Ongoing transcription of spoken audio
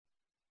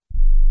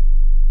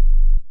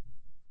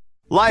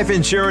Life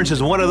insurance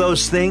is one of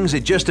those things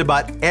that just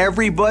about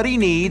everybody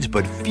needs,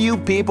 but few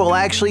people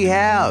actually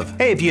have.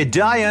 Hey, if you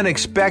die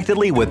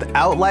unexpectedly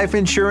without life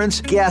insurance,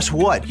 guess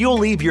what? You'll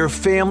leave your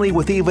family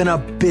with even a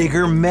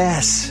bigger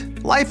mess.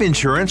 Life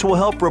insurance will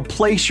help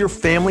replace your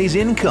family's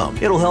income.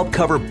 It'll help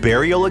cover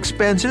burial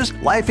expenses.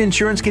 Life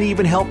insurance can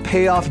even help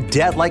pay off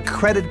debt like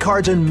credit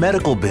cards and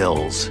medical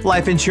bills.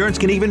 Life insurance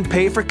can even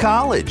pay for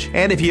college.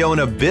 And if you own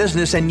a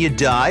business and you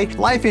die,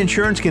 life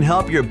insurance can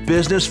help your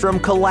business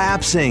from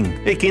collapsing.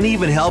 It can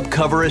even help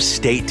cover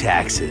estate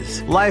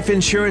taxes. Life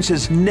insurance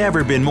has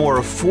never been more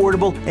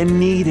affordable and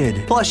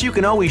needed. Plus, you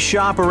can always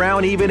shop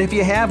around even if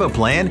you have a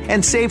plan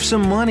and save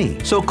some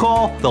money. So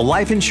call the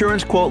Life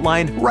Insurance Quote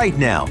Line right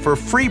now for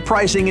free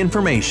pricing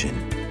information.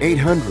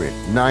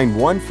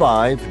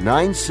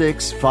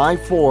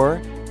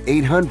 800-915-9654.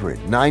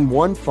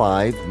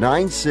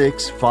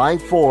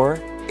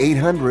 800-915-9654.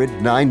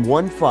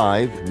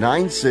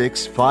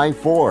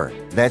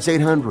 800-915-9654. That's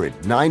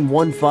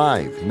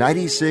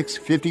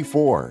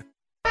 800-915-9654.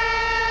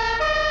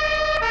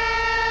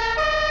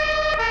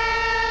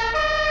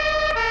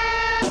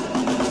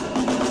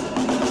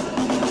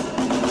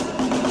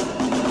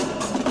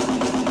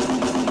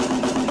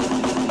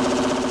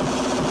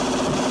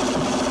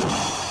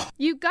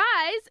 You guys,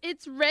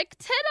 it's Rick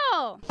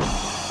Tittle.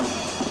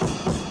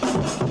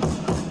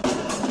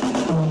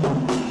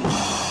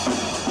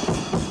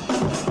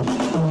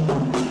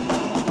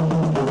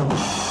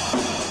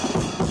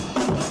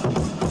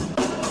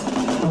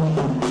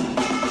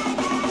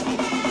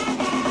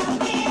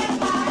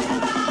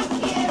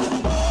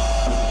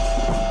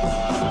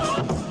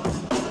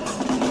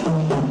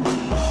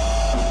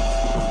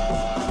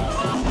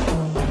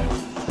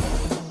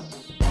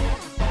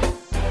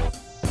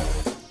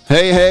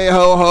 Hey, hey,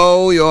 ho,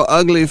 ho, your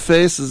ugly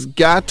face has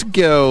got to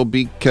go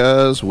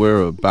because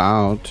we're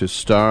about to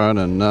start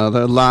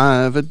another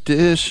live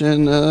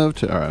edition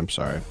of... All right, I'm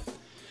sorry.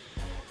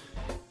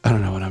 I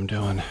don't know what I'm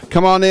doing.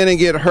 Come on in and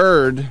get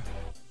heard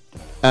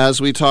as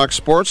we talk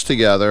sports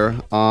together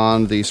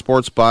on the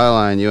Sports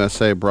Byline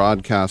USA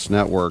Broadcast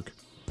Network.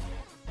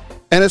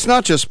 And it's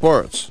not just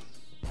sports,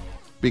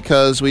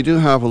 because we do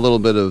have a little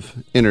bit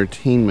of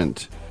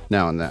entertainment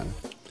now and then.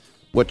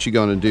 What you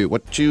gonna do?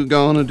 What you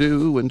gonna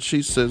do when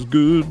she says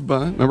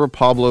goodbye? Remember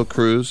Pablo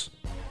Cruz?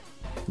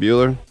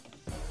 Bueller?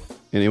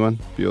 Anyone?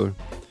 Bueller?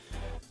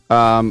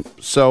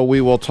 So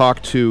we will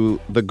talk to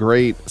the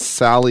great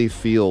Sally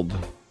Field. A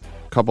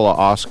couple of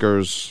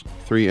Oscars,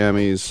 3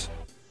 Emmys,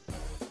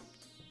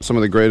 some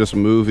of the greatest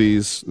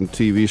movies and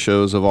TV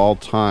shows of all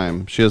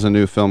time. She has a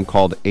new film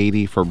called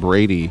 80 for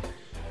Brady,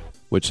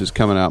 which is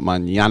coming out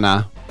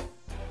mañana.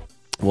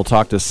 We'll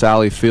talk to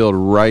Sally Field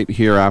right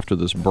here after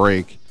this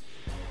break.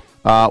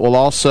 We'll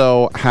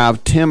also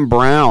have Tim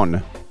Brown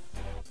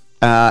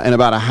in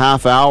about a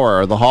half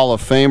hour, the Hall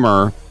of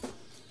Famer.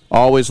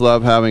 Always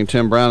love having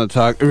Tim Brown to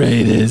talk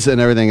Raiders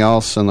and everything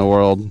else in the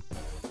world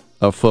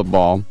of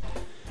football.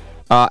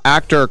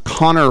 Actor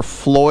Connor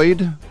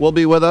Floyd will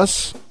be with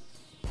us,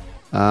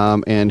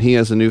 and he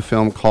has a new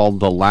film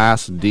called The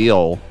Last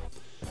Deal,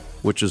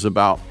 which is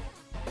about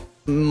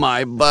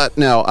my butt.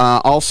 No,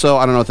 also,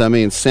 I don't know what that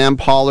means. Sam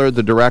Pollard,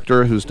 the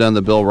director who's done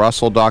the Bill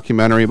Russell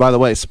documentary. By the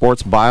way,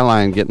 Sports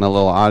Byline getting a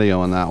little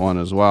audio in that one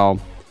as well.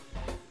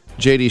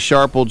 J.D.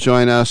 Sharp will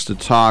join us to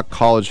talk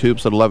college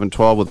hoops at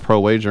 11:12 with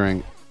Pro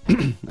Wagering.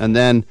 And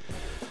then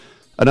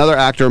another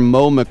actor,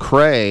 Mo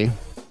McRae,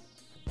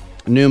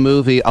 new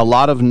movie, A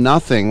Lot of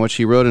Nothing, which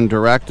he wrote and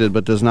directed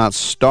but does not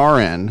star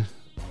in.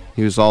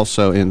 He was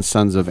also in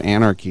Sons of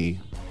Anarchy.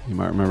 You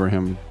might remember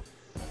him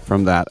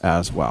from that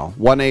as well.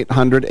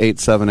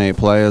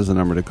 1-800-878-PLAY is the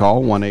number to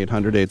call.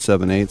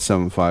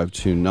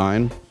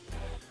 1-800-878-7529.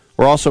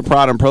 We're also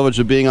proud and privileged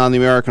of being on the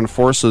American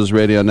Forces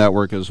Radio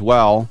Network as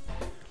well.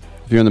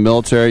 If you're in the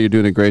military, you're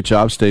doing a great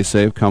job. Stay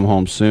safe. Come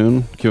home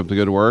soon. Keep up the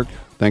good work.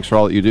 Thanks for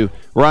all that you do.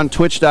 We're on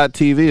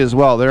Twitch.tv as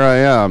well. There I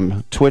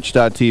am.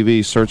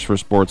 Twitch.tv. Search for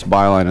Sports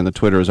Byline, and the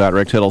Twitter is at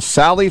Rick Tittle.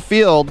 Sally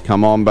Field,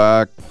 come on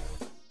back.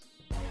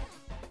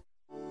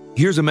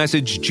 Here's a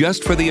message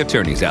just for the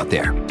attorneys out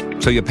there.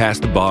 So you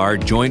passed the bar,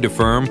 joined a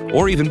firm,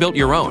 or even built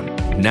your own.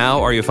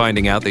 Now are you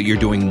finding out that you're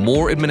doing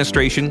more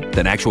administration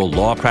than actual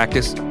law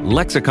practice?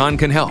 Lexicon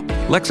can help.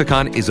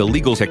 Lexicon is a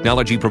legal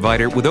technology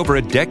provider with over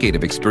a decade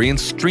of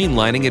experience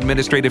streamlining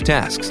administrative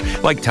tasks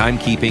like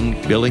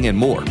timekeeping, billing, and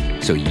more,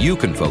 so you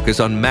can focus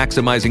on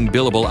maximizing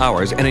billable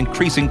hours and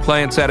increasing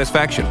client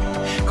satisfaction.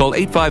 Call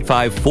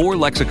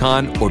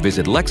 855-4-LEXICON or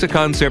visit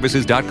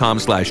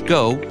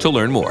lexiconservices.com/go to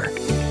learn more.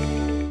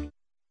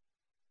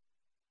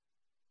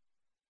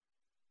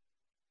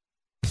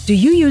 Do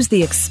you use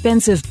the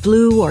expensive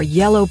blue or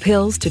yellow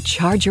pills to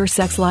charge your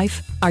sex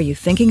life? Are you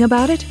thinking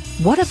about it?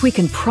 What if we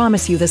can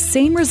promise you the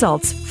same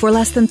results for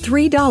less than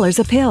 $3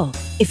 a pill?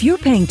 If you're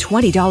paying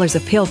 $20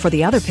 a pill for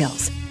the other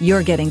pills,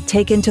 you're getting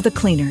taken to the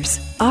cleaners.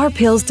 Our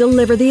pills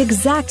deliver the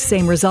exact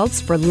same results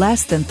for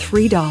less than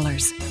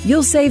 $3.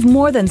 You'll save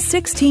more than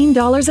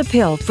 $16 a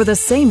pill for the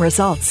same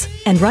results.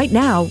 And right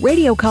now,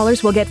 radio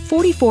callers will get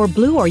 44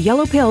 blue or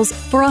yellow pills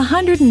for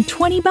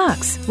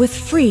 $120 with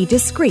free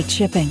discreet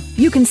shipping.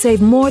 You can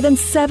save more than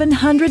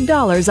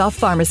 $700 off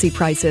pharmacy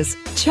prices.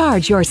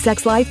 Charge your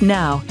sex life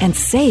now and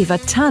save a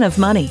ton of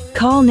money.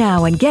 Call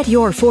now and get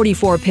your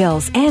 44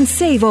 pills and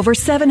save over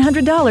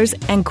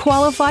 $700 and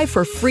qualify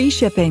for free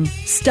shipping.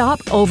 Stop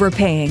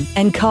overpaying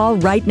and call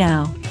right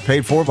now.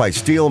 Paid for by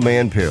Steel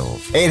Man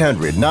Pills.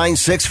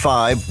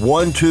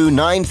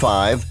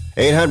 800-965-1295.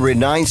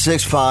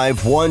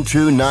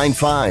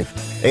 800-965-1295.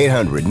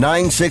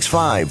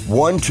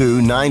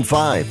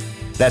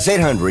 800-965-1295. That's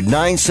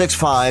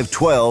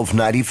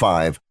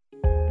 800-965-1295.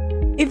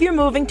 If you're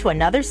moving to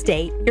another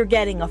state, you're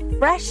getting a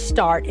fresh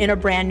start in a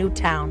brand new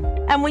town.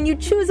 And when you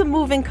choose a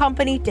moving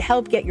company to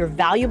help get your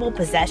valuable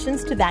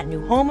possessions to that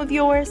new home of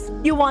yours,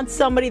 you want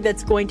somebody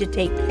that's going to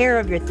take care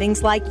of your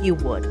things like you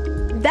would.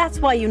 That's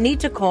why you need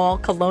to call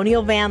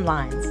Colonial Van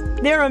Lines.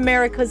 They're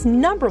America's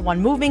 #1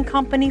 moving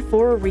company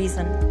for a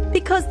reason.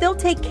 Because they'll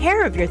take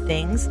care of your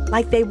things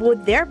like they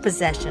would their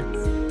possessions.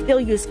 They'll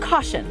use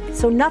caution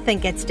so nothing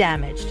gets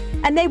damaged.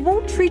 And they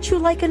won't treat you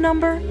like a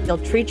number, they'll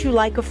treat you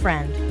like a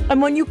friend.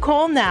 And when you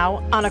call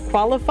now on a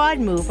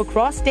qualified move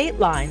across state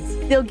lines,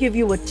 they'll give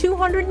you a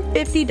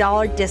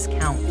 $250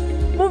 discount.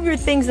 Move your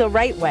things the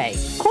right way.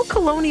 Call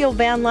Colonial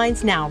Van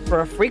Lines now for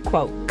a free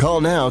quote.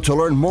 Call now to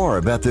learn more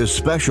about this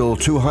special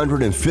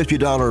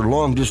 $250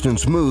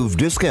 long-distance move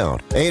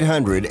discount.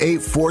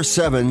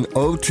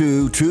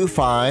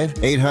 800-847-0225.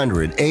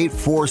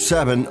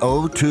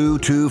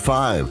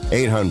 800-847-0225.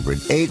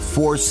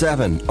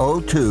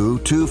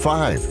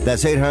 800-847-0225.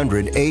 That's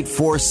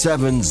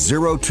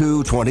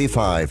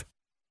 800-847-0225.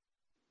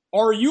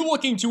 Are you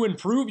looking to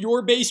improve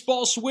your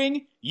baseball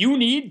swing? You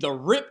need the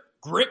Rip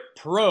Grip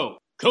Pro.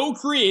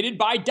 Co-created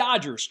by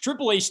Dodgers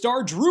AAA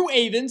star Drew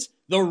Avans,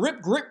 the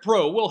Rip Grip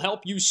Pro will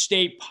help you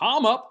stay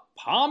palm up,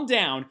 palm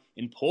down,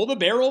 and pull the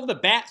barrel of the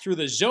bat through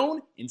the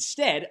zone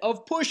instead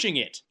of pushing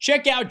it.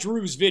 Check out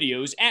Drew's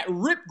videos at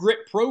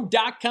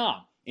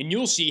ripgrippro.com, and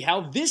you'll see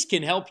how this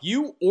can help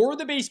you or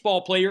the baseball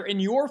player in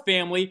your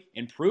family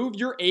improve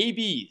your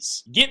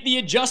ABs. Get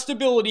the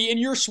adjustability in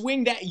your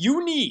swing that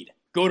you need.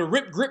 Go to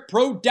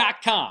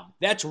ripgrippro.com.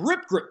 That's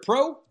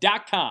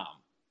ripgrippro.com.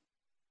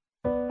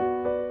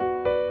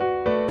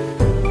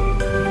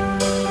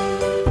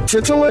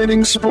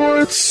 Titillating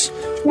Sports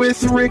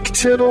with Rick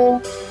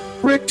Tittle.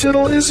 Rick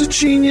Tittle is a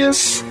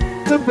genius,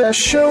 the best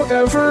show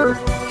ever.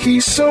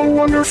 He's so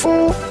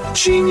wonderful,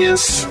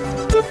 genius,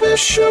 the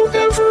best show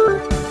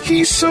ever.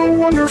 He's so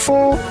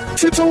wonderful.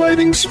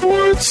 Titillating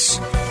Sports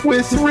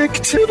with Rick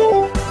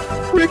Tittle.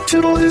 Rick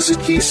Tittle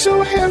he's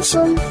so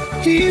handsome,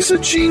 he's a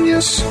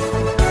genius.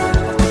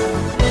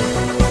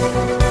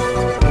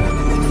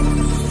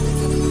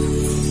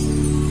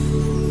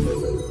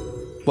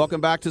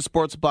 Welcome back to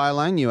Sports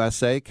Byline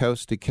USA,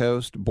 coast to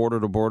coast, border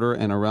to border,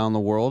 and around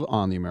the world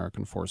on the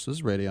American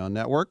Forces Radio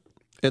Network.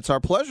 It's our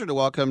pleasure to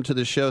welcome to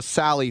the show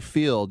Sally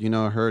Field. You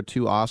know her,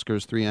 2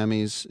 Oscars, 3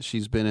 Emmys.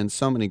 She's been in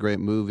so many great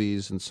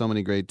movies and so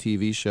many great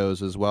TV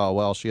shows as well.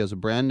 Well, she has a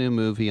brand new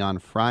movie on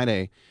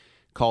Friday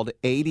called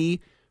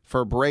 80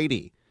 for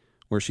Brady,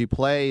 where she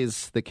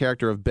plays the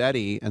character of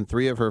Betty and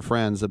 3 of her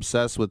friends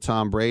obsessed with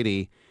Tom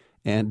Brady.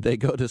 And they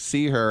go to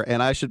see her.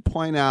 And I should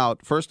point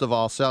out, first of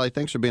all, Sally,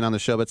 thanks for being on the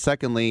show. But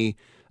secondly,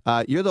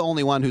 you're the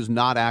only one who's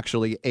not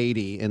actually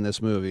 80 in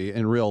this movie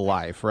in real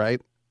life,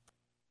 right?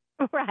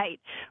 Right.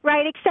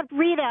 Except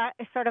Rita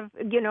sort of,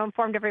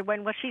 informed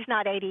everyone, well, she's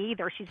not 80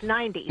 either. She's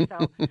 90.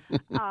 So,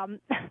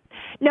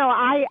 no,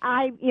 I,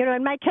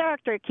 and my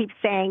character keeps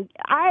saying,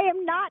 I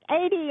am not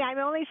 80. I'm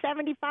only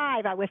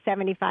 75. I was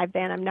 75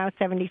 then. I'm now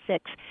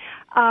 76.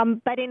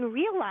 But in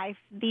real life,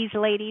 these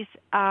ladies,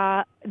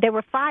 there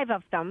were 5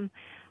 of them,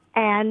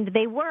 and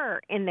they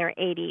were in their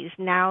 80s.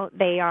 Now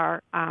they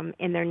are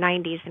in their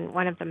 90s, and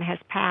one of them has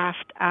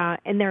passed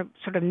in their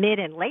sort of mid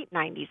and late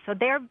 90s. So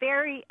they're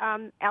very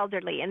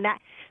elderly, and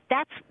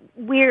that's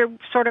we're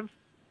sort of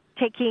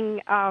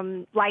taking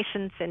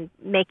license and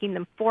making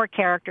them 4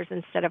 characters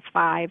instead of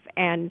 5,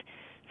 and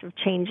sort of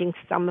changing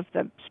some of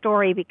the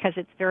story because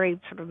it's very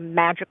sort of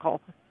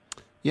magical.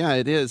 Yeah,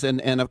 it is,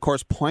 and of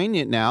course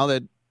poignant now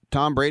that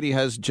Tom Brady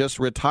has just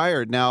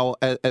retired. Now,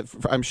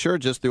 I'm sure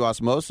just through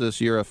osmosis,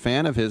 you're a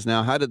fan of his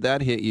now. How did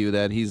that hit you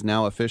that he's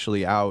now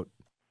officially out?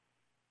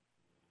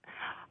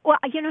 Well,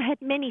 I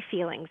had many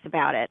feelings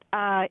about it.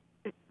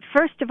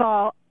 First of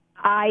all,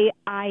 I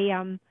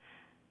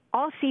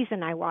all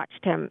season I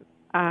watched him.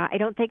 I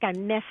don't think I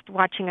missed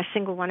watching a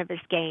single one of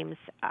his games.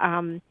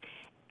 And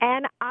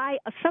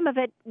some of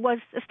it was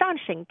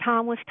astonishing.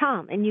 Tom was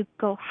Tom. And you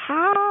go,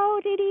 how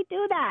did he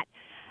do that?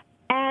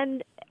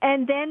 And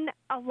then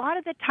a lot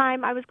of the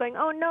time I was going,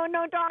 oh, no,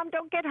 Dom,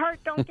 don't get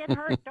hurt, don't get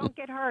hurt, don't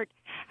get hurt.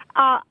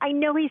 I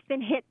know he's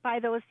been hit by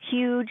those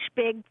huge,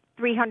 big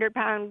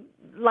 300-pound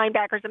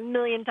linebackers a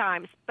million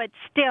times, but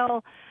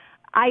still,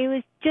 I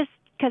was just,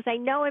 because I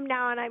know him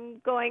now and I'm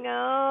going,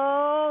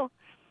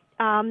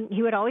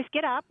 he would always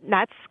get up.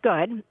 That's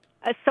good.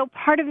 So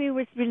part of me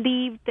was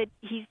relieved that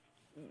he's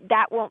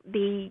that won't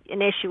be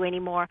an issue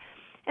anymore.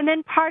 And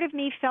then part of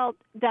me felt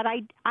that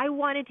I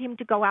wanted him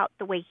to go out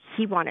the way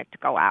he wanted to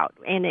go out,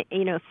 and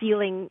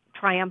feeling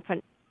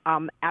triumphant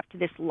after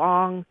this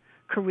long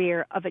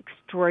career of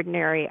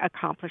extraordinary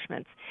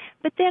accomplishments.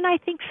 But then I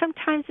think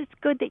sometimes it's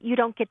good that you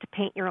don't get to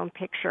paint your own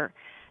picture,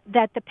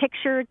 that the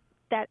picture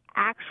that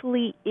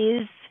actually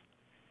is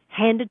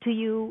handed to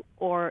you,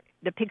 or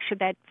the picture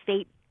that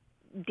fate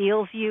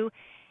deals you,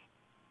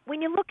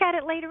 when you look at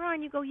it later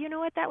on, you go, you know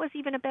what? That was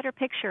even a better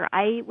picture.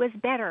 I was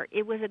better.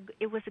 It was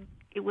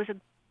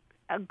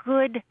a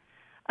good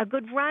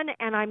run,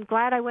 and I'm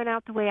glad I went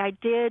out the way I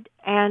did.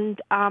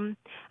 And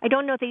I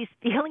don't know if he's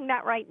feeling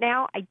that right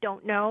now. I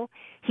don't know.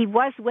 He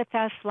was with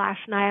us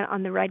last night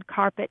on the red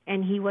carpet,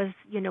 and he was,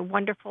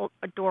 wonderful,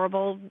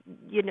 adorable,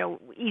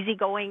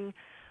 easygoing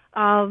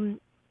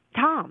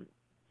Tom.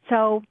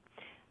 So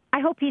I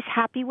hope he's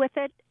happy with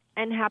it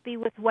and happy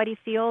with what he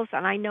feels.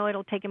 And I know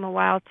it'll take him a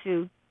while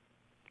to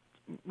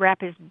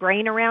wrap his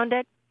brain around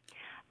it.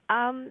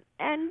 And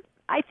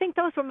I think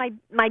those were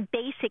my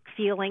basic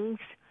feelings.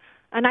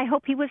 And I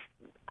hope he was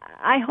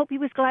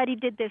glad he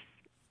did this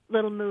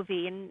little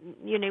movie. And,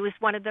 he was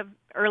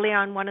early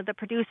on one of the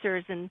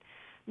producers and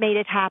made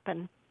it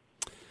happen.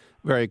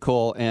 Very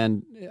cool.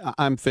 And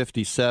I'm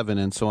 57,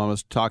 and so I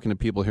was talking to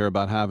people here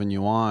about having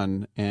you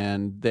on,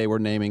 and they were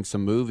naming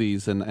some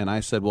movies, and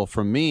I said, well,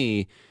 for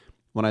me,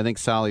 when I think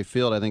Sally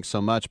Field, I think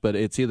so much, but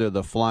it's either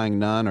The Flying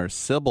Nun or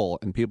Sybil,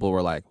 and people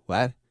were like,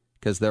 what?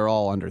 Because they're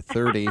all under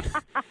 30.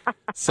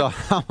 So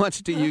how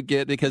much do you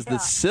get? Because the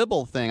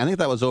Sybil thing, I think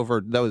that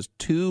was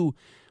two,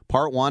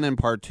 part one and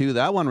part two.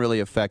 That one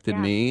really affected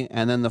me.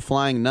 And then The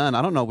Flying Nun,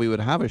 I don't know if we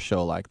would have a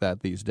show like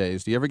that these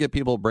days. Do you ever get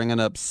people bringing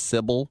up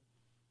Sybil?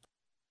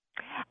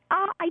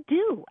 I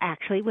do,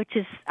 actually, which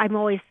is, I'm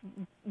always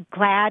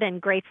glad and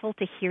grateful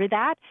to hear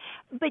that.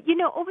 But,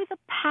 over the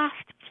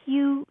past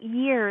few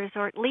years,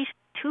 or at least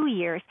 2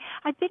 years,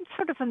 I've been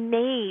sort of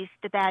amazed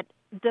that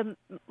the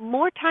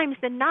more times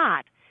than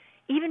not,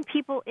 even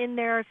people in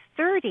their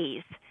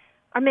 30s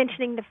are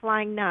mentioning The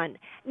Flying Nun.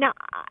 Now,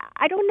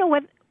 I don't know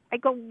what, I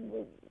go,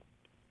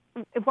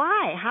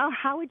 why?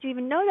 How would you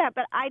even know that?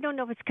 But I don't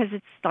know if it's because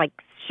it's like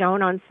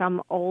shown on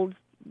some old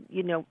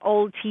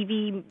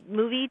TV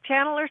movie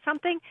channel or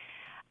something,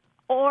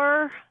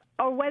 or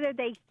whether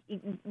they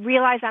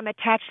realize I'm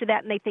attached to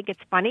that and they think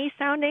it's funny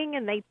sounding,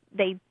 and they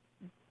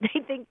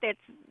think that's,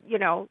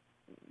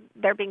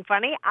 they're being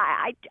funny.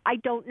 I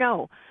don't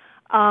know.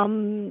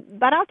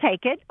 But I'll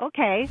take it.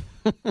 Okay.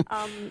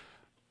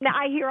 Now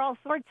I hear all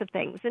sorts of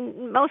things,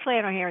 and mostly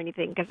I don't hear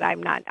anything because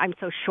I'm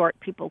so short.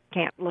 People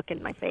can't look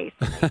in my face.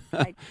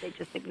 They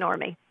just ignore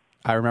me.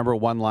 I remember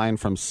one line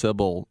from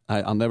Sybil.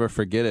 I'll never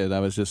forget it. I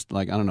was just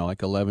like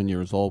 11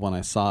 years old when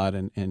I saw it,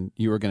 and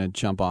you were going to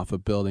jump off a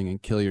building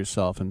and kill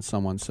yourself, and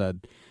someone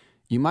said,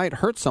 you might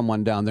hurt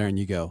someone down there, and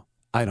you go,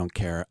 I don't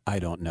care. I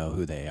don't know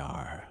who they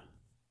are.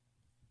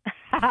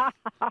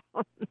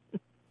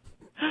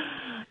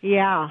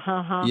 Yeah.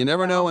 Uh-huh. You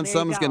never know when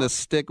someone's going to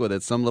stick with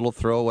it, some little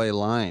throwaway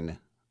line.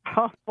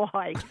 Oh,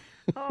 boy.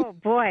 Oh,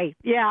 boy.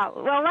 Yeah.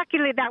 Well,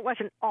 luckily that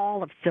wasn't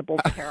all of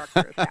Sybil's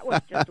characters. That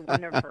was just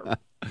one of her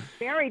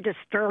very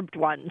disturbed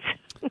ones.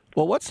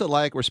 Well, what's it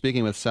like? We're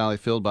speaking with Sally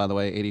Field, by the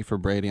way, 80 for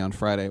Brady on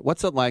Friday.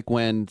 What's it like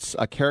when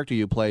a character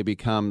you play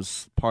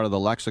becomes part of the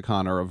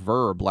lexicon or a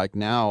verb, like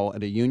now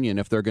at a union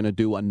if they're going to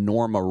do a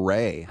Norma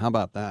Ray? How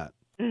about that?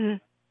 Mm-hmm.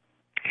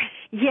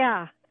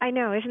 Yeah, I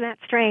know. Isn't that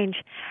strange?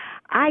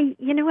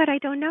 You know what? I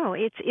don't know.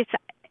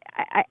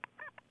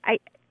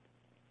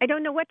 I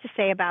don't know what to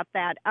say about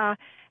that.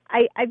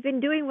 I've been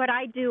doing what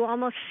I do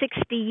almost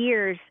 60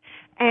 years,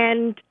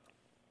 and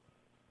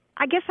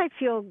I guess I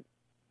feel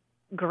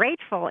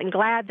grateful and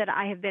glad that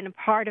I have been a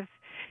part of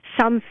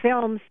some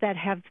films that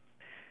have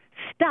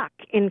stuck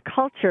in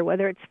culture,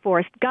 whether it's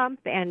Forrest Gump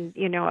and,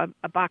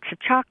 a box of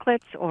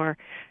chocolates, or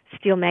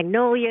Steel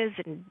Magnolias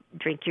and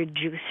Drink Your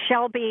Juice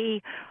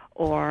Shelby,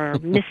 or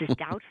Mrs.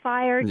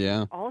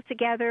 Doubtfire, all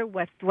together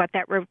with what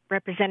that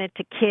represented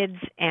to kids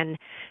and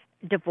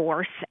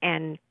divorce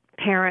and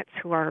parents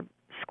who are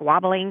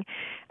squabbling.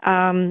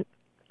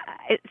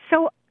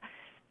 So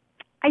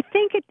I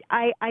think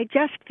I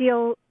just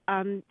feel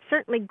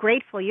certainly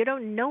grateful. You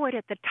don't know it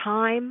at the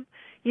time.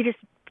 You just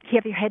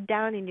have your head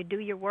down and you do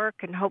your work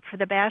and hope for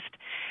the best.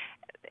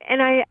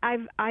 And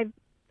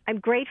I'm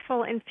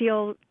grateful and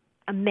feel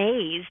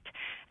amazed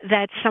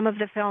that some of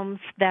the films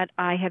that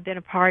I have been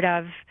a part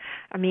of,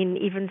 I mean,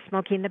 even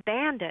Smokey and the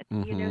Bandit,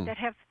 that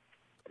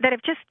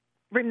have just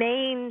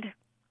remained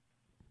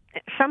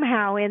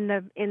somehow in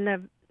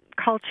the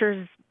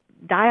culture's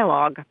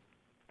dialogue.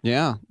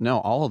 Yeah, no,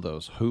 all of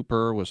those.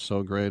 Hooper was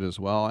so great as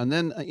well. And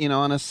then,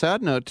 on a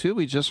sad note, too,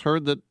 we just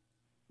heard that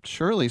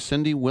Shirley,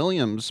 Cindy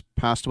Williams,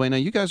 passed away. Now,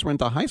 you guys went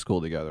to high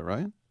school together,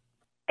 right?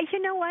 You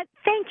know what?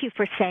 Thank you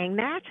for saying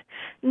that.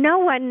 No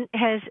one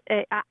has,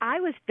 I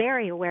was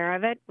very aware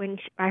of it when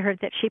I heard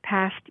that she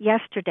passed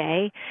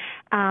yesterday.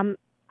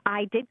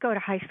 I did go to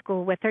high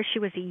school with her. She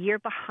was a year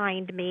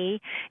behind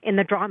me in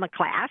the drama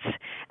class.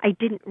 I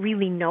didn't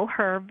really know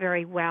her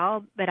very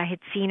well, but I had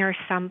seen her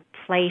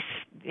someplace,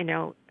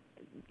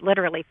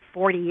 literally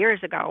 40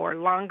 years ago or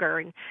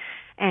longer,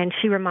 and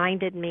she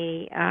reminded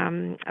me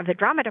of the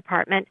drama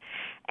department,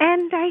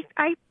 and I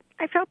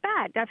felt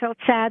bad. I felt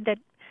sad that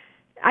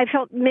I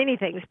felt many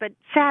things, but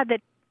sad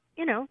that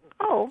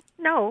oh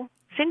no,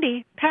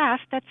 Cindy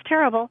passed. That's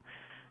terrible.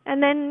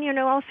 And then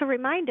also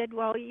reminded,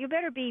 well, you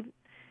better be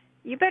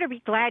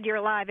glad you're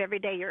alive every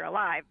day you're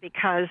alive,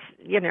 because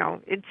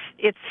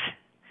it's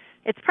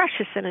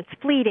precious and it's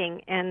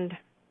fleeting, and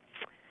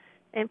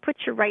put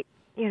your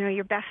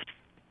best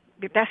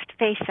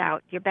face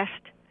out, your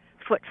best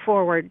foot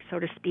forward, so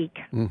to speak.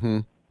 Mm-hmm.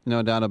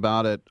 No doubt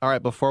about it. All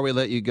right, before we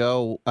let you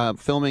go,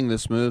 filming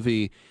this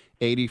movie,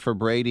 80 for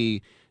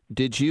Brady,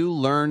 did you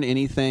learn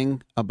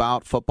anything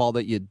about football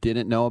that you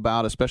didn't know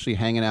about, especially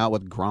hanging out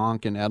with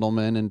Gronk and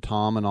Edelman and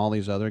Tom and all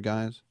these other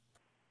guys?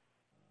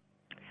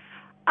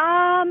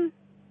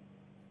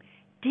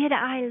 Did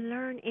I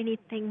learn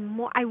anything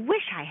more? I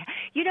wish I had.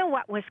 You know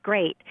what was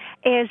great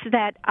is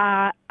that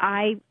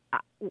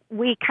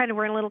we kind of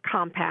were in a little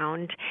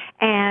compound,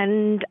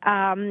 and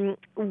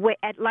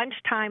at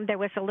lunchtime there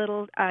was a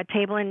little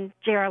table and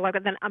chair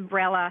with an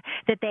umbrella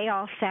that they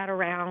all sat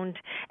around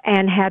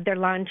and had their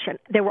lunch, and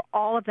there were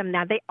all of them.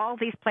 Now all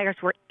these players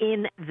were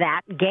in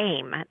that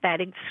game, that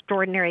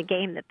extraordinary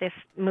game that this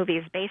movie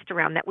is based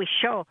around, that we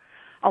show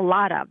a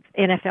lot of.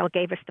 NFL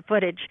gave us the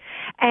footage.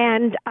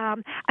 And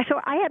so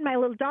I had my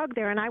little dog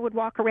there, and I would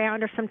walk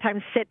around or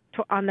sometimes sit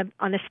on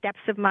the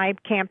steps of my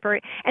camper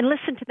and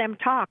listen to them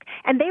talk.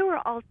 And they were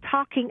all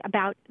talking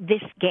about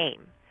this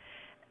game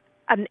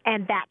and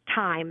that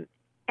time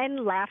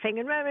and laughing.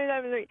 And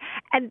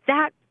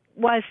that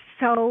was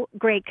so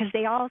great because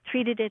they all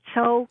treated it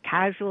so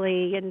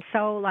casually and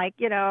so like,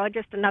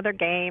 just another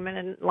game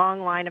and a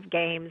long line of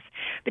games.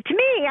 But to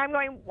me, I'm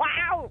going,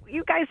 wow,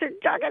 you guys are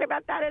talking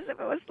about that as if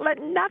it was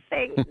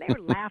nothing. And they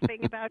were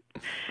laughing about.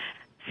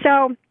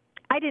 So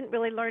I didn't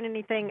really learn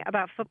anything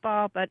about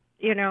football, but,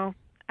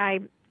 I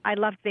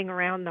loved being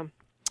around them.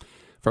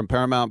 From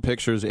Paramount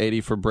Pictures, 80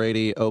 for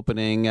Brady,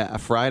 opening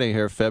Friday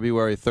here,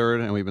 February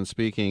 3rd, and we've been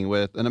speaking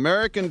with an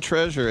American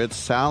treasure. It's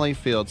Sally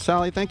Field.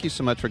 Sally, thank you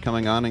so much for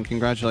coming on, and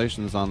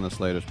congratulations on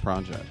this latest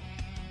project.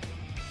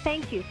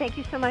 Thank you. Thank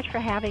you so much for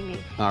having me.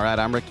 All right,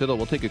 I'm Rick Tittle.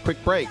 We'll take a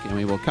quick break, and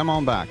we will come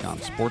on back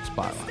on Sports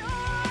Byline.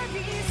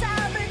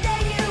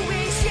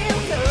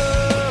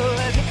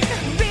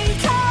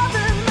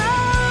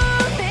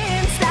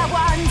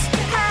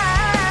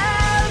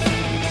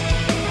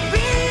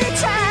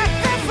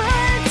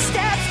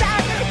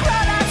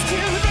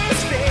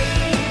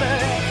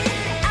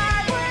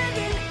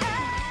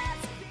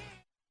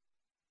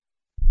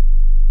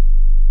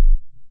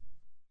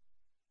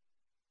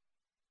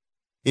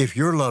 If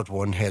your loved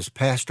one has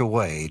passed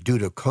away due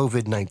to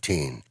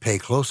COVID-19, pay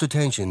close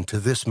attention to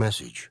this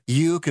message.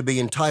 You could be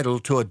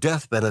entitled to a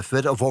death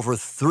benefit of over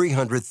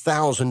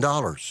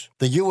 $300,000.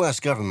 The U.S.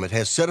 government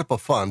has set up a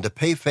fund to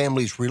pay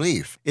families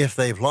relief if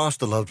they've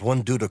lost a loved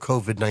one due to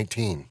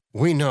COVID-19.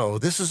 We know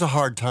this is a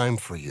hard time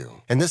for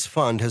you, and this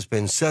fund has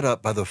been set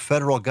up by the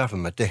federal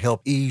government to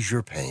help ease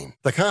your pain.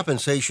 The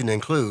compensation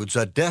includes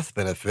a death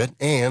benefit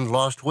and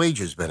lost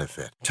wages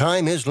benefit.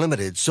 Time is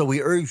limited, so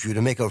we urge you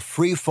to make a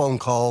free phone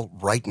call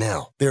right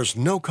now. There's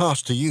no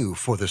cost to you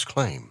for this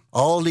claim.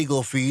 All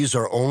legal fees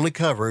are only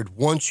covered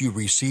once you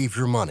receive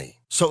your money.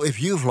 So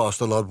if you've lost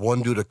a loved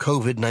one due to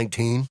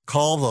COVID-19,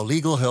 call the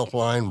legal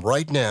helpline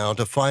right now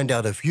to find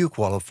out if you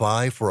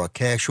qualify for a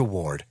cash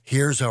award.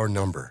 Here's our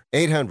number: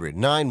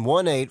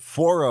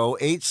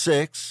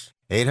 800-918-4086.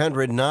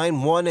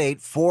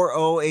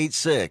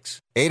 800-918-4086.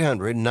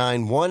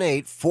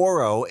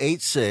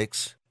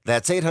 800-918-4086.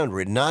 That's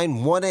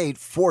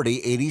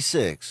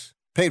 800-918-4086.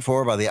 Paid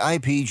for by the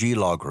IPG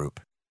Law Group.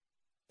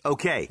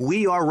 Okay,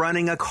 we are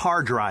running a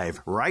car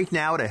drive right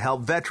now to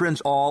help veterans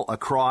all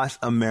across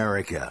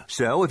America.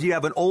 So if you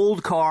have an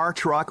old car,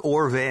 truck,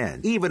 or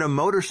van, even a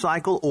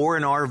motorcycle or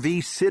an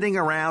RV sitting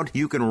around,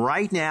 you can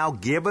right now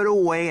give it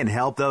away and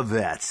help the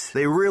vets.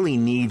 They really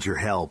need your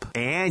help.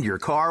 And your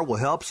car will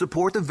help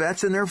support the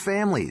vets and their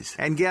families.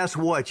 And guess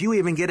what? You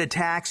even get a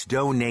tax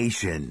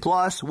donation.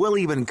 Plus, we'll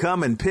even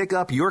come and pick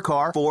up your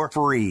car for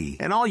free.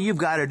 And all you've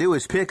got to do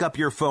is pick up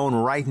your phone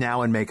right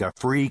now and make a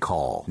free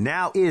call.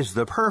 Now is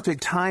the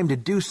perfect time to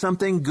do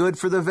something good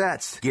for the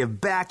vets.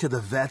 Give back to the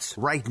vets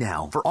right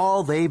now for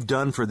all they've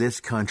done for this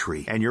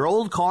country. And your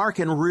old car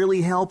can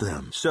really help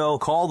them. So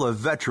call the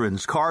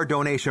Veterans Car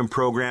Donation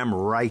Program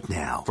right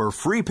now for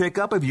free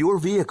pickup of your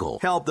vehicle.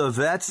 Help the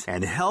vets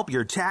and help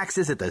your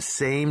taxes at the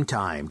same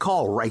time.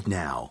 Call right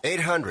now.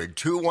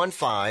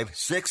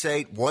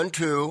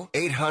 800-215-6812.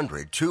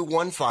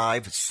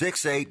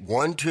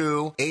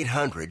 800-215-6812.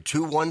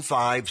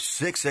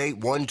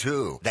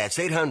 800-215-6812. That's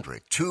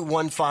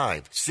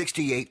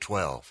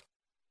 800-215-6812.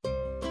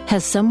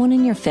 Has someone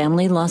in your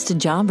family lost a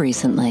job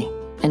recently,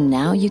 and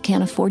now you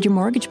can't afford your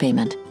mortgage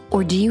payment?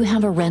 Or do you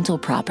have a rental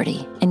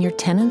property and your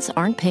tenants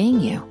aren't paying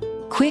you?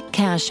 Quick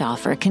Cash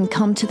Offer can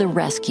come to the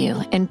rescue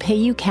and pay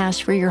you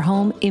cash for your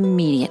home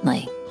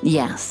immediately.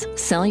 Yes,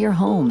 sell your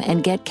home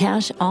and get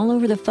cash all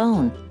over the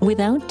phone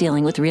without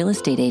dealing with real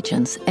estate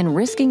agents and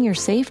risking your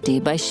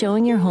safety by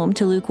showing your home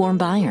to lukewarm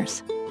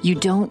buyers. You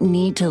don't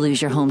need to lose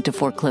your home to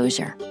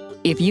foreclosure.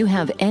 If you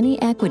have any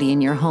equity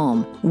in your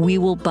home, we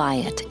will buy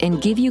it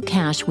and give you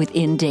cash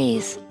within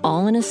days,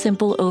 all in a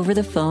simple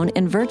over-the-phone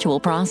and virtual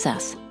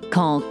process.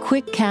 Call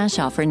Quick Cash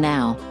Offer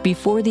now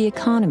before the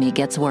economy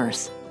gets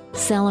worse.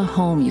 Sell a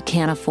home you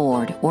can't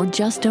afford or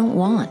just don't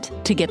want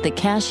to get the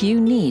cash you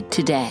need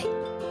today.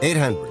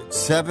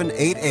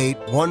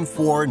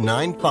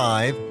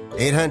 800-788-1495.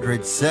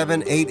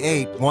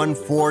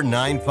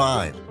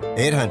 800-788-1495.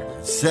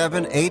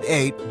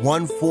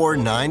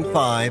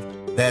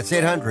 800-788-1495. That's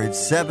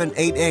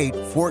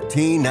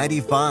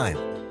 800-788-1495.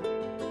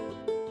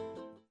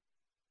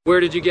 Where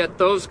did you get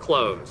those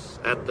clothes?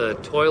 At the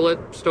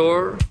toilet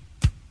store?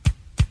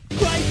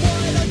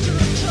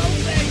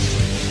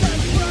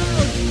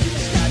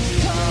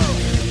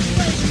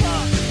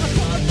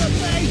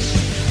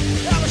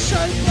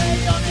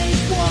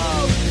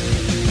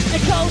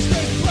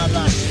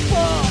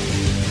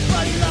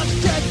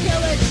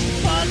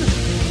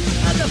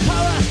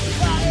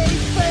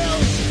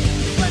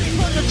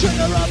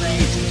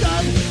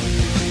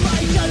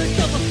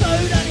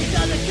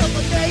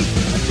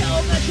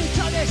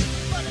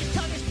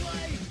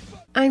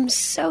 I'm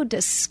so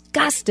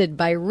disgusted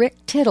by Rick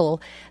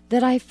Tittle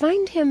that I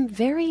find him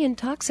very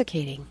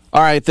intoxicating.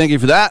 All right, thank you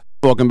for that.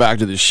 Welcome back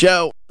to the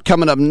show.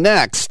 Coming up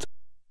next,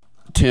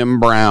 Tim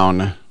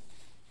Brown.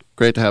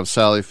 Great to have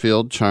Sally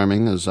Field,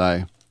 charming as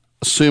I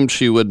assumed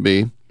she would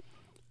be,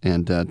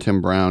 and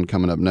Tim Brown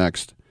coming up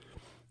next.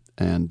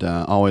 And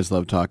always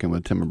love talking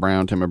with Tim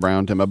Brown.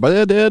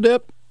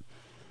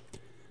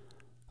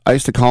 I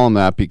used to call him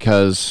that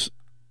because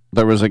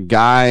there was a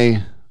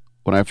guy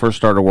when I first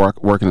started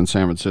working in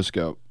San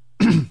Francisco,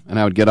 and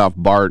I would get off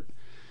BART,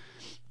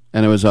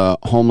 and it was a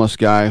homeless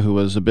guy who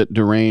was a bit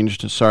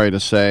deranged, sorry to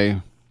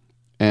say,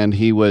 and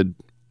he would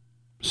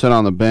sit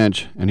on the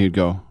bench, and he'd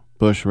go,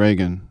 Bush,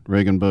 Reagan,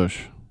 Reagan,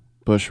 Bush,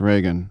 Bush,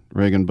 Reagan,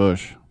 Reagan,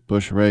 Bush,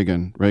 Bush,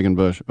 Reagan, Reagan,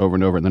 Bush, over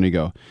and over, and then he'd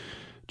go,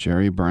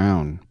 Jerry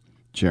Brown,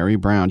 Jerry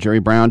Brown, Jerry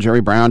Brown,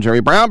 Jerry Brown, Jerry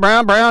Brown,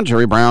 Brown, Brown,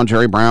 Jerry Brown,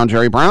 Jerry Brown,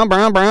 Jerry Brown,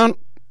 Brown, Brown.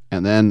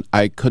 And then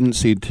I couldn't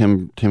see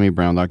Timmy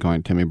Brown without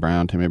going, Timmy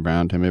Brown, Timmy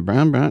Brown, Timmy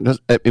Brown, Brown.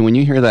 And when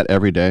you hear that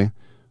every day,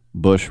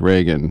 Bush,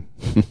 Reagan,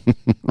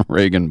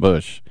 Reagan,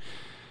 Bush,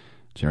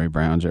 Jerry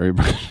Brown, Jerry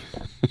Brown.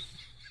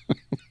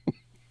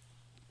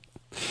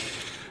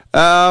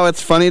 Oh,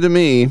 it's funny to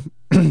me.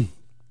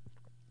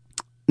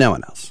 No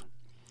one else.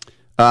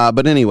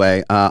 But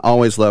anyway,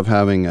 always love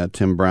having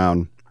Tim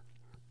Brown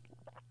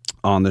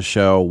on the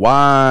show.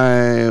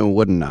 Why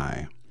wouldn't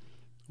I?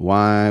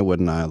 Why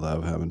wouldn't I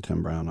love having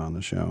Tim Brown on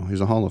the show?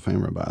 He's a Hall of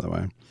Famer, by the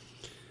way.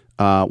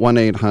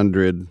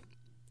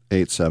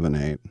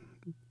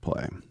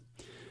 1-800-878-PLAY.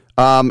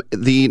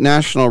 The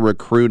national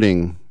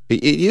recruiting,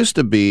 it used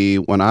to be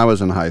when I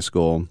was in high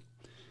school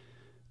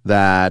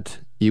that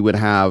you would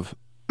have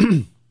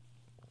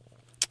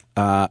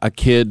a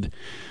kid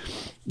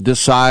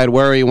decide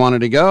where he wanted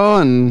to go,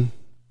 and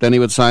then he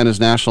would sign his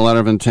national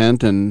letter of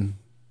intent, and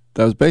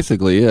that was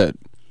basically it.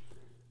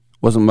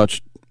 Wasn't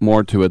much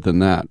more to it than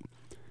that.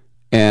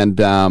 And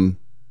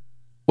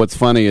what's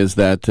funny is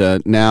that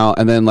now,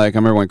 and then like I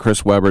remember when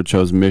Chris Webber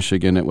chose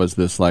Michigan, it was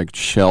this like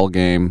shell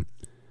game.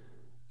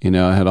 You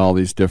know, it had all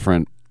these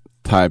different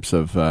types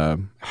of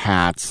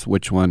hats.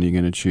 Which one are you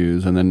going to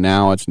choose? And then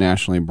now it's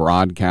nationally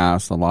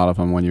broadcast, a lot of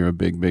them when you're a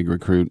big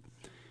recruit.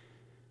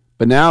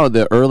 But now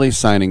the early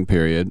signing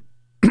period,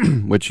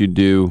 which you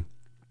do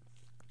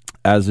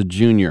as a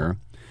junior,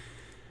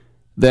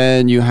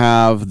 then you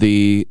have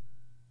the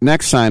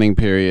next signing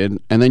period,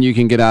 and then you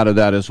can get out of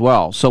that as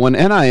well. So when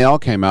NIL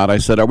came out, I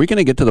said, are we going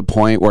to get to the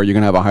point where you're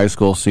going to have a high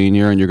school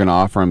senior and you're going to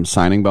offer him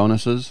signing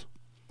bonuses?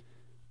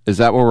 Is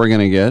that what we're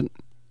going to get?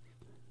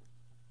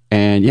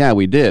 And yeah,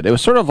 we did. It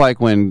was sort of like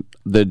when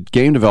the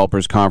Game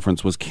Developers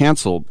Conference was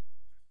canceled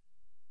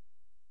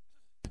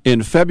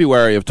in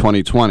February of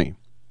 2020.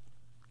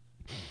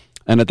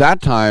 And at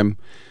that time,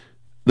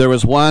 there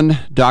was one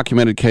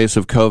documented case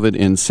of COVID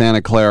in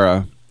Santa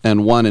Clara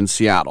and one in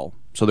Seattle.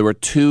 So there were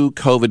 2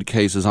 COVID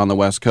cases on the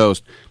West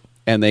Coast,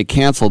 and they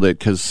canceled it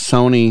because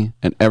Sony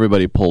and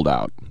everybody pulled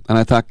out. And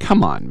I thought,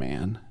 come on,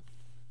 man.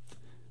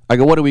 I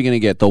go, what are we going to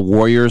get? The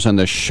Warriors and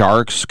the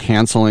Sharks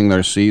canceling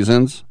their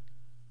seasons?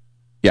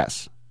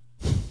 Yes.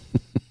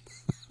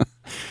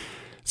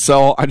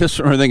 So I just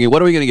remember thinking,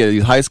 what are we going to get?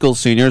 These high school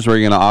seniors, we're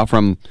going to offer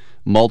them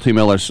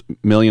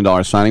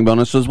multi-million-dollar signing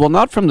bonuses? Well,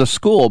 not from the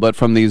school, but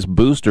from these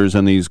boosters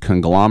and these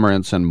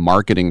conglomerates and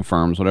marketing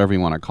firms, whatever you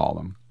want to call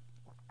them.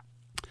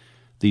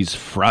 These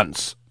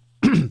fronts.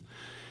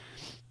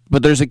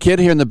 But there's a kid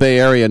here in the Bay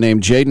Area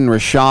named Jaden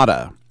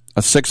Rashada,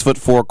 a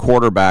 6'4"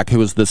 quarterback who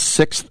was the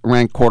 6th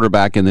ranked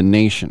quarterback in the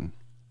nation.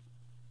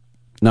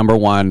 Number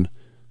 1,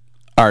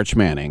 Arch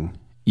Manning,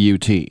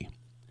 UT,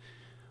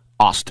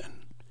 Austin.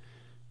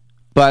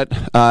 But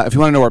if you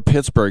want to know where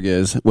Pittsburgh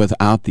is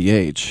without the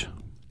H,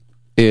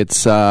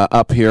 It's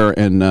up here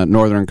in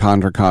northern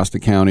Contra Costa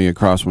County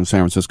across from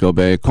San Francisco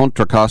Bay.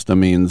 Contra Costa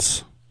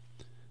means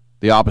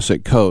the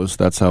opposite coast.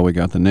 That's how we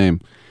got the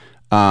name.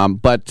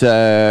 But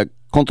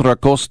Contra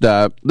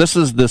Costa, this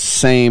is the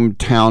same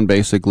town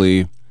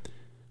basically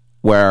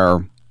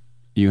where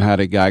you had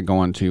a guy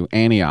going to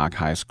Antioch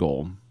High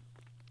School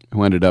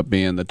who ended up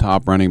being the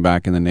top running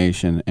back in the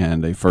nation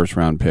and a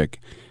first-round pick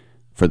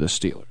for the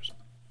Steelers.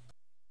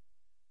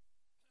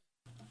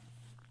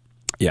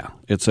 Yeah,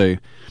 it's a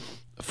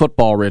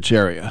football-rich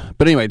area.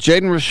 But anyway,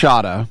 Jaden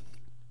Rashada,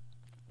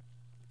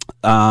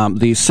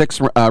 the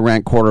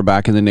sixth-ranked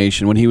quarterback in the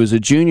nation, when he was a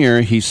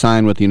junior, he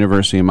signed with the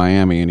University of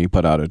Miami, and he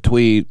put out a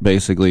tweet,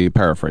 basically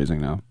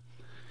paraphrasing now,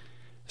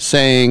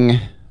 saying,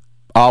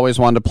 always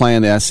wanted to play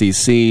in the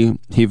SEC.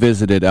 He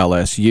visited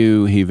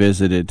LSU. He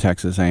visited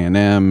Texas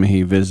A&M.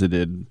 He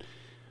visited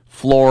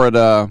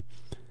Florida.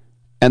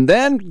 And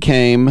then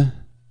came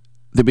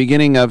the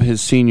beginning of his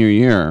senior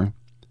year,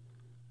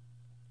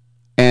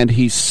 and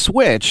he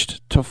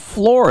switched to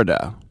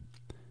Florida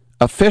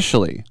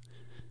officially.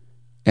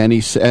 And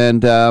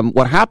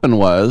what happened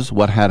was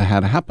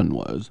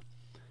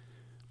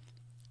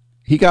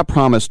he got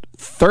promised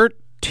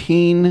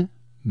 $13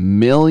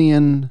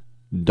 million.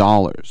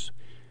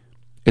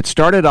 It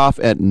started off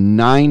at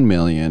 $9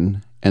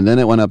 million, and then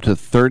it went up to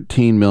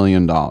 $13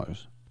 million.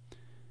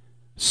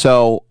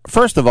 So,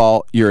 first of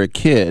all, you're a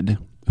kid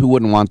who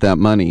wouldn't want that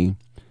money.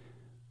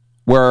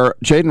 Where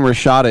Jaden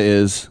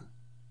Rashada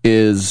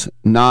is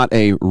not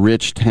a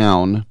rich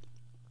town,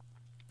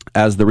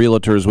 as the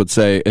realtors would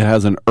say. It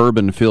has an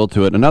urban feel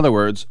to it. In other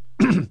words,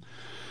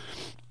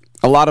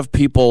 a lot of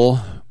people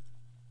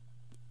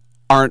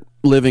aren't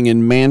living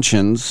in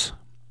mansions.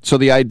 So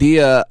the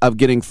idea of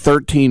getting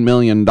 $13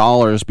 million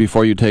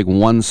before you take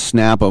one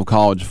snap of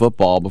college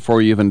football,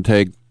 before you even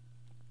take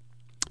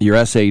your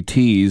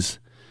SATs,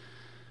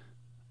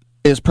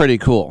 is pretty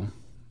cool.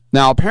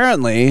 Now,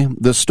 apparently,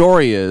 the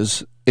story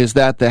is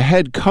that the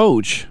head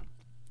coach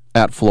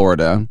at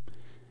Florida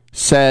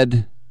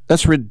said,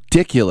 that's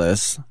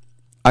ridiculous.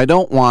 I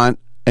don't want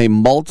a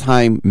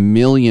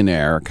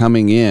multi-millionaire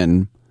coming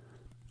in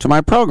to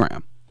my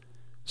program.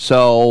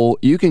 So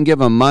you can give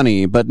him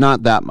money, but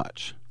not that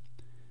much.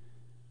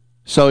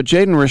 So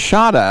Jaden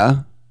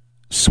Rashada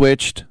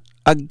switched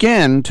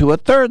again to a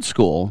third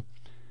school,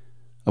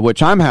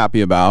 which I'm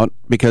happy about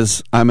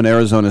because I'm an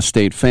Arizona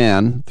State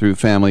fan through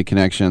family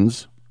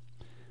connections.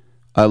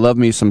 I love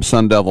me some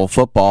Sun Devil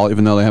football,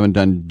 even though they haven't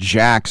done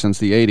jack since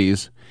the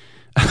 80s.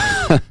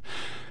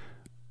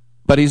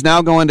 But he's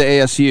now going to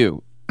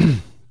ASU.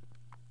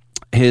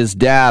 His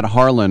dad,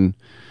 Harlan,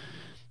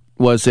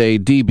 was a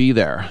DB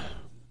there.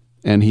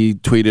 And he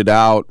tweeted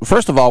out,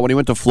 first of all, when he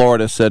went to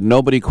Florida, said,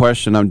 nobody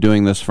questioned I'm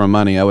doing this for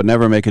money. I would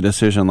never make a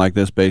decision like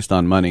this based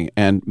on money.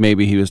 And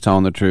maybe he was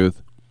telling the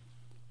truth.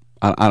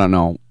 I don't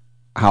know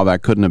how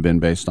that couldn't have been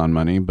based on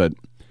money. But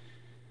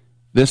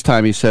this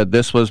time he said,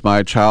 this was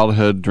my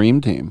childhood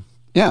dream team.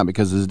 Yeah,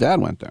 because his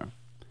dad went there.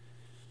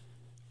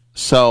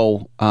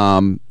 So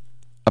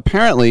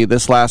apparently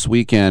this last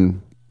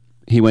weekend,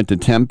 he went to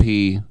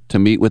Tempe to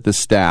meet with the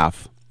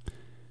staff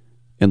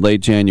in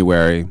late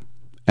January.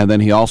 And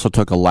then he also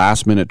took a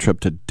last-minute trip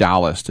to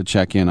Dallas to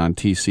check in on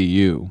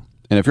TCU.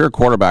 And if you're a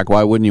quarterback,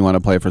 why wouldn't you want to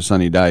play for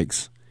Sonny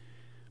Dykes?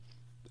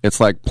 It's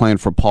like playing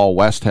for Paul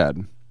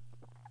Westhead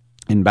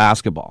in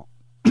basketball.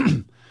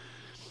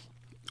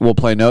 We'll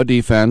play no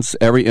defense.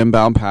 Every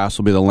inbound pass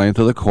will be the length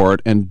of the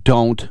court. And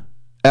don't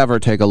ever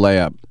take a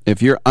layup.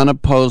 If you're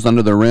unopposed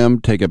under the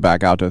rim, take it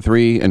back out to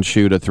three and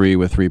shoot a three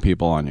with three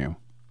people on you.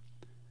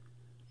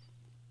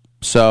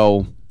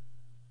 So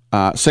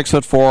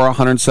 6'4",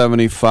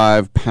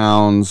 175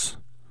 pounds.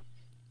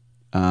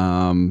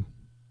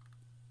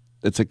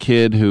 It's a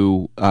kid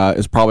who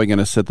is probably going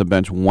to sit the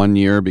bench 1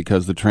 year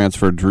because the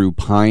transfer Drew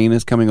Pine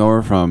is coming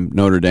over from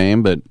Notre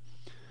Dame. But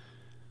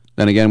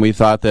then again, we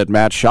thought that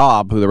Matt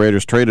Schaub, who the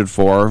Raiders traded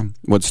for,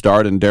 would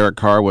start and Derek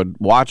Carr would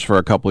watch for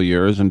a couple of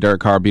years. And Derek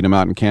Carr beat him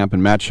out in camp.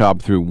 And Matt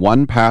Schaub threw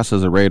one pass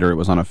as a Raider. It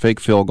was on a fake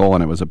field goal,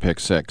 and it was a pick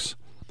six.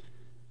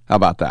 How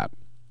about that?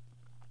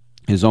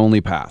 His only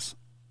pass.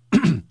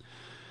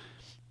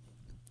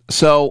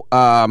 So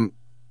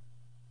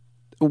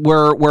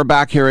we're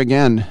back here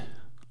again.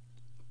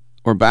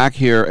 We're back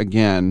here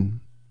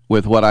again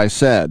with what I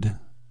said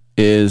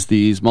is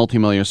these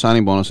multi-millionaire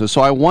signing bonuses.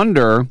 So I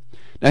wonder,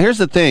 now here's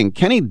the thing,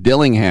 Kenny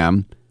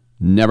Dillingham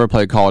never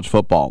played college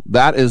football.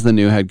 That is the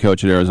new head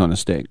coach at Arizona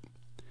State.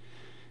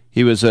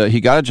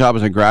 He got a job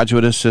as a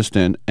graduate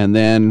assistant, and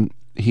then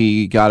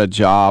he got a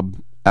job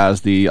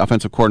as the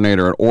offensive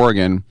coordinator at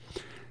Oregon.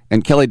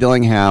 And Kelly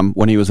Dillingham,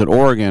 when he was at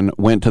Oregon,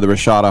 went to the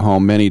Rashada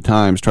home many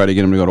times, tried to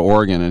get him to go to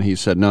Oregon, and he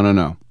said,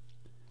 no.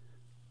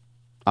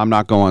 I'm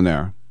not going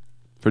there.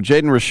 For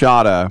Jaden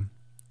Rashada,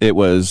 it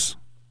was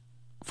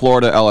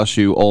Florida,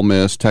 LSU, Ole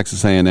Miss,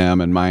 Texas A&M,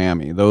 and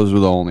Miami. Those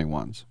were the only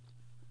ones.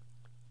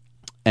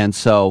 And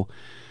so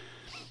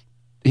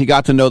he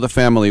got to know the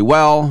family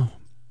well,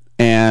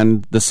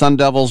 and the Sun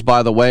Devils,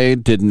 by the way,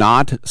 did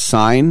not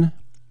sign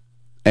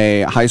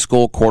a high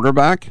school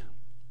quarterback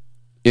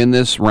in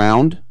this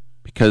round,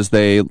 because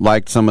they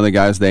liked some of the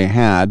guys they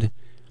had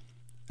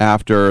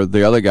after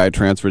the other guy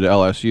transferred to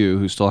LSU,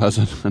 who still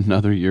has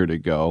another year to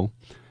go,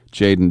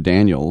 Jaden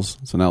Daniels.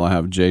 So now they'll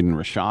have Jaden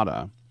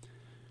Rashada.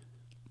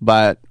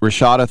 But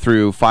Rashada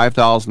threw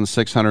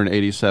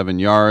 5,687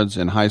 yards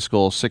in high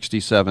school,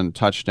 67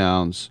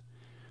 touchdowns,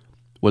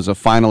 was a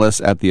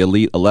finalist at the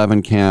Elite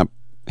 11 camp.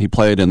 He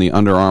played in the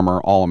Under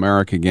Armour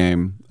All-America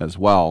game as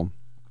well.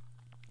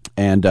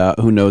 And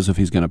who knows if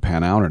he's going to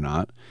pan out or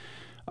not.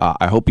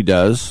 I hope he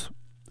does.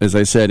 As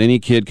I said, any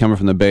kid coming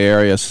from the Bay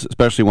Area,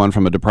 especially one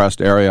from a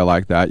depressed area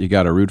like that, you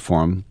got to root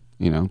for him.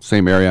 You know,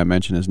 same area I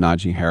mentioned as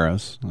Najee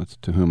Harris. That's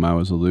to whom I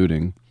was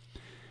alluding.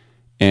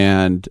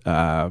 And,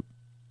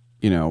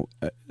 you know,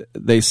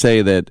 they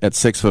say that at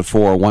 6'4",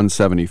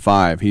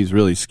 175, he's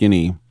really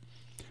skinny.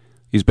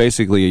 He's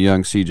basically a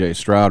young C.J.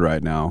 Stroud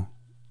right now.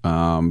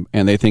 And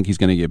they think he's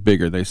going to get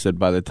bigger. They said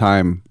by the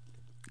time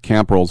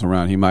camp rolls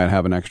around, he might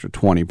have an extra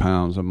 20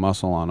 pounds of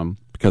muscle on him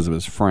because of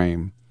his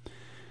frame.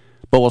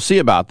 But we'll see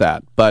about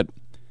that. But,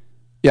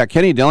 yeah,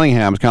 Kenny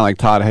Dillingham is kind of like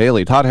Todd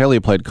Haley. Todd Haley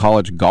played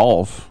college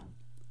golf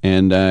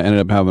and ended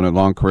up having a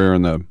long career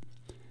in the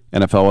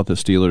NFL with the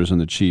Steelers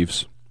and the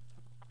Chiefs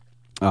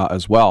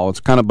as well. It's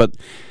kind of, but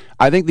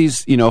I think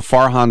these, you know,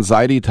 Farhan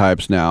Zaidi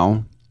types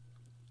now,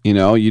 you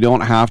know, you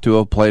don't have to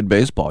have played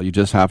baseball. You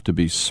just have to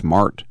be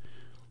smart.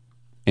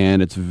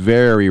 And it's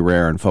very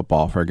rare in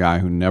football for a guy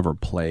who never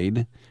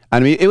played. I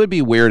mean, it would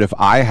be weird if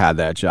I had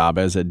that job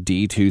as a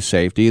D2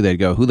 safety. They'd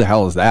go, who the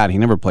hell is that? He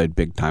never played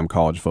big-time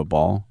college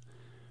football.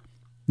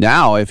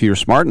 Now, if you're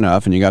smart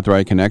enough and you got the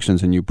right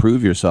connections and you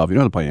prove yourself, you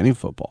don't have to play any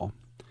football.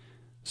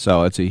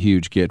 So it's a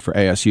huge get for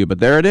ASU. But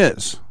there it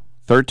is.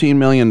 $13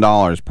 million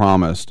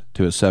promised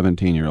to a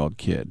 17-year-old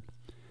kid.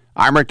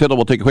 I'm Rick Tittle.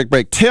 We'll take a quick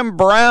break. Tim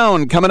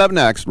Brown coming up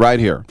next right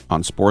here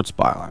on Sports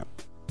Byline.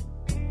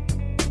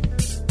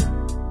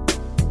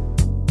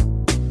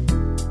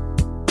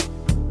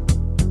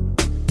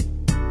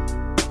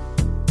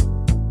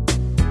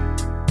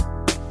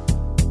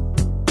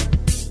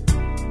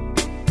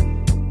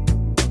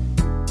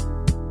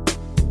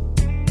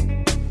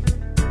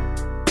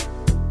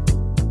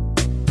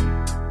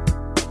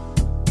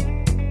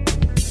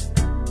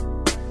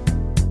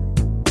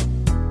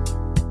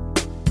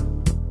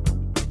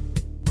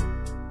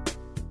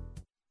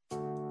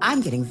 I'm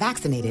getting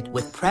vaccinated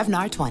with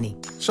Prevnar 20.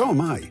 So am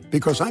I,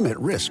 because I'm at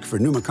risk for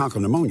pneumococcal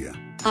pneumonia.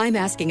 I'm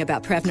asking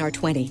about Prevnar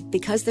 20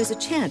 because there's a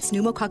chance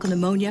pneumococcal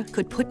pneumonia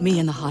could put me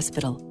in the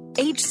hospital.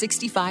 Age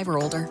 65 or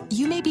older,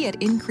 you may be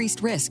at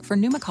increased risk for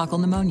pneumococcal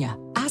pneumonia.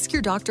 Ask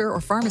your doctor or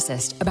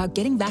pharmacist about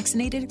getting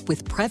vaccinated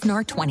with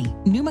Prevnar 20,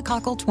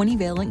 pneumococcal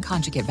 20-valent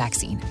conjugate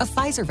vaccine, a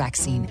Pfizer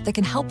vaccine that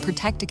can help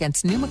protect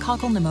against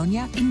pneumococcal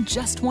pneumonia in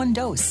just one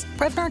dose.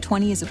 Prevnar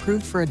 20 is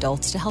approved for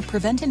adults to help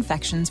prevent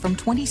infections from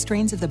 20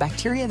 strains of the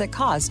bacteria that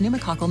cause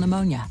pneumococcal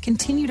pneumonia.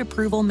 Continued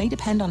approval may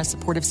depend on a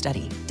supportive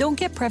study. Don't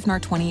get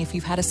Prevnar 20 if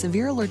you've had a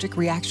severe allergic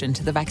reaction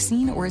to the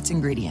vaccine or its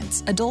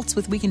ingredients. Adults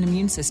with weakened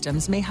immune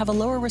systems may have a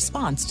lower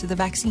response to the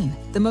vaccine.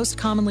 The most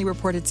commonly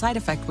reported side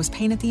effect was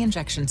pain at the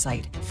injection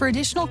site. For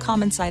additional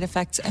common side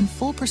effects and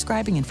full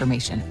prescribing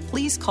information,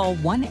 please call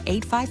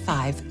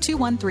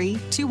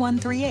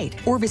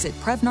 1-855-213-2138 or visit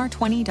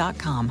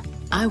Prevnar20.com.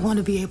 I want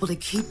to be able to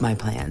keep my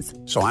plans.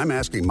 So I'm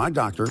asking my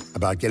doctor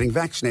about getting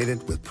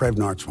vaccinated with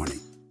Prevnar 20.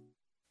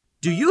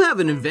 Do you have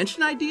an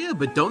invention idea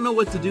but don't know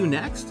what to do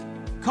next?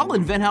 Call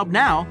InventHelp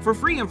now for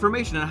free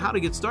information on how to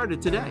get started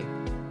today.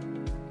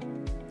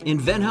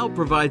 InventHelp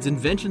provides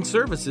invention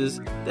services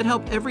that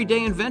help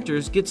everyday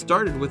inventors get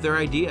started with their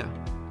idea.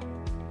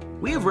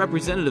 We have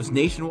representatives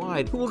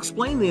nationwide who will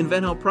explain the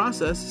InventHelp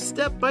process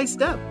step by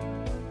step.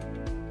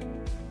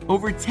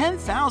 Over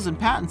 10,000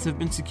 patents have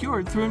been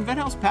secured through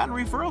InventHelp's patent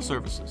referral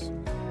services.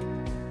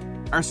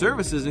 Our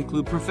services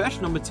include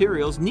professional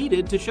materials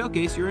needed to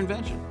showcase your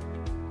invention,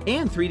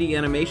 and 3D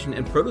animation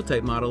and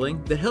prototype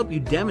modeling that help you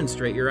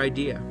demonstrate your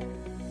idea.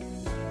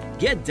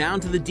 Get down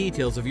to the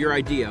details of your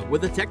idea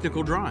with a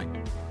technical drawing.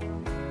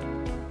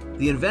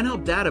 The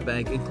InventHelp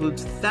Databank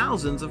includes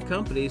thousands of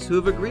companies who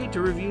have agreed to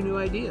review new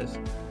ideas.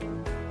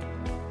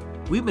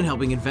 We've been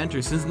helping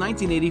inventors since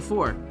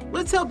 1984.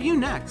 Let's help you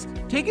next.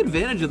 Take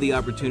advantage of the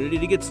opportunity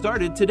to get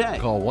started today.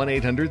 Call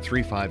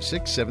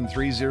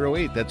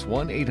 1-800-356-7308. That's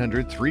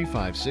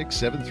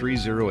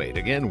 1-800-356-7308.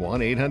 Again,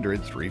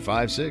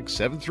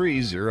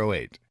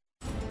 1-800-356-7308.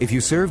 If you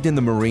served in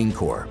the Marine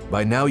Corps,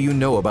 by now you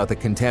know about the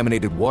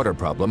contaminated water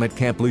problem at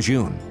Camp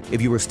Lejeune.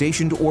 If you were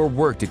stationed or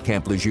worked at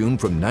Camp Lejeune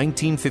from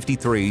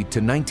 1953 to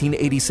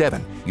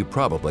 1987, you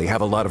probably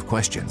have a lot of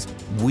questions.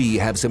 We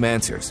have some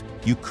answers.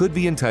 You could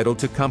be entitled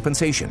to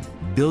compensation.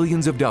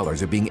 Billions of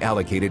dollars are being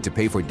allocated to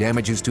pay for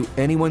damages to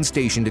anyone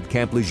stationed at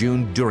Camp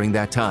Lejeune during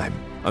that time.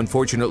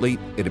 Unfortunately,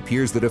 it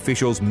appears that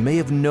officials may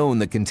have known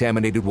the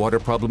contaminated water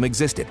problem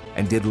existed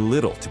and did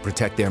little to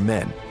protect their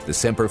men. The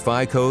Semper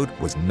Fi code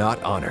was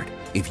not honored.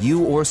 If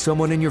you or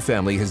someone in your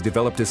family has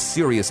developed a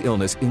serious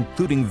illness,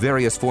 including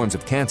various forms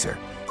of cancer,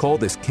 call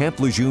this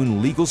Camp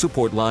Lejeune legal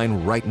support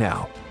line right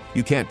now.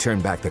 You can't turn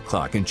back the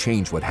clock and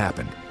change what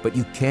happened, but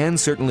you can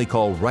certainly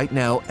call right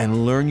now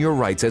and learn your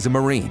rights as a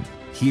Marine.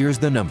 Here's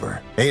the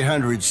number.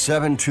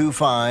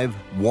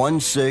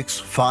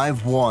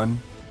 800-725-1651.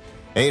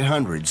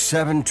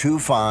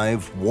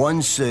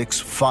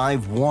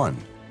 800-725-1651.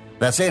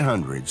 That's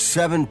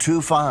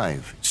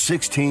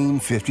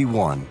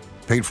 800-725-1651.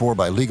 Paid for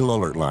by Legal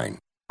Alert Line.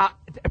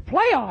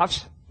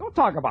 Playoffs? Don't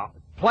talk about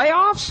it.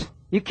 Playoffs?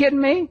 You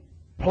kidding me?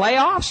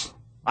 Playoffs?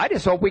 I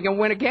just hope we can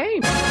win a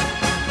game.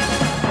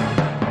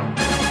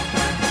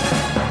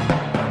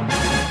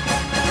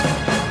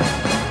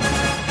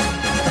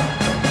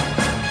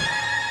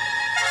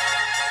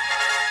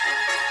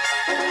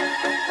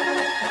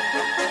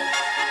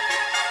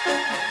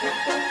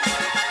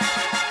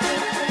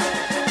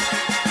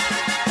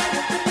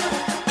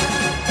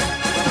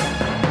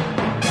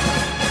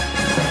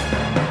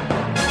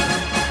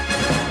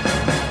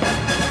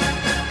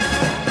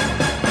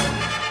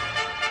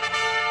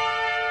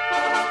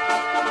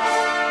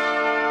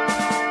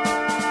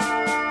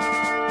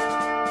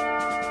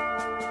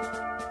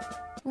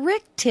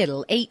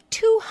 Tittle ate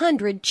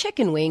 200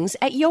 chicken wings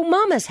at Yo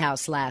Mama's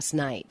house last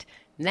night.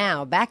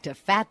 Now back to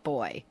Fat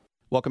Boy.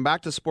 Welcome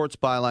back to Sports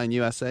Byline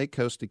USA,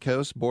 coast to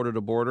coast, border to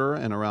border,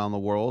 and around the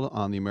world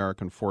on the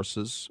American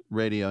Forces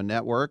Radio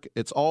Network.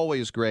 It's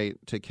always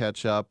great to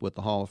catch up with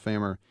the Hall of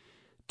Famer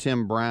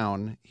Tim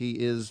Brown. He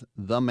is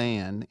the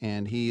man,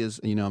 and he is,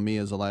 me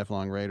as a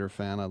lifelong Raider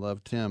fan, I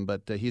love Tim,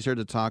 but he's here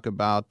to talk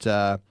about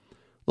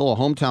little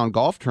hometown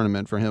golf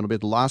tournament for him. It'll be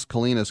at the Las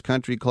Colinas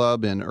Country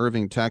Club in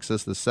Irving,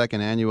 Texas, the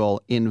second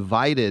annual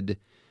Invited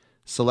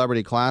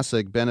Celebrity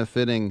Classic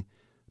benefiting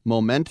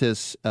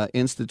Momentous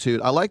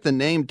Institute. I like the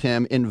name,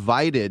 Tim,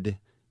 Invited.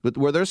 But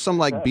were there some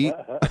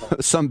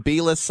some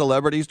B-list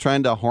celebrities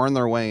trying to horn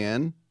their way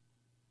in?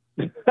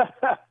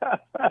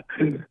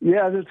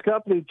 Yeah, this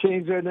company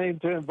changed their name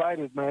to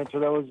Invited, man, so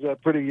that was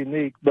pretty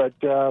unique. But,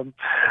 so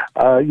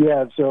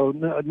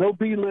no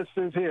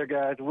B-listers here,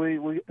 guys.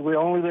 We're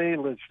only the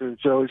A-listers,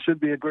 so it should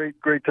be a great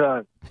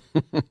time.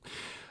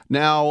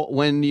 Now,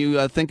 when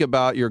you think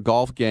about your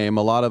golf game,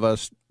 a lot of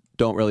us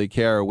don't really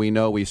care. We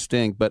know we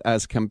stink. But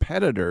as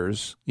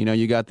competitors,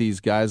 you got these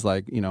guys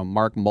like,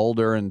 Mark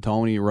Mulder and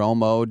Tony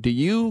Romo. Do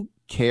you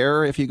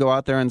care if you go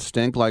out there and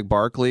stink like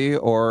Barkley,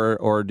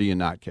 or do you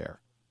not care?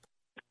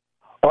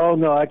 Oh,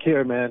 no, I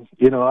care, man.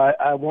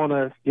 I want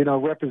to,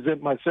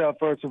 represent myself,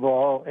 first of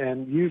all,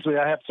 and usually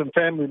I have some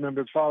family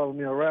members following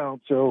me around,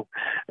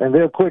 and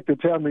they're quick to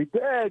tell me,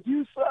 Dad,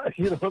 you suck,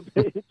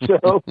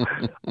 So,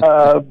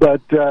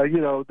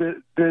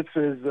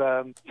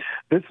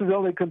 this is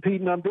only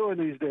competing I'm doing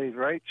these days,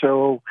 right?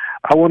 So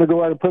I want to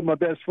go out and put my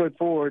best foot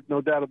forward,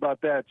 no doubt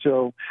about that.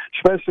 So,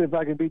 especially if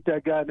I can beat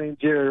that guy named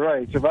Jerry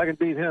Rice. If I can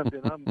beat him,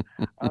 then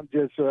I'm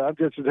just as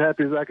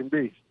happy as I can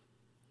be.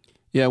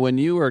 Yeah, when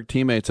you were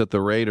teammates at the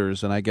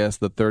Raiders, and I guess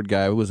the third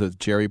guy was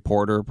Jerry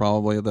Porter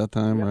probably at that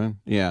time, right?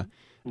 Yeah.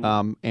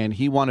 And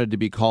he wanted to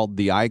be called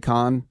the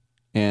Icon,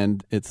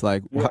 and it's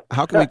like,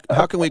 how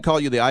can we call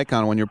you the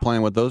Icon when you're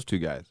playing with those two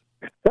guys?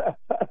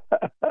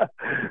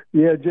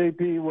 Yeah,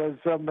 JP was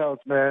something else,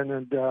 man,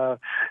 and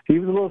he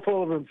was a little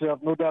full of himself,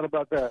 no doubt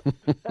about that.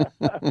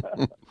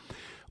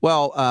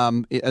 Well,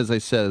 as I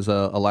said, as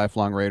a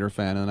lifelong Raider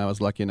fan, and I was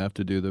lucky enough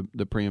to do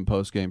the pre- and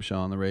post-game show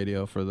on the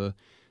radio for the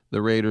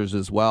Raiders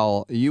as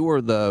well. You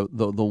were the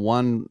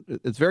one.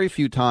 It's very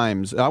few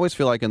times. I always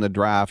feel like in the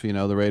draft,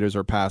 the Raiders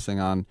are passing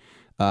on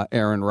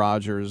Aaron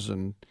Rodgers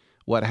and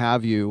what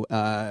have you.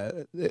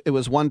 It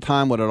was one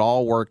time when it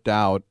all worked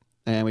out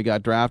and we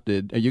got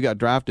drafted. You got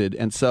drafted,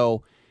 and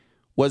so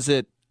was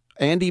it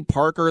Andy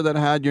Parker that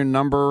had your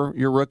number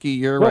your rookie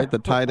year, right? The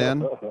tight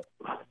end.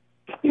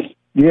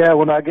 Yeah,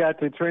 when I got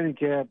to training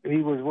camp, he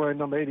was wearing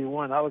number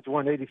 81. I was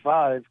wearing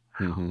 85,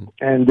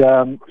 and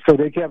so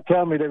they kept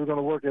telling me they were going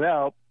to work it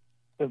out.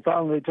 And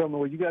finally, they told me,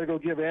 "Well, you got to go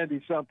give Andy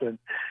something."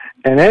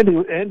 And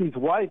Andy's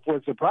wife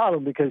was the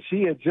problem because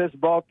she had just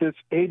bought this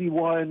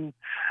 81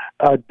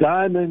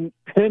 diamond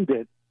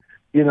pendant,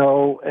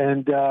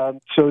 and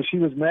so she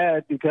was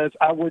mad because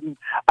I didn't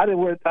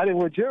wear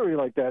jewelry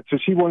like that. So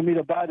she wanted me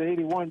to buy the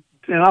 81,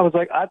 and I was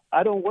like,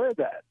 I don't wear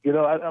that,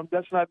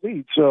 that's not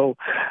me. So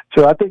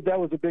I think that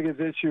was the biggest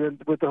issue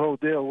with the whole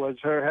deal was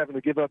her having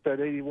to give up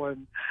that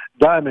 81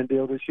 diamond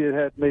deal that she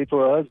had made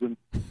for her husband.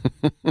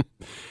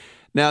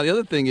 Now, the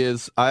other thing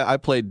is, I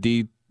played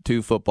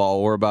D2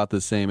 football. We're about the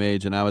same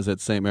age, and I was at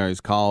St. Mary's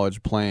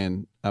College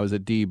playing. I was a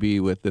DB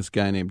with this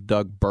guy named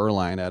Doug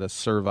Berline at a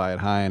Servite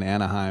High in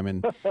Anaheim,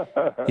 and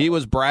he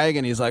was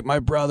bragging. He's like, my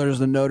brother's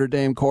the Notre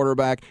Dame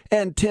quarterback,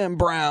 and Tim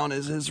Brown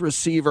is his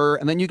receiver.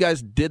 And then you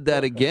guys did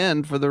that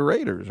again for the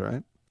Raiders,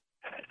 right?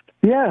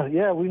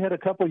 Yeah, we had a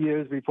couple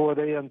years before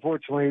they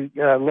unfortunately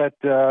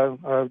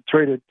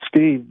traded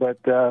Steve. But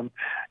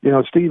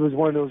Steve was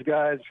one of those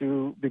guys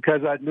who,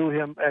 because I knew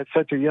him at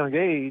such a young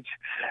age,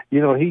 he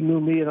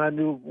knew me and I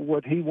knew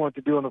what he wanted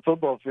to do on the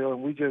football field,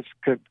 and we just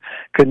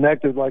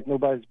connected like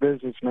nobody's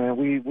business, man.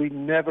 We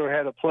never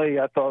had a play.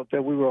 I thought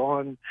that we were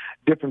on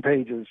different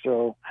pages.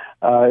 So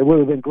it would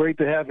have been great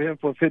to have him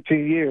for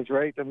 15 years,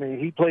 right? I mean,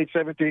 he played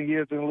 17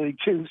 years in the league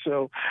too,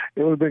 so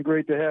it would have been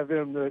great to have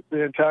him the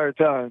entire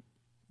time.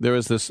 There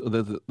was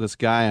this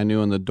guy I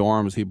knew in the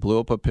dorms. He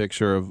blew up a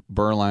picture of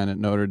Beuerlein at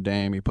Notre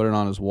Dame. He put it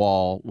on his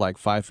wall, like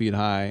 5 feet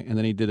high, and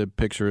then he did a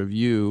picture of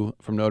you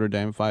from Notre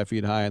Dame, 5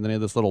 feet high, and then he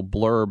had this little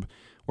blurb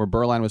where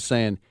Beuerlein was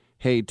saying,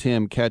 "Hey,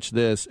 Tim, catch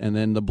this," and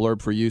then the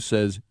blurb for you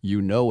says,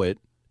 "You know it."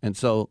 And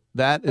so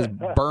that is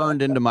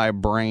burned into my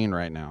brain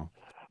right now.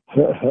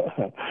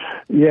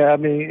 Yeah, I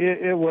mean,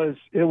 it was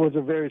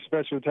a very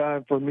special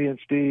time for me and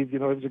Steve.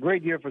 It was a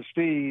great year for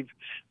Steve.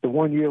 The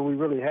 1 year we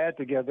really had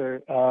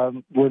together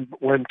when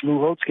Lou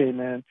Holtz came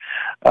in,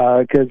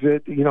 because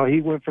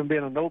he went from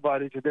being a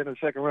nobody to being a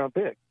second round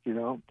pick.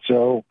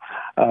 So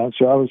I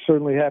was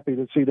certainly happy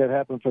to see that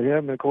happen for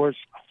him. And of course,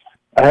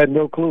 I had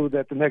no clue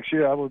that the next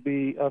year I would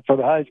be up for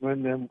the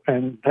Heisman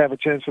and have a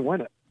chance to win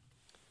it.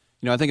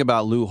 I think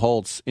about Lou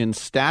Holtz. In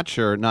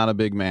stature, not a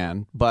big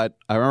man, but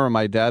I remember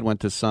my dad went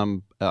to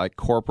some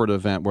corporate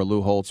event where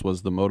Lou Holtz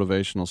was the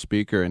motivational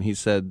speaker, and he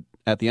said,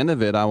 at the end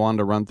of it, I wanted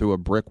to run through a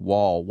brick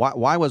wall.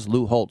 Why was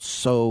Lou Holtz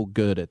so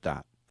good at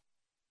that?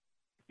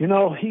 He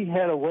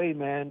had a way,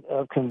 man,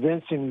 of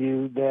convincing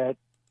you that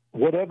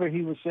whatever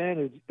he was saying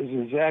is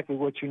exactly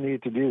what you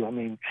need to do. I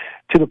mean,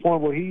 to the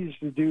point where he used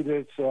to do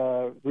this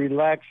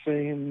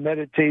relaxing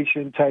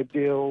meditation type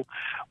deal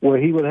where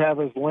he would have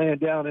us laying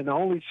down in the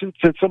only suits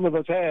that some of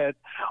us had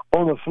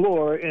on the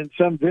floor in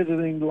some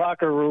visiting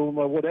locker room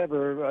or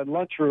whatever,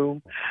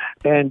 lunchroom.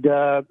 And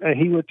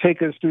he would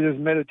take us through this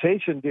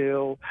meditation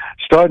deal,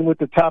 starting with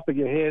the top of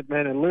your head,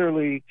 man, and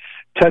literally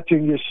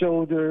touching your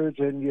shoulders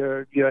and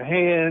your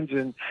hands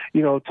and,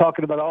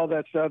 talking about all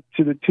that stuff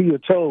to your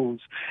toes.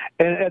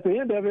 And at the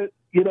end of it,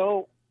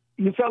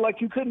 you felt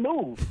like you couldn't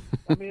move.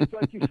 I mean, it's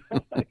like you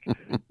felt like,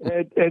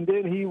 and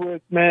then he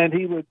would,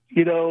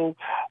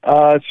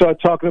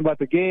 start talking about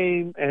the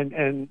game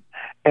and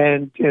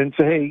say,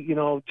 hey,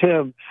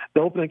 Tim,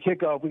 the opening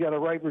kickoff, we got a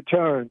right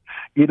return.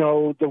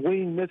 The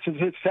wing misses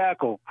his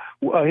tackle,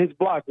 his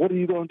block. What are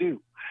you going to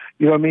do?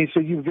 You know what I mean? So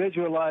you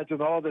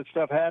visualizing all that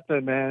stuff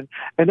happen, man.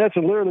 And that's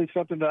literally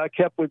something that I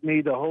kept with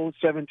me the whole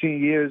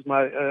 17 years,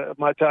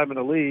 my time in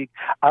the league.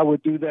 I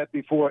would do that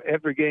before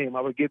every game.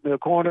 I would get in the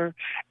corner,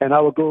 and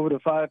I would go over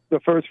the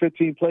first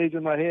 15 plays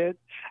in my head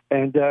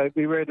and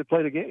be ready to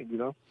play the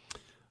game,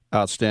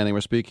 Outstanding.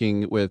 We're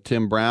speaking with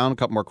Tim Brown. A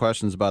couple more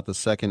questions about the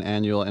second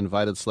annual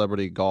Invited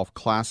Celebrity Golf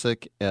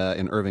Classic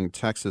in Irving,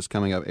 Texas,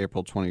 coming up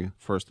April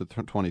 21st to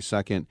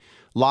 22nd.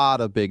 A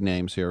lot of big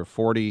names here,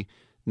 40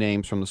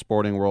 names from the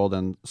sporting world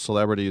and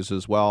celebrities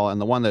as well.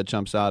 And the one that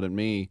jumps out at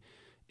me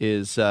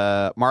is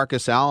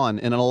Marcus Allen.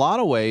 And in a lot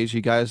of ways, you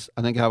guys,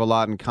 I think, have a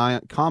lot in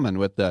common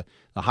with the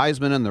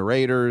Heisman and the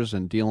Raiders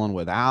and dealing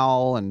with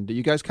Al. And do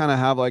you guys kind of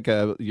have like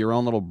your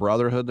own little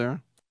brotherhood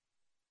there?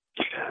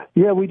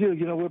 Yeah, we do.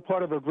 We're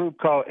part of a group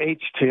called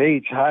H to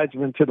H,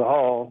 Heisman to the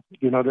Hall.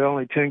 There are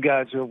only 10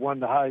 guys who have won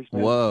the Heisman.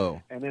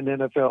 Whoa. And in the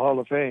NFL Hall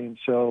of Fame.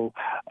 So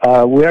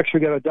we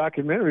actually got a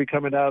documentary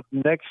coming out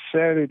next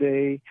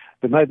Saturday,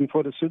 the night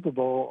before the Super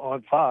Bowl,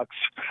 on Fox.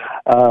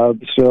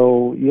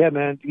 So, yeah,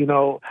 man,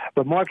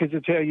 but Marcus will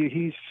tell you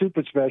he's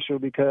super special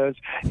because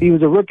he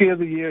was a Rookie of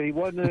the Year. He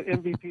won the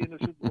MVP in the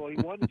Super Bowl. He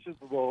won the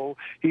Super Bowl.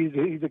 He's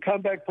a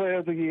comeback player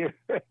of the year.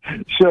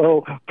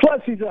 So,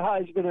 plus he's a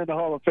Heisman and a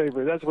Hall of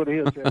Famer. That's what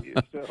he'll tell you.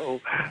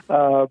 So,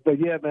 but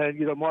yeah, man,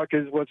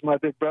 Marcus was my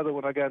big brother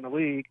when I got in the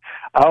league.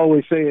 I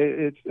always say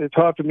it's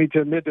hard for me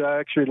to admit that I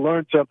actually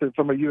learned something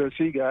from a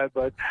USC guy,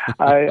 but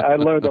I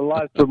learned a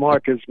lot from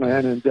Marcus,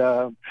 man.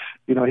 And,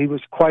 he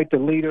was quite the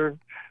leader.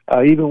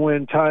 Even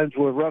when times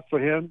were rough for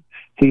him,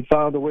 he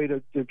found a way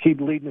to keep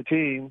leading the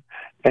team.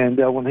 And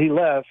when he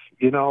left,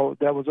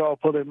 that was all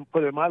put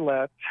in my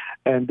lap.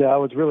 And I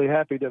was really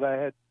happy that I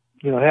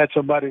had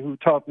somebody who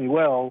taught me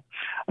well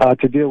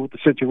to deal with the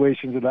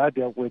situations that I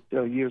dealt with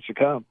years to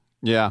come.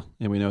 Yeah,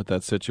 and we know what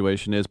that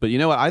situation is. But you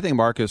know what? I think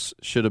Marcus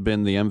should have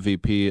been the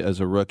MVP as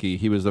a rookie.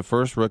 He was the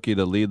first rookie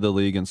to lead the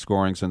league in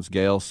scoring since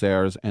Gale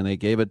Sayers, and they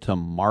gave it to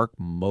Mark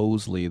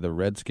Mosley, the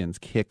Redskins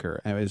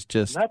kicker. And it was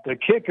just... Not the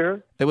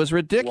kicker. It was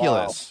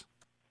ridiculous.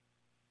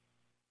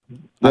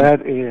 Wow.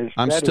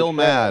 I'm still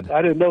mad.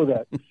 I didn't know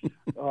that.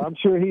 I'm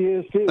sure he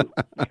is, too.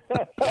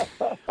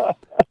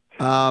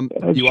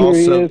 You also...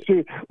 he is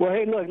too. Well,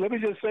 hey, look, let me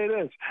just say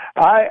this.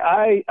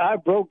 I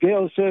broke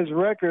Gale Sayers'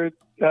 record,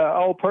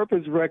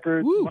 all-purpose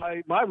record,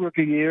 my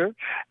rookie year,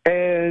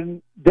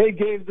 and they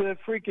gave the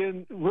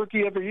freaking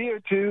Rookie of the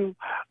Year to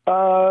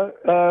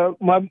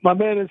my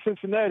man in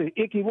Cincinnati,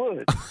 Ickey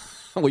Woods.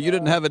 Well, you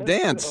didn't have a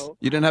dance.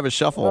 You didn't have a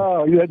shuffle.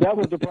 Oh, yeah, that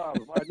was the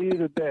problem. I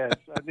needed a dance.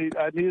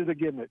 I needed a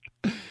gimmick.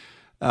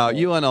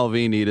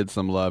 UNLV needed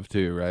some love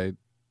too, right?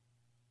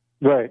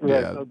 Right,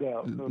 yeah. No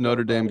doubt.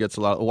 Notre Dame gets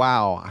a lot.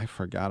 Wow, I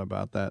forgot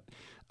about that.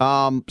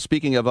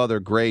 Speaking of other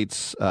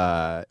greats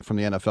from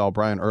the NFL,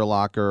 Brian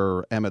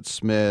Urlacher, Emmitt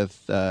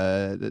Smith,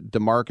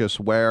 DeMarcus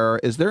Ware.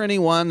 Is there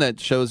anyone that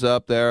shows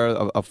up there,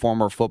 a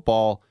former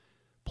football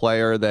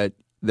player, that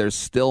there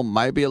still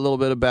might be a little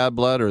bit of bad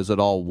blood, or is it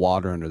all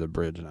water under the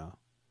bridge now?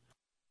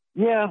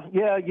 Yeah.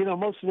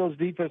 Most of those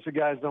defensive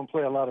guys don't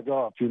play a lot of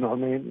golf. You know what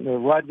I mean?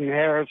 Rodney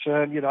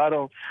Harrison. I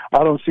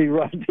don't see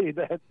Rodney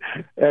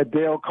at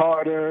Dale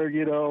Carter.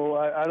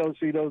 I don't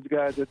see those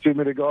guys at too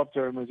many golf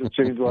tournaments. It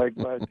seems like,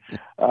 but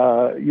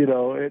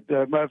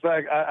matter of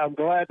fact, I'm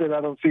glad that I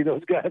don't see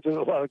those guys in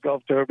a lot of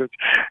golf tournaments.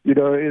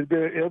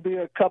 It'll be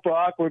a couple of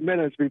awkward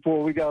minutes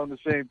before we got on the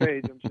same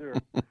page. I'm sure.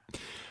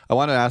 I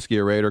want to ask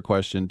you a Raider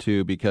question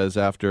too, because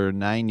after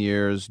 9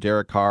 years,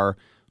 Derek Carr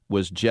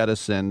was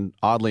jettisoned.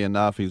 Oddly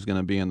enough, he's going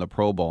to be in the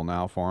Pro Bowl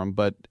now for him.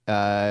 But,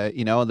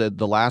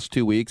 the last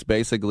 2 weeks,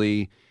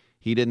 basically,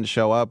 he didn't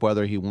show up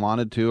whether he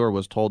wanted to or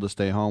was told to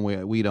stay home.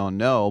 We don't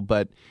know.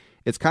 But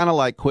it's kind of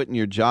like quitting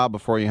your job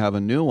before you have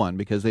a new one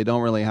because they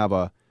don't really have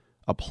a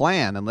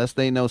plan unless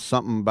they know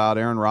something about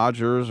Aaron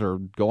Rodgers or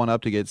going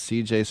up to get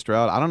C.J.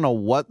 Stroud. I don't know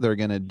what they're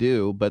going to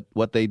do, but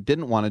what they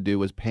didn't want to do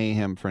was pay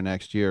him for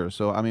next year.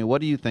 So, I mean,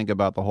 what do you think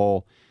about the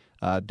whole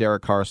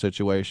Derek Carr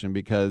situation,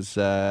 because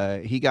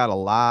he got a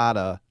lot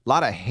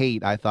of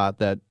hate, I thought,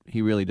 that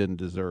he really didn't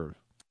deserve.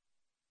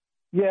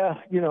 Yeah,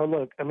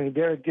 look, I mean,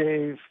 Derek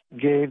gave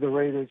the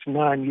Raiders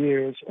 9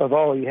 years of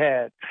all he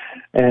had,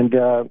 and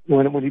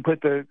when he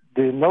put the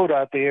note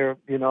out there,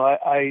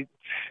 I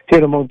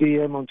hit him on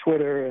DM on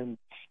Twitter, and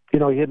he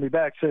hit me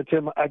back, said,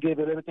 "Tim, I gave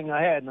it everything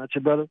I had," and I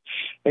said, "Brother,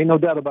 ain't no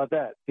doubt about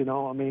that."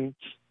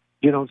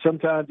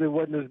 Sometimes it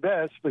wasn't his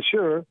best for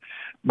sure,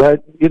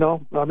 but we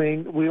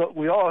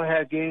all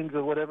had games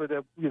or whatever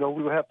that we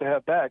would have to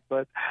have back.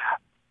 But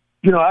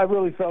I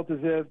really felt as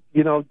if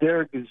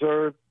Derek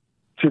deserved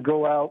to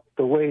go out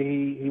the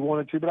way he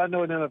wanted to. But I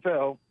know in the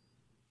NFL,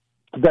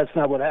 that's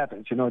not what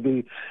happens.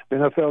 The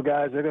NFL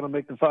guys, they're going to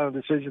make the final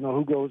decision on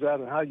who goes out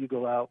and how you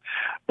go out.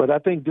 But I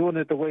think doing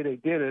it the way they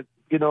did it,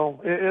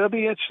 it'll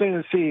be interesting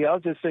to see. I'll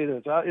just say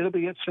this. It'll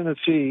be interesting to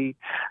see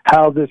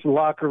how this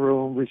locker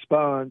room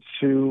responds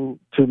to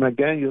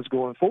McDaniels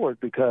going forward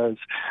because,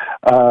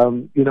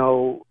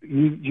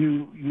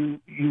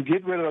 you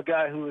get rid of a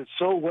guy who is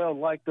so well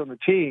liked on the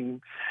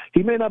team.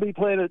 He may not be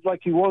playing it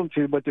like you want him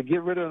to, but to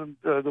get rid of him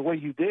the way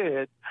you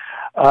did,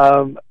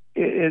 I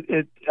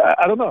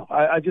don't know.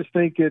 I just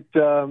think if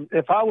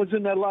I was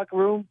in that locker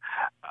room,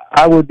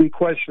 I would be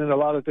questioning a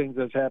lot of things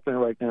that's happening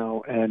right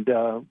now. And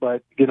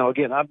but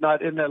again, I'm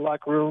not in that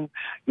locker room.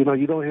 You don't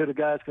hear the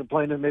guys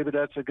complaining. Maybe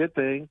that's a good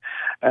thing.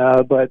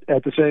 But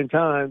at the same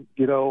time,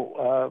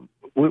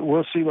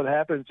 we'll see what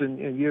happens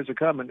in years to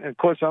come. And of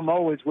course, I'm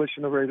always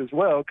wishing the Raiders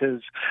well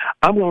because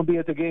I'm going to be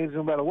at the games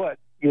no matter what.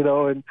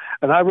 And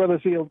I'd rather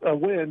see a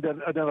win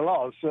than a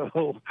loss.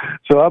 So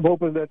I'm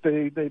hoping that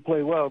they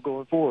play well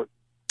going forward.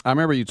 I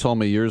remember you told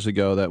me years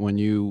ago that when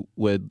you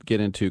would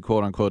get into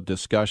quote-unquote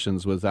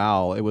discussions with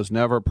Al, it was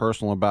never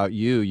personal about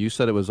you. You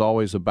said it was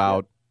always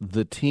about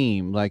the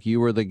team, like you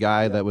were the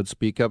guy that would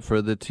speak up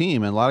for the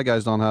team, and a lot of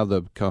guys don't have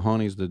the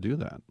cojones to do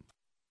that.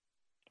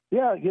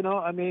 Yeah,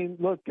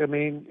 look,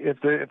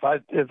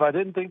 if I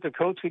didn't think the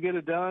coach could get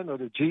it done or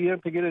the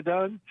GM could get it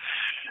done,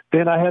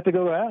 then I had to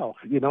go to Al.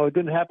 It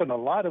didn't happen a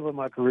lot in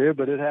my career,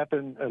 but it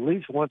happened at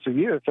least once a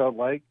year. It felt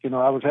like,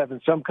 I was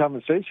having some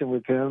conversation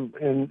with him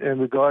in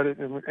regards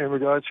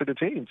to the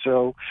team.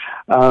 So,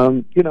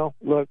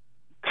 look,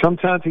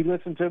 sometimes he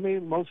listened to me.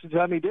 Most of the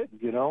time he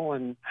didn't,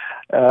 and,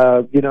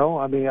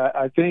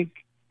 I think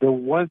the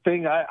one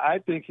thing I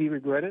think he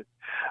regretted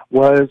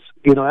was,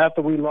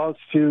 after we lost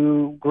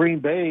to Green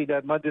Bay,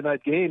 that Monday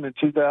night game in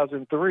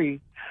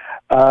 2003,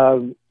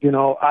 I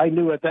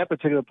knew at that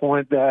particular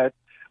point that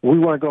we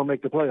weren't going to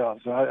make the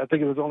playoffs. I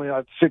think it was only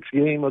our sixth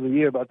game of the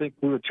year, but I think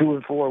we were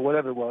 2-4,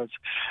 whatever it was.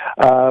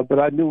 But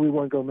I knew we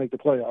weren't going to make the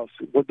playoffs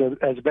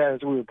as bad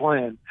as we were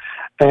playing.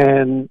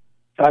 And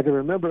I can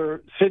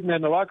remember sitting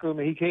in the locker room,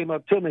 and he came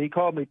up to me. He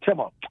called me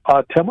Timmer.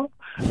 Timmer?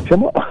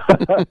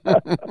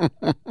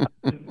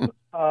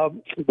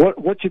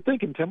 What you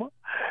thinking, Timmer?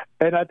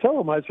 And I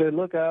told him, I said,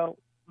 look, Al,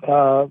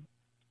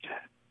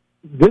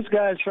 this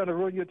guy is trying to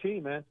ruin your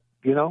team, man.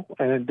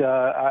 And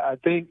I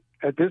think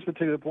at this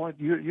particular point,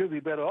 you'll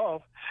be better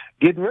off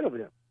getting rid of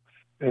him.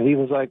 And he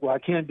was like, well, I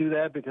can't do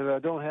that because I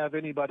don't have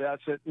anybody. I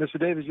said, Mr.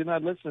 Davis, you're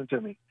not listening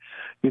to me.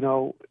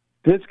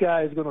 This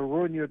guy is going to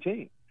ruin your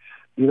team.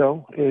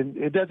 And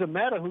it doesn't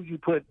matter who you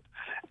put.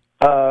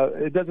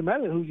 It doesn't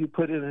matter who you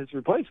put in his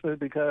replacement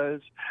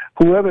because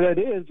whoever that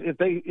is, if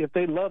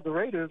they love the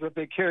Raiders, or if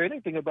they care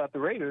anything about the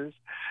Raiders,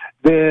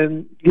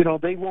 then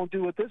they won't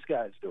do what this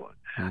guy's doing.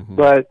 Mm-hmm.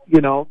 But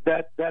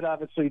that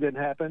obviously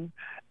didn't happen.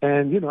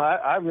 And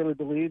I really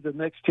believe the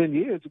next 10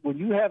 years, when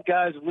you have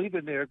guys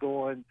leaving there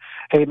going,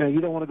 hey man,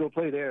 you don't want to go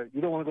play there.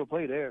 You don't want to go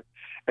play there.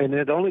 And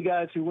then the only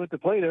guys who went to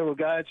play there were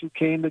guys who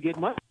came to get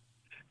money.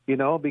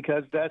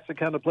 Because that's the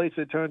kind of place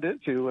it turned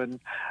into.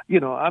 And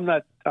I'm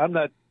not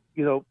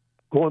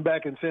going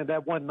back and saying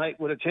that one night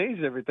would have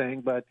changed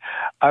everything, but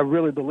I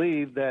really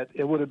believe that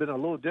it would have been a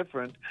little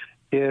different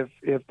if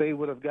they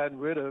would have gotten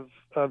rid of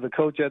the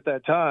coach at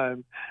that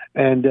time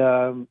and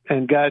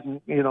got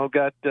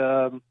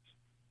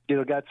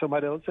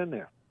somebody else in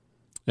there.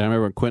 Yeah, I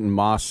remember when Quentin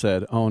Moss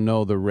said, "Oh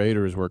no, the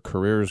Raiders where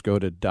careers go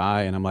to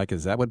die," and I'm like,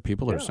 "Is that what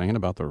people are saying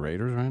about the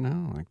Raiders right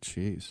now?" Like,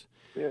 jeez.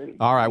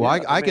 All right. Well,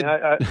 I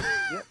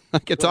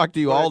could talk to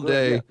you all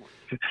day,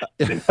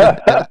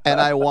 and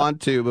I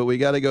want to, but we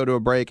got to go to a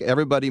break.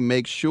 Everybody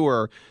make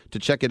sure to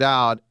check it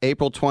out,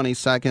 April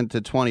 22nd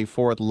to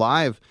 24th,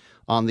 live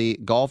on the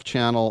Golf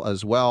Channel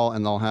as well,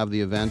 and they'll have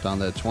the event on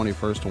the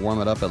 21st to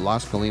warm it up at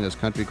Las Colinas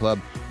Country Club,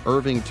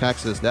 Irving,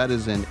 Texas. That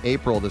is in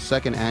April, the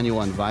second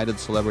annual Invited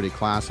Celebrity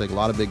Classic. A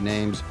lot of big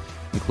names,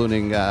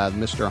 including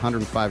Mr.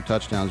 105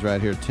 touchdowns right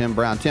here, Tim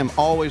Brown. Tim,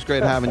 always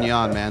great having you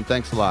on, man.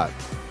 Thanks a lot.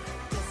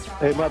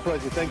 Hey, my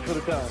pleasure. Thanks for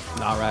the time.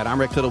 All right, I'm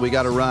Rick Tittle. We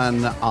got to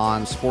run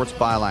on Sports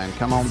Byline.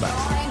 Come on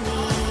back.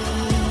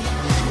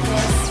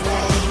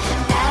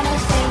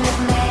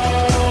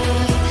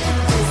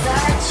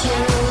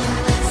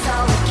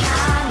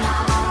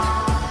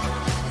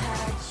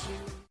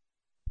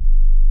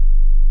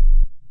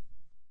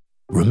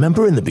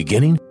 Remember in the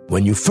beginning,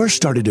 when you first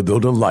started to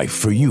build a life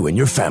for you and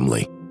your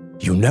family,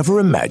 you never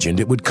imagined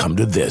it would come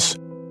to this.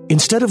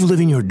 Instead of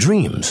living your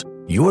dreams,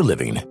 you're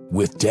living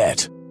with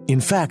debt.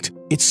 In fact,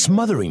 it's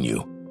smothering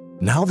you.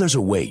 Now there's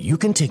a way you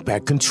can take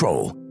back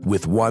control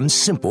with one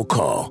simple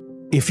call.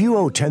 If you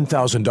owe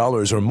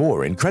 $10,000 or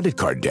more in credit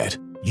card debt,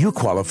 you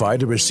qualify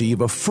to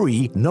receive a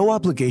free,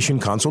 no-obligation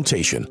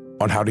consultation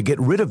on how to get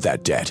rid of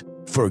that debt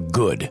for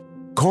good.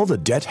 Call the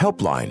Debt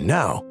Helpline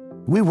now.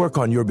 We work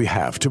on your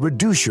behalf to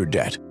reduce your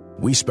debt.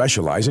 We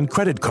specialize in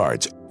credit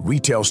cards,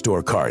 retail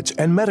store cards,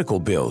 and medical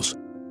bills.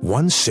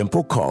 One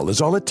simple call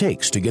is all it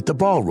takes to get the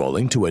ball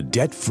rolling to a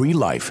debt-free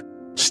life.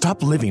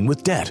 Stop living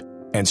with debt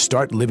and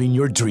start living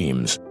your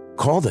dreams.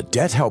 Call the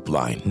Debt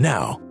Helpline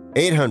now.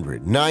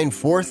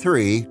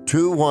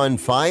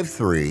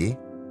 800-943-2153.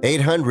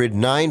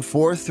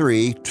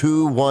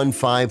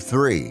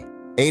 800-943-2153.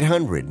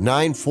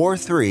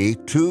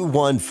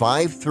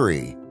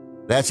 800-943-2153.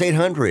 That's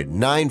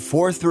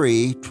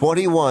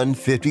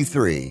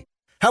 800-943-2153.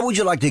 How would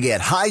you like to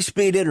get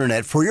high-speed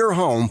internet for your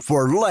home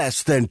for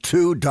less than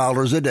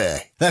 $2 a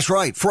day? That's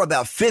right. For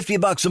about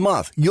 $50 a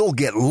month, you'll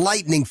get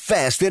lightning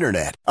fast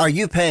internet. Are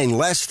you paying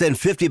less than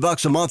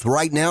 $50 a month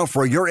right now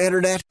for your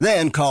internet?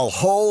 Then call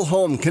Whole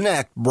Home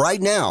Connect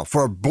right now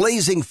for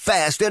blazing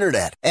fast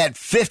internet at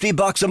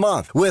 $50 a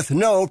month with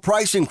no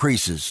price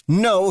increases,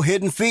 no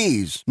hidden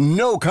fees,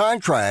 no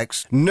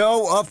contracts,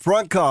 no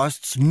upfront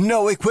costs,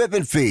 no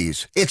equipment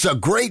fees. It's a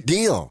great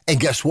deal. And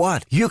guess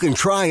what? You can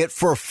try it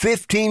for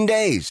 15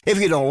 days.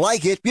 If you don't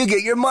like it, you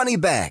get your money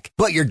back.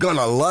 But you're going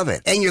to love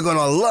it, and you're going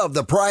to love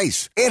the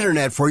price.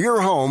 Internet for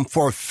your home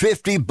for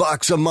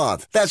 $50 a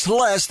month. That's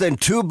less than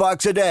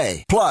 $2 a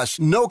day. Plus,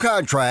 no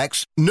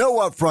contracts, no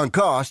upfront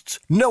costs,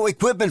 no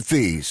equipment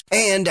fees,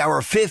 and our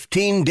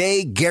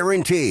 15-day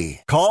guarantee.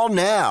 Call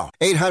now.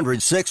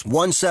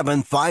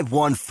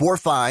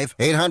 800-617-5145.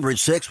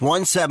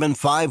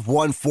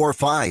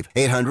 800-617-5145.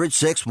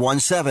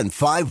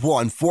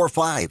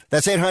 800-617-5145.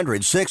 That's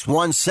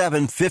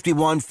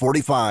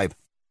 800-617-5145.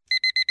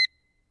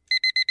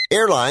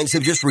 Airlines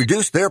have just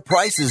reduced their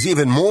prices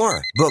even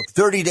more. Book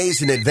 30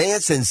 days in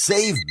advance and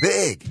save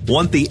big.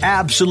 Want the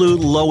absolute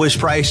lowest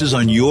prices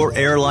on your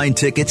airline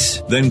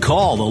tickets? Then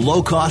call the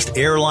Low Cost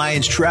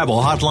Airlines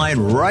Travel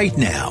Hotline right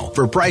now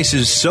for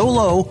prices so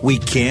low we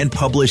can't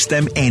publish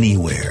them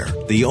anywhere.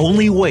 The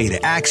only way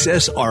to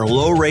access our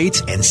low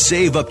rates and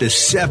save up to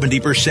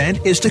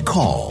 70% is to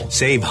call.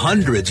 Save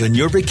hundreds on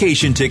your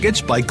vacation tickets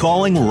by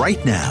calling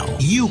right now.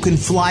 You can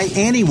fly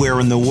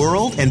anywhere in the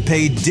world and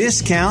pay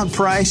discount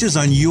prices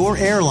on your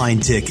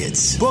airline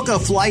tickets. Book a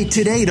flight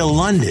today to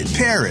London,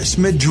 Paris,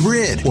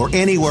 Madrid, or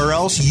anywhere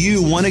else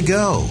you want to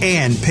go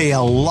and pay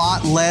a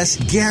lot less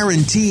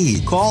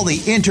guaranteed. Call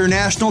the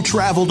International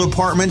Travel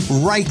Department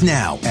right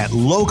now at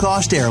Low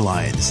Cost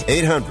Airlines.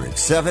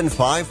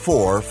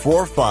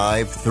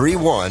 800-754-4531.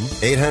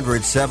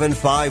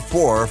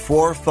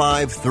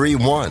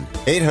 800-754-4531.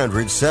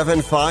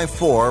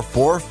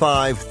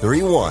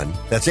 800-754-4531.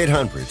 That's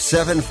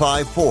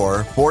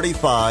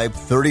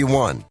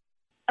 800-754-4531.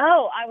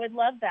 Oh, I would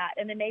love that.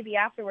 And then maybe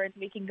afterwards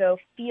we can go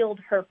field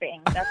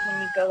herping. That's when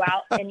you go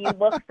out and you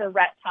look for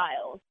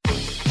reptiles.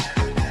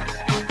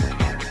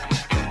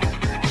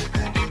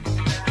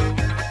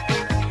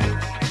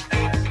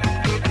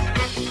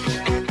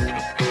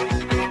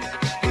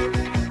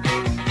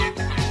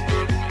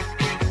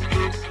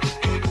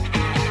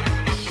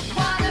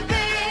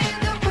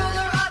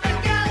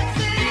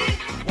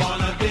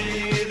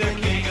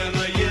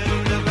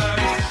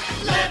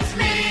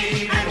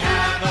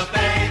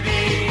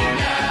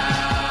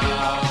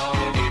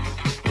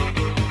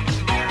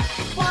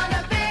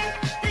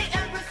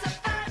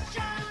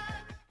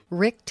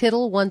 Rick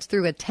Tittle once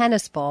threw a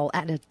tennis ball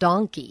at a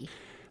donkey.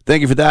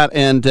 Thank you for that,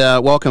 and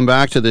welcome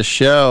back to the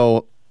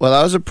show. Well,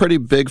 that was a pretty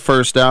big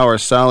first hour.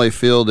 Sally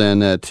Field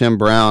and Tim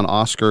Brown,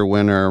 Oscar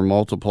winner,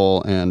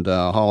 multiple, and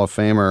Hall of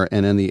Famer,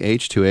 and in the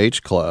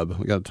H2H Club.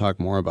 We got to talk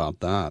more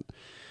about that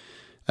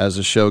as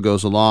the show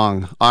goes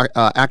along.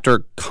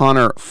 Actor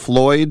Connor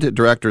Floyd,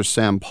 director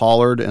Sam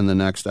Pollard in the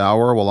next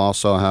hour. We'll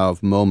also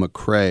have Mo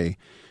McRae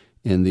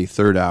in the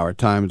third hour.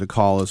 Time to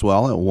call as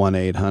well at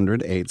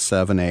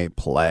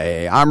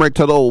 1-800-878-PLAY. I'm Rick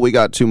Tittle. We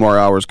got 2 more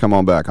hours. Come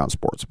on back on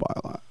Sports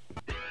Byline.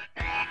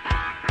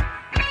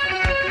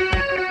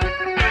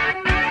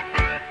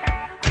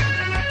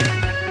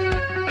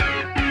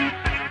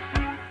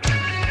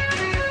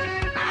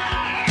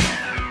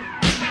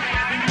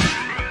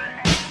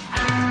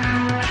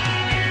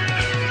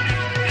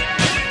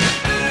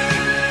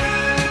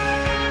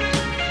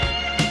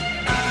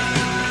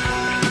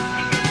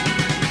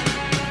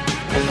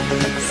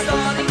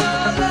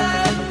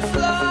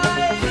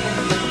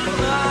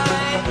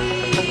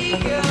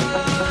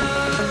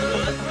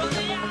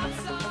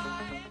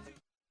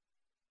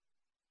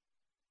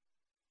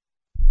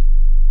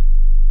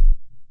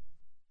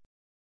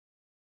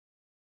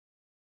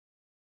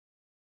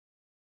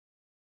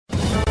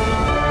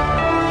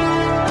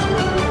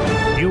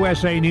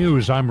 USA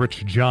News, I'm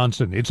Rich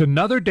Johnson. It's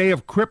another day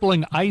of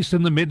crippling ice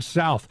in the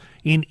Mid-South.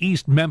 In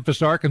East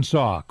Memphis,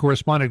 Arkansas,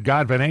 correspondent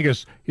God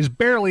Venegas is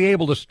barely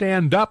able to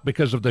stand up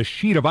because of the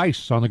sheet of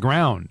ice on the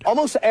ground.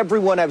 Almost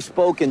everyone I've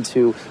spoken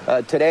to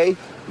today,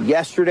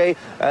 yesterday,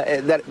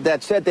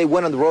 that said they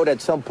went on the road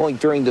at some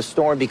point during the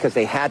storm because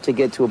they had to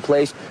get to a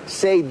place,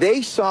 say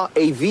they saw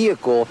a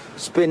vehicle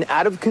spin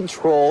out of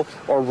control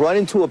or run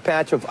into a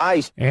patch of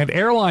ice. And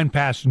airline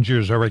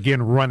passengers are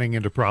again running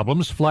into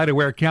problems.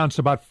 FlightAware counts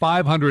about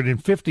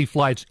 550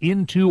 flights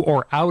into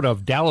or out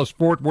of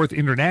Dallas-Fort Worth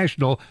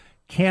International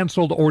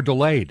canceled or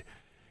delayed.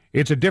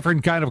 It's a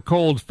different kind of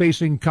cold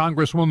facing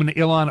Congresswoman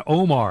Ilhan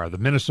Omar. The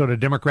Minnesota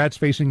Democrats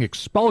facing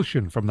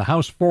expulsion from the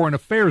House Foreign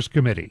Affairs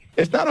Committee.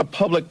 It's not a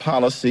public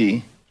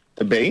policy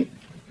debate.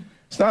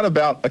 It's not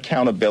about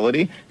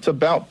accountability. It's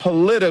about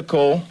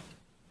political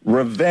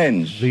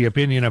revenge. The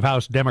opinion of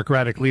House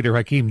Democratic leader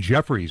Hakeem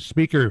Jeffries.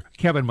 Speaker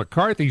Kevin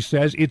McCarthy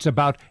says it's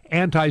about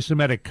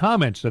anti-Semitic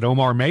comments that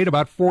Omar made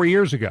about 4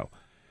 years ago.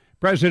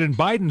 President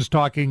Biden's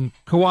talking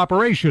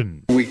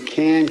cooperation. We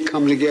can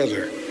come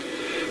together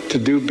to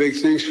do big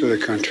things for the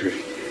country.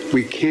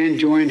 We can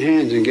join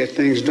hands and get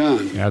things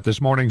done. At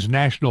this morning's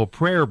National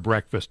Prayer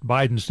Breakfast,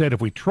 Biden said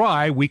if we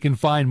try, we can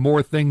find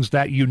more things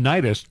that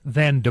unite us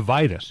than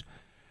divide us.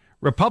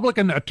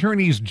 Republican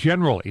attorneys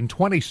general in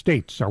 20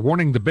 states are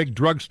warning the big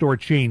drugstore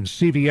chains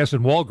CVS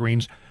and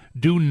Walgreens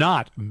do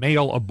not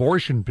mail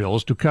abortion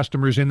pills to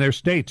customers in their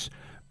states.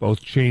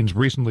 Both chains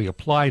recently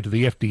applied to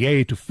the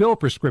FDA to fill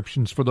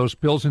prescriptions for those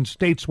pills in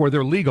states where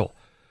they're legal.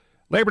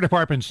 Labor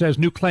Department says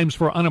new claims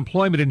for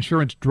unemployment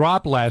insurance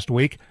dropped last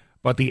week,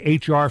 but the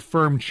HR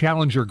firm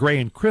Challenger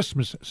Gray &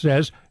 Christmas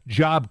says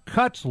job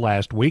cuts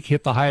last week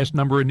hit the highest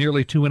number in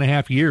nearly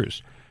 2.5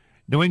 years.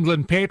 New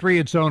England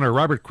Patriots owner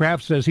Robert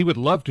Kraft says he would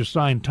love to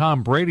sign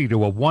Tom Brady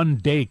to a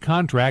one-day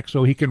contract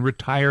so he can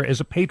retire as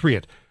a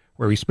Patriot,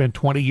 where he spent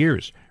 20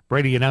 years.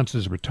 Brady announced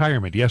his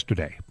retirement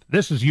yesterday.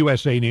 This is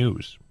USA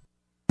News.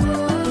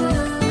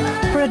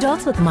 For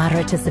adults with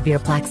moderate to severe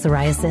plaque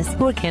psoriasis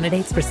who are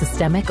candidates for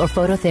systemic or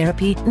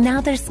phototherapy,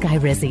 now there's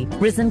Skyrizi,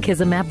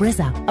 Risankizumab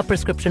Riza, a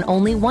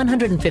prescription-only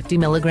 150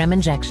 milligram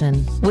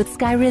injection. With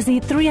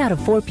Skyrizi, 3 out of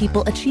 4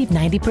 people achieve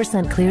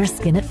 90% clear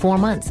skin at 4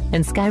 months,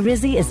 and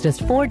Skyrizi is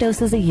just 4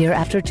 doses a year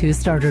after 2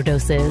 starter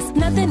doses.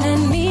 Nothing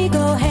and me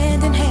go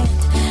hand in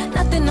hand.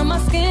 Nothing on my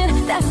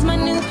skin, that's my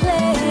new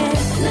plan.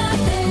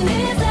 Nothing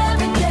is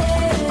everything.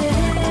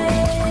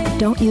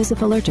 Don't use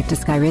if allergic to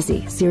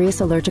Skyrizi.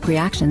 Serious allergic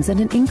reactions and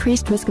an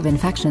increased risk of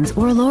infections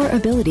or a lower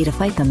ability to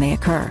fight them may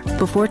occur.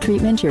 Before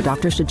treatment, your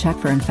doctor should check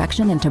for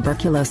infection and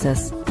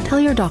tuberculosis. Tell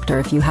your doctor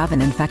if you have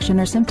an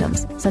infection or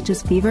symptoms, such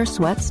as fever,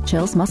 sweats,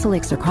 chills, muscle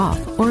aches, or cough,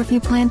 or if you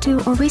plan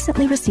to or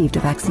recently received a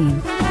vaccine.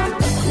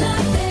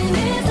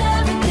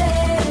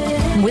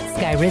 With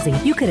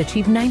Skyrizi, you could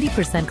achieve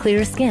 90%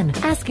 clearer skin.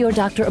 Ask your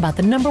doctor about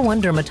the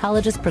 #1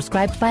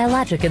 dermatologist-prescribed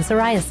biologic in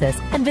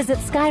psoriasis and visit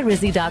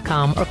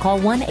Skyrizi.com or call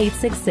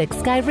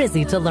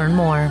 1-866-SKYRIZI to learn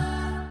more.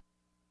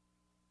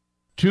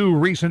 2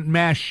 recent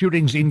mass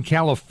shootings in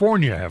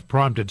California have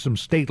prompted some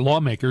state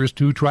lawmakers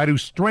to try to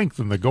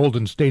strengthen the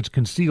Golden State's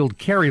concealed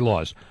carry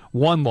laws.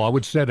 One law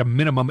would set a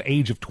minimum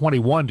age of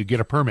 21 to get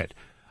a permit.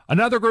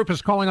 Another group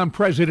is calling on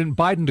President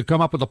Biden to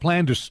come up with a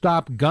plan to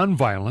stop gun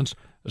violence,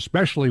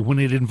 especially when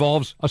it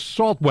involves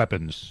assault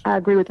weapons. I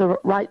agree with the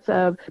rights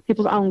of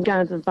people to own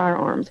guns and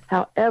firearms.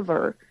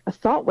 However,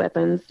 assault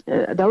weapons,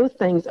 those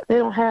things, they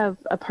don't have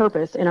a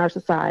purpose in our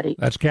society.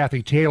 That's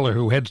Kathy Taylor,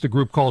 who heads the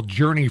group called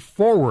Journey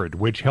Forward,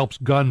 which helps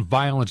gun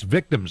violence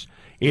victims.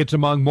 It's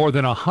among more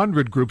than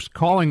 100 groups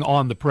calling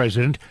on the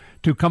president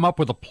to come up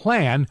with a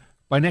plan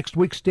by next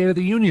week's State of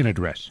the Union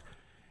address.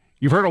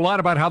 You've heard a lot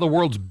about how the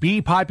world's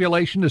bee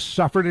population has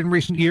suffered in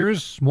recent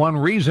years. One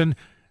reason,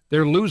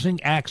 they're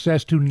losing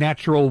access to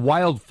natural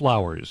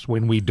wildflowers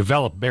when we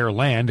develop bare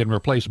land and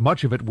replace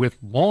much of it with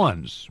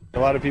lawns. A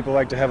lot of people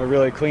like to have a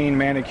really clean,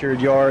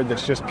 manicured yard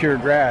that's just pure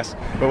grass,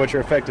 but what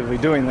you're effectively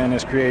doing then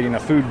is creating a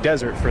food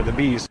desert for the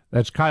bees.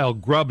 That's Kyle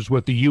Grubbs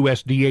with the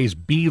USDA's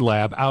Bee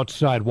Lab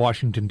outside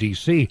Washington,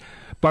 D.C.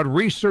 But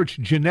research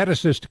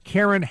geneticist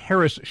Karen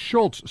Harris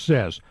Schultz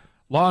says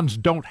lawns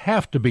don't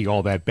have to be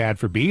all that bad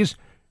for bees.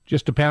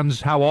 Just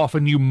depends how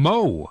often you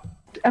mow.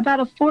 About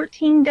a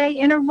 14-day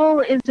interval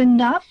is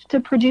enough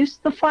to produce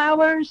the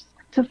flowers.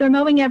 So if they're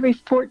mowing every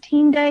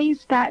 14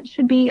 days, that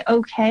should be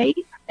okay.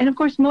 And of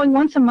course, mowing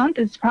once a month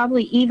is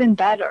probably even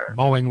better.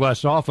 Mowing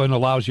less often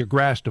allows your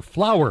grass to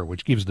flower,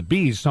 which gives the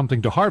bees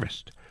something to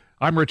harvest.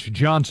 I'm Rich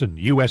Johnson,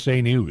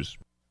 USA News.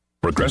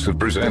 Progressive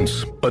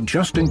presents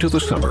Adjusting to the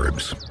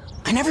Suburbs.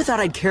 I never thought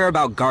I'd care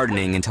about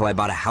gardening until I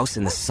bought a house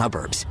in the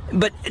suburbs.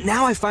 But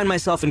now I find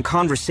myself in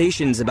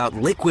conversations about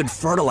liquid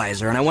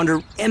fertilizer, and I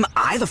wonder, am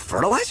I the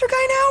fertilizer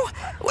guy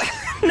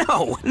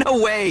now? No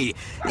way.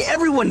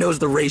 Everyone knows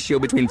the ratio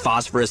between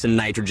phosphorus and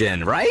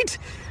nitrogen, right?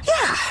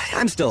 Yeah,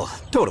 I'm still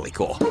totally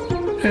cool.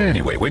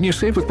 Anyway, when you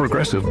save with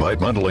Progressive by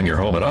bundling your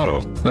home and auto,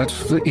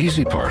 that's the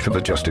easy part of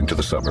adjusting to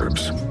the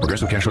suburbs.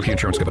 Progressive Casualty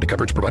Insurance Company,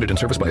 coverage provided in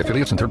service by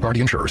affiliates and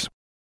third-party insurers.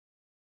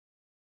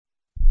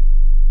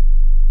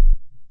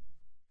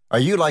 Are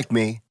you like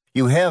me?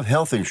 You have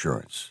health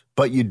insurance,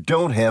 but you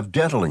don't have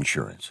dental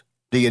insurance.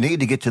 Do you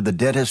need to get to the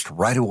dentist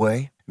right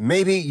away?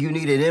 Maybe you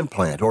need an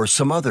implant or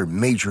some other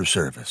major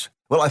service.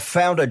 Well, I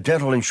found a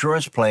dental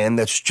insurance plan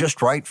that's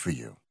just right for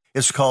you.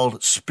 It's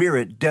called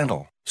Spirit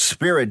Dental.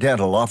 Spirit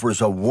Dental offers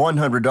a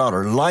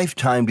 $100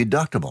 lifetime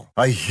deductible,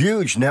 a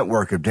huge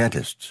network of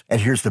dentists. And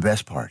here's the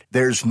best part.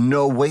 There's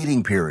no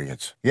waiting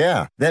periods.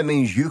 Yeah, that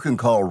means you can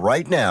call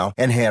right now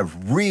and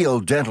have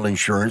real dental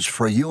insurance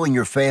for you and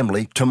your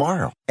family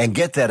tomorrow and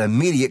get that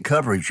immediate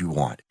coverage you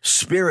want.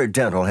 Spirit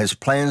Dental has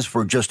plans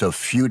for just a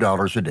few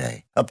dollars a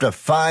day, up to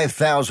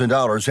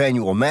 $5,000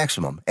 annual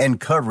maximum, and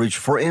coverage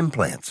for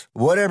implants.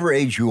 Whatever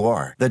age you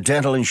are, the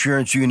dental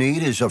insurance you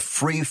need is a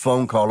free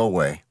phone call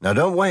away. Now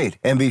don't wait,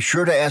 and be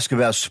sure to ask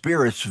about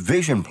Spirit's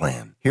vision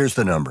plan. Here's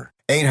the number: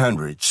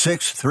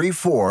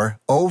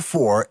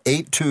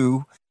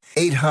 800-634-0482.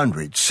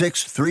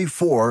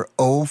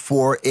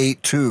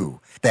 800-634-0482.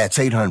 That's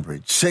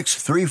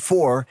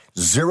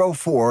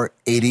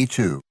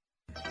 800-634-0482.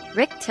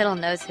 Rick Tittle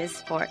knows his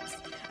sports.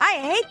 I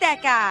hate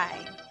that guy.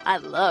 I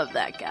love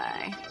that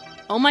guy.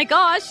 Oh my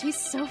gosh, he's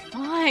so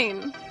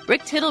fine.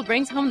 Rick Tittle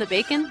brings home the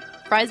bacon,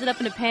 fries it up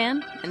in a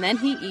pan, and then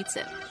he eats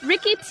it.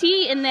 Ricky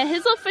T in the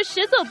hizzle for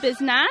shizzle,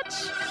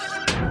 biznatch.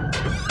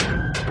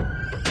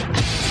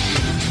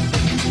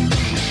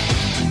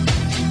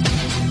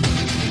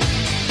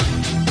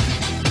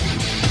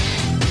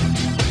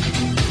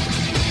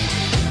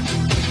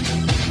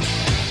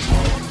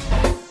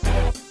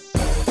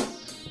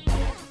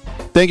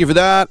 Thank you for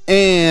that.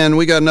 And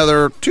we got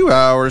another 2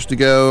 hours to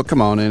go. Come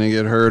on in and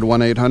get heard.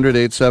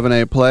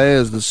 1-800-878-PLAY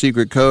is the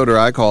secret code, or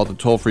I call it the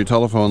toll-free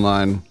telephone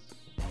line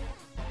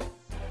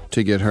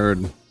to get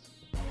heard.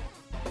 I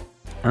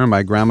remember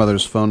my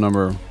grandmother's phone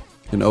number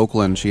in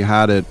Oakland. She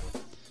had it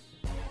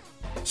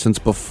since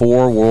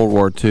before World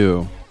War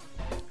II.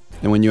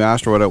 And when you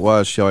asked her what it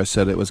was, she always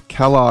said it was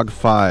Kellogg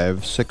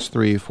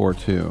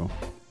 56342.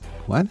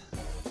 What?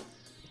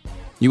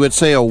 You would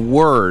say a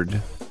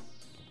word,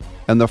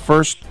 and the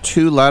first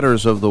two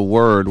letters of the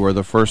word were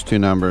the first two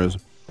numbers,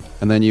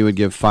 and then you would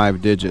give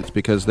 5 digits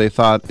because they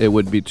thought it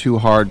would be too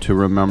hard to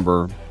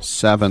remember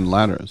 7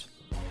 letters.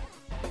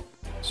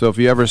 So if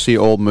you ever see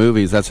old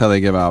movies, that's how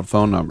they give out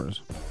phone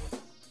numbers.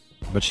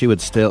 But she would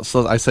still,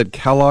 so I said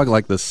Kellogg,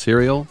 like the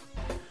cereal.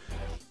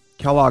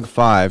 Kellogg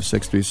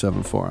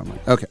 56374. I'm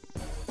like, okay.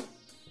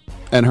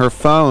 And her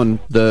phone,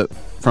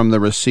 from the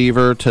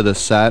receiver to the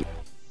set,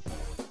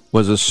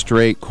 was a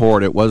straight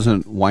cord. It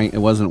wasn't white. It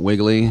wasn't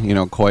wiggly,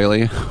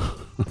 coily.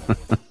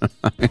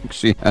 I think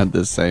she had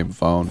the same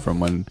phone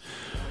from when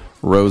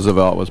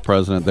Roosevelt was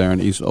president there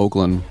in East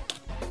Oakland.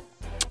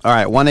 All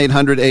right,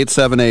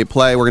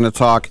 1-800-878-PLAY. We're going to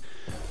talk.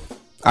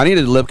 I need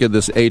to look at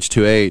this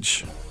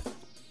H2H.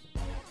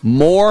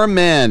 More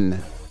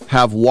men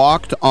have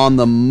walked on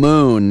the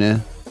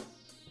moon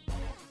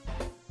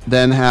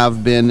than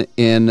have been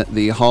in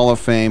the Hall of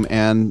Fame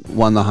and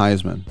won the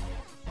Heisman.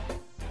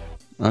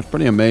 That's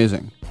pretty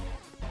amazing.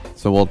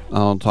 So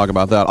I'll talk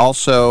about that.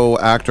 Also,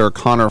 actor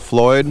Connor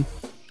Floyd,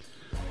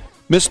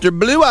 Mr.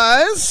 Blue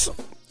Eyes.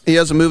 He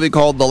has a movie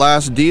called The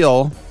Last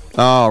Deal.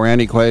 Oh,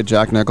 Randy Quaid,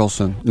 Jack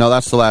Nicholson. No,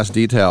 that's The Last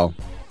Detail.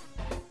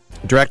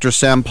 Director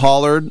Sam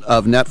Pollard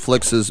of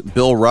Netflix's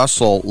Bill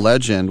Russell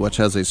Legend, which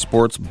has a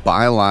sports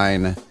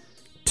byline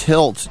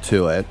tilt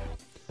to it.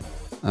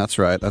 That's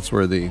right. That's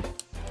where the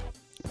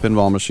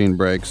pinball machine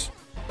breaks.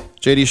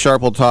 J.D.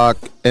 Sharp will talk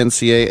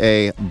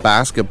NCAA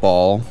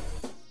basketball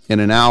in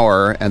an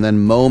hour, and then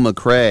Mo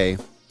McRae,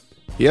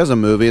 he has a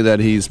movie that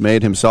he's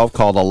made himself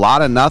called A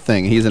Lot of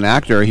Nothing. He's an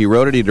actor. He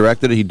wrote it, he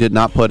directed it, he did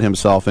not put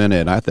himself in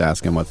it. I have to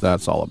ask him what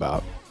that's all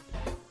about.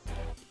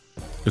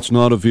 It's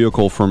not a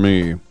vehicle for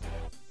me.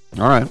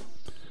 All right,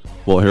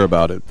 we'll hear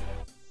about it.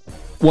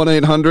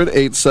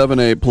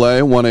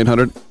 1-800-878-PLAY,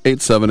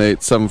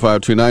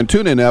 1-800-878-7529.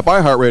 TuneIn app,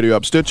 iHeartRadio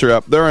app, Stitcher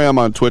app. There I am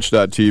on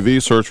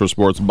Twitch.tv. Search for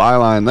Sports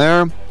Byline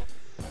there.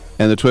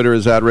 And the Twitter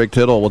is at Rick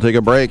Tittle. We'll take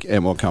a break,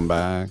 and we'll come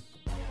back.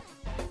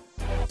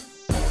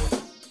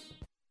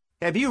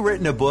 Have you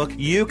written a book?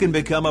 You can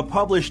become a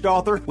published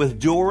author with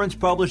Dorrance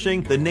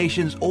Publishing, the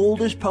nation's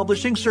oldest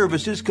publishing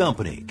services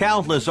company.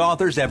 Countless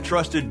authors have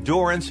trusted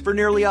Dorrance for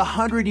nearly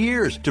 100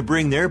 years to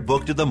bring their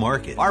book to the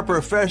market. Our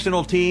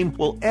professional team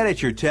will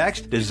edit your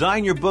text,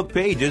 design your book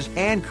pages,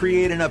 and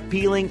create an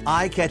appealing,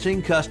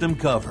 eye-catching custom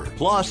cover.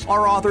 Plus,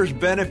 our authors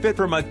benefit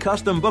from a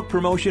custom book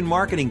promotion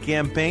marketing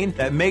campaign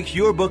that makes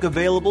your book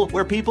available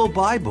where people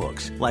buy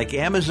books, like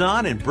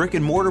Amazon and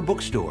brick-and-mortar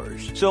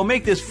bookstores. So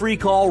make this free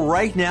call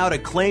right now to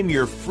claim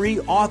your free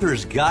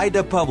author's guide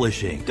to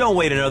publishing. Don't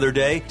wait another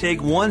day.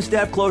 Take one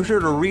step closer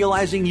to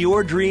realizing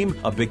your dream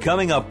of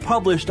becoming a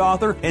published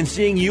author and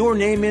seeing your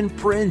name in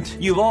print.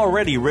 You've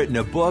already written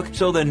a book,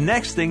 so the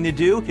next thing to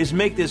do is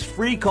make this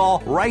free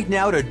call right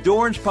now to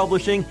Dorrance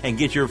Publishing and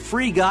get your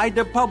free guide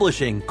to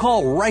publishing.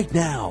 Call right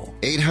now.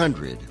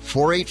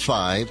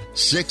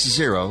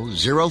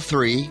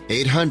 800-485-6003.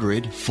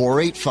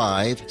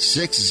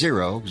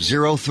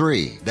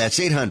 800-485-6003. That's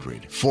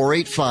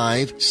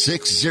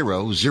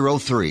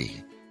 800-485-6003.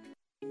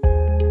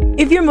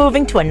 If you're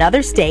moving to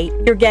another state,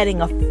 you're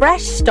getting a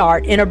fresh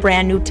start in a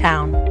brand new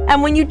town.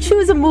 And when you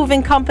choose a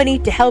moving company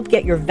to help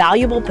get your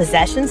valuable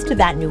possessions to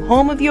that new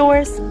home of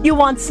yours, you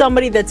want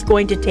somebody that's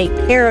going to take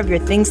care of your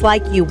things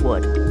like you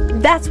would.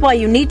 That's why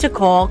you need to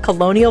call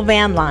Colonial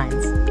Van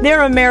Lines.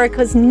 They're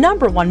America's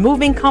 #1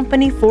 moving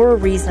company for a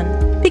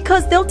reason.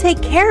 Because they'll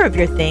take care of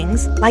your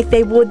things like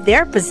they would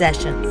their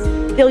possessions.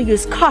 They'll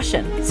use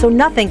caution so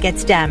nothing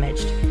gets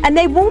damaged. And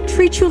they won't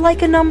treat you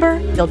like a number,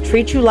 they'll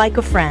treat you like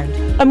a friend.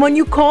 And when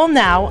you call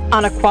now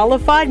on a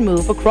qualified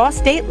move across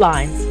state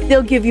lines,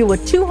 they'll give you a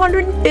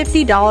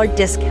 $250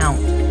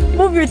 discount.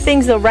 Move your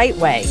things the right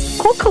way.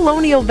 Call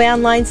Colonial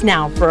Van Lines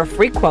now for a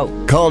free quote.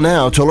 Call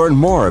now to learn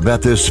more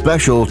about this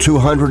special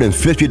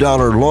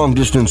 $250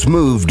 long-distance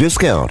move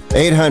discount.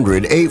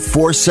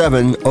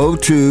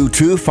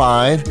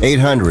 800-847-0225.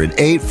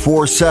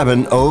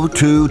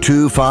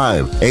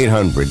 800-847-0225.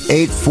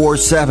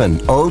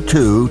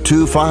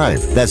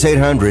 800-847-0225. That's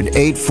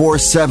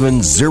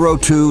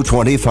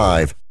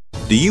 800-847-0225.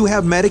 Do you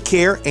have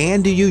Medicare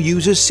and do you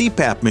use a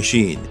CPAP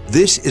machine?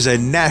 This is a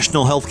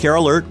national healthcare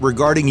alert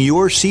regarding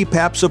your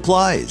CPAP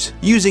supplies.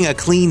 Using a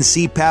clean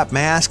CPAP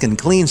mask and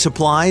clean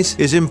supplies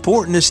is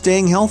important to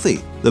staying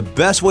healthy. The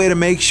best way to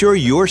make sure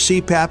your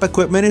CPAP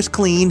equipment is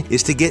clean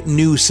is to get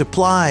new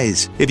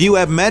supplies. If you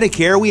have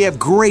Medicare, we have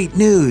great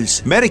news.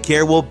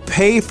 Medicare will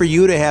pay for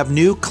you to have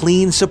new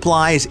clean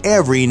supplies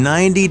every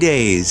 90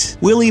 days.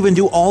 We'll even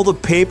do all the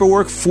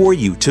paperwork for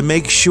you to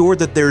make sure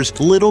that there's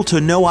little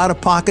to no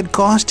out-of-pocket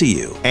cost to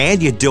you.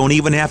 And you don't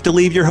even have to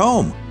leave your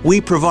home. We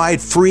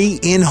provide free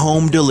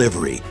in-home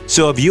delivery.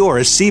 So if you're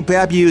a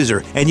CPAP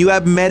user and you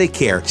have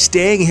Medicare,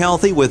 staying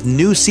healthy with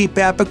new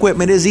CPAP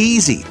equipment is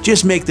easy.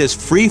 Just make this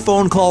free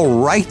phone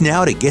call right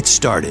now to get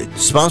started.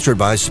 Sponsored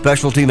by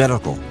Specialty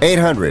Medical.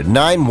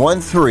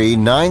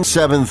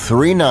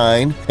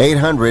 800-913-9739.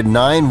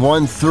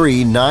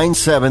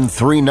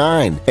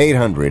 800-913-9739.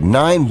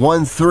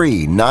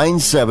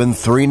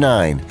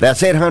 800-913-9739.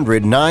 That's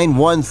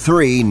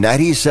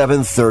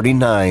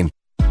 800-913-9739.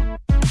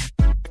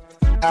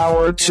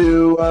 Hour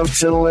 2 of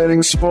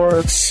Titillating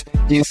Sports.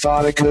 You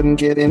thought it couldn't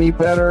get any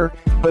better,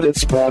 but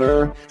it's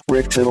better.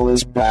 Rick Tittle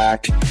is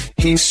back.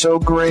 He's so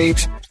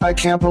great. I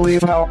can't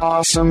believe how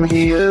awesome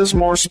he is.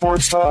 More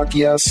sports talk,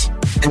 yes.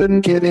 Couldn't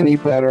get any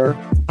better,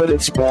 but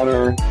it's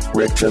better.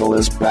 Rick Tittle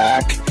is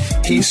back.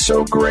 He's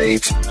so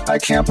great. I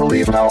can't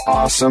believe how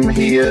awesome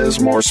he is.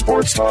 More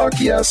sports talk,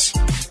 yes.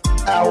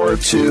 Hour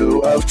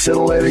 2 of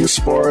Titillating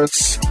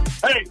Sports.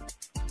 Hey,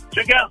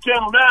 check out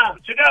Channel 9.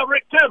 Check out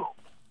Rick Tittle.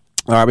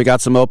 All right, we got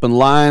some open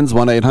lines,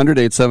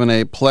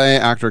 1-800-878-PLAY,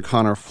 actor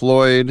Connor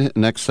Floyd.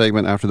 Next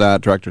segment after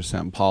that, director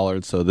Sam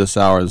Pollard. So this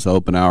hour is the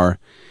open hour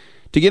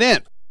to get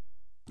in.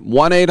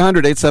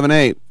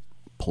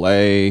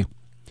 1-800-878-PLAY.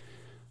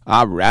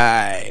 All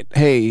right.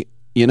 Hey,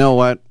 you know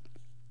what?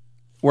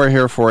 We're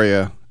here for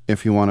you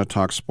if you want to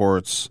talk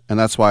sports, and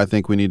that's why I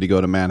think we need to go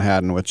to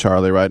Manhattan with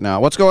Charlie right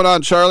now. What's going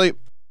on, Charlie?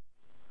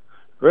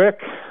 Rick,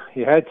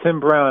 you had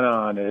Tim Brown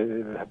on.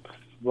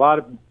 A lot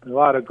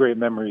of great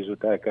memories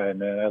with that guy,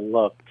 man. I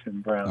love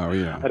Tim Brown. Oh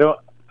yeah.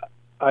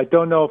 I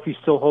don't know if he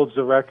still holds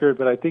the record,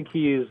 but I think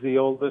he is the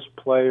oldest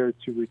player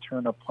to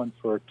return a punt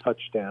for a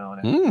touchdown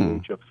at the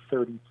age of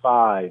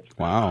 35.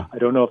 Wow. I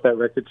don't know if that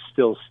record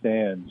still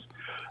stands.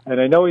 And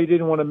I know he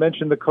didn't want to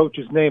mention the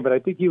coach's name, but I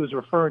think he was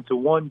referring to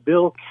one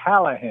Bill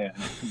Callahan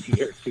in the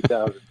year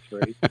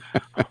 2003.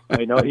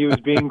 I know he was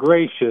being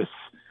gracious,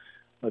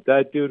 but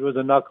that dude was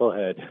a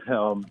knucklehead.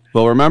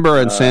 Well, remember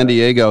in San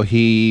Diego,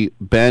 he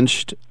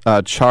benched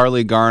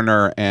Charlie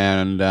Garner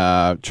and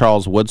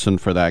Charles Woodson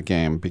for that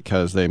game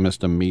because they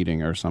missed a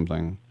meeting or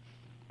something.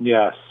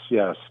 Yes.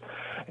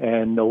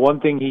 And the one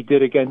thing he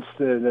did against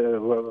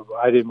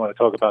I didn't want to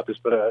talk about this,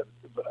 but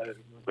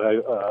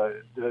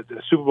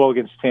the Super Bowl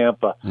against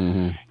Tampa,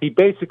 he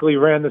basically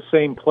ran the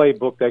same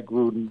playbook that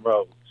Gruden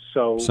wrote.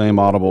 So same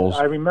audibles.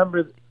 I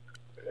remember.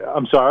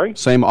 I'm sorry?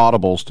 Same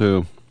audibles,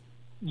 too.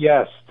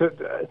 Yes,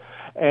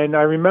 and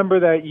I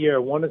remember that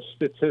year, one of the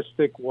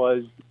statistic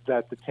was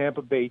that the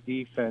Tampa Bay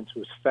defense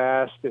was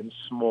fast and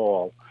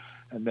small,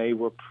 and they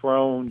were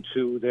prone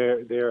to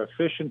their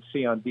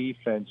efficiency on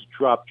defense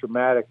dropped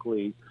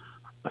dramatically,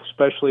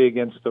 especially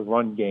against the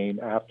run game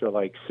after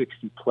like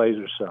 60 plays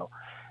or so.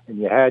 And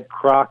you had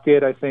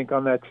Crockett, I think,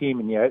 on that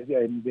team,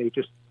 and they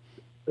just,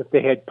 if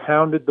they had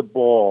pounded the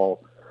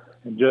ball,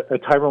 and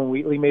Tyrone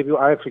Wheatley, maybe,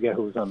 I forget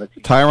who was on the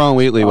team. Tyrone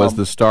Wheatley was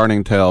the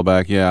starting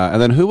tailback, yeah. And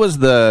then who was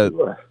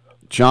the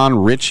John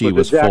Ritchie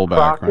was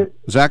fullback, Crockett? right?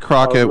 Zach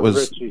Crockett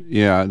was Ritchie.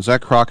 Yeah, Zach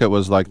Crockett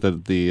was like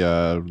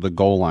the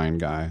goal line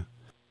guy.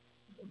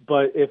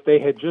 But if they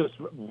had just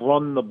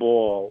run the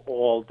ball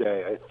all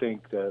day, I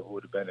think that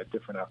would have been a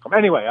different outcome.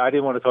 Anyway, I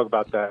didn't want to talk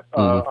about that.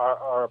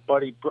 Our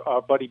buddy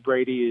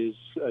Brady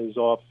is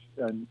off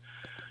and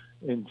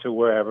into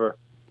wherever,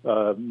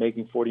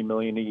 making $40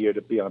 million a year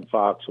to be on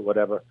Fox or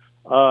whatever.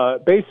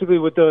 Basically,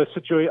 with the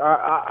situation,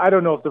 I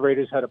don't know if the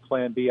Raiders had a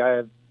plan B. I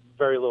have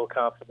very little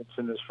confidence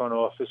in this front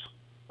office.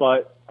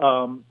 But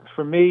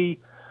for me,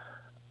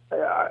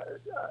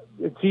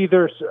 it's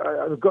either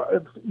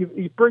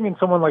you bring in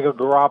someone like a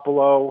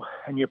Garoppolo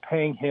and you're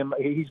paying him.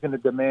 He's going to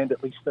demand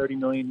at least $30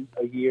 million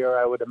a year,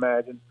 I would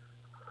imagine.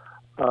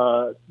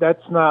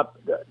 That's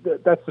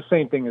the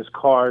same thing as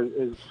Carr,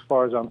 as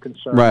far as I'm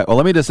concerned. Right. Well,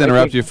 let me just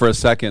interrupt you for a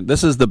second.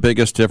 This is the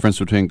biggest difference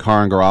between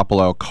Carr and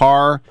Garoppolo.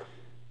 Carr,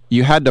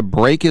 you had to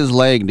break his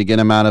leg to get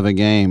him out of a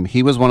game.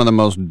 He was one of the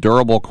most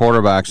durable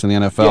quarterbacks in the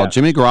NFL. Yeah.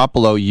 Jimmy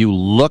Garoppolo, you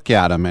look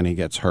at him and he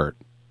gets hurt.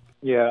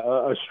 Yeah,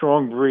 a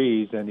strong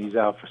breeze and he's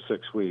out for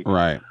 6 weeks.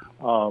 Right.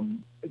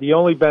 The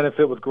only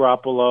benefit with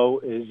Garoppolo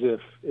is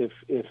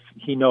if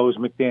he knows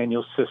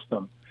McDaniel's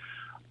system.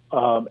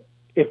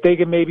 If they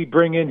can maybe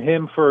bring in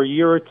him for a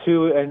year or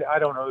two, and I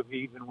don't know if he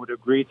even would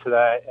agree to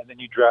that, and then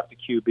you draft a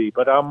QB.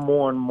 But I'm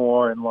more and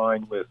more in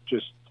line with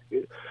just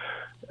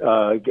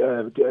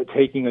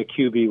taking a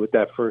QB with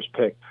that first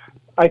pick.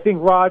 I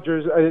think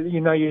Rodgers,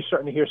 you're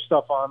starting to hear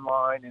stuff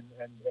online, and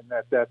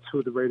that's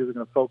who the Raiders are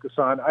going to focus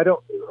on.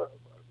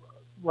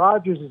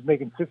 Rodgers is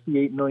making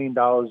 $58 million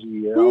a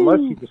year, unless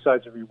he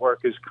decides to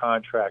rework his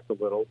contract a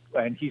little,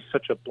 and he's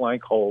such a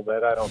blank hole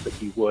that I don't think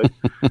he would.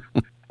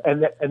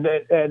 And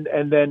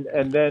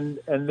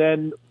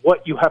then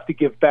what you have to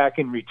give back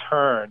in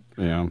return.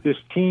 Yeah. This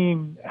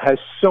team has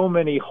so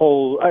many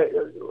holes. I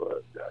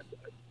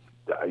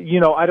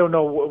don't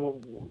know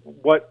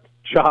what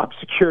job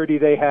security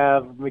they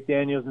have,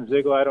 McDaniels and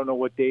Ziegler. I don't know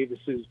what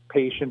Davis's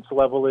patience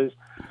level is.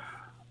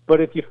 But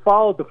if you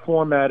follow the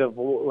format of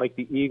like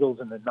the Eagles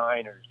and the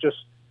Niners, just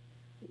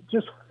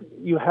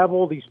you have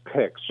all these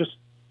picks, just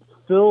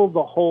fill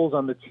the holes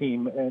on the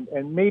team,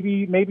 and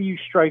maybe you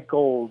strike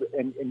gold,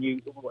 and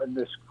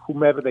this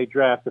whomever they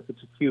draft, if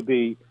it's a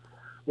QB,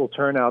 will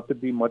turn out to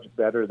be much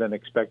better than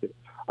expected.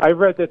 I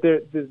read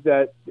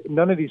that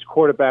none of these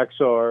quarterbacks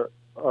are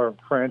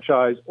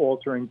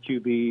franchise-altering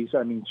QBs.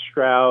 I mean,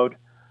 Stroud.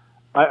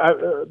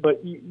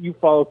 But you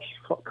follow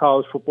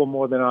college football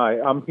more than I.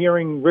 I'm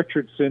hearing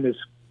Richardson is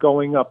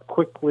going up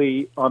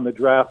quickly on the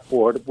draft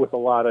board with a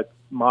lot of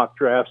mock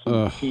drafts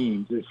and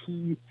teams. Is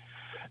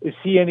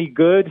he any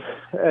good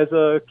as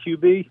a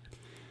QB?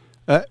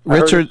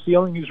 Richard, his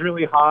ceiling is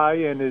really high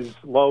and his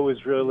low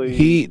is really.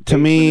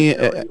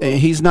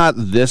 He's not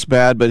this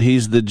bad, but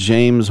he's the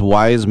James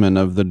Wiseman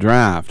of the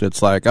draft.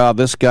 It's like,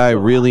 this guy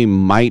really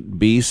might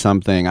be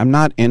something. I'm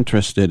not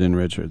interested in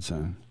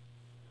Richardson.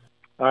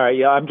 All right,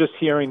 yeah, I'm just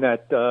hearing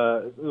that.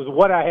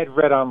 What I had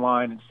read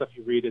online and stuff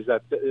you read is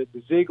that the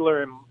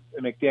Ziegler and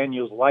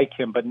McDaniels like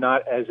him, but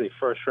not as a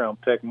first-round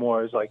pick,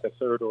 more as like a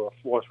third or a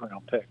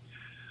fourth-round pick.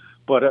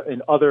 But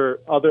in other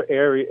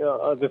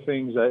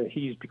things,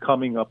 he's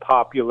becoming a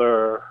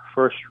popular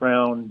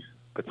first-round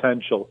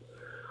potential.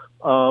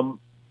 Well,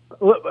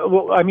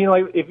 I mean,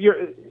 like if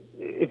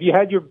you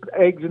had your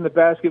eggs in the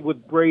basket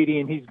with Brady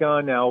and he's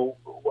gone now,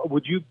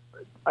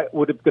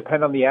 would it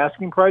depend on the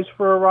asking price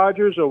for a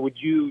Rodgers, or would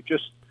you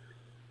just,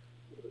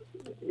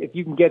 if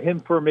you can get him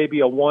for maybe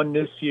a one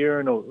this year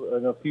and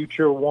a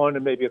future one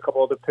and maybe a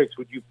couple other picks,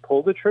 would you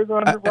pull the trigger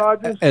on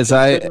Rodgers?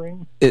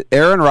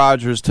 Aaron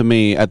Rodgers, to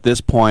me, at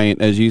this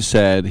point, as you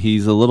said,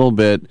 he's a little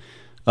bit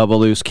of a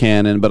loose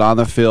cannon, but on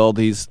the field,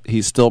 he's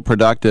still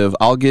productive.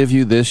 I'll give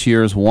you this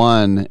year's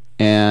one,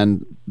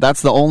 and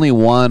that's the only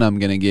one I'm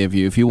going to give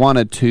you. If you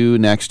wanted two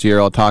next year,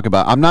 I'll talk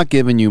about. I'm not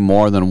giving you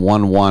more than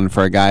 1-1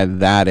 for a guy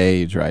that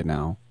age right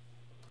now.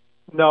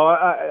 No,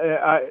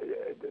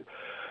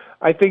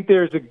 I think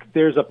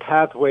there's a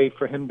pathway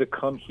for him to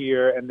come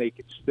here, and they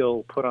could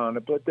still put on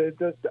it. But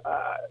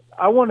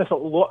I want a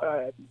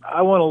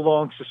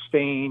long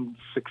sustained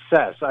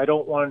success. I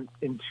don't want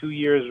in 2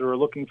 years we're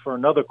looking for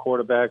another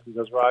quarterback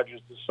because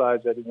Rodgers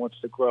decides that he wants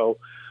to grow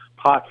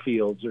pot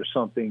fields or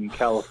something in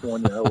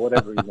California or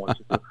whatever he wants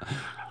to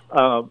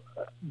do.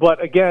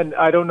 But again,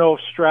 I don't know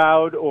if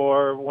Stroud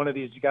or one of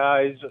these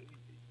guys.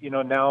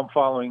 Now I'm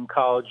following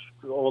college.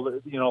 A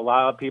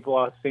lot of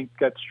people think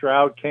that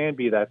Stroud can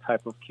be that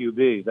type of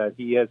QB, that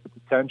he has the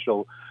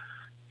potential.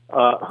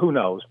 Who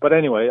knows? But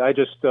anyway, I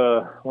just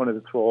wanted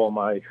to throw all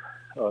my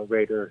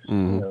Raider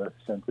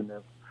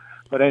sentiment.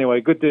 But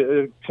anyway, good.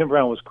 Tim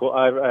Brown was cool.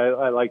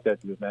 I like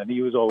that dude, man.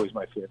 He was always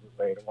my favorite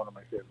Raider, one of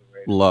my favorite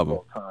Raiders of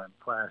all time.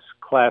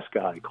 Class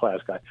guy.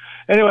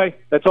 Anyway,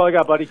 that's all I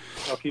got, buddy.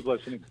 I'll keep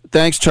listening.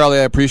 Thanks, Charlie.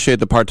 I appreciate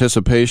the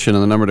participation,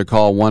 and the number to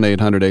call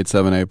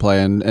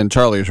 1-800-878-PLAY. And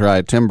Charlie's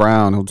right. Tim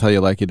Brown, he'll tell you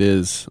like it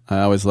is.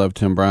 I always loved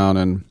Tim Brown.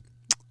 And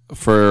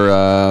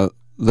for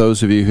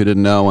those of you who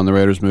didn't know, when the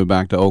Raiders moved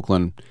back to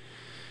Oakland,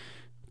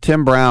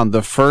 Tim Brown,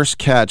 the first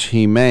catch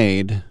he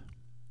made,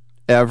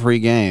 every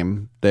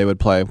game they would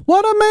play,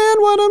 what a man,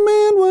 what a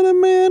man, what a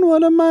man,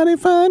 what a mighty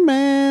fine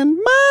man,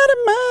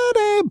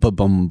 mighty,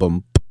 ba-bum,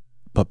 bum,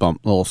 ba-bum,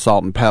 little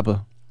salt and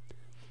pepper.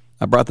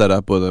 I brought that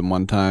up with him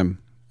one time,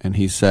 and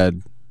he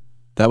said,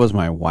 that was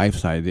my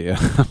wife's idea.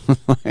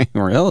 Like,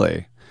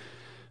 really?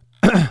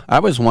 I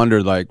always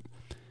wondered, like,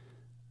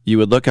 you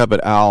would look up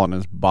at Al in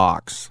his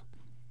box,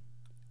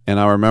 and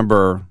I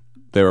remember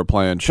they were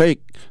playing,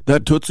 shake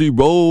that Tootsie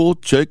Roll,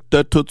 shake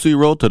that Tootsie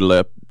Roll, to the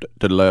left,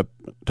 to the left,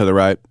 to the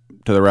right,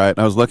 to the right, and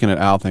I was looking at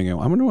Al thinking,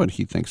 I wonder what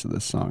he thinks of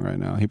this song right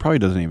now. He probably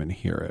doesn't even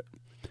hear it.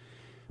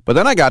 But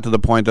then I got to the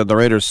point that the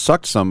Raiders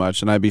sucked so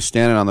much, and I'd be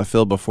standing on the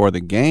field before the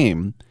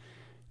game,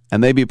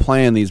 and they'd be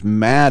playing these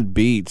mad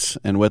beats,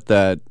 and with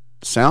that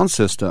sound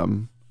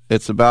system,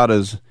 it's about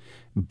as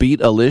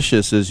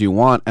beat-alicious as you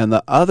want, and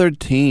the other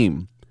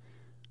team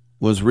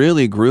was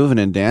really grooving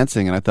and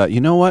dancing, and I thought,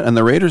 you know what? And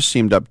the Raiders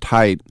seemed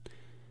uptight.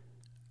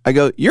 I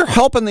go, you're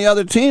helping the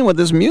other team with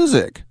this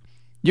music.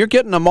 You're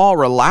getting them all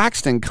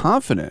relaxed and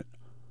confident.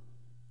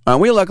 And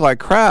we look like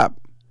crap.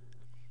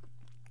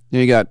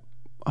 You got,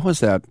 what was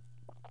that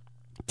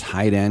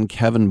tight end,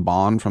 Kevin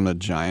Bond from the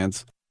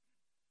Giants?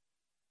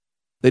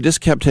 They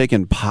just kept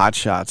taking pot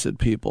shots at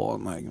people.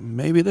 I'm like,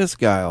 maybe this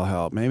guy will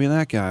help. Maybe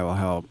that guy will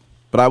help.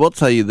 But I will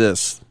tell you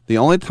this. The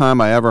only time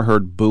I ever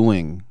heard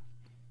booing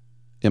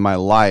in my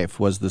life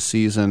was the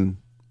season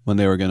when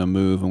they were going to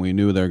move, and we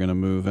knew they were going to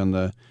move.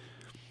 And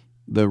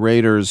the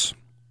Raiders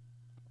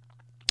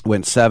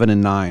went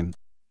 7-9.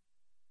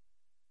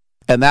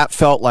 And that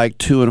felt like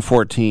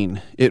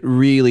 2-14. It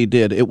really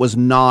did. It was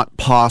not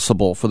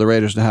possible for the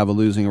Raiders to have a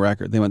losing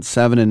record. They went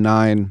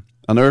 7-9.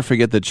 I'll never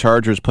forget the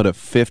Chargers put a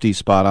 50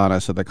 spot on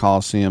us at the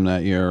Coliseum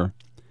that year.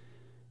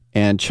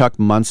 And Chuck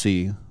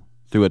Muncie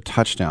threw a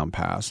touchdown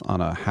pass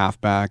on a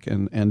halfback.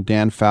 And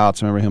Dan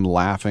Fouts, I remember him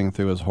laughing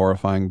through his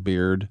horrifying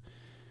beard.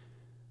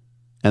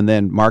 And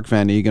then Mark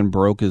Van Eegen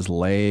broke his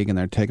leg, and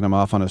they're taking him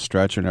off on a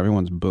stretcher, and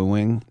everyone's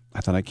booing.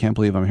 I thought, I can't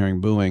believe I'm hearing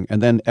booing.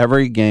 And then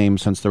every game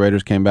since the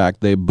Raiders came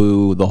back, they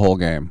boo the whole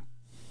game.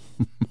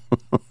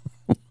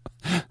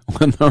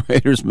 When the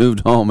Raiders moved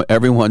home,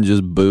 everyone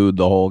just booed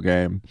the whole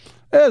game.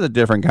 It was a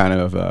different kind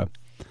of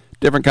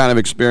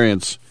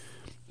experience.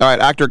 All right,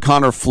 actor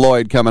Connor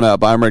Floyd coming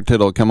up. I'm Rick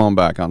Tittle. Come on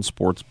back on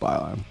Sports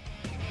Byline.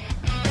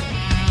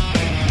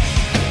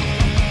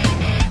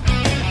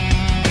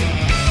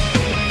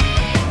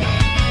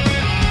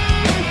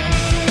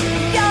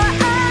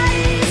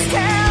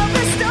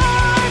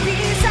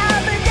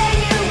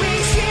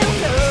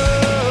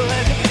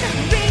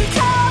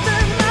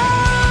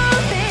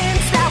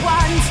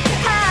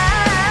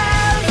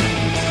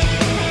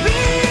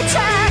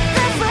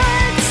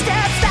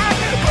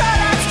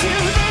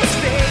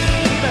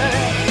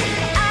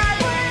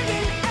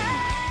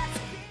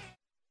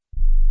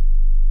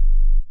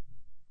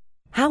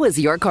 How is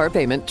your car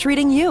payment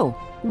treating you?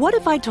 What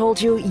if I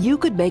told you you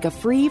could make a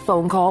free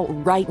phone call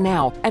right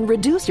now and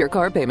reduce your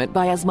car payment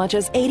by as much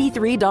as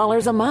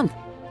 $83 a month?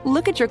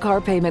 Look at your car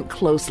payment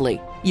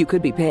closely. You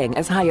could be paying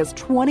as high as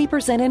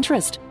 20%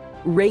 interest.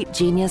 Rate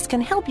Genius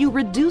can help you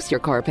reduce your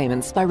car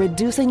payments by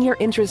reducing your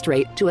interest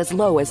rate to as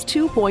low as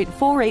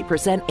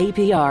 2.48%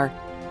 APR.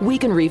 We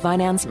can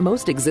refinance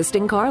most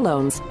existing car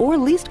loans or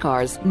leased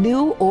cars,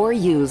 new or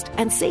used,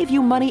 and save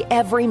you money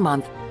every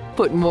month.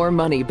 Put more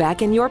money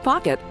back in your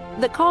pocket.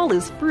 The call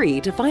is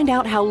free to find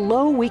out how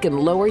low we can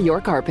lower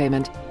your car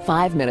payment.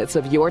 5 minutes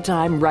of your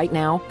time right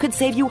now could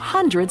save you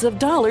hundreds of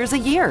dollars a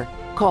year.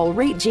 Call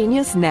Rate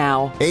Genius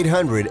now.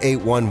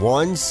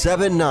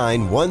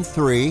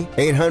 800-811-7913.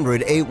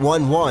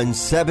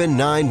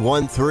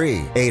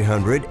 800-811-7913.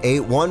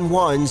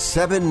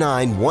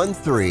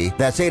 800-811-7913.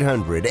 That's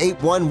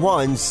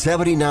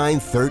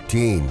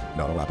 800-811-7913.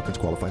 Not all applicants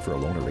qualify for a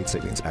loan or rate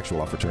savings. Actual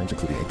offer terms,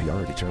 including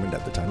APR, are determined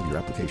at the time of your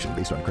application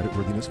based on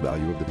creditworthiness,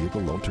 value of the vehicle,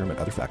 loan term, and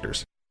other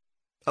factors.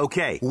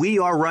 Okay, we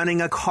are running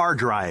a car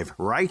drive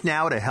right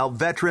now to help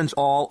veterans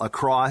all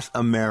across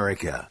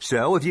America.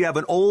 So if you have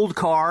an old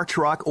car,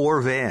 truck,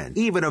 or van,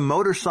 even a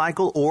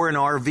motorcycle or an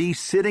RV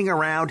sitting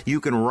around, you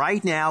can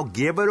right now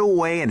give it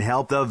away and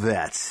help the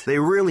vets. They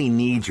really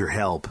need your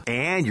help.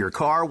 And your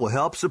car will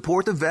help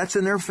support the vets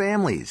and their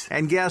families.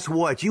 And guess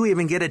what? You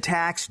even get a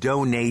tax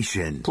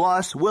donation.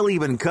 Plus, we'll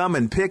even come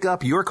and pick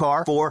up your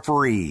car for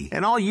free.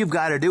 And all you've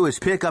got to do is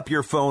pick up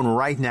your phone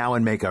right now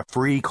and make a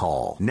free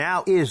call.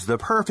 Now is the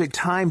perfect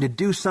time to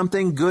do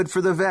something good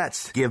for the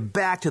vets. Give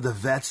back to the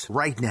vets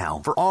right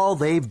now for all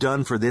they've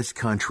done for this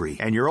country.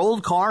 And your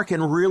old car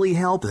can really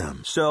help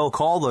them. So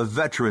call the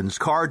Veterans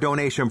Car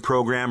Donation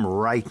Program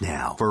right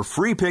now for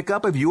free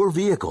pickup of your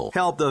vehicle.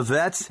 Help the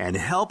vets and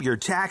help your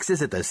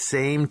taxes at the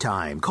same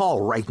time. Call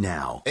right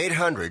now.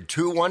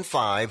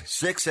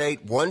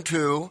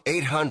 800-215-6812.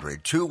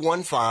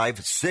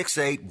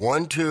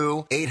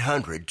 800-215-6812.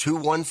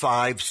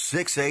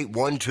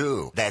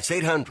 800-215-6812. That's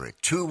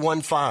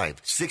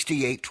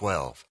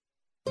 800-215-6812.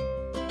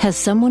 Has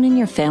someone in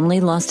your family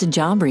lost a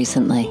job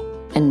recently,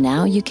 and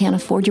now you can't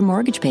afford your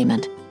mortgage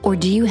payment? Or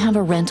do you have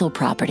a rental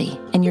property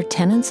and your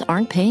tenants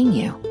aren't paying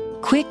you?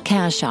 Quick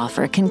Cash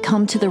Offer can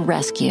come to the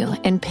rescue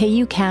and pay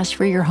you cash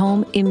for your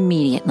home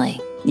immediately.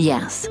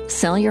 Yes,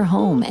 sell your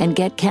home and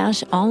get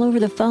cash all over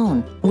the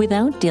phone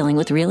without dealing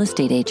with real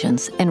estate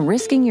agents and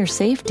risking your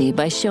safety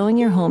by showing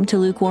your home to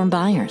lukewarm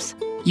buyers.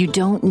 You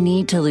don't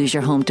need to lose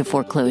your home to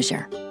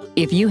foreclosure.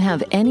 If you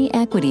have any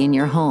equity in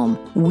your home,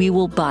 we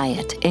will buy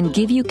it and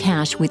give you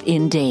cash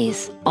within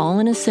days, all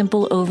in a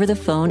simple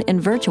over-the-phone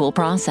and virtual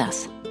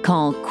process.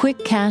 Call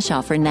Quick Cash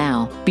Offer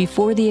now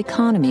before the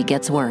economy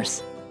gets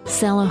worse.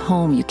 Sell a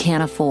home you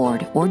can't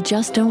afford or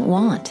just don't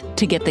want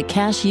to get the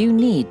cash you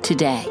need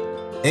today.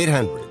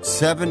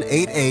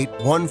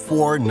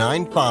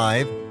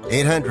 800-788-1495.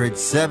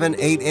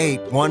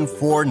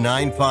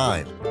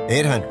 800-788-1495.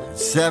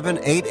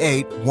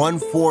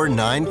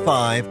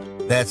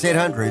 800-788-1495. That's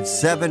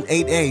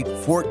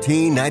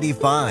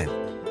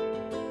 800-788-1495.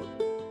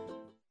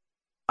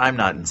 I'm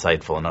not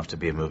insightful enough to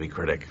be a movie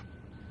critic.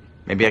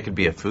 Maybe I could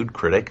be a food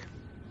critic.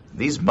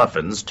 These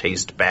muffins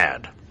taste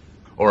bad.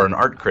 Or an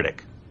art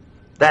critic.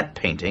 That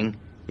painting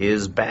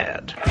is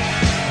bad. Why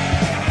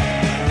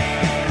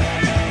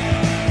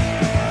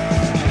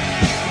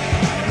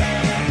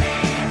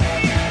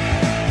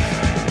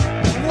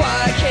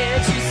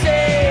can't you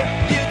say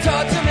you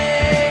talk to me?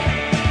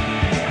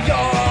 You're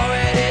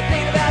already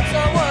thinking about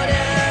someone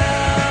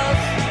else.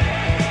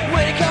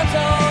 When it comes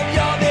home,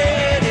 your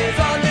bed is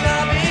on and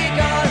I'll be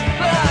gone.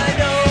 But I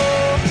know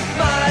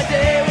my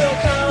day will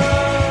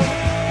come.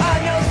 I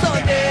know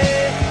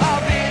someday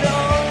I'll be the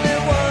only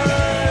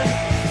one.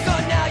 So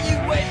now you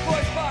wait for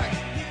a spark.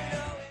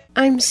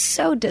 I'm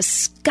so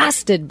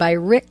disgusted by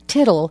Rick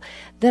Tittle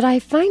that I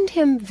find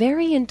him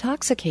very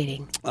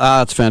intoxicating.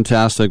 It's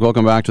fantastic.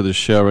 Welcome back to the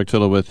show. Rick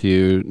Tittle with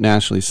you,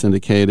 nationally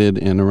syndicated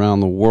and around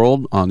the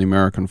world on the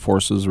American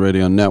Forces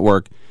Radio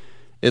Network.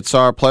 It's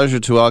our pleasure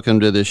to welcome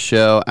to this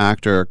show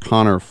actor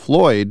Connor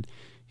Floyd.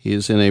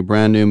 He's in a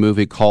brand new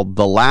movie called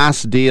The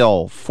Last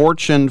Deal,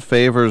 Fortune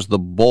Favors the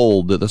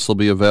Bold. This will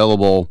be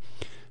available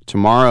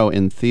tomorrow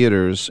in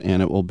theaters,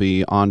 and it will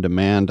be on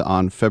demand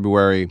on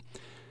February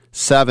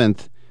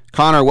 7th.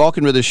 Connor,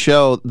 welcome to the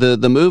show.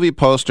 The movie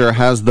poster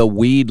has the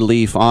weed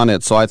leaf on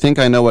it, so I think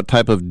I know what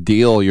type of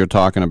deal you're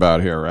talking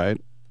about here, right?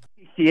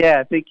 Yeah,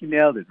 I think you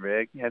nailed it,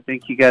 Rick. I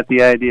think you got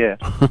the idea.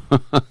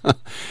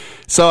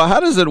 So how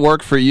does it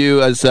work for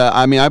you? As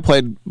I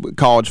played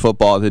college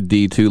football at the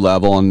D2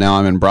 level, and now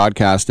I'm in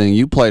broadcasting.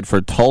 You played for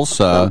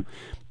Tulsa.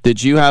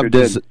 Did you have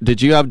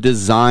did you have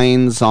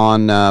designs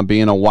on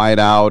being a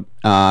wideout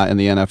in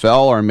the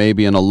NFL or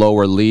maybe in a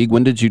lower league?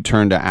 When did you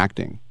turn to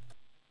acting?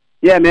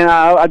 Yeah, man,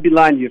 I'd be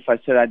lying to you if I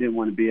said I didn't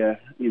want to be a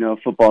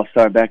football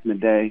star back in the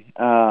day.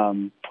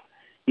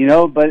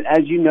 But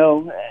as you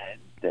know,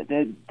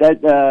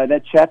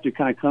 that chapter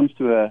kind of comes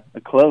to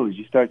a close.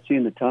 You start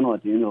seeing the tunnel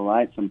at the end of the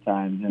light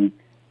sometimes, and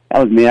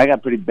that was me. I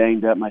got pretty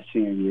banged up my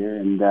senior year,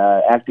 and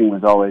acting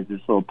was always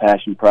this little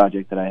passion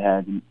project that I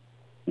had. And,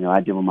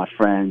 I did with my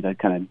friends. I'd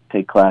kind of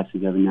take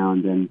classes every now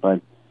and then,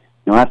 but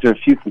after a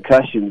few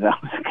concussions, I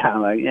was kind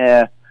of like,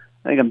 yeah,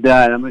 I think I'm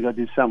done. I'm gonna go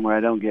do something where I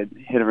don't get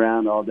hit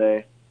around all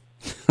day.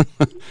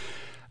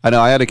 I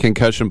know I had a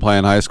concussion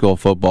playing high school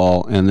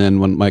football, and then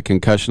when my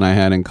concussion I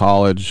had in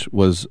college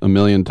was a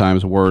million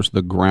times worse.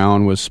 The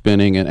ground was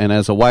spinning, and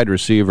as a wide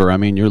receiver,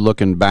 you're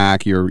looking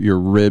back, your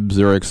ribs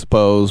are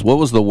exposed. What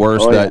was the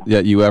worst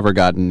that you ever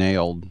got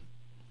nailed?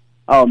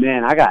 Oh,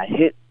 man, I got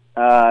hit.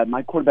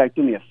 My quarterback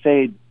threw me a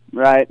fade,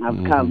 right? And I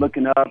was kind of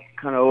looking up,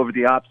 kind of over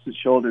the opposite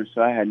shoulder,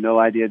 so I had no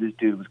idea this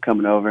dude was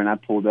coming over, and I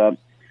pulled up.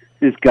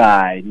 This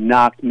guy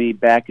knocked me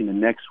back in the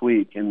next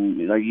week,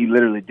 and like he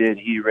literally did.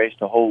 He erased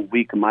a whole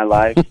week of my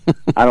life.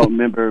 I don't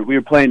remember. We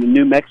were playing in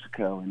New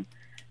Mexico, and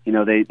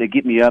they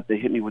get me up. They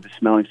hit me with the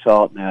smelling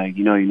salt, and they're like,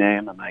 "You know your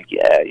name?" I'm like,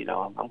 "Yeah,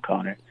 I'm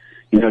Connor."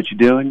 "You know what you're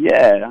doing?"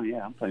 "Yeah,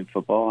 I'm playing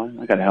football.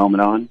 I got a helmet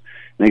on." And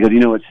they go, "Do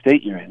you know what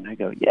state you're in?" I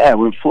go, "Yeah,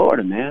 we're in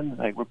Florida, man.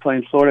 Like we're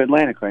playing Florida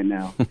Atlantic right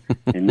now."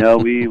 And no,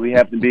 we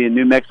happen to be in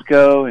New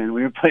Mexico, and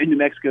we were playing New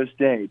Mexico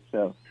State.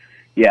 So,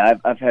 yeah,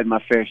 I've had my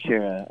fair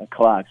share of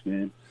clocks,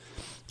 man.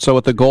 So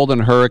with the Golden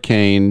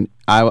Hurricane,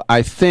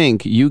 I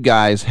think you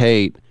guys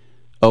hate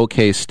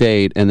OK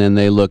State, and then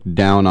they look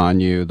down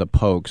on you, the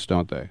Pokes,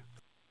 don't they?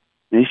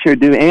 They sure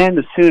do, and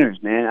the Sooners,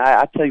 man.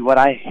 I tell you what,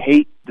 I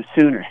hate the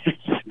Sooners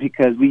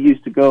because we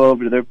used to go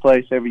over to their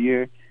place every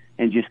year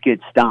and just get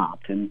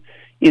stomped. And,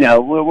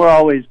 we're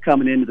always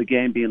coming into the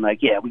game being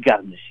like, yeah, we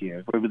got them this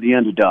year. We're the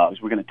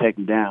underdogs. We're going to take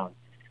them down.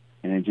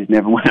 And it just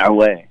never went our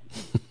way.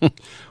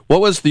 What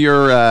was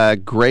your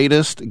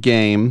greatest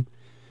game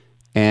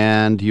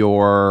and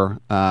your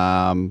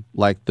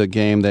the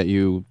game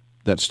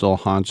that still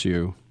haunts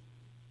you?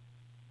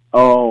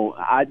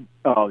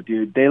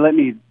 Dude, they let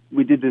me.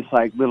 We did this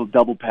little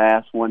double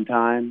pass one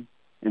time,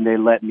 and they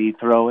let me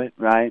throw it.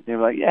 Right? They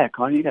were like, "Yeah,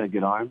 Connor, you got a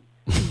good arm."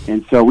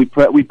 And so we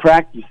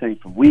practiced this thing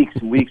for weeks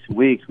and weeks and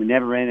weeks. We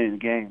never ran it in a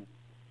game.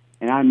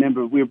 And I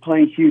remember we were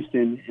playing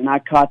Houston, and I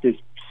caught this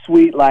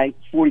sweet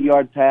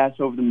 40-yard pass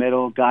over the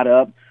middle, got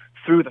up,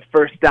 threw the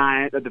first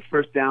down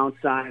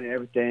sign and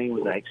everything,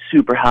 was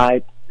super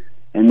hype.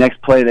 And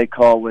next play they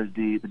called was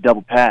the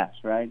double pass,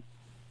 right?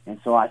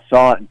 And so I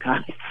saw it and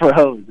kind of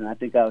froze, and I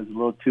think I was a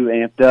little too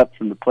amped up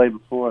from the play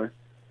before.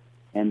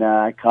 And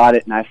I caught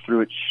it, and I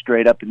threw it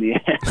straight up in the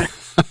air.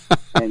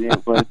 And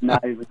it was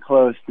not even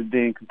close to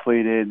being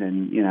completed.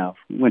 And,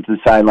 went to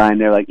the sideline.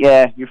 They're like,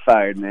 yeah, you're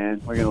fired, man.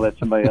 We're going to let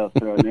somebody else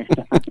throw it next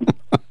time.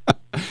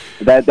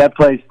 That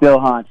play still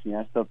haunts me.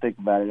 I still think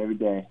about it every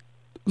day.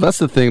 That's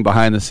the thing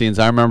behind the scenes.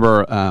 I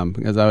remember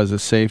because I was a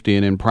safety,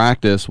 and in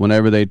practice,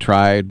 whenever they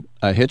tried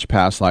a hitch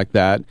pass like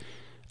that,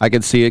 I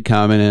could see it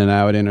coming and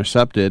I would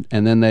intercept it.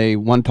 And then they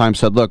one time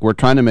said, look, we're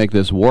trying to make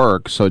this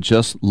work, so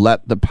just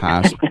let the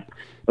pass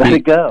let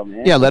it go,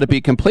 man. Yeah, let it be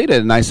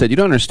completed. And I said, you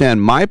don't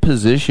understand. My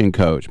position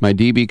coach, my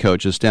DB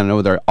coach, is standing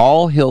over there.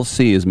 All he'll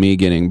see is me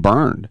getting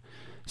burned.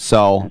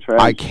 So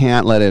I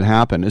can't let it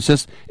happen.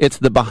 It's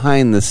the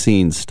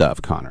behind-the-scenes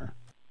stuff, Connor.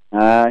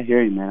 I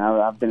hear you, man.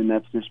 I've been in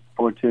that position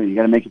before, too. You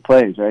got to make your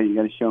plays, right? You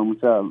got to show them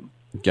what's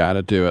up. Got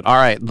to do it. All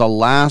right, The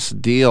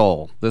Last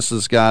Deal. This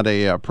has got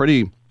a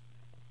pretty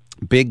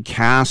big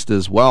cast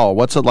as well.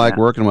 What's it like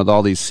working with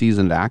all these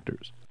seasoned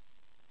actors?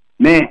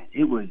 Man,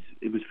 it was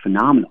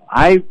phenomenal.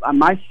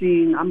 My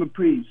scene, I'm a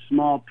pretty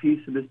small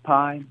piece of this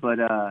pie, but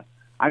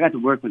I got to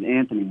work with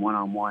Anthony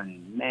one-on-one,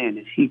 and man,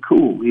 is he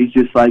cool. He's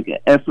just like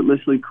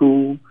effortlessly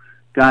cool.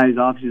 Guy's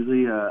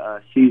obviously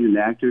a seasoned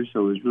actor,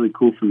 so it was really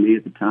cool for me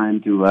at the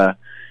time to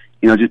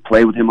just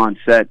play with him on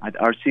set.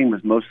 Our scene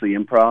was mostly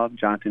improv.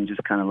 Jonathan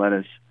just kind of let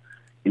us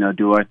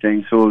do our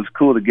thing. So it was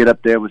cool to get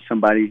up there with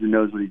somebody who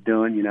knows what he's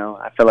doing.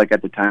 I felt like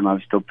at the time I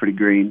was still pretty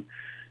green.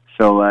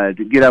 So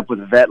to get up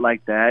with a vet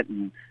like that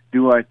and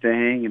do our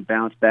thing and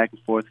bounce back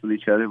and forth with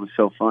each other was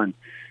so fun.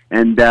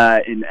 And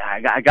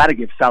I got to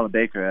give Sala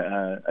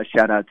Baker a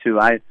shout out too.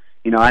 I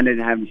didn't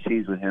have any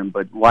scenes with him,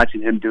 but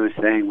watching him do his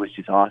thing was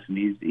just awesome.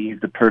 He's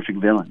the perfect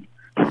villain.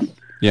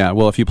 Yeah,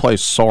 well, if you play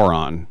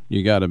Sauron,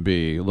 you got to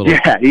be a little.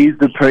 Yeah, he's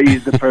the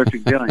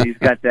perfect villain. He's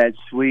got that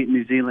sweet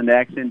New Zealand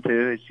accent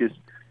too. It's just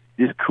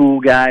cool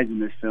guys in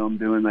this film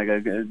doing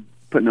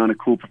putting on a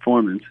cool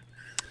performance.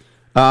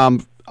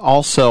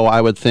 Also,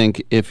 I would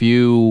think if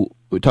we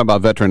talk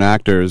about veteran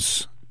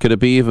actors, could it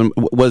be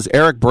was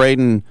Eric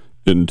Braeden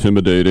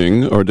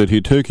intimidating, or did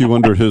he take you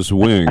under his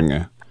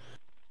wing?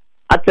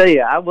 I'll tell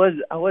you, I was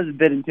a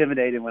bit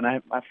intimidated when I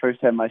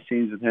first had my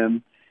scenes with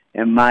him.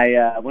 And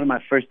one of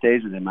my first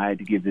days with him, I had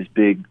to give this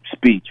big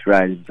speech,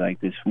 right? It was like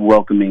this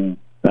welcome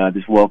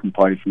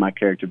party for my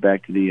character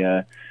back to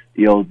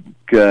the old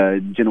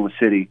Genoa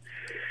City.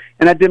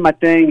 And I did my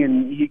thing,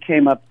 and he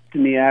came up to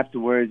me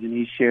afterwards, and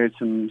he shared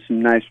some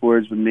nice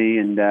words with me,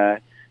 and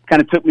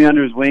kind of took me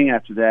under his wing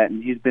after that.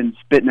 And he's been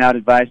spitting out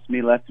advice to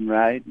me left and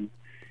right. And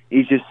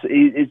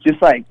it's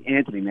just like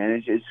Anthony,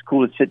 man. It's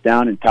cool to sit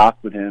down and talk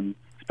with him,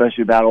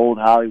 especially about old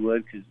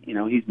Hollywood, because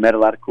he's met a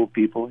lot of cool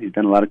people. He's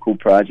done a lot of cool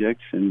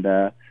projects, and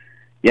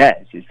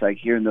it's just like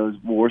hearing those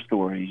war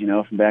stories,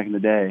 from back in the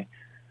day.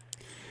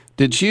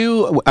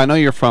 I know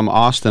you're from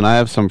Austin. I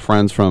have some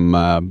friends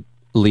from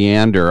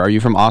Leander. Are you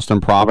from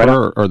Austin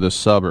proper or the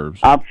suburbs?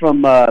 I'm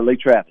from Lake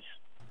Travis.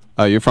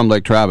 Oh, you're from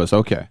Lake Travis.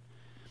 Okay.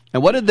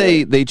 And what did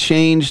they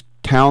change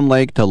Town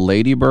Lake to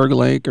Ladybird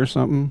Lake or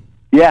something?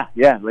 Yeah,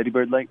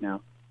 Ladybird Lake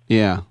now.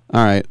 Yeah.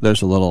 All right.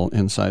 There's a little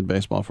inside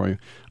baseball for you.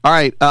 All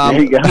right.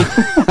 There you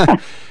go.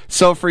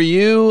 So for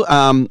you,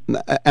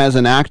 as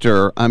an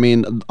actor, I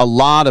mean, a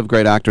lot of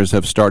great actors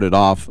have started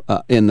off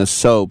in the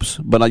soaps,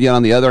 but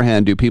on the other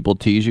hand, do people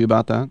tease you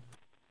about that?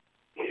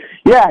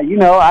 Yeah,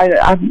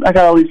 I got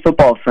all these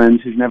football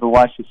friends who've never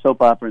watched a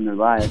soap opera in their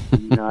life.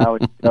 And, I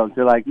always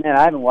they're like, man,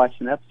 I haven't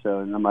watched an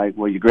episode, and I'm like,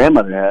 well, your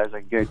grandmother has. I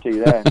can guarantee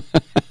you that.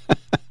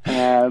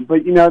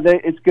 But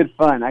it's good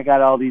fun. I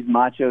got all these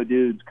macho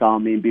dudes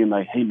calling me and being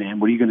like, "Hey, man,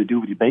 what are you going to do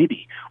with your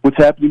baby? What's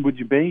happening with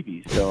your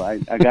baby?" So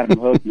I got them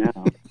hooked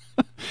now.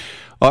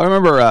 Well, I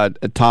remember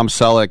Tom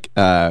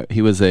Selleck.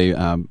 He was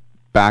a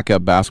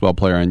backup basketball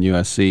player in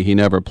USC. He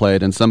never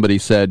played, and somebody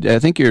said, "I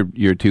think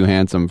you're too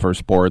handsome for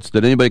sports."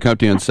 Did anybody come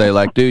to you and say,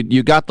 like, "Dude,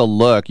 you got the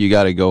look. You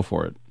got to go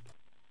for it"?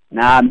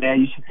 Nah,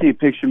 man, you should see a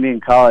picture of me in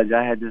college.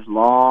 I had this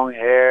long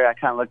hair. I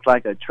kind of looked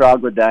like a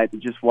troglodyte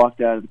that just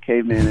walked out of the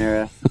caveman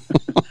era.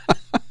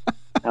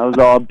 I was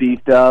all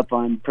beefed up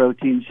on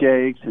protein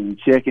shakes and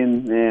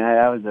chicken. Man,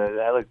 I looked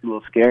a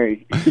little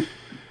scary.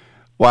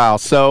 Wow.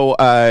 So,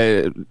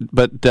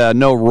 but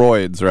no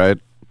roids, right?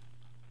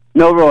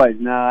 No roids.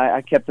 No,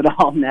 I kept it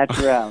all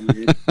natural.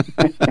 Dude.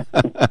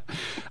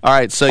 All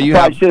right. So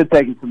I should have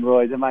taken some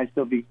roids. I might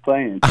still be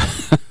playing.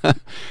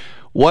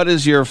 What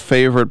is your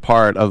favorite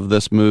part of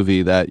this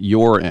movie that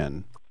you're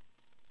in?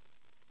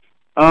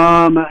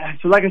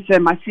 So like I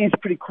said, my scene's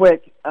pretty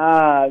quick.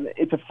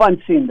 It's a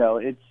fun scene,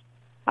 though.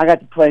 I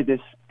got to play this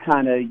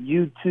kind of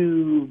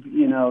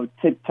YouTube,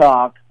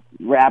 TikTok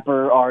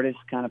rapper, artist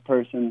kind of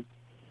person.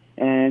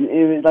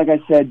 And like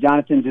I said,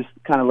 Jonathan just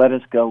kind of let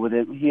us go with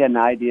it. He had an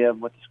idea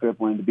of what the script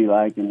wanted to be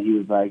like, and he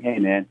was like, hey,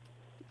 man,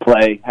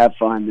 play, have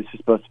fun. This is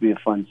supposed to be a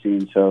fun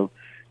scene, so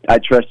I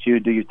trust you,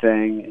 do your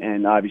thing.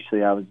 And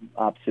obviously I was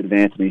opposite of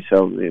Anthony,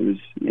 so it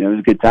was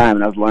a good time,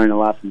 and I was learning a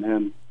lot from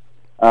him.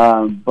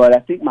 But I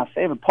think my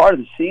favorite part of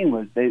the scene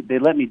was they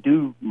let me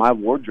do my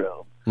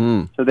wardrobe.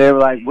 So they were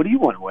like, what do you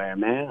want to wear,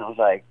 man? I was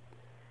like,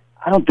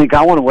 I don't think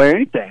I want to wear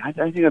anything. I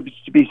think I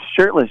should be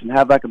shirtless and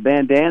have like a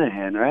bandana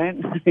in, right?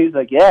 He's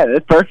like, yeah,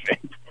 that's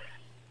perfect.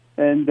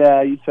 And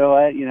so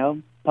I,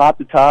 popped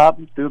the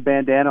top, threw a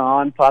bandana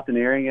on, popped an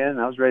earring in,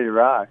 and I was ready to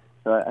rock.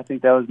 So I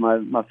think that was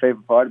my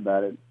favorite part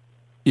about it.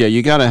 Yeah,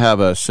 you got to have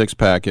a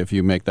six-pack if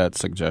you make that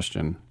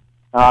suggestion.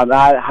 I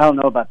don't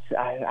know about.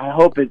 I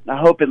hope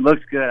it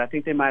looks good. I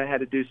think they might have had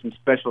to do some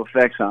special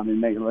effects on me to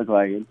make it look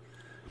like it.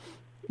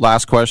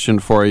 Last question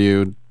for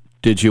you.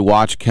 Did you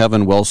watch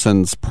Kevin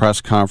Wilson's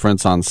press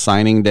conference on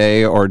signing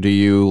day, or do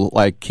you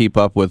keep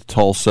up with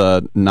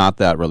Tulsa not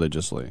that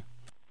religiously?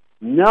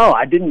 No,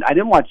 I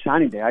didn't watch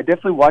signing day. I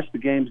definitely watched the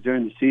games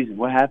during the season.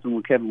 What happened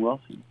with Kevin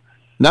Wilson?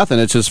 Nothing.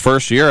 It's his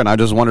first year, and I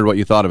just wondered what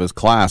you thought of his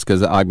class,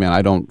 because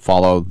I don't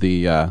follow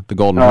the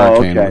Golden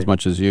Hurricane as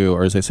much as you,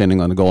 or as they say in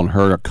England, the Golden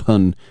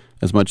Hurricane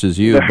as much as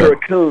you. The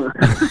Hurricane.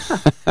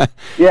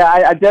 Yeah,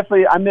 I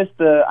missed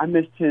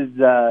his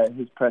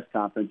press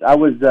conference. I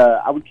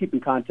would keep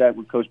in contact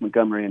with Coach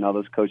Montgomery and all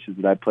those coaches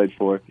that I played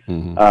for.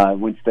 Mm-hmm.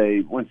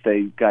 Once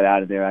they got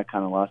out of there, I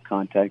kind of lost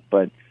contact.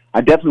 But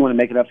I definitely want to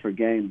make it up for a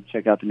game.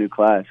 Check out the new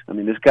class. I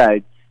mean, this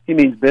guy, he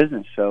means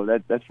business. So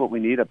that's what we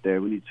need up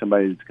there. We need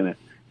somebody that's going to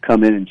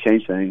come in and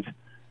change things.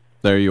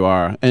 There you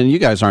are. And you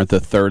guys aren't the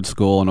third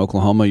school in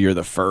Oklahoma. You're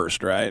the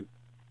first, right?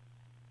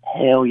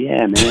 Hell yeah,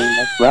 man.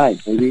 That's right,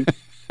 baby.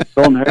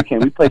 Golden Hurricane.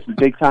 We play some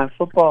big-time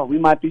football. We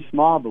might be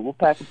small, but we'll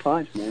pack a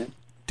punch, man.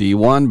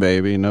 D1,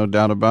 baby. No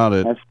doubt about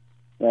it.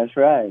 That's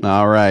right.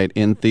 All right.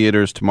 In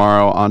theaters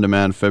tomorrow, on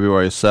demand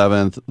February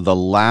 7th. The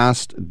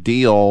Last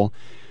Deal.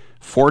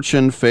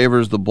 Fortune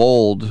favors the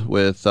bold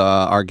with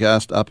our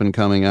guest,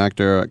 up-and-coming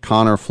actor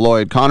Connor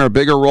Floyd. Connor,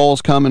 bigger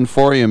roles coming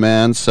for you,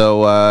 man.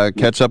 So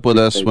catch up with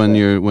us when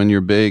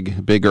you're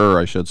bigger,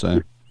 I should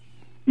say.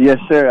 Yes,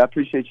 sir. I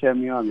appreciate you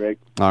having me on, Rick.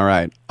 All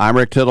right. I'm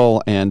Rick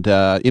Tittle, and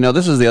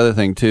this is the other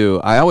thing too.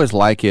 I always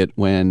like it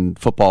when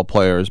football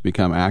players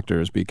become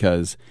actors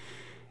because,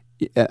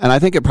 and I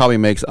think it probably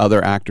makes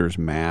other actors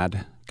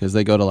mad. Because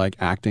they go to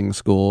acting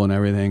school and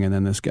everything, and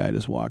then this guy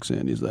just walks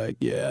in. He's like,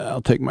 yeah, I'll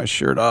take my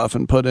shirt off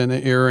and put in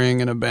an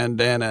earring and a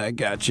bandana. I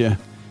gotcha.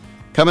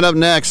 Coming up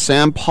next,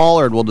 Sam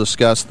Pollard will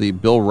discuss the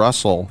Bill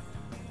Russell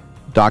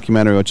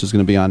documentary, which is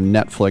going to be on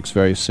Netflix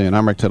very soon.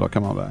 I'm Rick Tittle.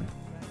 Come on back.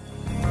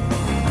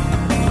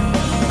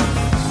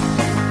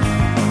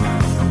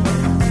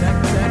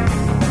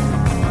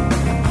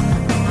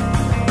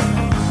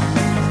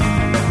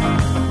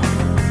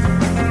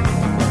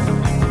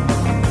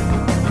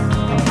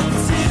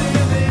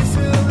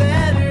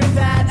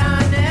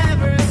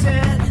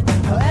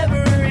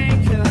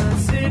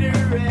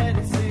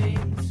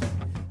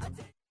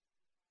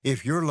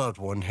 If your loved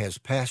one has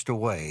passed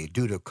away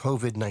due to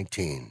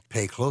COVID-19,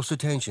 pay close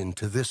attention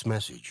to this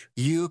message.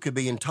 You could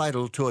be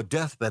entitled to a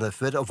death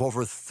benefit of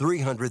over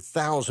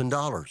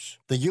 $300,000.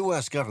 The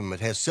U.S.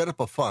 government has set up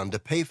a fund to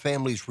pay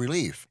families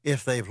relief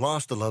if they've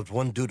lost a loved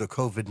one due to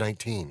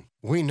COVID-19.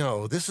 We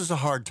know this is a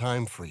hard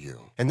time for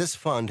you, and this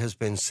fund has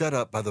been set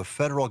up by the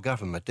federal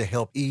government to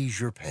help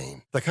ease your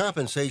pain. The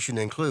compensation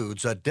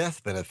includes a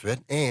death benefit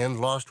and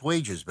lost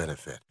wages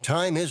benefit.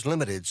 Time is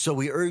limited, so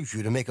we urge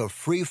you to make a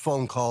free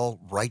phone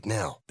call right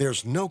now.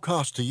 There's no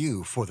cost to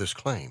you for this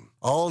claim.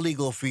 All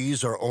legal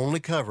fees are only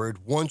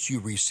covered once you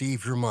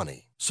receive your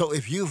money. So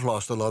if you've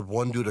lost a loved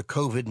one due to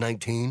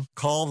COVID-19,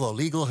 call the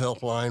legal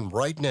helpline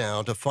right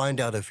now to find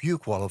out if you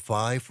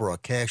qualify for a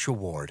cash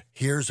award.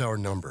 Here's our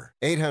number,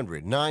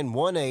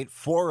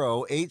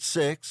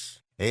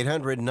 800-918-4086,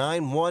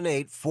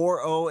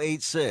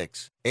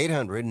 800-918-4086,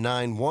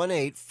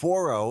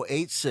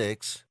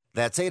 800-918-4086.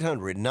 That's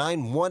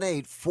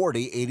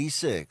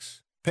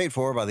 800-918-4086. Paid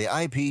for by the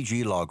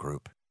IPG Law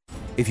Group.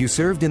 If you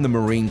served in the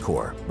Marine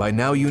Corps, by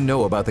now you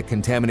know about the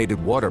contaminated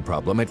water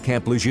problem at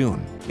Camp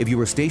Lejeune. If you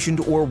were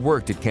stationed or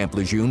worked at Camp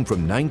Lejeune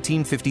from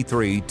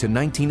 1953 to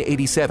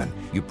 1987,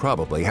 you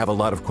probably have a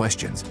lot of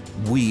questions.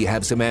 We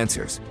have some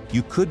answers.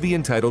 You could be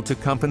entitled to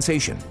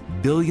compensation.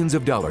 Billions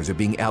of dollars are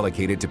being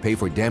allocated to pay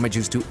for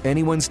damages to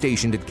anyone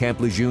stationed at Camp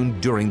Lejeune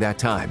during that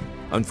time.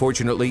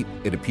 Unfortunately,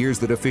 it appears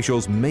that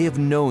officials may have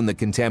known the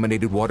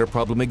contaminated water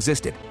problem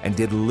existed and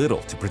did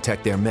little to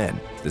protect their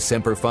men. The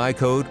Semper Fi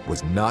Code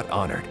was not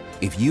honored.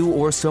 If you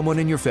or someone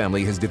in your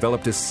family has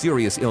developed a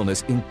serious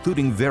illness,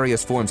 including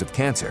various forms of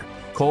cancer,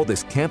 call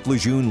this Camp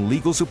Lejeune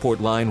legal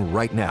support line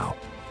right now.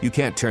 You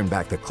can't turn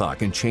back the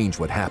clock and change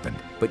what happened,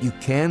 but you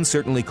can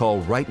certainly call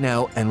right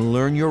now and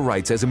learn your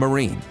rights as a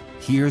Marine.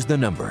 Here's the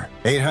number.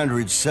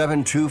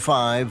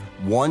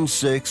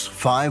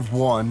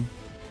 800-725-1651.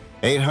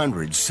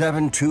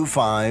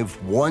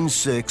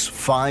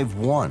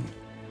 800-725-1651.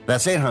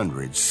 That's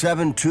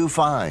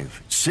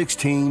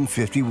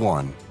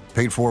 800-725-1651.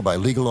 Paid for by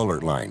Legal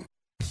Alert Line.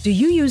 Do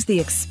you use the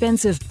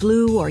expensive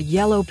blue or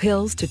yellow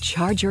pills to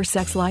charge your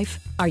sex life?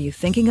 Are you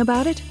thinking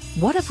about it?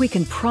 What if we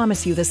can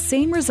promise you the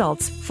same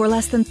results for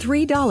less than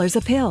 $3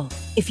 a pill?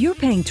 If you're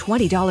paying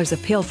 $20 a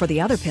pill for the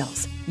other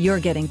pills, you're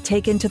getting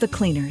taken to the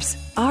cleaners.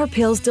 Our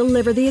pills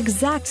deliver the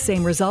exact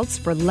same results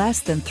for less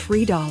than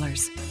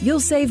 $3.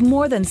 You'll save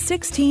more than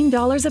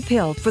 $16 a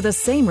pill for the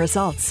same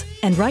results.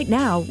 And right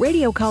now,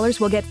 radio callers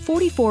will get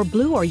 44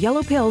 blue or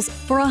yellow pills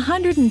for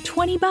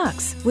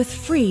 $120 with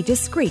free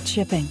discreet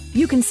shipping.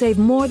 You can save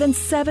more than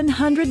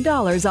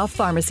 $700 off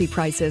pharmacy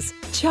prices.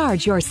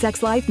 Charge your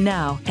sex life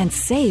now and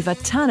save a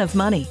ton of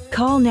money.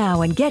 Call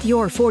now and get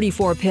your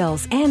 44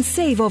 pills and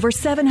save over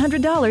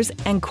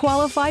 $700 and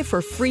qualify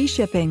for free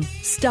shipping.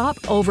 Stop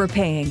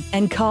overpaying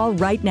and call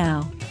right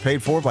now.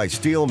 Paid for by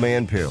Steel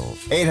Man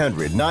Pills.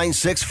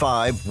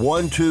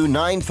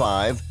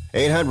 800-965-1295.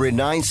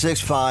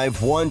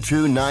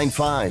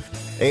 800-965-1295.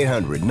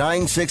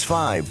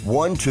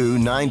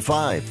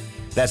 800-965-1295.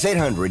 That's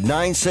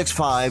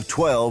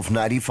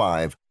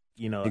 800-965-1295.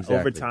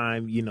 Over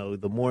time,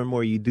 the more and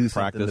more you do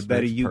something, Practice the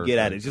better makes you get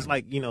at it. perfect. Just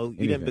like, you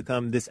Anything. didn't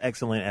become this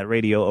excellent at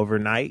radio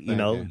overnight. You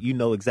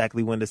know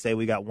exactly when to say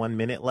we got 1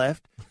 minute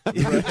left.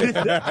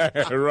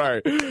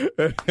 Right.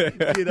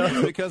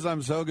 Because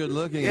I'm so good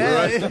looking.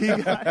 Right?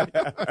 You got it.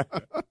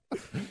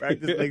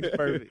 Practice makes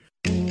perfect.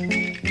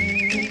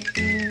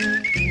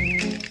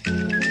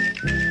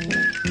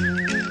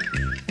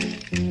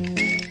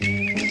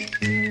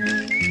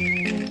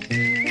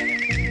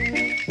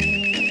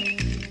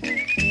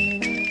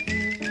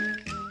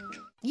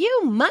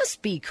 You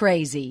must be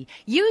crazy.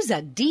 You's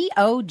a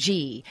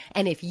DOG.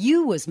 And if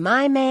you was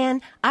my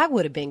man, I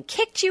would have been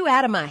kicked you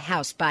out of my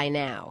house by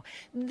now.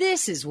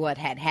 This is what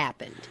had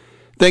happened.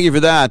 Thank you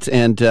for that,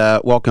 and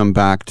welcome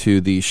back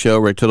to the show.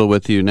 Rick Tittle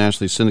with you,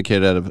 nationally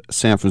syndicated out of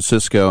San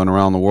Francisco and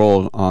around the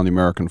world on the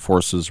American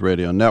Forces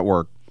Radio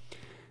Network.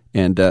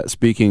 And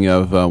speaking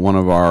of one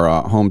of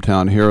our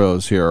hometown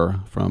heroes here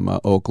from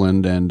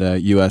Oakland and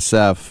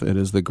USF, it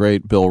is the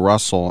great Bill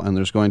Russell. And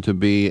there's going to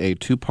be a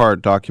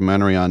 2-part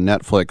documentary on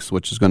Netflix,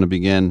 which is going to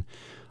begin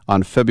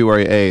on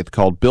February 8th,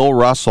 called Bill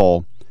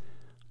Russell,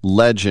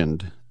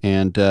 Legend.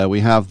 And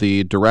we have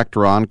the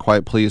director on,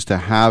 quite pleased to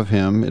have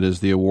him. It is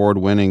the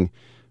award-winning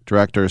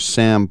director,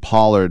 Sam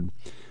Pollard.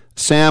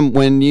 Sam,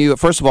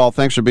 first of all,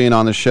 thanks for being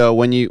on the show.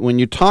 When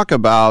you talk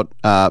about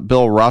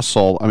Bill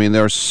Russell, I mean,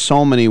 there are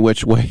so many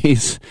which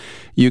ways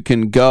you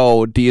can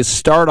go. Do you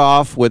start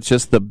off with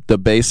just the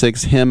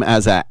basics, him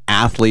as an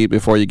athlete,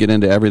 before you get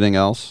into everything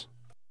else?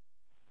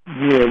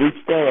 Yeah, we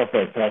start off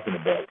by talking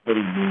about what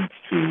he means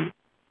to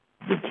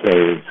the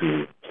players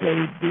who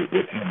played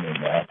with him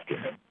and after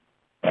him.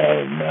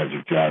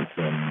 Magic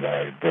Johnson,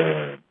 Larry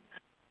Bird,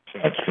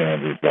 Chad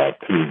Sanders, Bob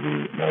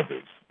Cousy, and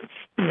others.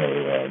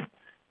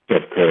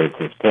 Jeff Curry,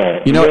 Chris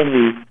Paul. You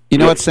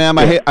know what, Sam?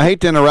 I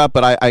hate to interrupt,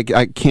 but I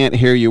can't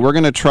hear you. We're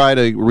going to try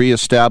to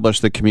reestablish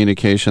the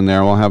communication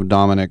there. We'll have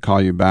Dominic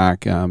call you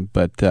back.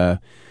 That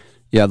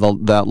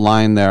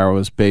line there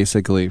was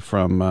basically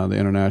from the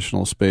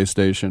International Space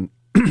Station.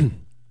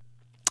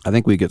 I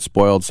think we get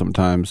spoiled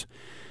sometimes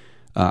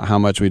how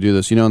much we do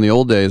this. In the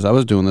old days, I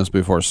was doing this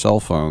before cell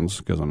phones,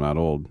 because I'm not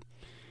old.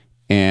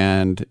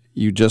 And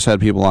you just had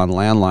people on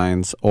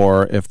landlines,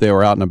 or if they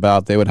were out and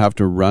about, they would have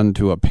to run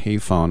to a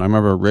payphone. I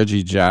remember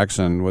Reggie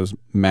Jackson was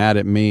mad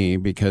at me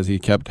because he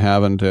kept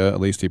having to,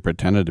 at least he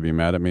pretended to be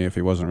mad at me if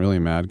he wasn't really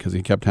mad, because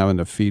he kept having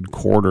to feed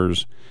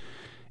quarters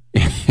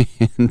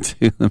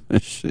into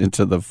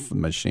the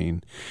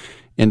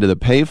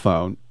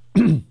payphone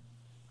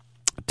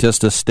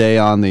just to stay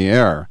on the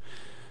air.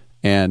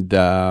 And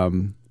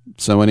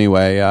so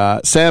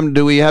anyway, Sam,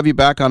 do we have you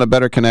back on a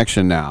better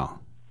connection now?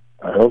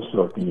 I hope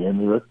so. Can you hear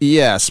me, Rick?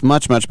 Yes,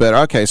 much better.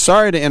 Okay,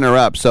 sorry to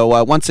interrupt.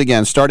 So once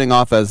again, starting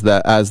off as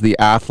the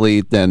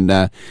athlete, then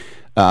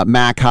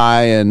Mac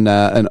High and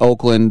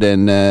Oakland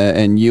and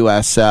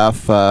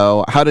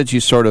USF. How did you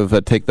sort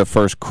of take the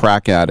first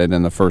crack at it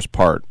in the first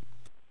part?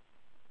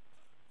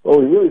 Well,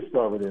 we really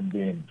started with him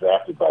being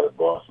drafted by the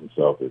Boston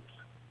Celtics,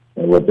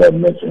 and what that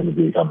meant for him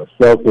to become a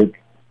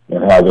Celtic,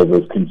 and how there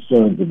was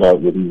concerns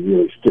about would he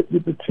really fit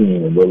with the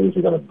team and what was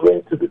he going to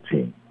bring to the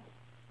team.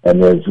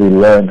 And as we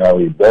learned how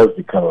he does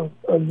become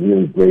a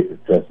really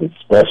great defensive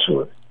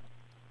specialist,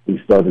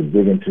 we started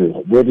digging into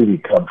where did he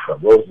come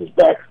from? What was his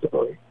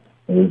backstory?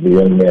 And he was a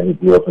young man who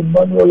grew up in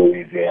Monroe,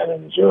 Louisiana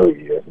in his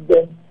early years, and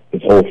then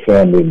his whole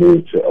family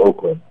moved to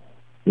Oakland,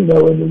 in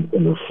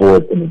the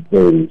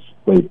 30s,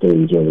 late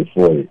 30s, early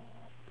 40s.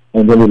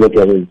 And then we look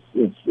at his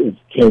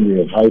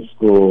tenure in high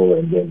school,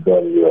 and then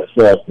going to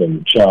USF, and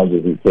the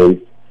challenges he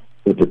faced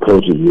with the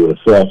coach at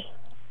USF,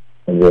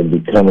 and then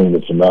becoming the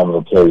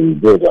phenomenal player he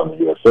did on the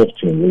USF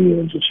team, leading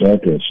into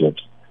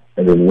championships,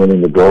 and then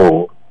winning the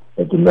gold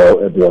at the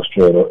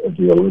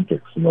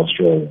Olympics in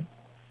Australia.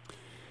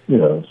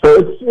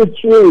 So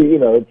it's really,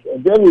 and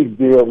then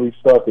we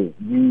started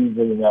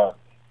using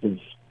his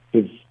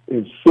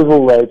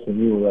civil rights and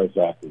human rights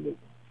activism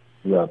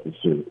throughout the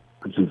two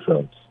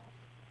films.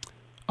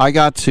 I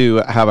got to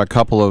have a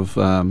couple of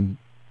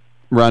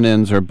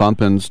run-ins or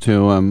bump-ins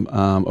to him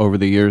over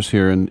the years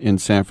here in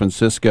San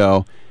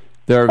Francisco.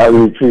 How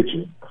do you treat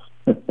you?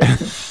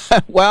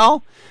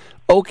 Well,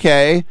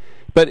 okay.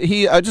 But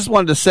I just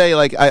wanted to say,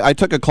 I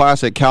took a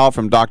class at Cal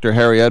from Dr.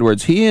 Harry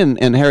Edwards. He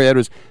and Harry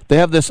Edwards, they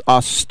have this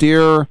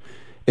austere,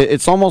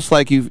 it's almost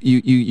like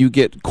you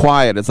get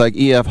quiet. It's like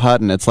E.F.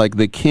 Hutton. It's like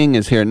the king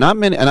is here. Not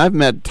many, and I've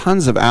met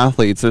tons of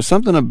athletes. There's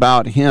something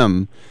about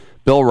him,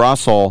 Bill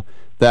Russell,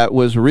 that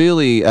was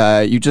really,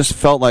 you just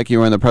felt like you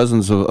were in the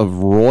presence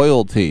of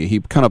royalty.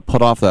 He kind of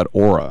put off that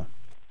aura.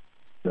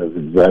 That's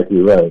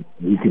exactly right.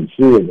 You can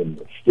see it in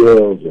the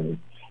stills and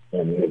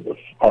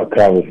our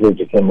conversations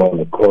with him on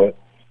the court.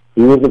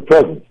 He was a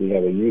presence. He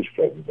had a huge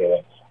presence.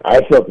 And I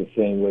felt the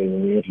same way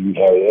when we interviewed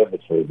Harry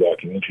Edwards for the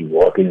documentary,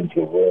 walking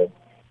into a room.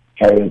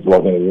 Harry was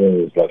walking in the room,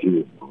 it was like he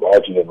was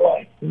larger than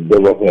life. And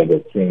Bill Russell had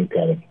that same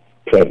kind of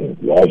presence,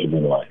 larger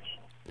than life.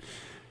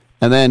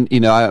 And then,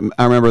 I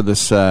remember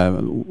this,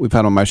 we've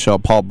had on my show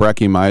Paul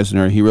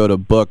Brecky-Meisner. He wrote a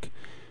book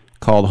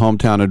called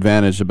Hometown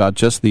Advantage about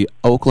just the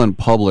Oakland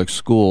public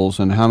schools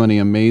and how many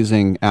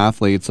amazing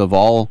athletes of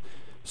all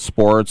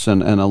sports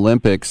and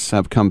Olympics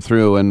have come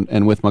through.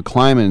 And with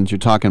McClymonds, you're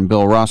talking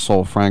Bill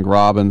Russell, Frank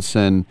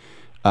Robinson,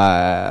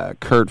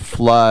 Kurt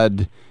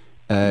Flood,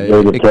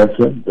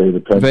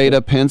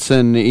 Veda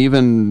Pinson,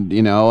 even,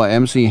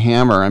 MC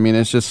Hammer. I mean,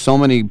 it's just so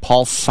many.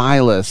 Paul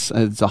Silas,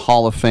 it's a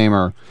Hall of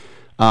Famer.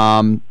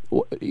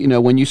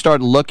 When you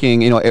start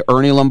looking,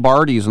 Ernie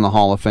Lombardi's in the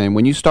Hall of Fame.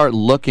 When you start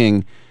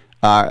looking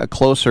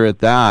closer at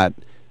that,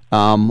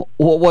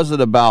 what was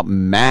it about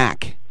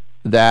MAC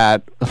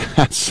that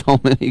had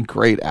so many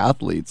great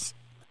athletes?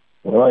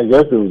 Well, I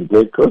guess it was a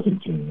great coaching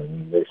team. I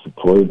mean, they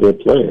supported their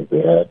players.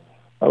 They had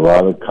a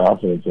lot of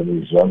confidence in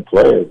these young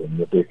players and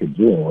what they could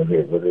do and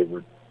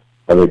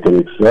how they could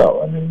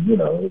excel. I mean,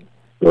 it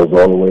goes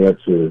all the way up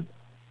to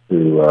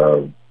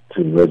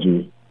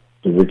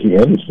Ricky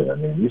Henderson. I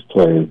mean, these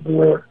players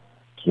were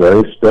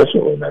very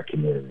special in that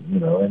community,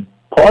 and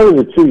part of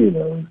it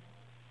too,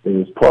 it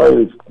was part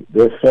of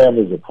their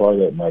families are part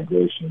of that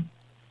migration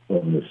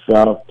from the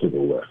South to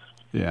the West.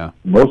 Yeah.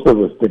 Most of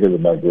us think of the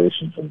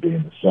migration from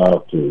being the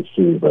South to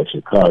cities like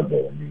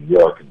Chicago and New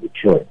York and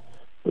Detroit.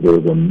 But there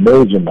was a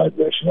major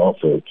migration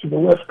also to the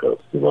West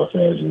Coast, to Los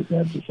Angeles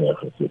and to San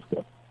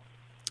Francisco.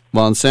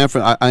 Well, in San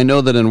Fran, I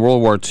know that in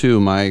World War II,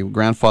 my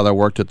grandfather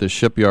worked at the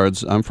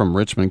shipyards. I'm from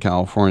Richmond,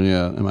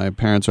 California, and my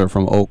parents are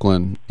from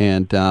Oakland.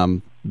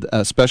 And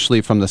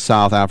especially from the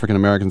South, African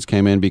Americans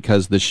came in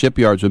because the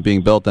shipyards were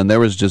being built, and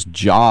there was just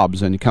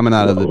jobs. And coming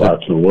out of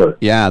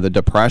the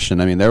Depression,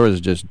 I mean, there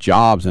was just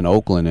jobs in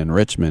Oakland and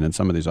Richmond and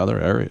some of these other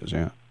areas.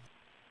 Yeah.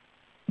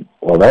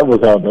 Well, that's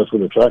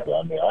what attracted.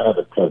 I mean, I had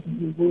a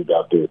cousin who moved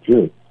out there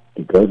too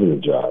because of the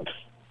jobs.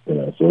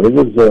 So it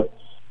was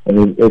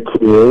it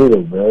created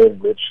a very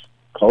rich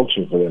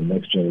culture for the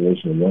next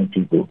generation of young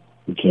people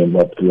who came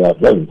up through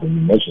athletics. And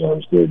you mentioned all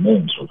those great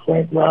names, from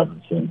Frank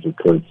Robinson to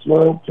Kurt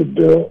Flood to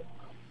Bill.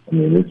 I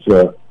mean, it's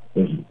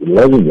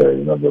legendary,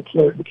 the number of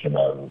players that came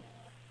out of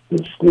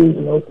the schools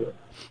in Oakland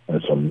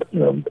and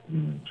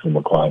from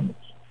McClymonds.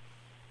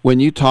 When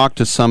you talk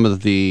to some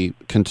of the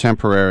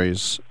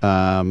contemporaries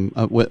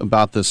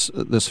about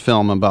this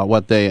film, about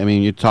what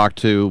you talk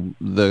to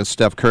the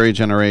Steph Curry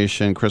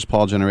generation, Chris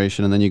Paul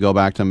generation, and then you go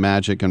back to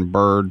Magic and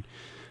Bird,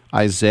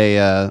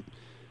 Isaiah,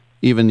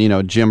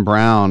 even, Jim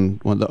Brown,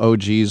 one of the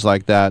OGs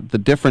like that, the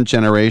different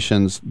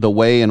generations, the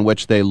way in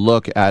which they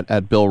look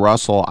at Bill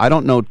Russell. I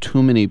don't know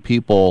too many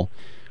people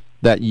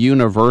that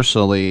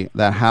universally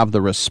that have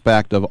the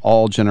respect of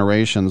all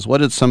generations. What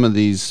did some of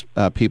these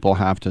people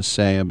have to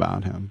say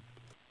about him?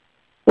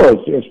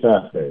 Well, it's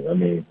fascinating. I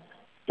mean,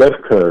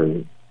 Steph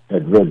Curry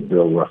had read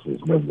Bill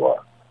Russell's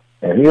memoir,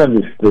 and he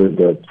understood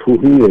that who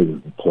he is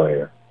as a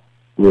player,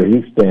 where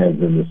he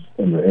stands in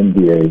the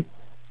NBA,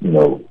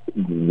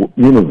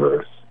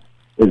 universe,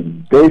 is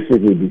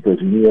basically because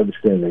he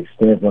understands that he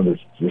stands on the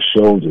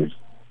shoulders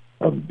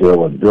of Bill,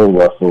 what Bill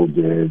Russell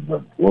did,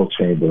 what Will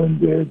Chamberlain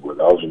did, what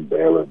Elgin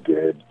Baylor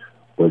did,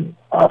 what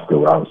Oscar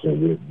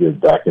Robertson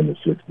did back in the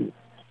 60s.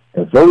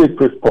 And so did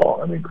Chris Paul.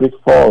 I mean, Chris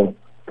Paul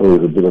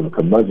was a bit of a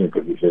curmudgeon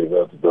because he said he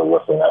went to Bill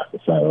Russell and asked to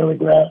sign an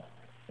autograph,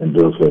 and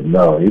Bill said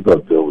no. He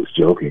thought Bill was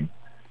joking.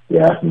 He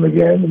asked him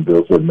again, and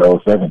Bill said no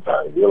a second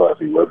time. He realized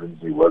he wasn't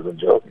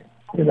joking,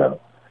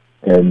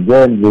 And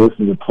then you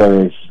listen to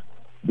players,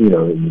 in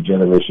the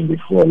generation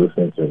before,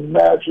 listening to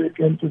Magic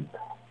and to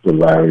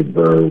Larry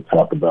Bird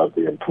talk about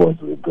the importance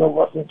of Bill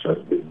Russell in terms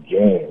of his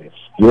game, his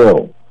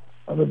skill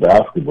on the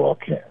basketball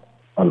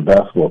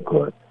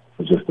court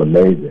was just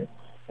amazing.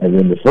 And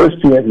then the first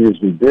two interviews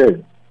we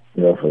did,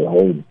 for the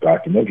whole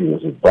documentary,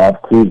 was with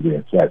Bob Cousy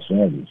and Zach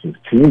Sanders, his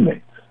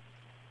teammates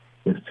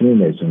in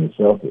the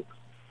Celtics.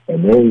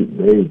 And they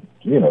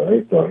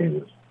thought he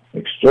was an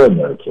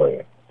extraordinary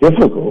player.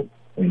 Difficult.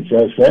 I mean,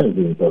 Zach Sanders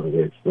didn't tell a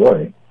great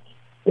story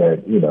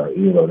that,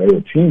 even though they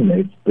were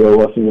teammates, Bill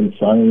Russell wouldn't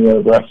sign any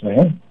autographs for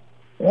him.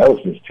 And that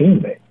was his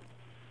teammate.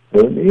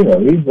 But,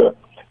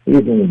 he's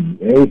an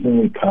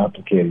amazingly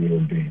complicated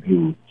human being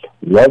who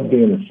loved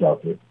being a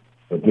Celtic,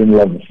 but didn't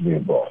love to be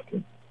in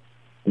Boston.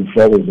 He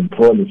felt it was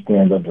important to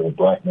stand up to the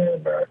black man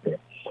in America,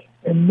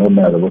 and no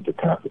matter what the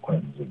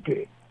consequences would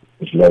be,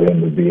 which led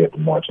him to be at the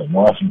March on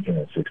Washington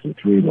in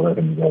 '63, led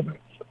him to go to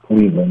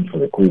Cleveland for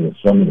the Cleveland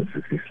Summit in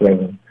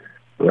 '67,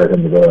 led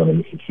him to go down to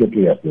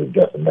Mississippi after the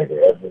death of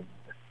Medgar Evers.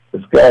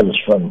 This guy was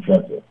front and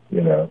center,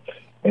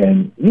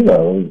 And,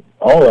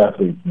 all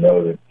athletes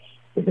know that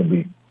there can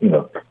be,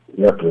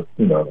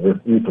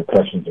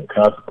 repercussions and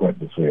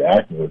consequences for your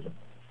activism.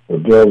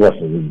 But Bill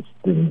Russell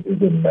it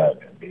didn't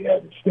matter. He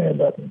had to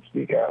stand up and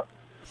speak out.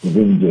 He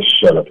didn't just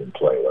shut up and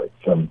play like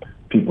some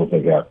people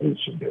think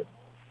athletes should do.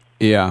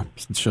 Yeah,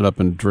 shut up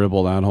and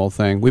dribble, that whole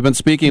thing. We've been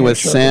speaking with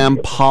Sam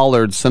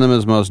Pollard,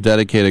 cinema's most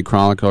dedicated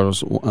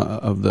chroniclers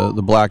of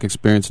the Black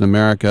experience in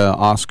America,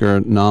 Oscar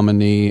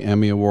nominee,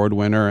 Emmy Award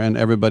winner, and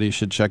everybody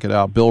should check it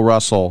out. Bill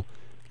Russell,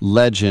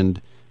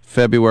 Legend,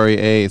 February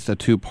 8th, a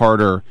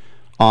two-parter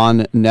on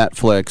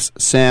Netflix.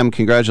 Sam,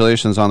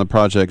 congratulations on the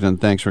project, and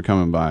thanks for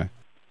coming by.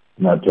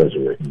 My pleasure,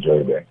 Rick. Enjoy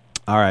your day.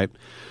 All right.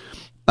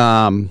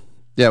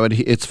 Yeah, but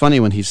it's funny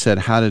when he said,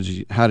 how did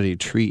he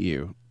treat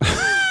you?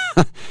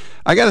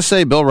 I got to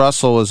say, Bill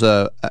Russell was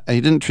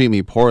he didn't treat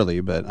me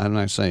poorly, but I'm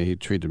not saying he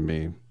treated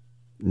me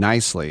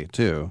nicely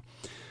too.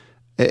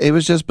 It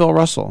was just Bill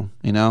Russell,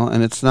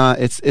 and it's not,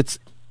 it's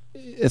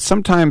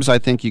sometimes I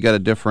think you got to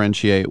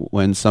differentiate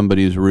when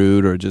somebody's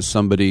rude or just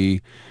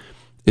somebody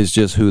is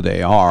just who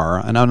they are.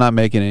 And I'm not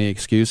making any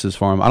excuses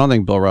for him. I don't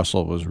think Bill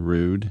Russell was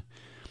rude.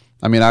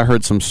 I mean, I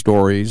heard some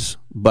stories,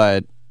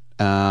 but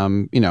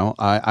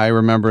I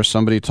remember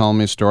somebody telling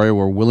me a story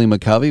where Willie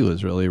McCovey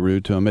was really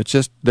rude to him. It's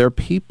just, they're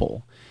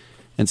people.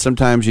 And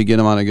sometimes you get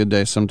them on a good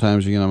day,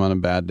 sometimes you get them on a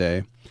bad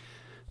day.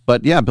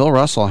 But yeah, Bill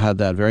Russell had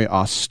that very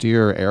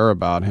austere air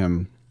about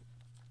him.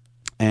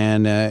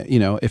 And,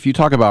 if you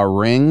talk about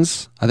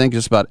rings, I think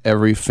just about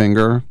every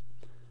finger,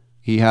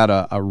 he had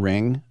a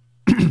ring.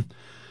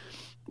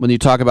 When you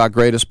talk about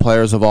greatest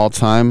players of all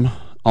time,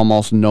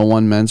 almost no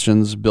one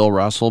mentions Bill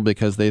Russell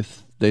because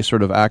they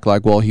sort of act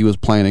like, well, he was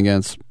playing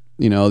against,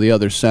 the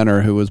other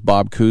center who was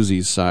Bob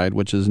Cousy's side,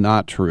 which is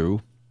not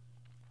true.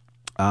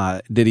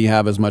 Did he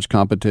have as much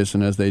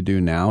competition as they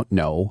do now?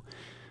 No.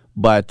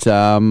 But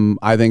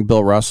I think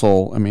Bill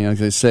Russell,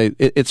 as I say,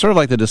 it's sort of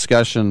like the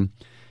discussion,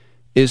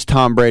 is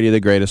Tom Brady the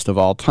greatest of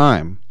all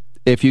time?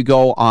 If you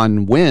go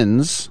on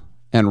wins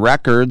and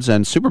records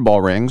and Super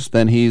Bowl rings,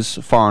 then he's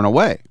far and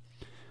away.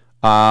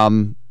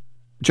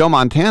 Joe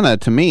Montana,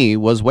 to me,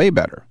 was way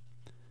better.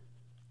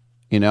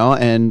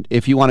 And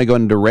if you want to go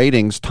into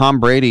ratings, Tom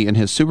Brady in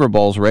his Super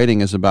Bowls rating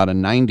is about a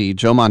 90.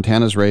 Joe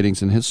Montana's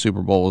ratings in his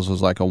Super Bowls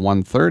was like a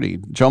 130.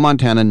 Joe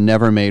Montana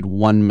never made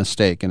one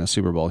mistake in a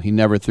Super Bowl. He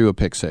never threw a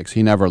pick six.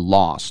 He never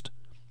lost.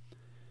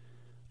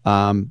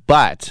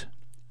 But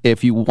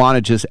if you want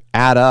to just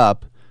add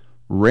up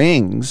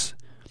rings,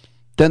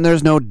 then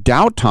there's no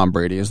doubt Tom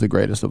Brady is the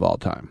greatest of all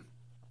time.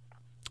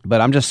 But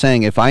I'm just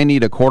saying, if I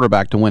need a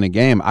quarterback to win a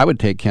game, I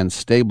would take Ken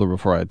Stabler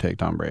before I'd take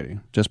Tom Brady,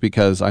 just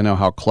because I know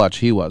how clutch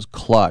he was.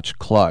 Clutch.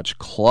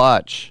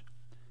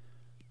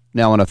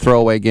 Now, in a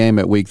throwaway game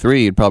at week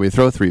 3, he'd probably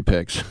throw 3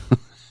 picks.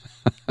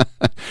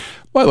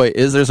 By the way,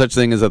 is there such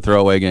thing as a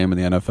throwaway game in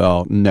the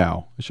NFL?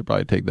 No. I should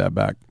probably take that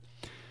back.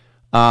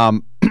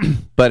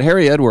 But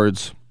Harry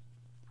Edwards,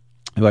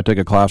 who I took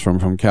a class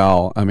from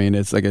Cal,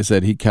 it's like I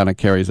said, he kind of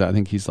carries that. I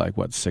think he's like,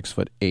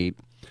 6'8".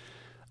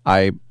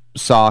 I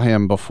saw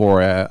him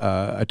before.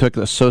 I took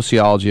the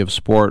sociology of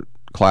sport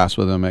class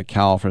with him at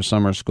Cal for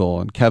summer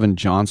school, and Kevin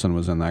Johnson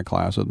was in that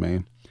class with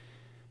me.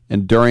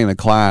 And during the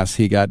class,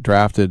 he got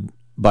drafted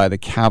by the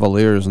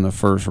Cavaliers in the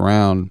first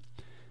round.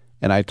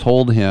 And I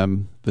told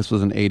him, this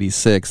was in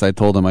 '86, I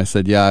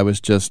said, yeah, I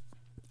was just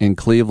in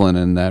Cleveland,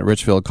 and that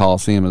Richfield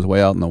Coliseum is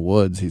way out in the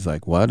woods. He's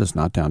like, what? It's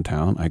not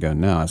downtown? I go,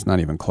 no, it's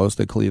not even close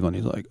to Cleveland.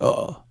 He's like,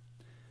 oh,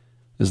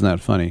 isn't that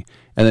funny?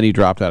 And then he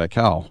dropped out of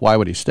Cal. Why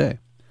would he stay?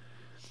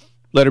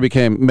 Later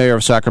became mayor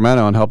of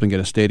Sacramento and helping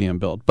get a stadium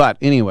built. But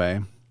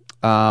anyway,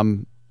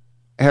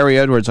 Harry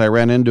Edwards, I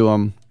ran into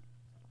him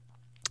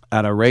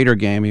at a Raider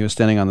game. He was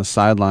standing on the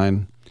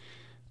sideline,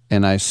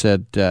 and I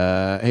said,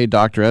 hey,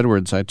 Dr.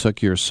 Edwards, I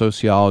took your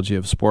sociology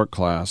of sport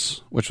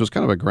class, which was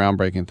kind of a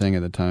groundbreaking thing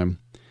at the time,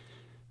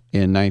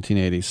 in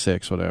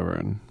 1986, whatever.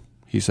 And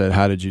he said,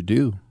 how did you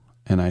do?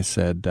 And I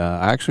said,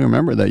 I actually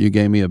remember that you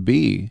gave me a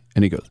B.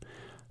 And he goes,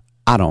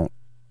 I don't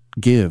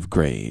give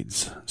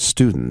grades.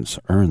 Students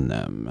earn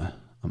them.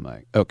 I'm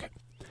like, okay.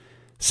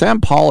 Sam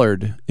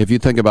Pollard, if you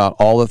think about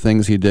all the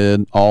things he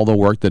did, all the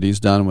work that he's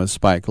done with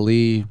Spike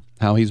Lee,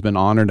 how he's been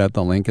honored at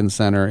the Lincoln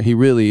Center, he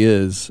really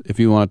is, if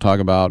you want to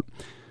talk about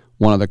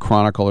one of the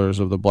chroniclers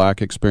of the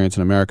black experience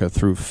in America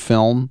through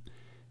film,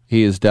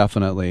 he is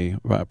definitely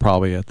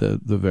probably at the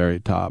very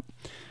top.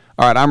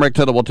 All right, I'm Rick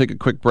Tittle. We'll take a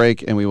quick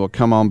break, and we will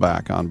come on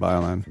back on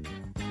Byline.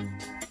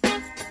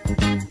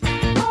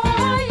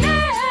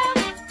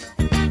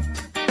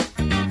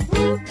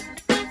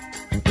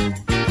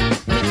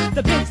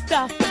 The big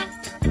stuff.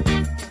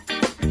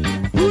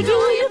 Who do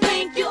you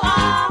think you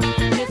are?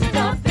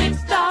 Mr. Big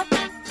Stuff.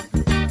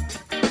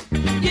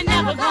 You're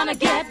never gonna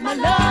get my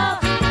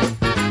love.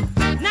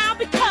 Now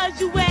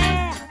because you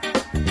wear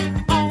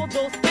all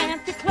those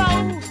fancy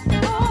clothes.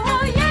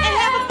 Oh, yeah. And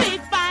have a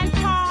big fine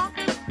car.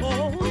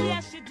 Oh,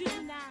 yes, you do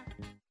now.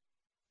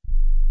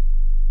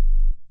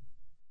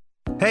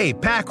 Hey,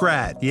 Pack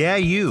Rat. Yeah,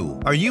 you.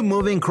 Are you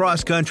moving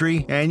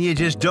cross-country and you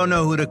just don't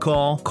know who to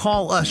call?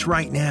 Call us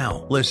right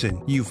now.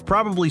 Listen, you've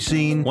probably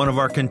seen one of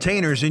our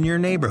containers in your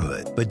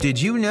neighborhood, but did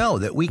you know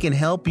that we can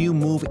help you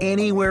move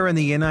anywhere in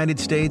the United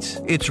States?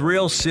 It's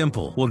real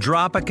simple. We'll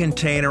drop a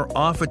container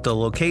off at the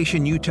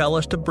location you tell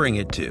us to bring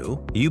it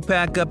to. You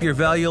pack up your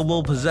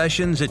valuable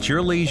possessions at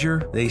your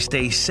leisure. They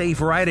stay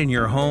safe right in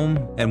your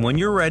home, and when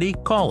you're ready,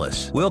 call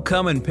us. We'll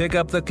come and pick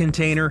up the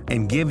container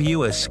and give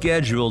you a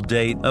scheduled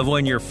date of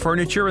when your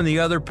furniture furniture and the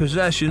other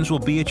possessions will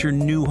be at your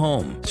new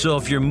home. So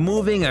if you're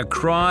moving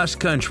across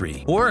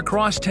country or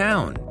across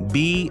town,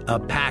 be a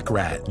pack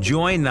rat.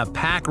 Join the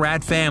Pack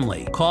Rat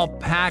family. Call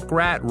Pack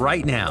Rat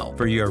right now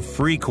for your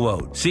free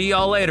quote. See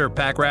y'all later,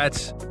 Pack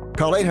Rats.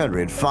 Call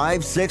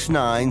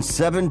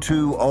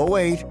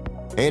 800-569-7208.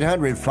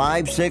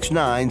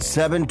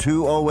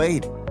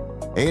 800-569-7208.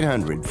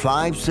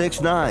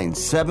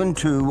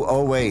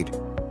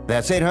 800-569-7208.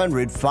 That's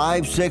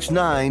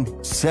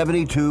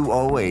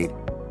 800-569-7208.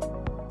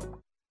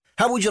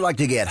 How would you like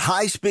to get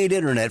high-speed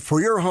internet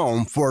for your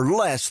home for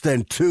less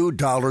than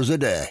 $2 a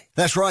day?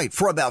 That's right.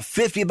 For about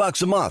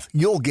 $50 a month,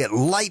 you'll get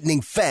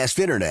lightning fast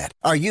internet.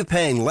 Are you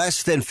paying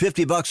less than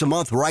 $50 a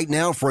month right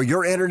now for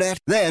your internet?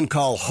 Then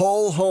call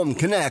Whole Home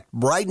Connect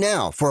right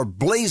now for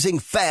blazing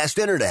fast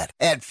internet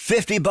at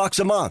 $50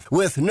 a month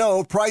with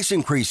no price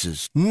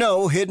increases,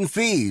 no hidden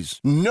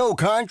fees, no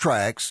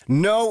contracts,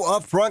 no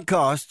upfront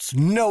costs,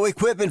 no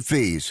equipment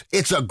fees.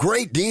 It's a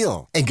great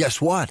deal. And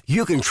guess what?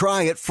 You can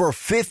try it for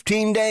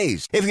 15 days.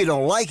 If you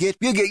don't like it,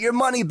 you get your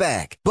money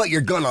back. But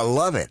you're going to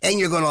love it, and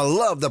you're going to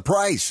love the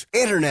price.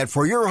 Internet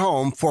for your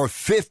home for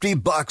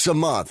 $50 a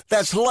month.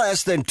 That's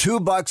less than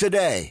 $2 a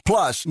day.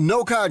 Plus,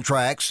 no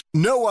contracts,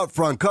 no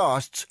upfront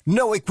costs,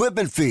 no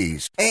equipment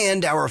fees,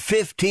 and our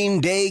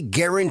 15-day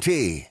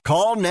guarantee.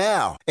 Call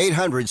now.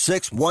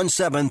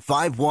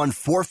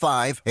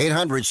 800-617-5145.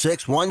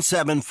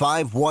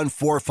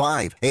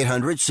 800-617-5145.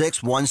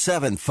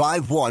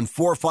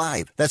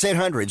 800-617-5145. That's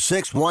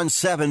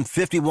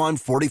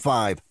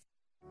 800-617-5145.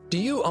 Do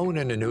you own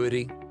an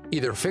annuity,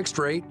 either fixed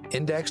rate,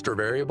 indexed, or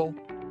variable?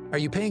 Are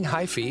you paying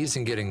high fees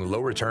and getting low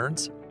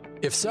returns?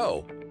 If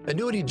so,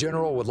 Annuity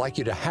General would like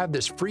you to have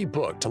this free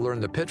book to learn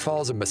the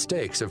pitfalls and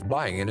mistakes of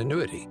buying an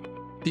annuity.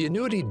 The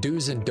Annuity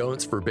Do's and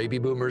Don'ts for Baby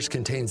Boomers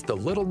contains the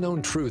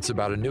little-known truths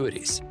about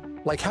annuities,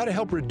 like how to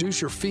help reduce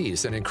your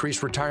fees and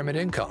increase retirement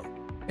income.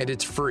 And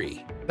it's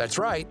free. That's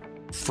right,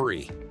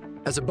 free.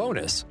 As a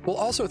bonus, we'll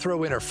also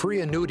throw in a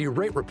free annuity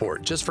rate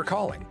report just for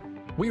calling.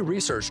 We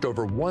researched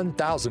over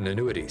 1,000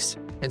 annuities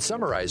and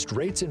summarized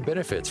rates and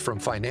benefits from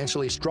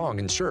financially strong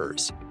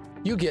insurers.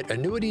 You get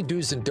Annuity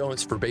Do's and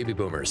Don'ts for Baby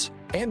Boomers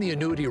and the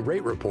Annuity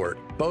Rate Report,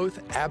 both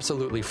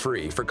absolutely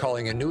free for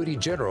calling Annuity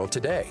General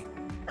today.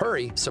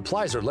 Hurry,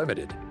 supplies are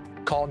limited.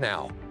 Call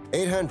now.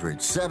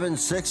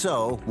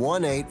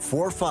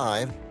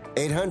 800-760-1845.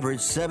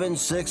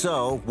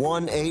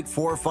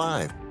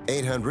 800-760-1845.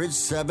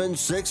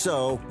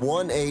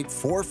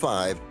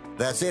 800-760-1845.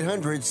 That's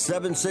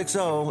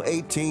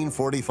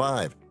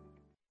 800-760-1845.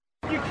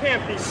 You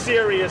can't be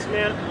serious,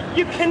 man.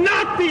 You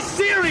cannot be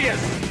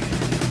serious!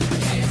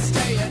 Can't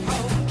stay at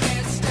home,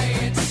 can't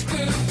stay at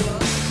school.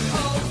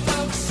 Old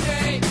folks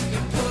say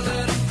you're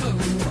pulling a fool.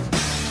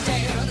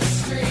 Day on the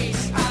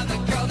streets, I'm the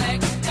girl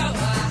next door.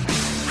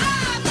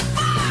 I'm the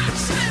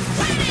fox I'm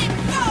waiting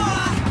for.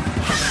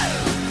 Hello,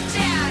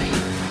 Daddy.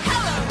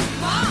 Hello,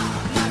 Mom.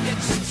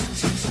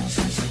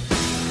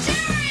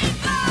 Jerry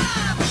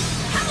Bob.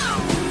 Hello,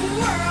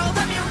 world.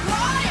 I'm your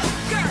royal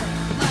girl.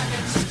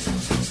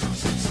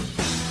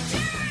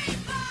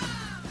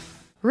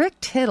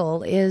 Rick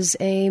Tittle is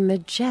a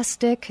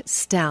majestic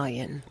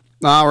stallion.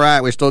 All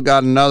right, we still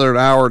got another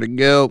hour to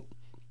go.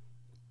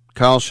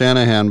 Kyle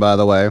Shanahan, by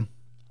the way,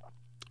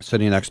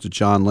 sitting next to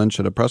John Lynch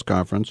at a press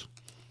conference.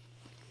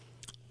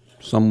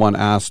 Someone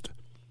asked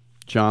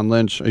John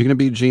Lynch, are you going to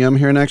be GM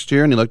here next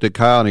year? And he looked at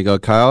Kyle and he goes,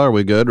 Kyle, are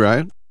we good,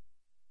 right?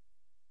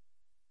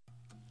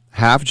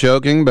 Half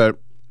joking, but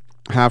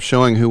half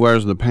showing who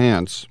wears the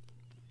pants.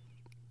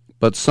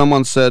 But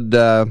someone said,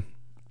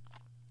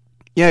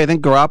 yeah, you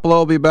think Garoppolo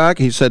will be back?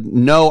 He said,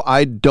 no,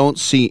 I don't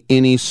see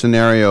any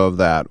scenario of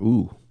that.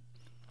 Ooh.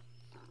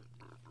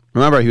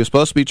 Remember, he was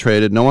supposed to be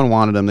traded. No one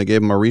wanted him. They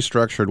gave him a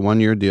restructured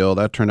one-year deal.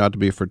 That turned out to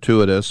be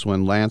fortuitous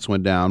when Lance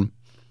went down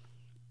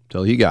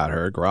until he got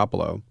hurt,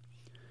 Garoppolo.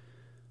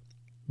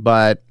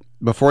 But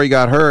before he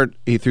got hurt,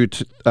 he threw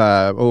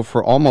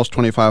for almost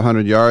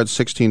 2,500 yards,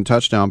 16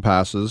 touchdown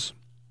passes,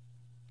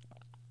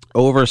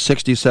 over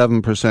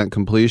 67%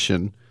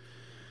 completion.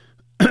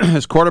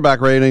 His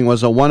quarterback rating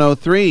was a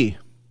 103.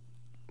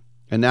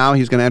 And now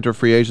he's going to enter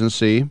free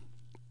agency,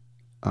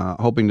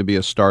 hoping to be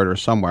a starter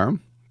somewhere,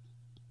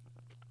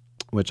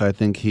 which I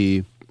think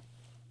he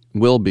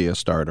will be a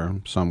starter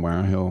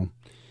somewhere. He'll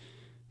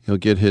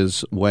get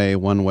his way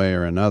one way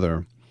or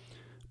another.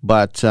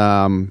 But,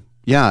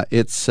 yeah,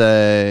 it's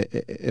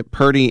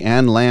Purdy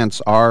and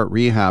Lance are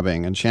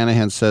rehabbing. And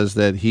Shanahan says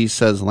that he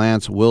says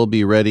Lance will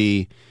be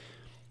ready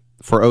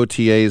for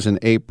OTAs in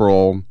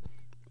April,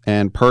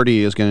 and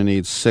Purdy is going to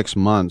need 6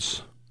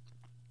 months.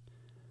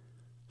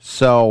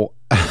 So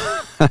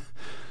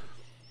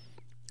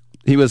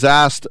he was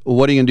asked,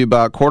 what are you going to do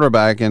about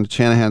quarterback? And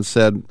Shanahan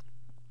said,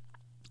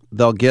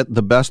 they'll get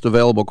the best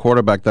available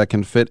quarterback that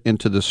can fit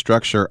into the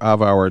structure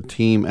of our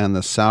team and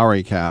the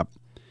salary cap,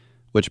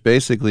 which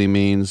basically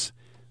means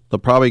they'll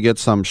probably get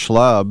some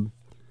schlub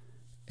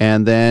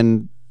and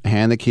then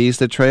hand the keys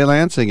to Trey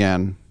Lance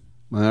again.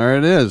 There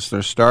it is.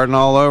 They're starting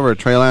all over.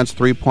 Trey Lance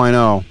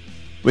 3.0.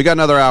 We got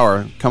another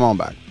hour. Come on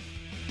back.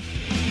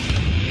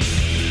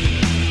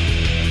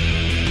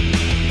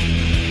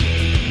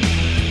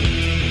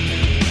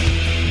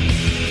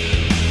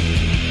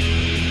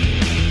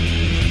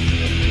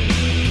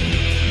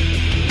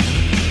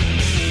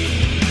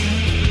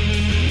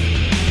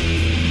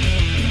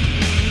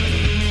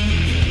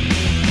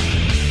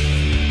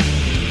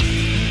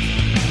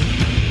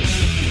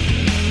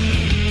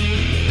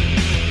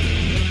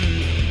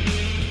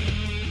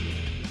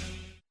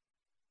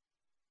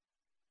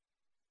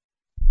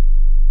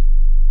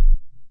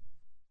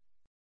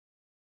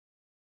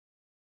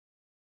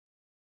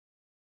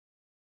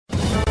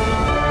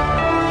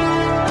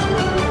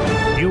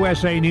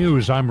 USA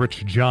News, I'm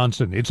Rich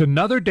Johnson. It's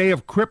another day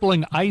of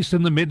crippling ice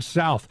in the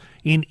Mid-South.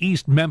 In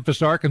East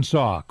Memphis,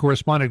 Arkansas,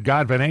 correspondent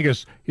God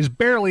Venegas is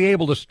barely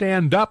able to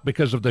stand up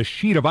because of the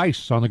sheet of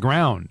ice on the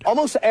ground.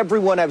 Almost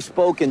everyone I've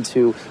spoken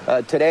to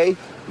today,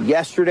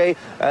 yesterday,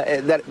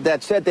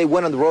 that said they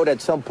went on the road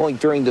at some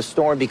point during the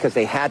storm because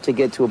they had to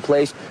get to a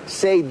place,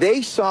 say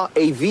they saw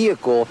a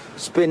vehicle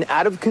spin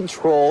out of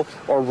control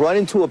or run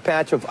into a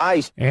patch of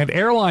ice. And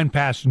airline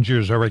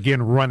passengers are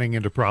again running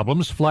into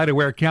problems.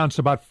 FlightAware counts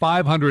about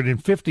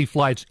 550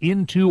 flights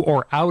into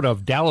or out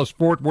of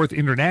Dallas-Fort Worth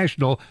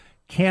International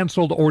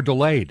canceled or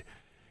delayed.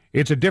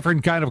 It's a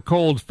different kind of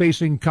cold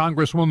facing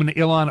Congresswoman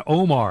Ilhan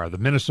Omar. The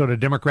Minnesota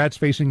Democrats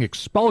facing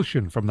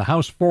expulsion from the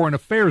House Foreign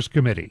Affairs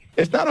Committee.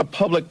 It's not a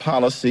public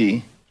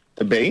policy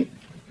debate.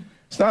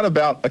 It's not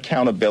about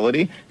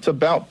accountability. It's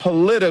about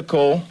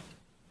political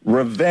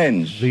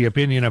revenge. The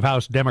opinion of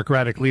House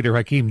Democratic leader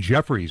Hakeem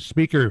Jeffries.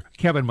 Speaker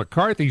Kevin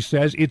McCarthy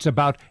says it's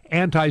about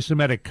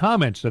anti-Semitic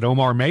comments that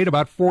Omar made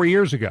about 4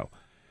 years ago.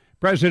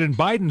 President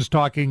Biden's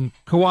talking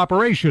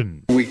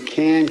cooperation. We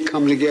can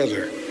come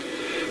together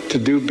to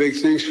do big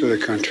things for the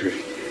country.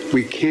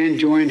 We can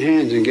join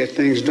hands and get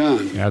things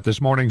done. At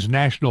this morning's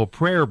National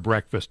Prayer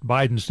Breakfast,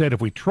 Biden said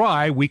if we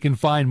try, we can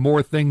find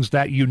more things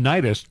that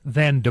unite us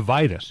than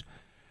divide us.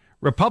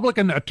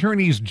 Republican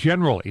attorneys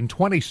general in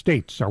 20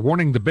 states are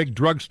warning the big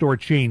drugstore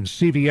chains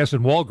CVS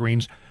and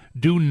Walgreens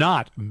do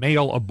not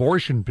mail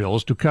abortion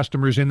pills to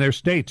customers in their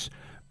states.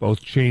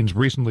 Both chains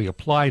recently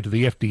applied to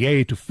the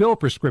FDA to fill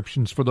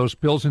prescriptions for those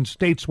pills in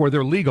states where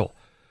they're legal.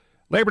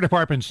 Labor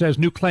Department says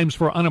new claims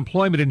for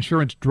unemployment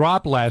insurance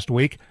dropped last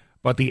week,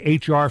 but the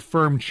HR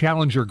firm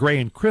Challenger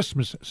Gray &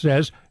 Christmas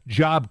says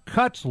job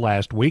cuts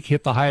last week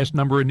hit the highest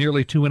number in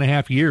nearly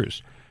 2.5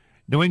 years.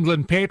 New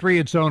England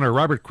Patriots owner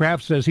Robert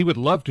Kraft says he would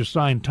love to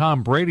sign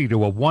Tom Brady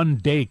to a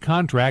one-day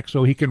contract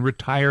so he can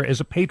retire as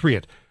a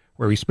Patriot,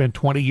 where he spent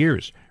 20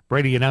 years.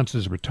 Brady announced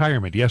his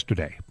retirement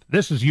yesterday.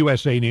 This is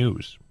USA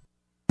News.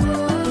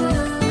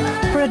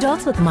 For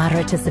adults with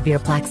moderate to severe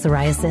plaque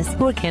psoriasis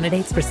who are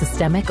candidates for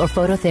systemic or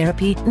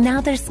phototherapy,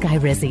 now there's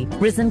Skyrizi,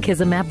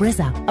 Risankizumab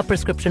Riza, a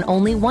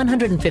prescription-only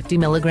 150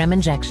 milligram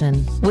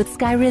injection. With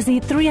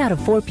Skyrizi, 3 out of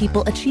 4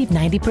 people achieve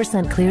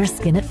 90% clear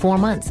skin at 4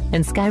 months,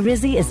 and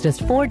Skyrizi is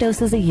just 4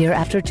 doses a year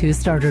after 2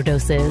 starter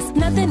doses.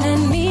 Nothing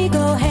and me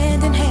go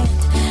hand in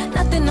hand.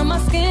 Nothing on my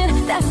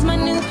skin, that's my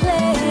new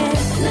plan.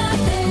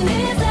 Nothing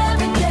is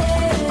everything.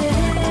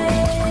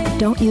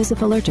 Don't use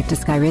if allergic to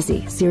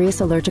Skyrizi.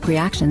 Serious allergic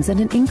reactions and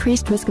an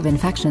increased risk of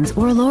infections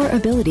or a lower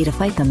ability to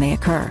fight them may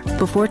occur.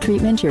 Before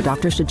treatment, your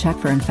doctor should check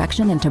for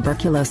infection and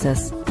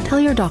tuberculosis. Tell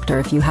your doctor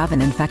if you have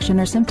an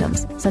infection or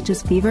symptoms, such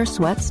as fever,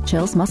 sweats,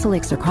 chills, muscle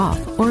aches, or cough,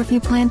 or if you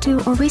plan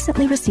to or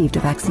recently received a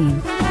vaccine.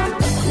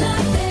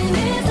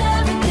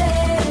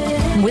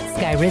 With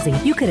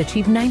Skyrizi, you could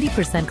achieve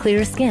 90%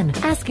 clearer skin.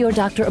 Ask your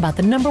doctor about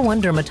the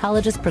 #1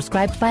 dermatologist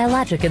prescribed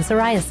biologic in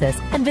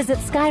psoriasis and visit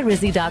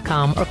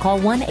Skyrizi.com or call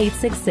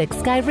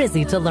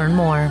 1-866-SKYRIZI to learn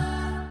more.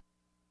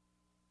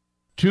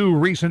 2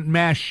 recent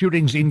mass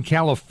shootings in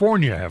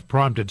California have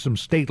prompted some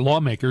state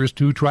lawmakers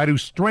to try to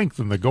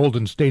strengthen the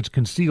Golden State's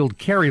concealed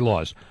carry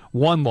laws.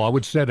 One law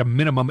would set a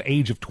minimum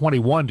age of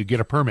 21 to get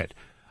a permit.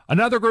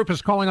 Another group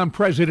is calling on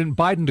President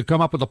Biden to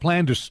come up with a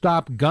plan to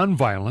stop gun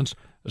violence,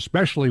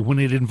 especially when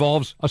it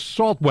involves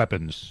assault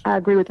weapons. I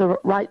agree with the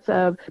rights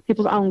of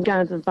people to own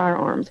guns and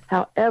firearms.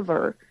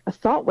 However,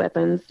 assault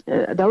weapons,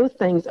 those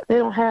things, they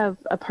don't have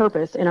a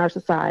purpose in our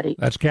society.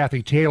 That's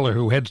Kathy Taylor,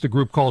 who heads the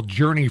group called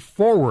Journey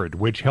Forward,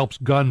 which helps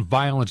gun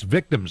violence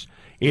victims.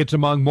 It's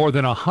among more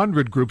than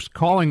 100 groups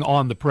calling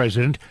on the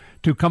president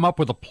to come up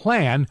with a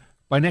plan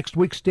by next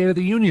week's State of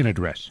the Union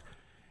address.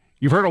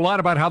 You've heard a lot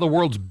about how the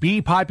world's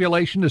bee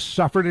population has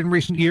suffered in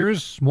recent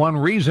years. One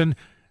reason,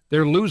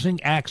 they're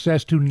losing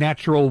access to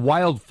natural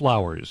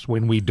wildflowers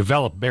when we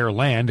develop bare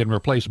land and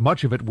replace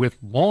much of it with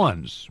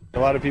lawns.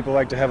 A lot of people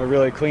like to have a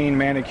really clean,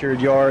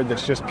 manicured yard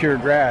that's just pure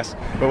grass,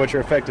 but what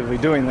you're effectively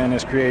doing then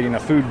is creating a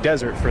food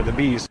desert for the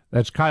bees.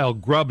 That's Kyle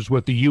Grubbs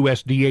with the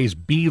USDA's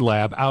Bee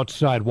Lab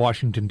outside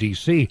Washington,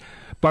 D.C.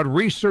 But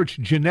research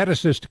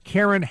geneticist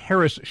Karen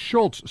Harris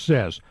Schultz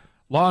says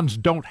lawns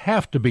don't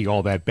have to be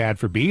all that bad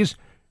for bees.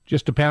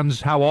 Just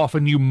depends how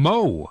often you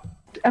mow.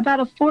 About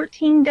a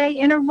 14-day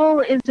interval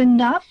is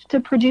enough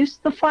to produce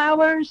the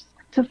flowers.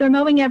 So if they're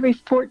mowing every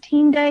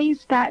 14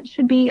 days, that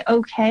should be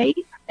okay.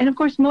 And of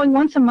course, mowing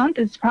once a month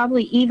is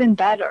probably even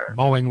better.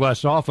 Mowing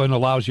less often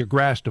allows your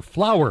grass to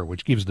flower,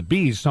 which gives the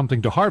bees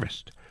something to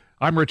harvest.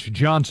 I'm Rich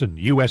Johnson,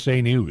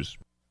 USA News.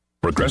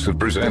 Progressive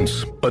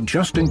presents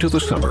Adjusting to the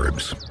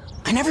Suburbs.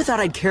 I never thought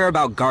I'd care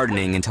about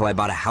gardening until I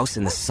bought a house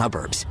in the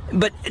suburbs.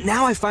 But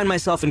now I find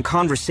myself in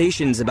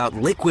conversations about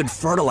liquid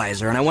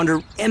fertilizer, and I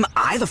wonder, am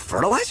I the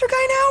fertilizer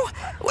guy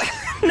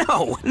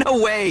now? No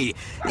way.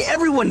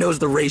 Everyone knows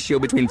the ratio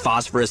between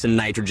phosphorus and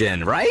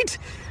nitrogen, right?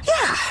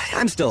 Yeah,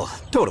 I'm still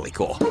totally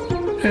cool.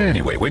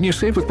 Anyway, when you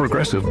save with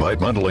Progressive by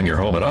bundling your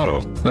home and auto,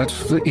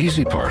 that's the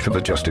easy part of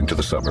adjusting to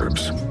the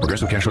suburbs.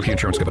 Progressive Casualty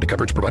Insurance Company,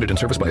 coverage provided in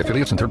service by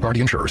affiliates and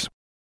third-party insurers.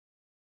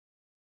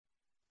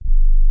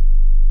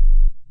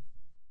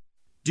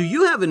 Do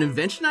you have an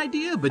invention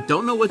idea but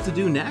don't know what to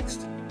do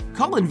next?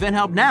 Call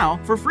InventHelp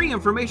now for free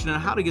information on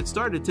how to get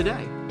started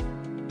today.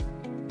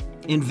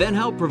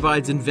 InventHelp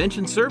provides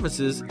invention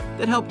services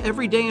that help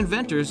everyday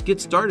inventors get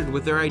started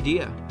with their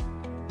idea.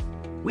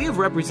 We have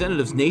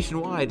representatives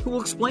nationwide who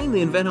will explain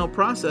the InventHelp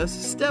process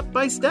step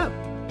by step.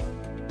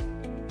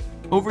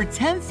 Over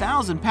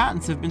 10,000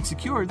 patents have been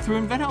secured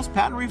through InventHelp's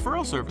patent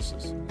referral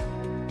services.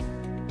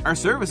 Our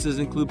services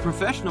include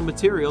professional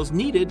materials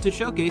needed to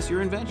showcase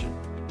your invention,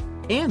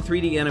 and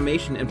 3D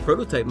animation and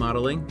prototype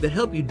modeling that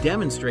help you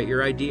demonstrate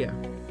your idea.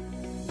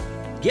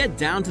 Get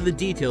down to the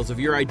details of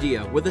your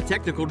idea with a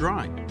technical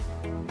drawing.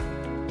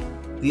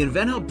 The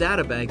InventHelp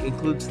Data Bank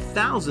includes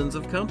thousands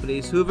of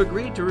companies who have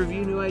agreed to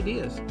review new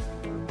ideas.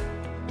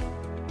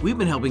 We've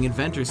been helping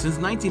inventors since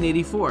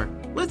 1984.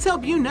 Let's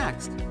help you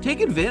next.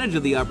 Take advantage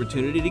of the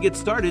opportunity to get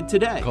started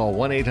today. Call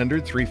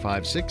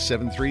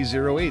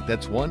 1-800-356-7308.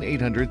 That's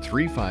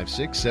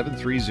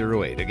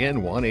 1-800-356-7308.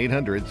 Again,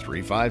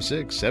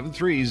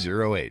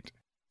 1-800-356-7308.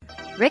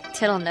 Rick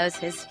Tittle knows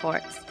his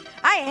sports.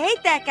 I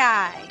hate that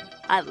guy.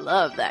 I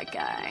love that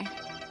guy.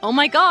 Oh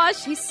my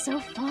gosh, he's so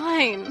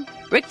fine.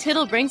 Rick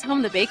Tittle brings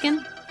home the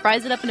bacon,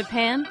 fries it up in a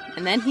pan,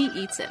 and then he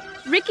eats it.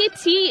 Ricky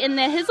T in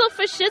the hizzle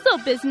for shizzle,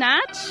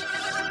 biznatch.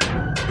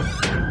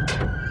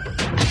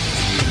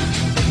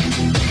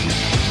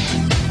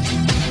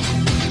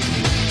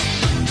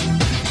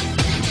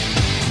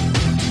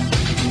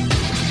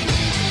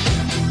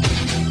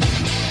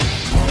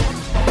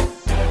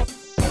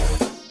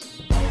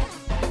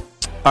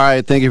 All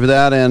right, thank you for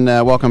that, and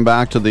welcome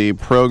back to the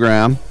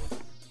program.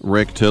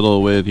 Rick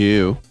Tittle with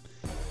you.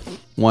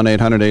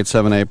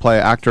 1-800-878-PLAY.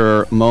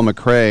 Actor Mo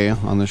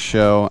McRae on the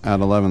show at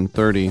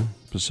 11:30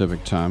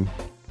 Pacific time.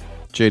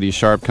 J.D.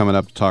 Sharp coming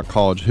up to talk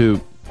college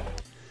hoop.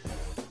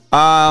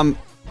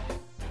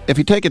 If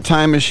you take a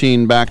time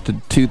machine back to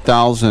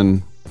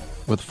 2000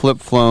 with flip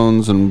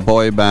phones and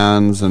boy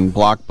bands and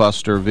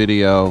Blockbuster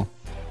video,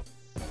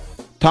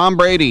 Tom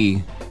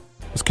Brady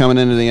was coming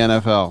into the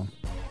NFL.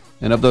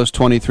 And of those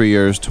 23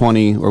 years,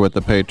 20 were with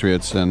the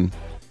Patriots. And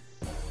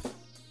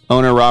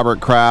owner Robert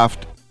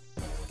Kraft,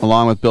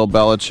 along with Bill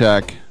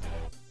Belichick,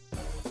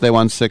 they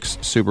won 6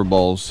 Super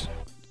Bowls,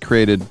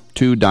 created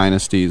 2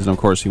 dynasties, and of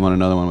course he won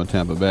another one with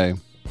Tampa Bay.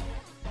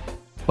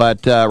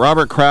 But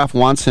Robert Kraft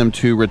wants him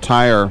to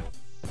retire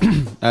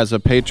as a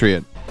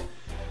Patriot.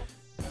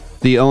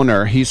 The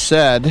owner, he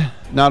said,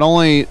 not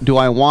only do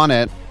I want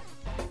it,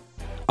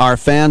 our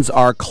fans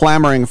are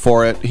clamoring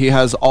for it. He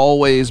has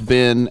always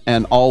been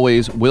and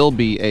always will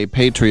be a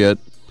Patriot.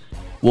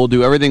 We'll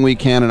do everything we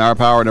can in our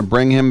power to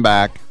bring him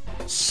back,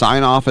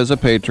 sign off as a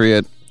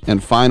Patriot,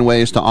 and find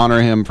ways to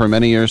honor him for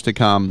many years to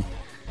come.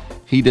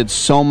 He did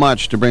so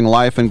much to bring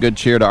life and good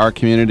cheer to our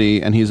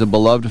community, and he's a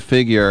beloved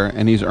figure,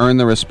 and he's earned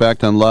the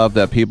respect and love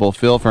that people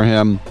feel for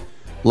him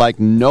like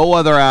no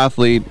other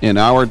athlete in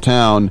our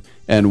town,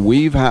 and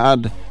we've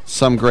had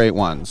some great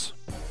ones.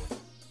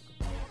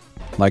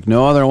 Like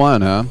no other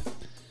one, huh?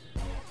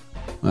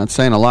 That's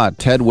saying a lot.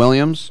 Ted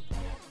Williams.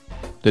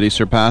 Did he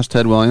surpass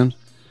Ted Williams?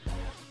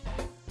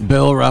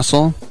 Bill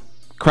Russell.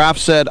 Kraft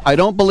said, I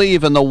don't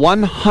believe in the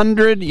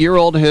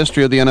 100-year-old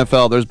history of the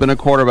NFL there's been a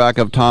quarterback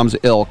of Tom's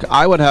ilk.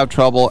 I would have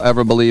trouble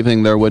ever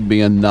believing there would be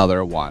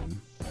another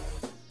one.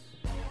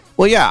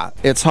 Well, yeah,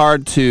 it's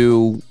hard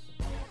to...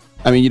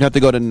 I mean, you'd have to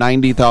go to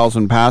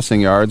 90,000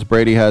 passing yards.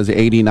 Brady has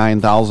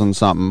 89,000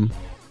 something.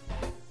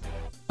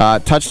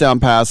 Touchdown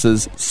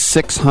passes,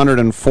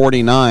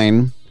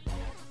 649.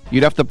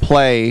 You'd have to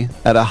play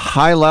at a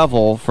high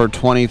level for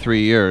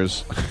 23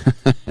 years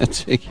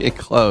to get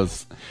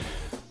close.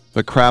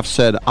 But Kraft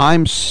said,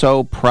 I'm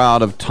so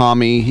proud of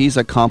Tommy. He's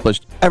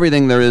accomplished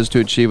everything there is to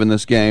achieve in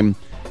this game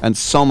and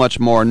so much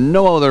more.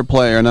 No other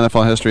player in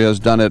NFL history has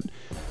done it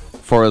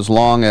for as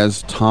long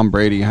as Tom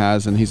Brady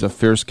has, and he's a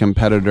fierce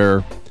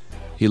competitor.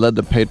 He led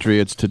the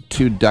Patriots to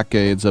 2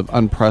 decades of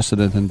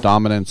unprecedented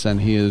dominance,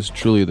 and he is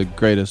truly the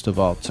greatest of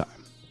all time.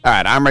 All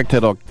right, I'm Rick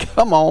Tittle.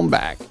 Come on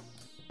back.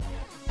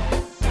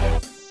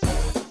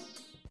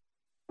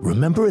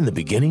 Remember in the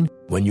beginning,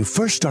 when you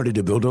first started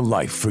to build a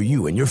life for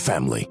you and your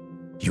family,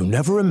 you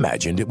never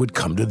imagined it would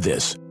come to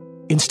this.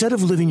 Instead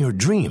of living your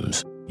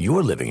dreams,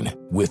 you're living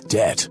with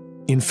debt.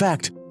 In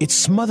fact, it's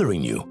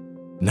smothering you.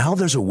 Now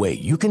there's a way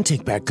you can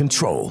take back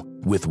control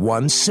with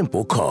one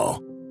simple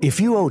call. If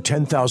you owe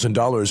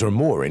 $10,000 or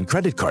more in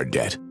credit card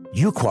debt,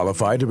 you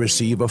qualify to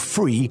receive a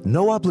free,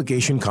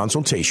 no-obligation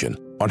consultation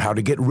on how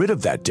to get rid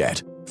of that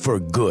debt for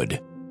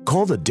good.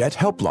 Call the Debt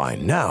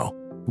Helpline now.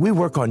 We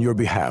work on your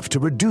behalf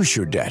to reduce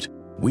your debt.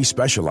 We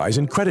specialize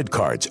in credit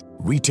cards,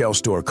 retail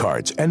store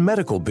cards, and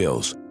medical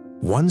bills.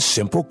 One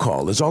simple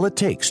call is all it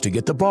takes to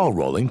get the ball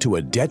rolling to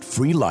a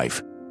debt-free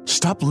life.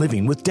 Stop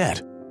living with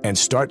debt and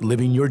start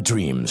living your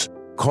dreams.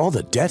 Call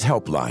the Debt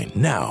Helpline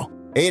now.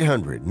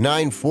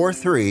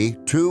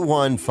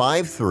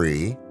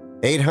 800-943-2153.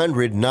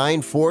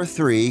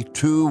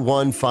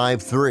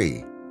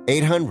 800-943-2153.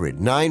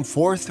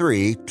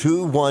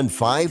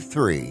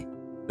 800-943-2153.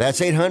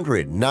 That's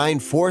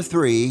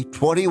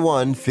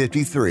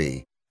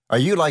 800-943-2153. Are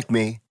you like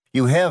me?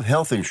 You have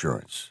health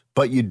insurance,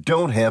 but you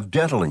don't have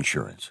dental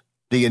insurance.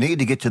 Do you need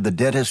to get to the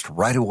dentist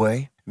right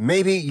away?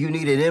 Maybe you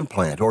need an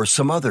implant or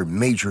some other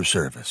major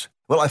service.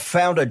 Well, I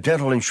found a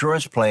dental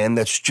insurance plan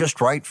that's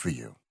just right for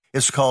you.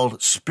 It's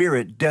called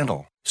Spirit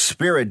Dental.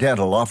 Spirit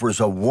Dental offers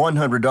a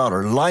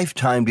 $100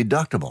 lifetime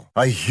deductible,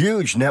 a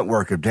huge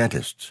network of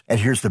dentists. And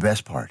here's the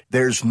best part.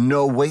 There's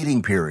no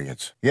waiting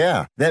periods.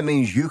 Yeah, that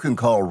means you can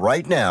call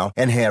right now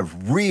and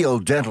have real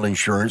dental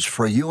insurance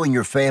for you and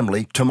your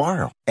family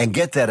tomorrow and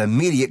get that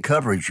immediate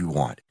coverage you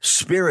want.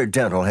 Spirit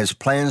Dental has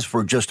plans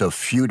for just a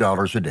few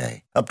dollars a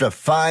day, up to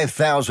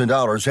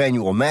 $5,000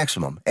 annual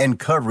maximum, and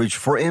coverage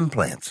for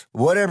implants.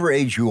 Whatever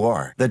age you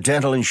are, the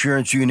dental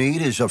insurance you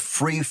need is a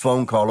free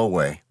phone call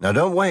away. Now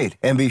don't wait,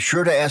 and be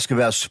sure to ask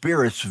about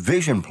Spirit's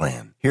vision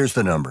plan. Here's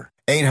the number: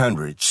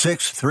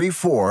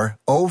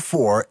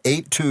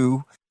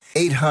 800-634-0482.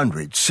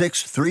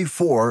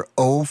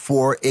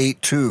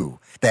 800-634-0482.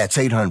 That's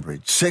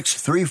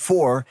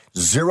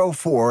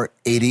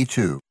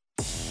 800-634-0482.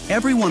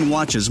 Everyone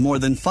watches more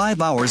than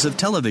 5 hours of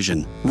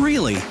television.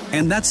 Really?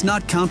 And that's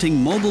not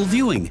counting mobile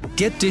viewing.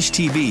 Get Dish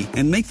TV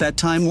and make that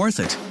time worth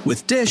it.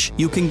 With Dish,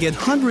 you can get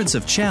hundreds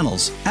of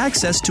channels,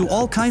 access to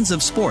all kinds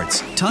of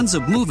sports, tons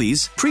of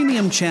movies,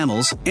 premium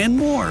channels, and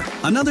more.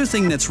 Another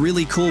thing that's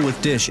really cool with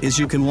Dish is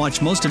you can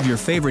watch most of your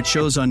favorite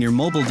shows on your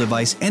mobile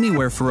device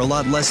anywhere for a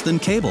lot less than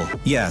cable.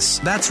 Yes,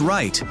 that's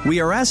right.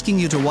 We are asking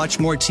you to watch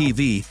more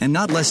TV and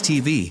not less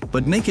TV,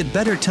 but make it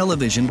better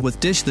television with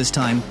Dish this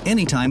time,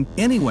 anytime,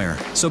 anywhere.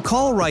 So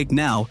call right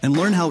now and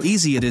learn how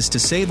easy it is to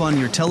save on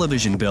your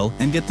television bill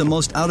and get the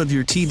most out of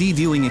your TV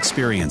viewing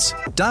experience.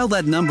 Dial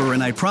that number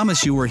and I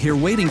promise you we're here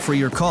waiting for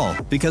your call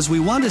because we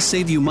want to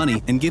save you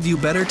money and give you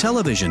better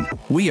television.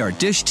 We are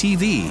Dish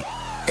TV.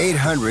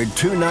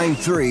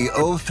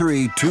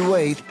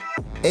 800-293-0328.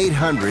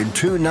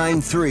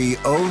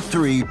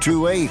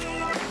 800-293-0328.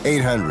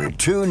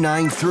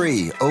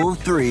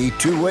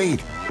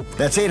 800-293-0328.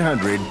 That's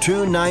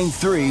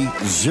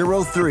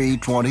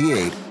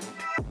 800-293-0328.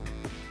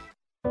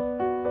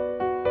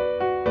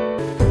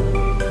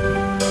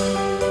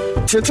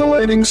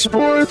 Titillating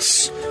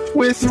Sports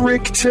with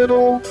Rick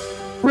Tittle.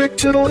 Rick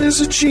Tittle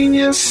is a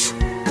genius.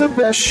 The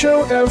best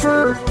show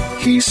ever.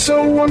 He's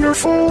so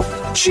wonderful.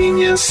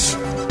 Genius.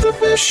 The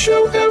best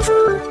show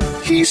ever.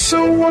 He's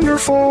so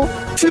wonderful.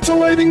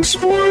 Titillating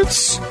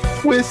Sports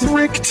with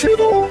Rick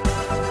Tittle.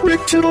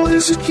 Rick Tittle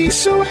he's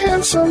so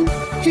handsome.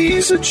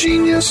 He's a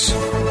genius.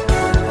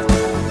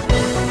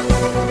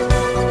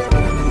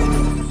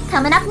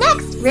 Coming up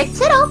next, Rick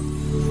Tittle.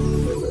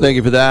 Thank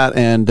you for that,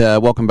 and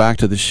welcome back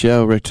to the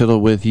show. Rick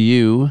Tittle with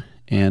you,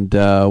 and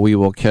we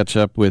will catch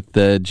up with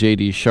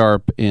J.D.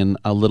 Sharp in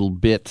a little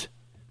bit.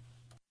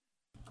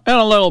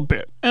 But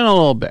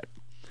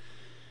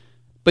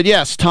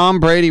yes, Tom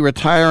Brady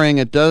retiring,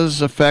 it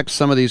does affect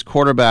some of these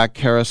quarterback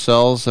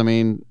carousels. I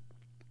mean,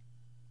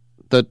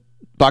 the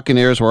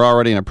Buccaneers were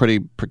already in a pretty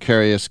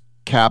precarious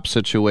cap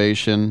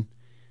situation.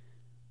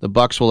 The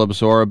Bucs will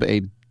absorb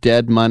a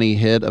dead money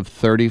hit of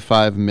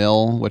 $35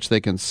 million, which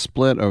they can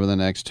split over the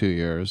next 2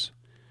 years.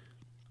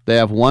 They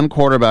have one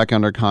quarterback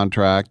under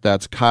contract.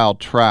 That's Kyle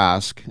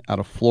Trask out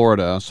of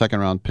Florida,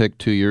 second-round pick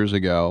 2 years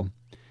ago.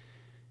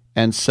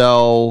 And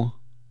so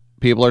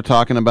people are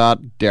talking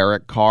about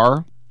Derek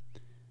Carr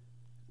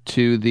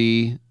to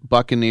the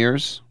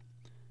Buccaneers,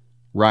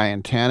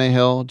 Ryan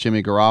Tannehill,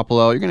 Jimmy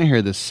Garoppolo. You're going to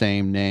hear the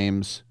same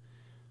names.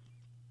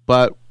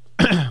 But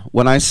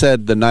when I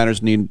said the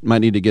Niners might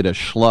need to get a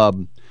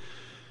schlub,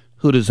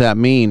 who does that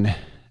mean?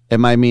 It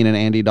might mean an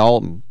Andy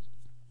Dalton.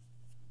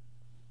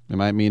 It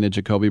might mean a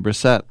Jacoby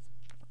Brissett.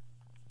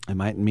 It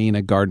might mean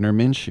a Gardner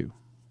Minshew,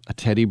 a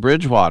Teddy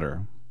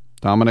Bridgewater.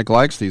 Dominic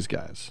likes these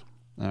guys.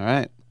 All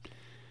right.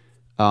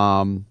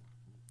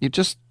 You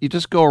just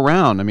go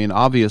around. I mean,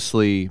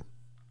 obviously,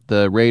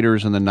 the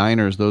Raiders and the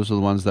Niners, those are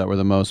the ones that were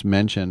the most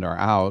mentioned, are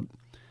out.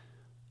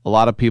 A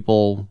lot of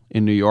people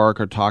in New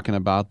York are talking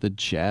about the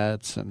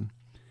Jets, and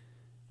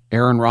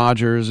Aaron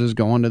Rodgers is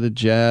going to the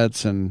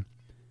Jets, and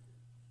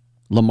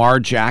Lamar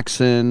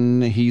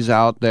Jackson, he's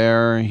out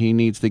there. He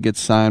needs to get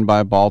signed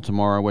by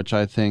Baltimore, which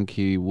I think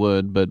he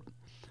would. But,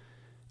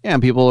 yeah,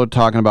 and people are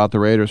talking about the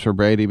Raiders for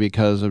Brady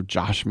because of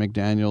Josh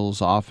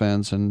McDaniels'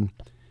 offense. And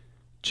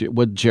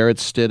would Jarrett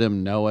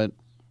Stidham know it?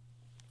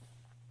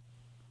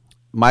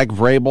 Mike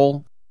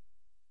Vrabel,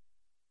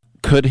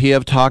 could he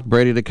have talked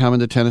Brady to come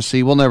into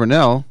Tennessee? We'll never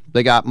know.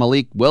 They got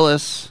Malik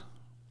Willis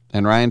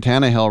and Ryan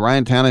Tannehill.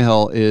 Ryan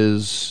Tannehill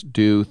is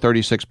due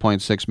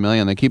 $36.6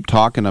 million. They keep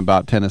talking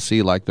about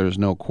Tennessee like there's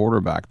no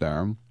quarterback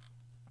there.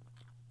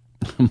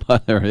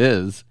 But there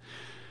is.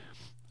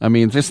 I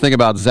mean, just think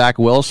about Zach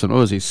Wilson. What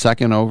was he,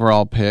 second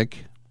overall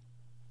pick?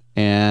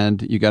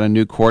 And you got a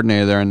new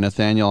coordinator there in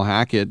Nathaniel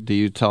Hackett. Do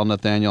you tell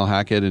Nathaniel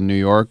Hackett in New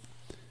York,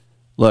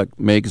 look,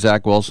 make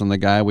Zach Wilson the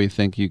guy we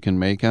think you can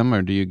make him,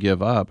 or do you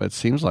give up? It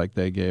seems like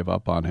they gave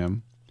up on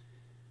him.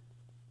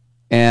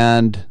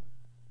 And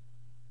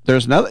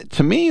there's another,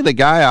 to me, the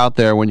guy out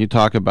there, when you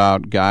talk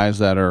about guys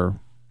that are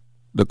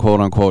the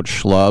quote-unquote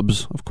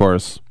schlubs, of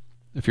course,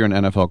 If you're an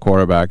NFL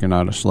quarterback, you're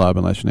not a schlub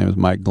unless your name is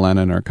Mike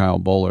Glennon or Kyle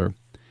Bowler.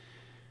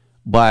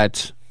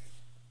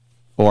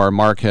 Or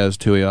Marquez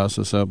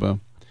Tuiasosopo.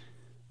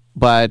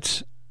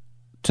 But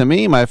to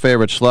me, my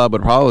favorite schlub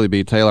would probably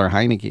be Taylor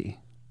Heineke.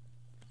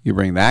 You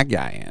bring that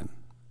guy in,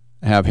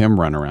 have him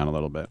run around a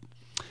little bit.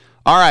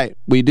 All right,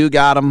 we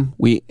got him.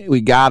 We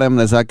got him.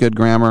 Is that good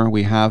grammar?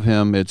 We have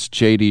him. It's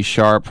J.D.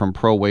 Sharp from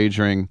Pro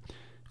Wagering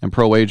and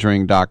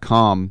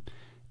ProWagering.com.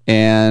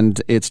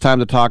 And it's time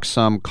to talk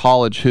some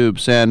college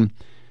hoops. And,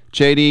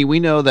 J.D., we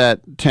know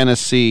that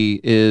Tennessee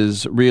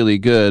is really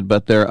good,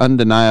 but they're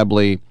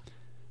undeniably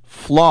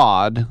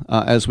flawed,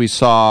 as we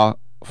saw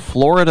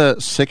Florida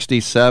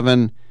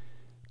 67,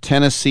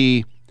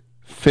 Tennessee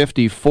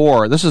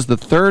 54. This is the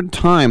third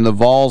time the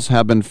Vols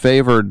have been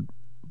favored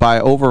by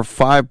over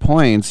 5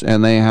 points,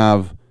 and they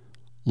have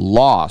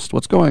lost.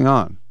 What's going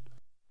on?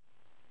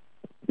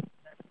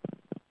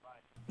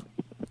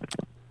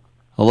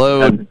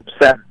 Hello?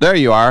 There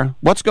you are.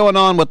 What's going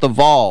on with the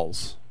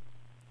Vols?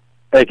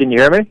 Hey, can you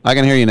hear me? I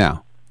can hear you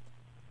now.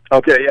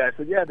 Okay, yeah.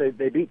 So,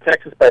 they beat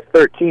Texas by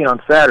 13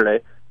 on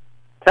Saturday.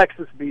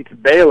 Texas beats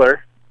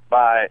Baylor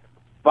by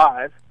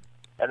 5,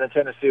 and then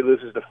Tennessee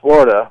loses to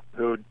Florida,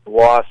 who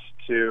lost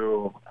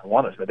to,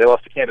 they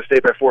lost to Kansas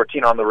State by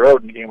 14 on the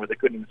road in a game where they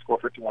couldn't even score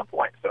 51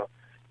 points. So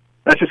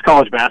that's just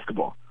college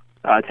basketball.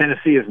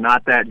 Tennessee is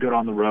not that good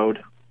on the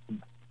road.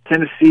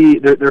 Tennessee,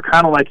 they're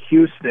kind of like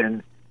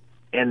Houston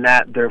in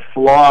that they're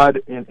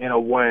flawed in a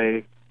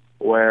way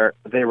where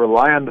they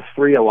rely on the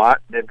three a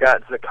lot. They've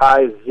got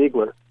Zakai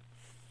Ziegler,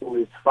 who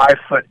is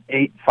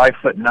 5'8",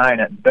 5'9"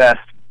 at best,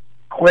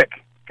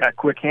 got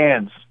quick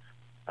hands.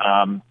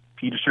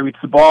 He distributes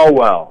the ball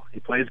well. He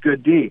plays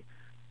good D.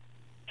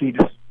 He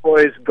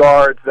destroys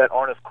guards that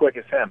aren't as quick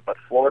as him, but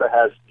Florida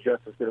has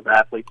just as good of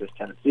athletes as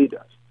Tennessee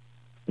does.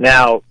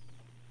 Now,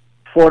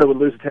 Florida would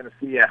lose to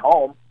Tennessee at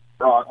home,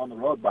 on the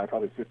road by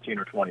probably 15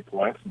 or 20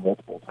 points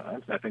multiple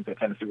times. I think that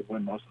Tennessee would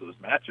win most of those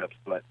matchups,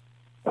 but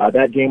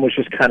that game was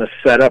just kind of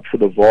set up for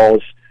the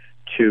Vols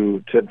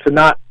to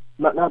not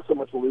so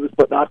much lose,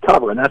 but not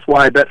cover, and that's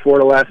why I bet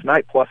Florida last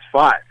night +5.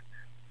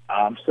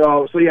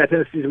 So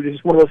Tennessee is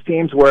just one of those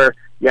teams where,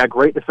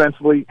 great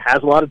defensively,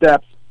 has a lot of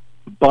depth,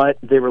 but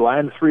they rely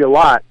on the three a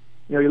lot.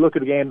 You look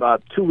at the game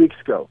 2 weeks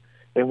ago,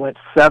 they went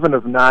 7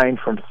 of 9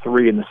 from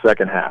 3 in the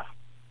second half,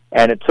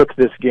 and it took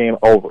this game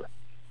over.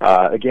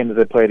 A game that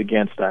they played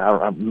against, I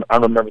don't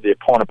remember the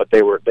opponent, but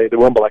they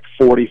won by like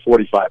 40,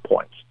 45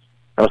 points.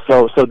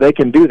 So they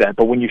can do that,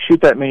 but when you shoot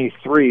that many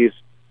threes,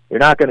 you're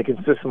not going to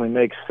consistently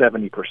make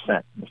 70%.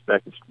 In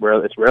fact, it's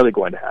rarely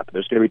going to happen.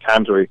 There's going to be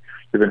times where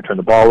you're going to turn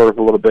the ball over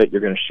a little bit, you're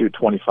going to shoot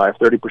 25,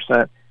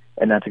 30%,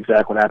 and that's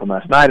exactly what happened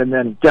last night. And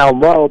then down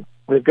low,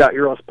 they've got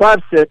Uros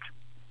Plavsic,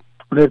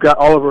 they've got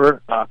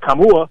Oliver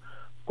Kamua,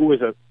 who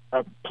is a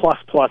plus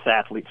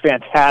athlete,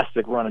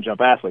 fantastic run and jump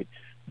athlete,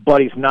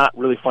 but he's not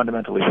really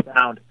fundamentally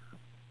sound.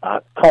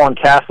 Colin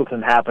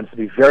Castleton happens to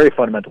be very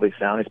fundamentally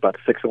sound. He's about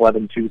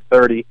 6'11",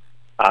 230.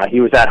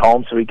 He was at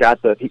home, so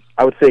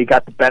I would say he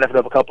got the benefit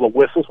of a couple of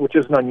whistles, which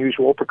isn't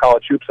unusual for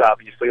college hoops,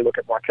 obviously. You look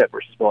at Marquette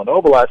versus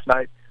Villanova last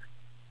night.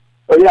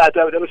 But that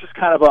was just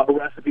kind of a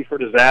recipe for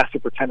disaster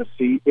for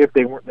Tennessee if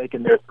they weren't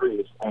making their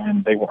threes,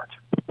 and they weren't.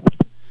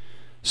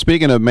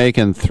 Speaking of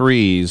making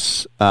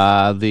threes,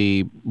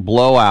 the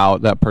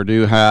blowout that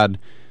Purdue had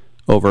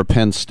over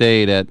Penn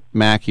State at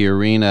Mackey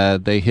Arena,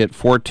 they hit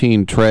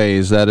 14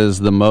 trays. That is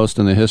the most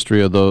in the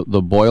history of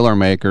the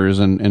Boilermakers,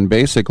 and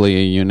basically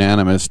a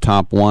unanimous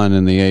top 1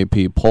 in the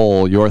AP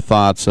poll. Your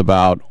thoughts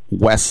about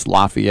West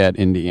Lafayette,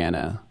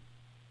 Indiana?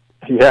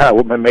 Yeah,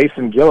 well,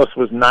 Mason Gillis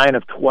was 9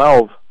 of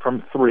 12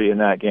 from 3 in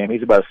that game.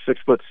 He's about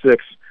 6'6",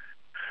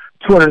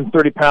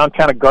 230-pound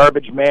kind of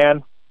garbage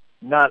man.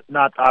 Not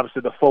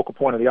obviously the focal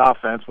point of the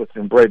offense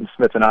within Braden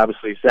Smith and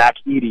obviously Zach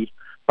Edey.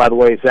 By the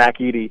way, Zach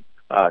Edey,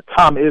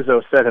 Tom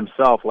Izzo said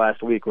himself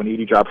last week when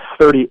Edey dropped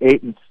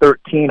 38 and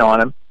 13 on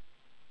him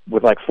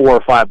with like 4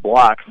 or 5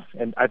 blocks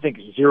and I think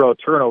 0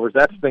 turnovers.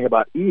 That's the thing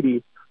about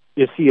Edey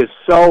is he is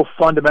so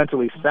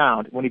fundamentally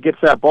sound. When he gets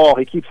that ball,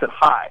 he keeps it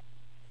high.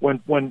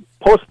 When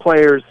post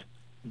players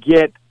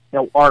get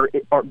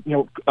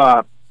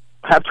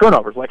have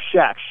turnovers like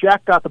Shaq.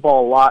 Shaq got the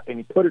ball a lot and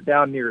he put it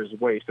down near his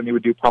waist and he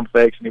would do pump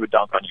fakes and he would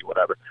dunk on you,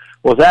 whatever.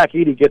 Well, Zach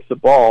Edey gets the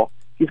ball.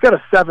 He's got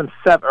a 7'8"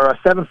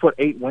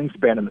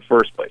 wingspan in the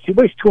first place. He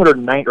weighs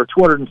 209 or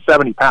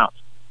 270 pounds,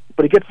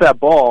 but he gets that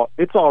ball.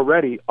 It's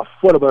already a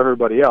foot above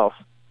everybody else,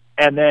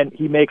 and then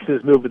he makes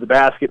his move to the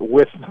basket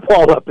with the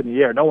ball up in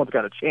the air. No one's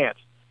got a chance.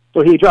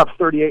 So he dropped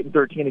 38 and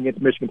 13 against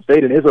Michigan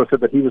State, and Izzo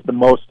said that he was the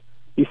most.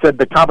 He said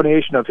the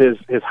combination of his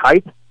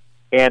height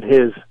and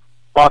his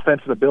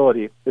offensive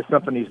ability is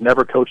something he's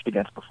never coached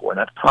against before, and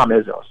that's Tom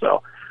Izzo.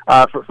 So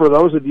for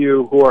those of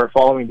you who are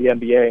following the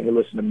NBA and who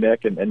listen to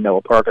Nick and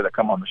Noah Parker that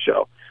come on the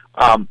show,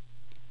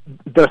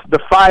 the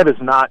 5 is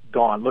not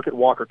gone. Look at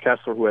Walker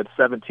Kessler, who had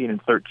 17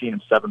 and 13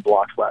 and 7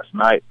 blocks last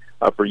night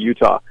for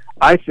Utah.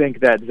 I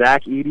think that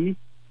Zach Edey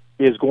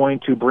is going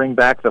to bring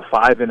back the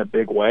 5 in a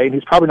big way, and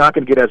he's probably not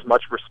going to get as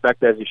much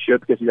respect as he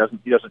should because he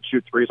doesn't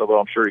shoot threes, although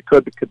I'm sure he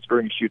could,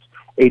 considering he shoots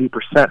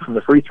 80% from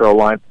the free throw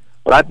line.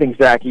 But I think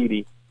Zach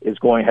Edey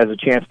has a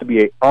chance to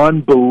be an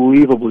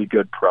unbelievably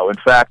good pro. In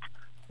fact,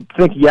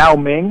 think Yao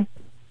Ming,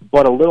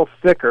 but a little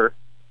thicker,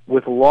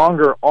 with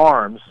longer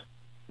arms,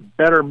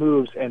 better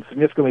moves, and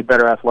significantly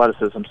better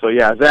athleticism. So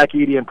yeah, Zach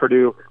Edey and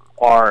Purdue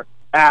are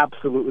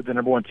absolutely the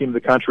number one team in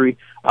the country.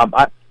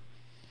 I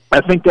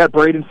think that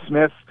Braden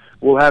Smith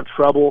will have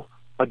trouble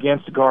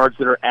against guards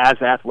that are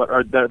as athletic,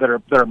 or that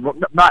are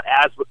not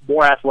as, but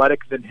more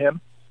athletic than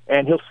him,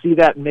 and he'll see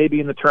that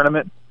maybe in the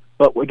tournament.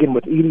 But again,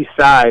 with Edey's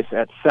size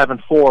at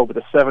 7'4", with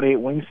a 7'8"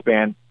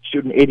 wingspan,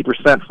 shooting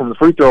 80% from the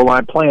free throw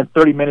line, playing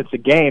 30 minutes a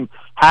game,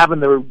 having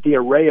the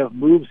array of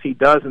moves he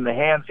does and the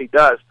hands he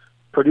does,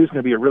 Purdue's going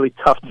to be a really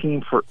tough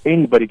team for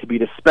anybody to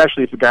beat,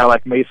 especially if a guy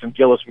like Mason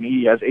Gillis, when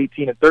he has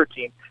 18 and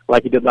 13,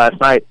 like he did last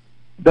night,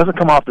 doesn't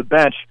come off the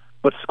bench,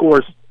 but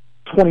scores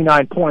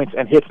 29 points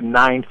and hits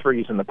 9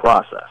 threes in the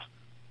process.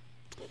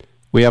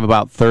 We have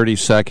about 30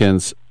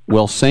 seconds.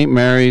 Will St.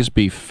 Mary's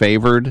be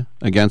favored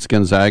against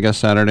Gonzaga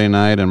Saturday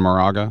night in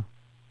Moraga?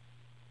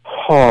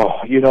 Oh,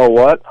 you know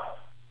what?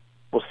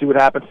 We'll see what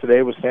happens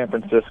today with San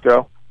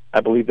Francisco. I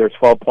believe they're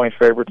 12-point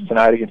favorites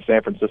tonight against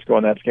San Francisco,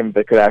 and that's a game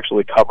they could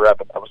actually cover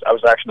up. I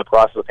was actually in the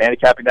process of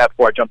handicapping that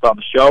before I jumped on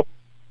the show.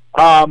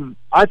 I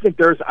think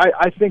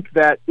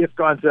that if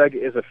Gonzaga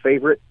is a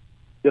favorite,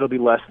 it'll be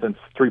less than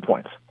 3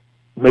 points,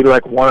 maybe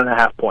like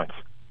 1.5 points.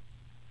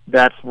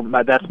 That's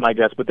my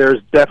guess. But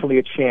there's definitely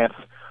a chance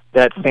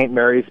that St.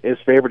 Mary's is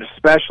favored,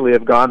 especially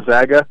if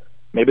Gonzaga,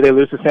 maybe they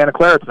lose to Santa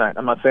Clara tonight.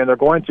 I'm not saying they're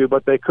going to,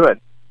 but they could.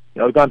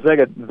 You know,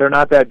 Gonzaga, they're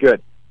not that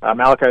good.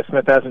 Malachi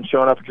Smith hasn't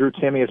shown up. Drew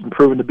Timme has been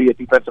proven to be a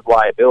defensive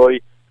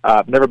liability.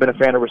 I've never been a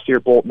fan of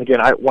Rasir Bolton. Again,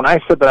 when I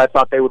said that I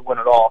thought they would win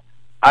it all,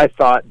 I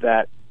thought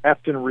that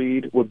Efton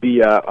Reed would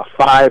be a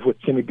 5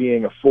 with Timme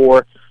being a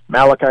 4.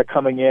 Malachi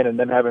coming in and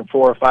then having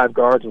 4 or 5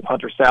 guards with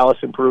Hunter Salas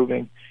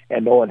improving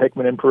and Nolan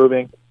Hickman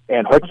improving.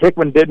 And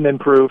Hickman didn't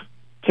improve.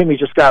 Timme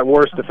just got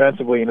worse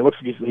defensively, and it looks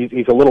like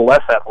he's a little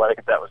less athletic,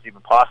 if that was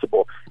even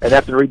possible. And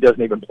Efton Reed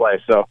doesn't even play.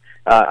 So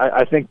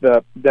I think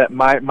that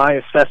my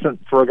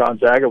assessment for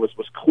Gonzaga was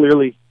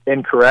clearly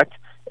incorrect.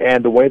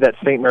 And the way that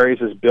St.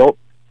 Mary's is built,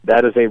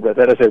 that is a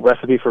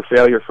recipe for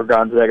failure for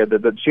Gonzaga.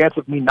 The chance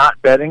of me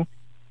not betting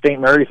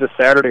St. Mary's this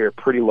Saturday are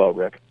pretty low,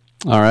 Rick.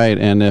 All right,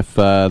 and if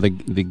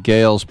the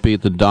Gales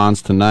beat the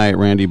Dons tonight,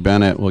 Randy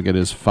Bennett will get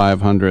his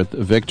 500th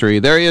victory.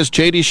 There he is,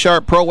 J.D.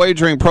 Sharp, Pro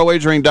Wagering,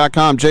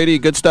 ProWagering.com. J.D.,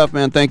 good stuff,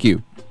 man. Thank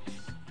you.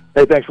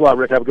 Hey, thanks a lot,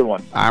 Rick. Have a good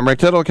one. I'm Rick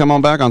Tittle. Come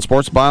on back on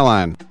Sports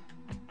Byline.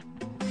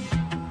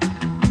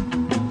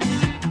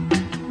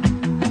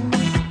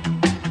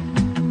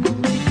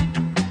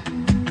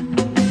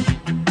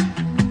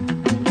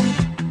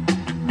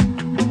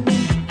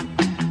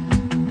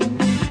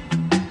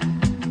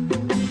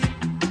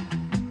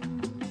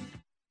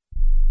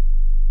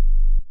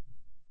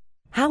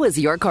 How is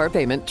your car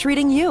payment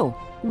treating you?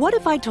 What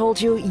if I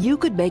told you you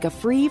could make a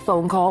free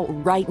phone call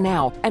right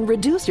now and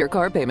reduce your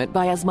car payment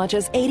by as much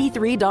as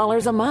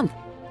 $83 a month?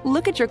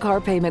 Look at your car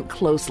payment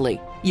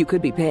closely. You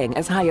could be paying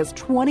as high as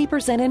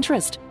 20%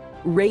 interest.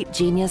 Rate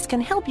Genius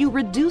can help you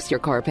reduce your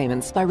car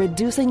payments by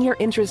reducing your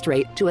interest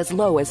rate to as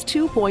low as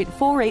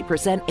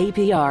 2.48%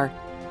 APR.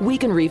 We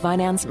can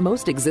refinance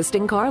most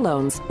existing car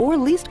loans or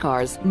leased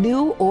cars,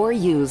 new or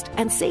used,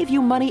 and save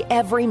you money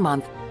every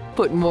month.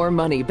 Put more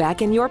money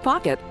back in your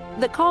pocket.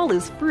 The call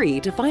is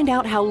free to find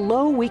out how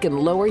low we can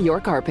lower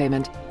your car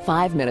payment.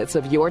 5 minutes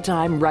of your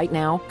time right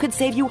now could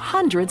save you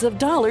hundreds of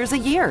dollars a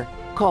year.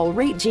 Call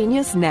Rate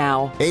Genius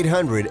now.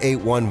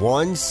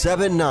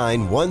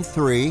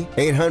 800-811-7913.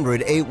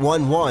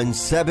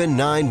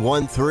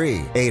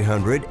 800-811-7913.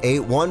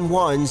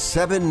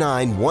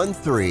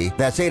 800-811-7913.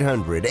 That's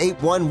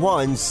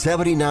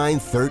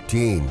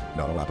 800-811-7913.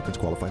 Not all applicants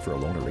qualify for a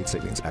loan or rate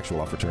savings. Actual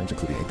offer terms,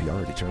 including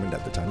APR, are determined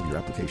at the time of your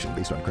application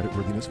based on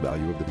creditworthiness,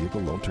 value of the vehicle,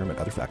 loan term, and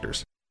other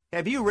factors.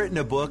 Have you written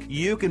a book?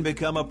 You can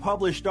become a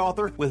published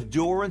author with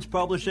Dorrance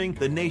Publishing,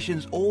 the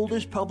nation's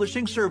oldest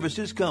publishing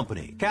services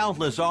company.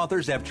 Countless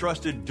authors have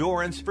trusted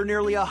Dorrance for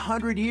nearly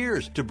 100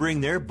 years to bring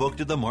their book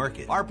to the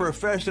market. Our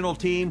professional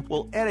team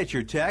will edit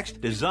your text,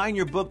 design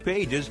your book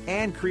pages,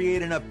 and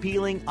create an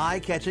appealing,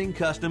 eye-catching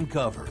custom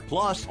cover.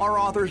 Plus, our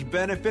authors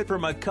benefit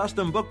from a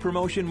custom book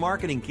promotion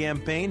marketing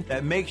campaign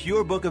that makes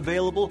your book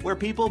available where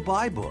people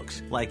buy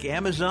books, like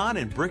Amazon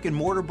and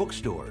brick-and-mortar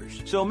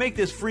bookstores. So make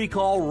this free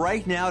call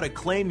right now to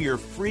claim your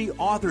free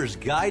author's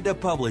guide to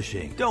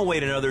publishing. Don't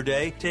wait another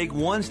day. Take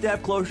one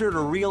step closer to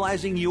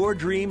realizing your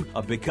dream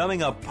of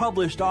becoming a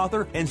published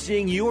author and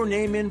seeing your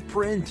name in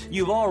print.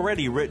 You've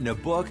already written a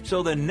book,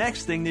 so the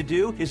next thing to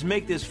do is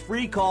make this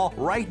free call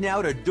right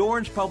now to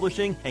Dorrance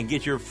Publishing and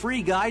get your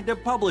free guide to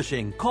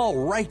publishing.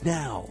 Call right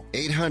now.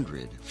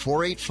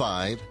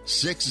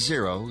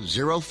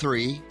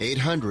 800-485-6003.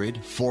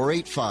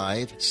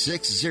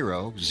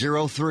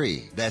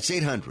 800-485-6003. That's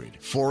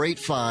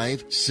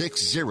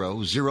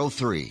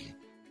 800-485-6003.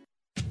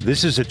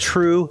 This is a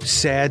true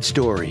sad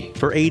story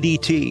for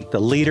ADT, the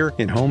leader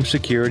in home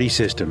security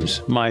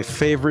systems. My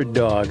favorite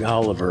dog,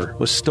 Oliver,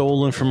 was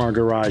stolen from our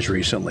garage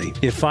recently.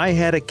 If I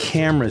had a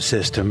camera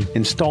system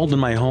installed in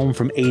my home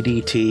from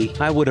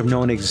ADT, I would have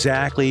known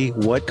exactly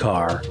what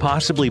car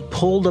possibly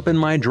pulled up in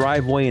my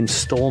driveway and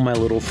stole my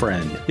little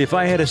friend. If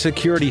I had a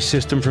security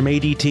system from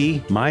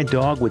ADT, my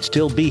dog would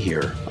still be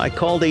here. I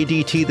called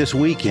ADT this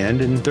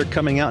weekend, and they're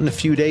coming out in a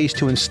few days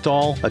to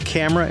install a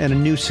camera and a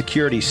new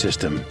security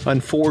system.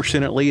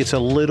 Unfortunately, it's a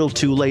little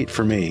too late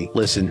for me.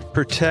 Listen,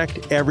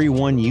 protect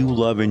everyone you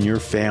love in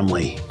your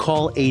family.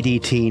 Call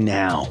ADT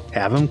now.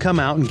 Have them come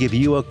out and give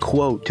you a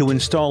quote to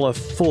install a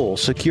full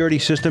security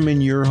system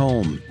in your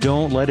home.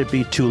 Don't let it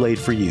be too late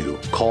for you.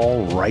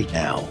 Call right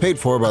now. Paid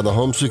for by the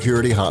Home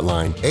Security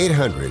Hotline.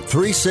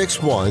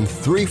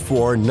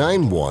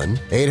 800-361-3491.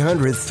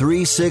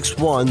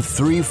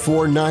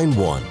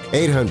 800-361-3491.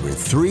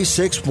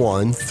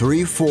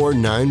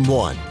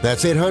 800-361-3491.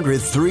 That's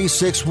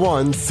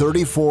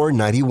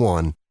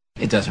 800-361-3491.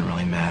 It doesn't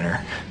really matter.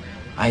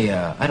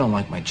 I don't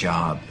like my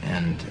job,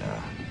 and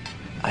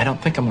I don't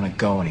think I'm going to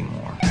go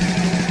anymore.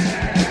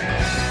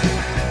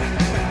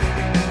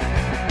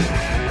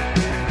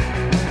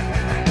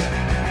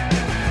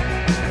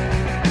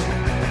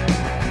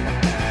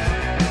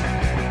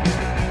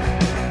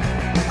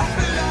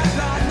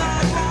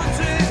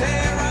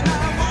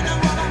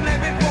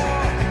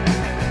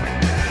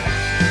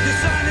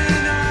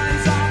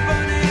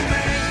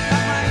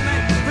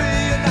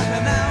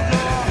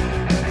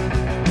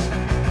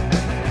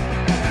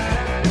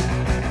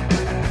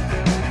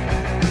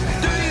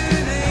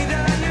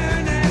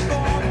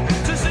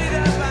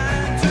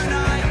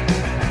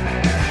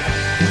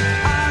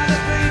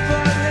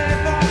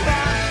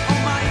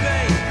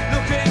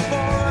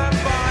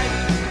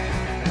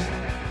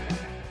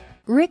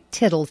 Rick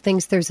Tittle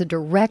thinks there's a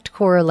direct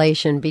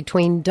correlation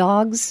between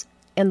dogs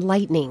and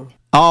lightning.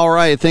 All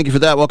right, thank you for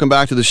that. Welcome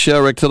back to the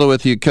show. Rick Tittle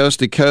with you coast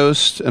to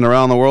coast and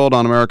around the world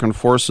on American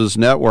Forces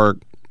Network.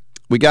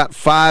 We got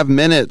 5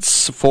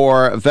 minutes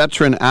for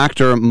veteran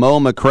actor Mo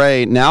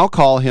McRae. Now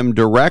call him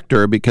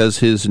director because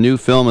his new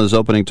film is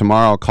opening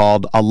tomorrow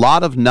called A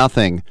Lot of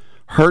Nothing.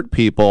 Hurt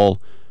People,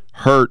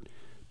 Hurt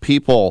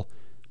People.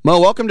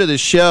 Mo, welcome to the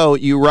show.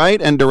 You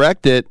write and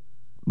direct it,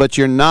 but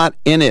you're not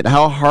in it.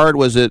 How hard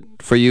was it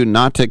for you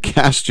not to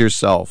cast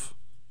yourself?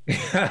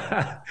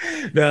 No,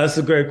 that's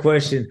a great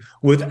question.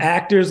 With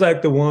actors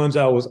like the ones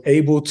I was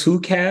able to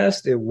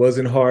cast, it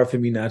wasn't hard for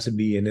me not to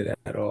be in it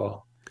at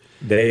all.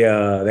 They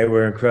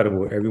were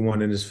incredible.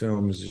 Everyone in this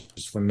film is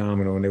just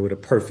phenomenal, and they were the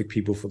perfect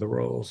people for the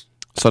roles.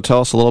 So tell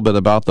us a little bit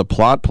about the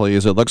plot,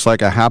 please. It looks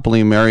like a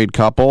happily married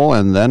couple,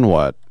 and then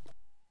what?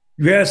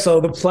 Yeah, so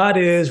the plot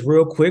is,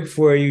 real quick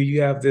for you, you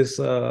have this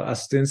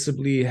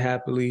ostensibly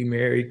happily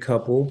married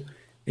couple,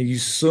 and you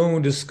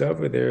soon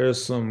discover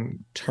there's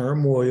some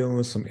turmoil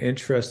and some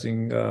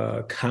interesting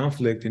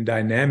conflict and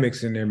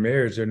dynamics in their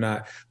marriage they're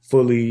not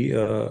fully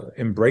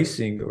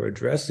embracing or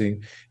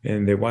addressing.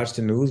 And they watch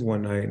the news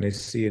one night and they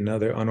see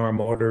another unarmed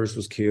motorist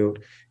was killed,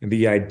 and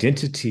the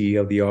identity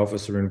of the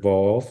officer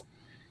involved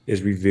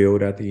is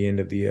revealed at the end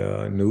of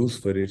the news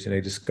footage, and they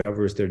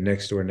discover it's their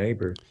next door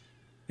neighbor.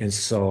 And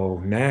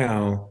so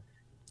now,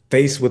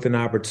 faced with an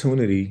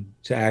opportunity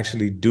to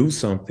actually do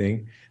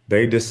something,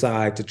 they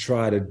decide to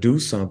try to do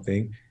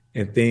something,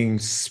 and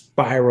things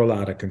spiral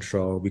out of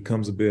control. It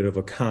becomes a bit of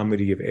a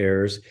comedy of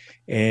errors.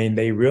 And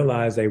they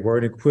realize they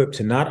weren't equipped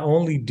to not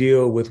only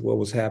deal with what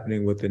was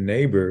happening with the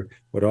neighbor,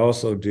 but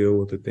also deal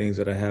with the things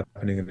that are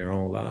happening in their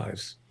own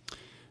lives.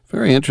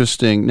 Very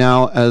interesting.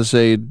 Now,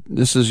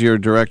 this is your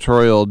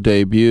directorial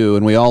debut,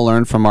 and we all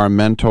learn from our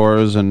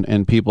mentors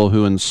and people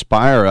who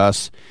inspire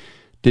us.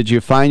 Did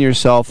you find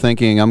yourself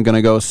thinking, I'm going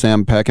to go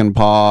Sam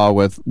Peckinpah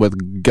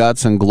with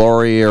guts and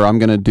glory, or I'm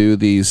going to do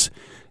these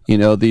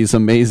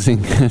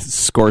amazing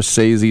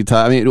Scorsese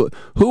type? I mean,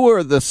 who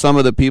were some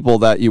of the people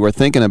that you were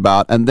thinking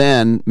about, and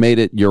then made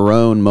it your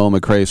own Mo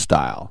McRae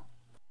style?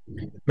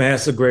 Man,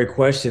 that's a great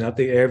question. I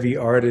think every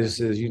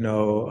artist is,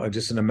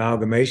 just an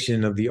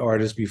amalgamation of the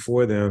artists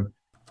before them.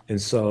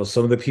 And so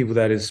some of the people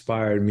that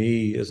inspired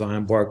me as I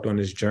embarked on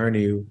this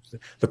journey,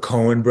 the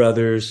Coen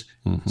brothers,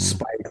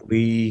 Spike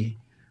Lee,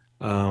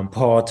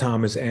 Paul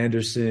Thomas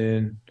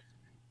Anderson,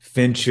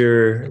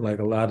 Fincher, like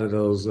a lot of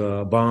those,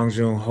 Bong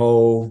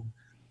Joon-ho.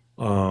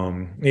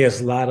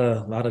 Yes, a lot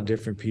of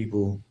different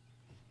people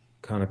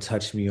kind of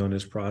touched me on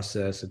this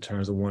process in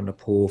terms of wanting to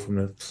pull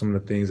from some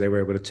of the things they were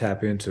able to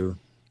tap into.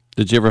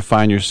 Did you ever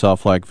find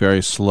yourself like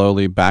very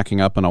slowly backing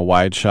up in a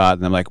wide shot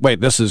and then like, wait,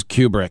 this is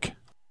Kubrick?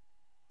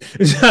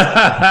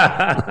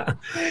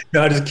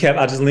 No, I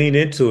just leaned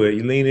into it.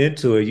 You lean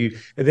into it.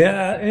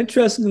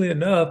 Interestingly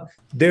enough,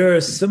 there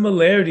are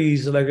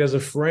similarities. Like there's a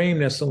frame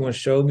that someone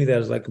showed me that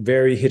is like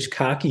very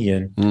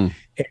Hitchcockian,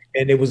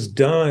 and it was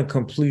done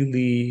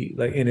completely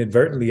like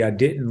inadvertently. I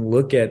didn't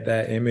look at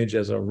that image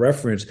as a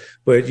reference,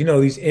 but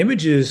these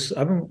images.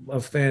 I've been a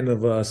fan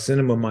of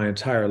cinema my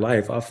entire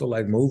life. I feel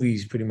like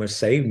movies pretty much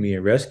saved me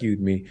and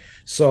rescued me.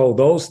 So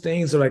those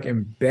things are like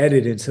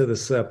embedded into the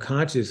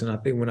subconscious, and I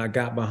think when I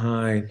got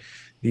behind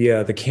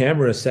the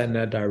camera sat in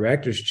that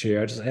director's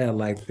chair, I just had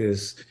like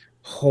this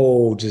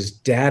whole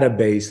just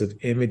database of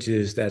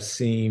images that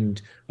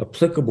seemed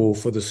applicable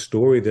for the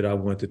story that I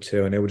wanted to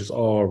tell, and they were just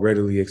all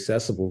readily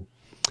accessible.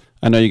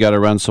 I know you got to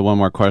run, so one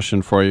more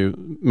question for you.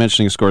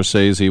 Mentioning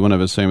Scorsese, one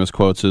of his famous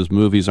quotes is,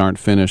 "Movies aren't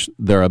finished,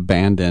 they're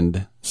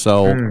abandoned."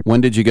 So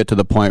when did you get to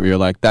the point where you're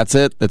like, that's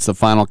it, it's the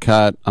final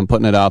cut, I'm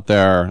putting it out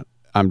there,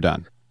 I'm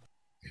done?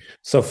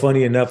 So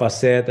funny enough, I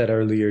said that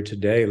earlier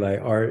today,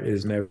 like art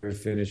is never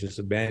finished, it's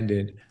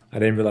abandoned. I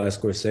didn't realize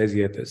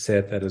Scorsese had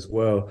said that as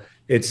well.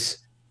 It's,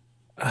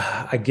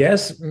 I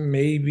guess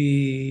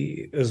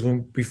maybe it was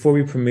before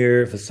we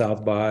premiered for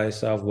South by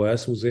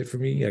Southwest was it for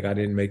me. Like I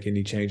didn't make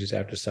any changes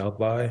after South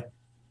by.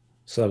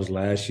 So that was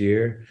last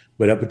year.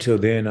 But up until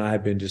then, I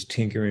had been just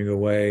tinkering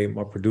away.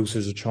 My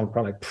producers are trying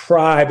to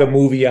pry the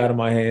movie out of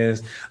my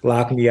hands,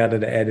 lock me out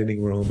of the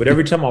editing room. But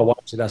every time I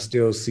watch it, I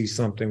still see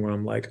something where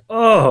I'm like,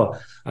 oh,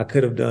 I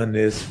could have done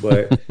this.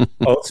 But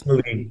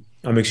ultimately,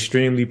 I'm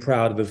extremely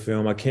proud of the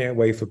film. I can't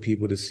wait for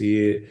people to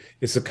see it.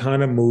 It's the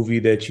kind of movie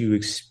that you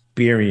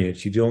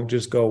experience. You don't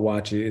just go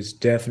watch it. It's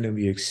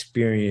definitely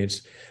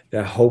experience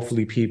that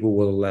hopefully people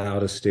will allow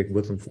to stick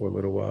with them for a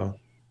little while.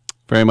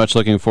 Very much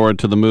looking forward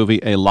to the movie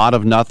A Lot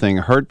of Nothing,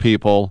 Hurt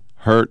People.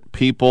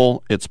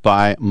 It's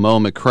by Mo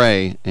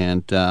McRae.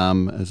 And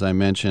as I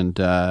mentioned,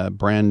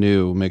 brand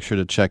new. Make sure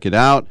to check it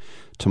out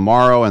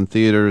tomorrow in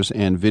theaters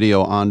and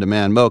video on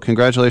demand. Mo,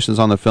 congratulations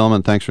on the film,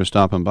 and thanks for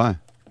stopping by.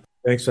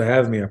 Thanks for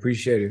having me. I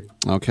appreciate it.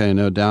 Okay,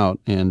 no doubt.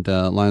 And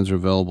lines are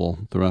available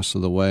the rest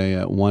of the way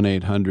at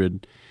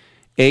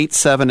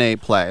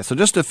 1-800-878-PLAY. So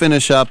just to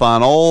finish up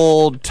on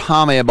old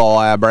Tommy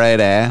Boy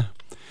Brady,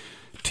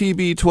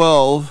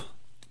 TB12,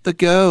 the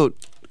GOAT,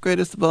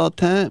 greatest of all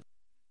time.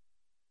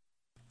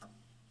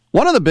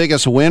 One of the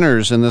biggest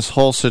winners in this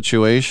whole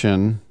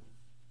situation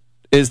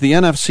is the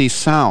NFC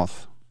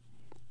South,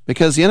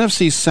 because the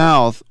NFC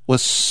South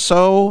was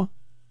so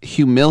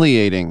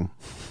humiliating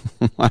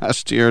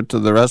last year to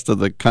the rest of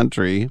the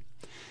country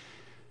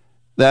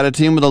that a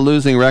team with a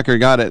losing record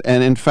got it.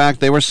 And in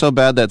fact, they were so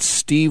bad that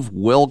Steve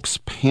Wilkes'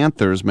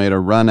 Panthers made a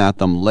run at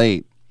them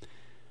late.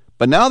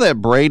 But now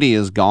that Brady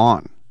is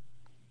gone,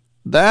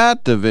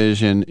 that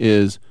division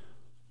is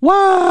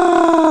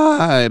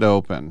wide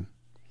open.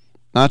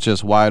 Not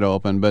just wide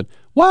open, but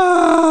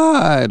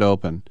wide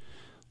open.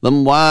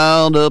 Them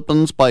wide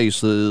open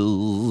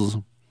spaces.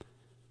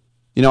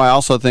 You know, I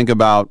also think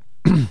about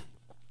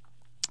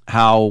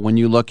how when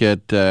you look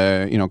at,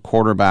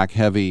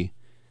 quarterback-heavy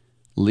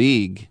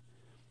league,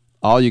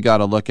 all you got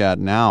to look at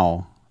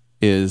now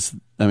is,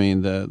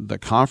 the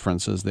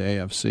conference is the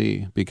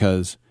AFC,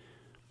 because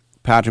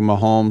Patrick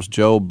Mahomes,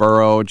 Joe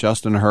Burrow,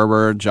 Justin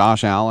Herbert,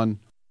 Josh Allen.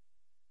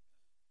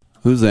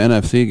 Who's the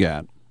NFC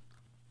got?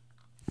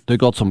 They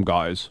got some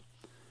guys.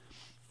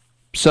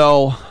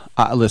 So,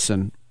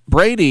 listen,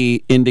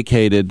 Brady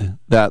indicated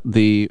that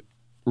the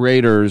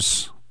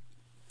Raiders,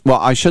 well,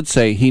 I should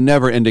say he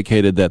never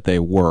indicated that they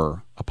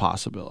were a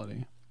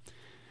possibility.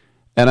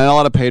 And I know a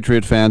lot of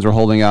Patriot fans are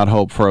holding out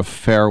hope for a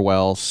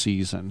farewell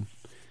season.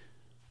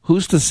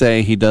 Who's to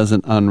say he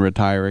doesn't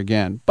unretire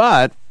again?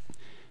 But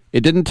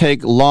it didn't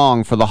take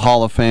long for the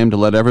Hall of Fame to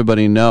let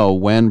everybody know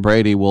when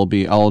Brady will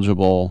be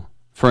eligible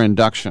for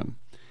induction,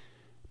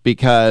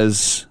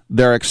 because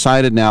they're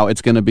excited now.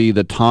 It's going to be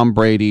the Tom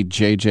Brady,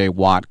 J.J.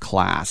 Watt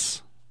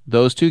class.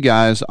 Those two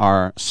guys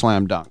are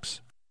slam dunks.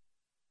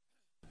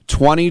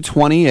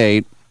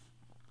 2028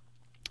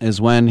 is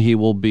when he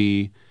will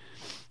be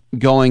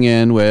going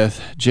in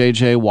with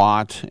J.J.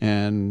 Watt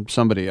and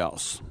somebody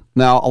else.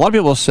 Now, a lot of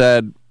people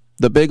said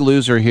the big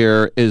loser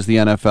here is the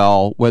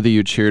NFL, whether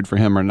you cheered for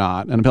him or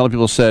not. And a lot of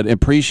people said,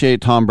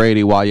 appreciate Tom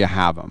Brady while you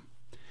have him.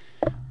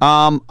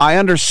 I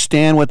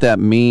understand what that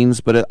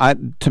means, but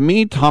to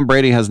me, Tom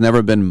Brady has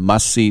never been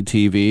must-see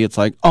TV. It's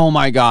like, oh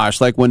my gosh,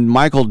 like when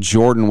Michael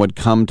Jordan would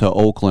come to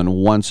Oakland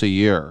once a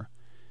year,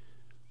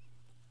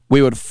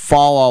 we would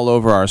fall all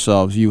over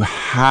ourselves. You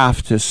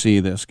have to see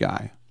this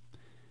guy.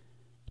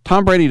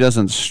 Tom Brady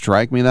doesn't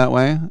strike me that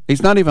way.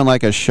 He's not even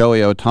like a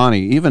Shohei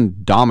Ohtani. Even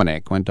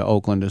Dominic went to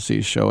Oakland to see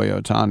Shohei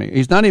Ohtani.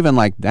 He's not even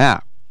like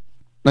that.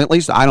 At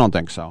least I don't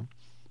think so.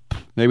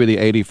 Maybe the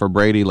 80 for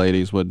Brady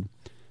ladies would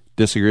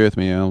disagree with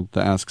me. I'll have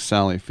to ask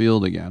Sally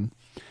Field again.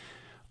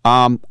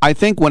 I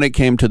think when it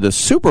came to the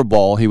Super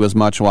Bowl, he was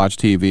much-watched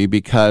TV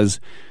because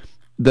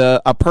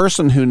a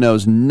person who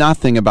knows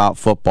nothing about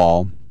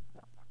football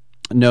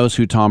knows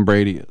who Tom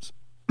Brady is.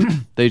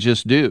 They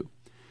just do.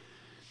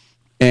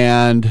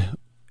 And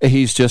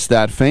he's just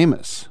that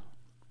famous.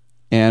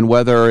 And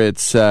whether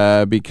it's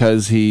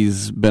because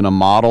he's been a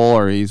model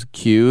or he's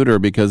cute or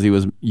because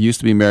he used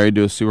to be married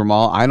to a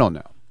supermodel, I don't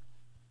know.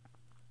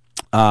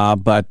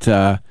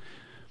 But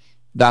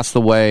that's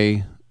the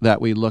way that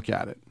we look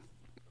at it.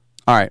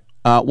 All right,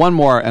 one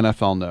more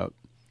NFL note.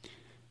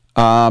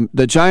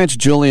 The Giants'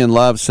 Julian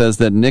Love says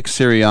that Nick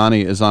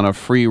Sirianni is on a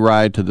free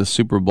ride to the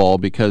Super Bowl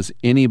because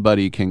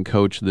anybody can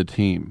coach the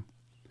team.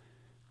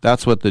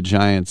 That's what the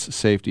Giants'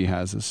 safety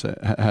had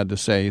to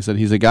say. He said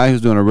he's a guy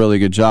who's doing a really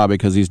good job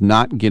because he's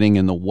not getting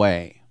in the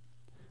way.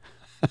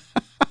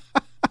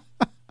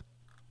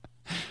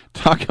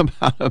 Talk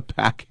about a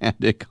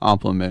backhanded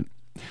compliment.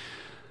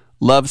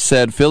 Love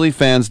said, Philly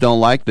fans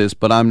don't like this,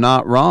 but I'm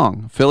not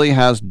wrong. Philly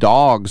has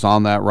dogs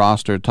on that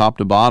roster top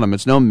to bottom.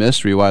 It's no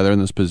mystery why they're in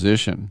this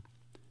position.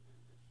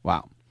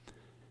 Wow.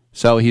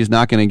 So he's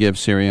not going to give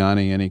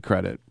Sirianni any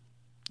credit.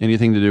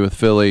 Anything to do with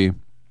Philly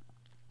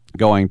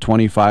going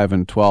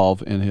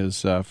 25-12 in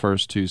his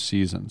first 2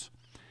 seasons.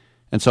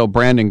 And so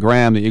Brandon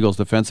Graham, the Eagles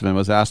defensive end,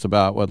 was asked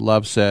about what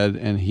Love said,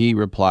 and he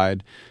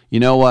replied, you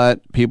know what?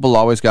 People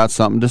always got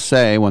something to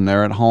say when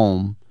they're at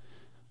home,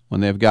 when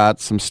they've got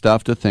some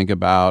stuff to think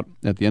about.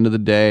 At the end of the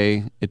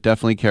day, it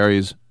definitely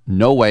carries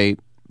no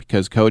weight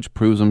because Coach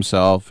proves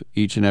himself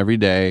each and every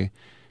day.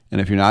 And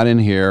if you're not in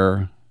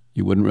here,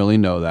 you wouldn't really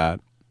know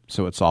that.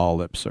 So it's all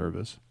lip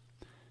service.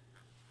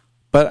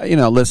 But,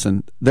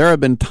 listen, there have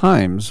been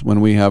times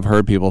when we have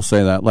heard people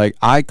say that. Like,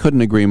 I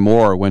couldn't agree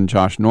more when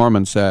Josh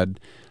Norman said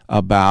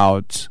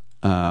about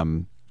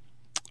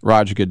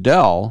Roger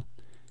Goodell.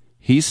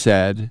 He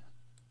said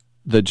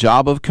the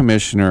job of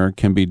commissioner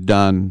can be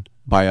done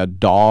by a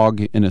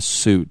dog in a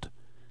suit.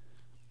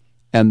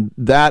 And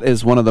that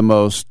is one of the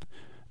most,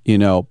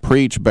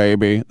 preach,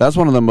 baby. That's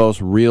one of the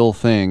most real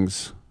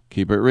things,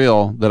 keep it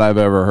real, that I've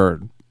ever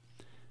heard.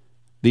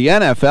 The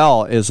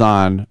NFL is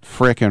on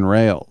frickin'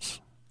 rails.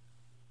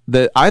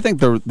 I think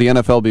the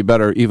NFL would be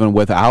better even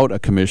without a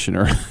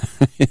commissioner.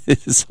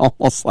 It's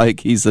almost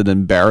like he's an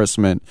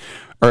embarrassment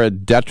or a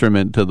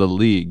detriment to the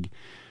league.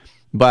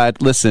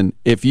 But listen,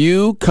 if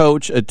you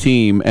coach a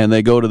team and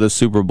they go to the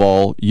Super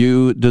Bowl,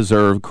 you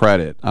deserve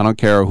credit. I don't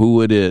care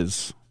who it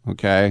is,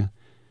 okay?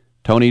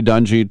 Tony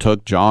Dungy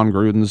took John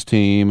Gruden's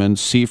team, and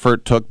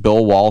Seifert took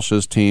Bill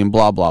Walsh's team,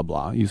 blah, blah,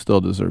 blah. You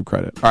still deserve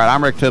credit. All right,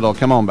 I'm Rick Tittle.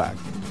 Come on back.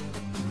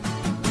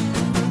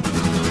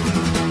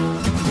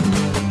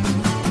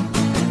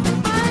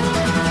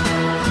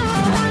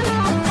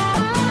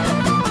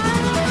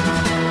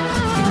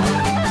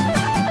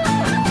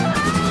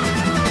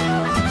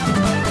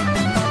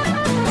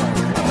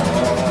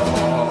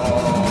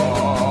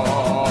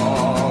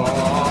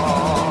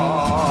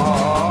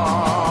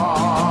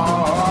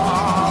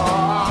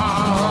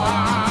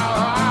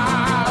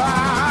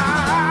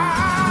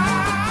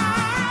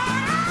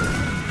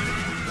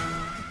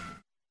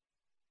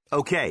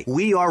 Okay,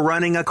 we are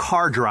running a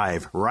car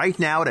drive right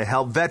now to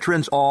help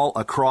veterans all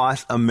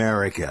across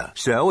America.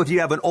 So if you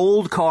have an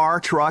old car,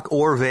 truck,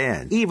 or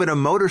van, even a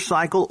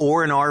motorcycle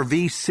or an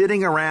RV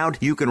sitting around,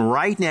 you can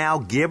right now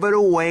give it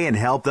away and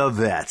help the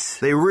vets.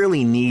 They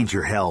really need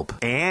your help.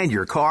 And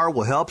your car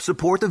will help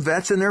support the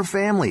vets and their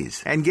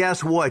families. And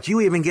guess what?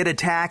 You even get a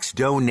tax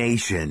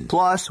donation.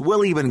 Plus,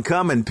 we'll even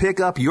come and pick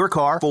up your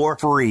car for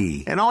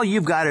free. And all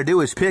you've got to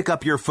do is pick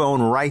up your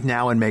phone right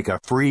now and make a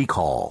free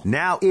call.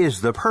 Now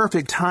is the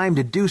perfect time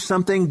to do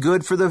something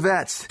good for the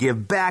vets.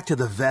 Give back to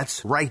the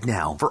vets right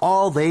now for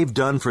all they've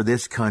done for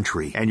this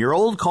country. And your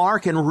old car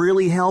can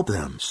really help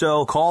them.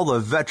 So call the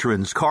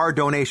Veterans Car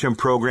Donation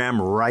Program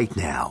right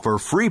now for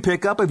free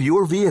pickup of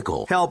your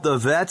vehicle. Help the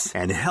vets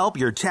and help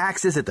your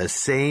taxes at the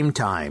same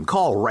time.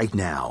 Call right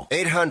now.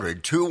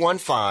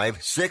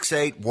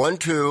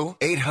 800-215-6812.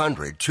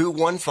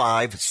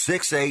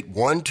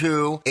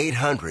 800-215-6812.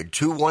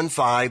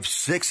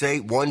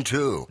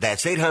 800-215-6812.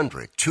 That's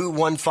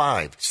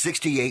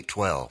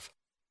 800-215-6812.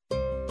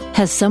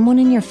 Has someone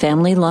in your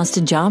family lost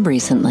a job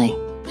recently,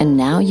 and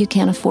now you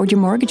can't afford your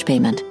mortgage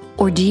payment?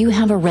 Or do you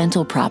have a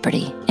rental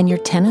property and your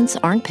tenants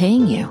aren't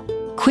paying you?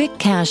 Quick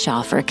Cash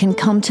Offer can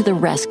come to the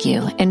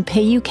rescue and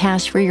pay you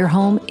cash for your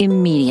home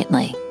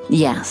immediately.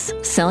 Yes,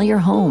 sell your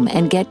home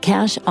and get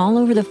cash all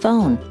over the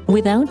phone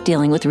without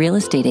dealing with real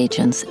estate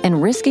agents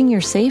and risking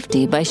your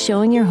safety by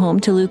showing your home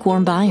to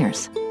lukewarm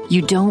buyers.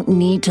 You don't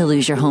need to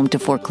lose your home to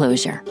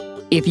foreclosure.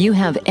 If you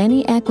have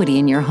any equity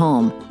in your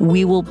home,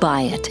 we will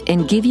buy it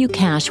and give you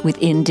cash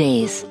within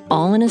days,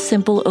 all in a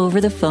simple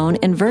over-the-phone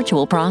and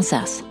virtual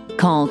process.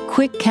 Call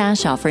Quick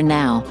Cash Offer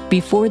now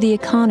before the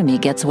economy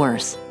gets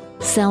worse.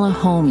 Sell a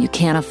home you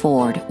can't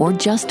afford or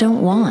just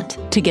don't want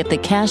to get the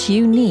cash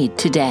you need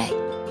today.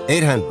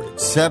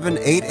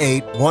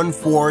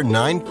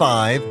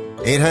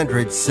 800-788-1495.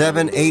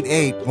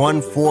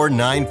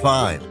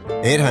 800-788-1495.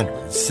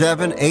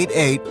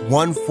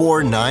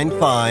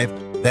 800-788-1495.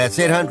 That's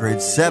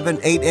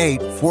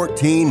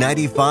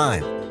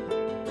 800-788-1495.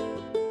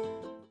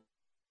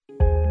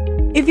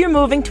 If you're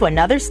moving to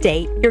another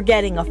state, you're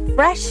getting a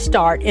fresh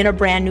start in a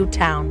brand new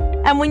town.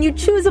 And when you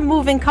choose a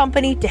moving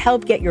company to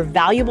help get your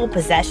valuable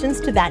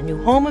possessions to that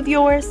new home of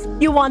yours,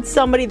 you want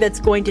somebody that's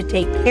going to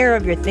take care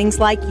of your things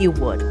like you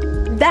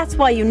would. That's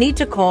why you need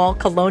to call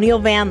Colonial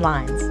Van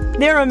Lines.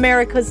 They're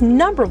America's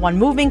 #1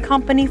 moving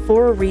company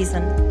for a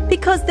reason.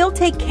 Because they'll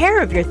take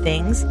care of your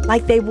things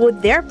like they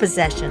would their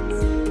possessions.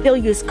 They'll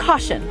use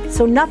caution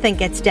so nothing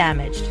gets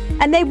damaged.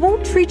 And they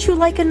won't treat you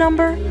like a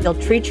number, they'll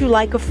treat you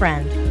like a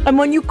friend. And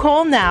when you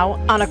call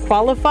now on a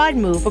qualified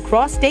move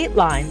across state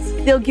lines,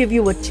 they'll give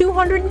you a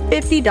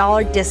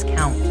 $250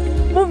 discount.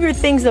 Move your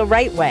things the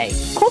right way.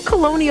 Call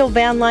Colonial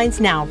Van Lines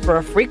now for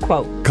a free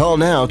quote. Call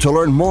now to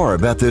learn more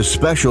about this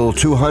special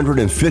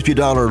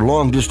 $250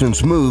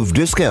 long-distance move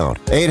discount.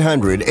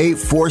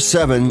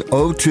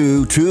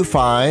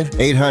 800-847-0225.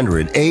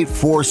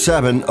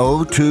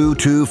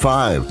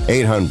 800-847-0225.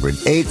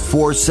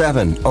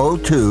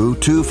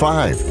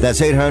 800-847-0225.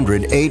 That's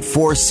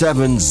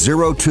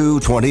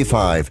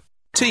 800-847-0225.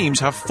 Teams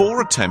have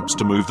 4 attempts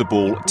to move the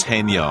ball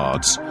 10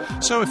 yards.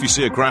 So if you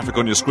see a graphic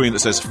on your screen that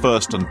says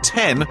first and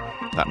 10,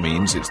 that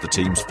means it's the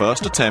team's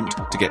first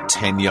attempt to get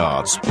 10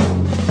 yards.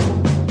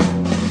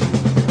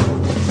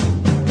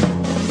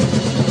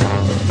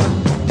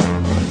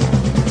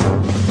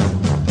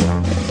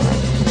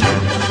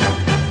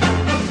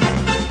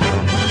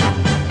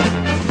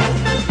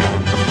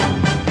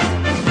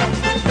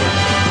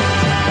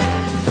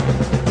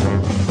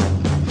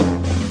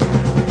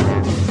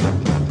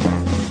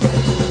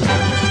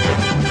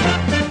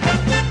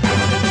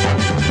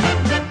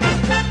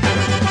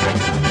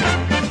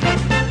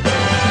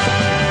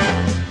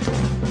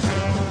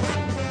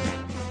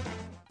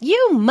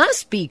 You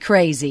must be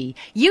crazy.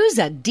 Use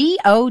a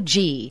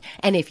DOG.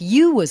 And if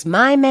you was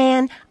my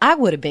man, I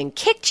would have been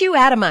kicked you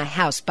out of my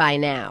house by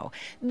now.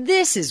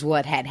 This is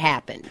what had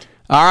happened.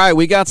 All right,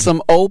 we got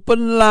some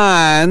open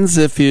lines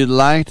if you'd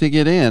like to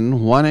get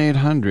in.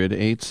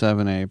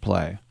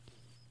 1-800-878-PLAY.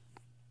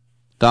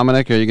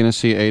 Dominic, are you going to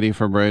see 80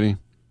 for Brady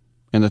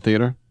in the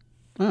theater?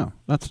 Oh,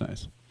 that's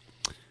nice.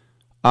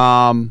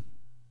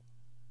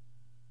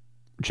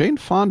 Jane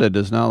Fonda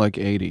does not look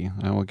 80.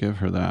 I will give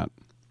her that.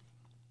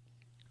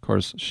 Of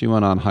course, she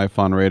went on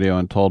Haiphon Radio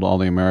and told all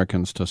the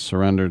Americans to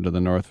surrender to the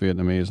North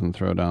Vietnamese and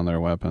throw down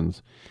their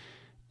weapons.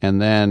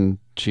 And then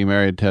she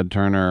married Ted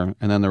Turner,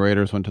 and then the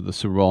Raiders went to the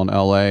Super Bowl in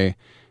L.A.,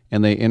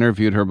 and they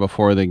interviewed her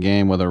before the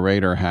game with a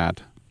Raider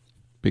hat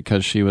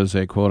because she was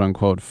a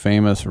quote-unquote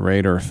famous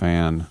Raider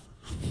fan.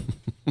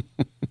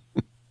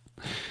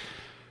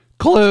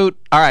 Clute.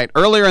 All right,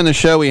 earlier in the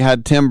show we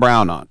had Tim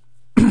Brown on,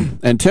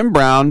 and Tim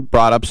Brown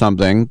brought up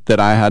something that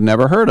I had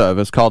never heard of.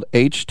 It's called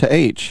H to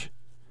H.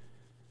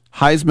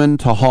 Heisman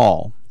to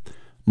Hall.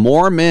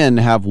 More men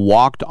have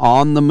walked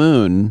on the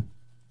moon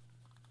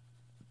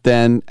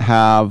than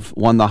have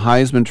won the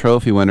Heisman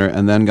Trophy winner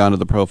and then gone to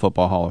the Pro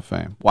Football Hall of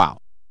Fame. Wow.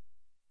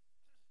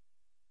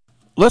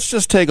 Let's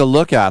just take a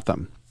look at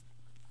them.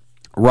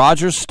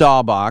 Roger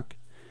Staubach,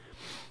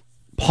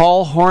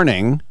 Paul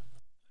Hornung,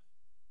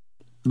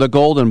 the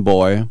Golden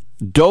Boy,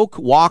 Doak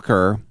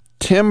Walker,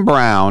 Tim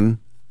Brown,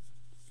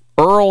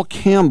 Earl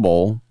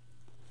Campbell,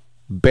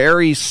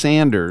 Barry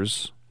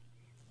Sanders,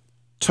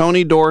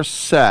 Tony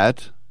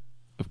Dorsett,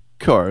 of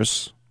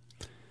course,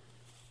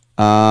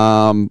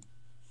 Marcus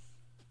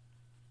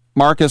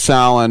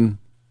Allen,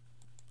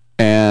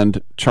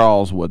 and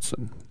Charles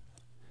Woodson.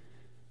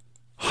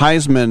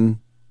 Heisman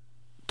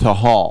to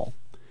Hall.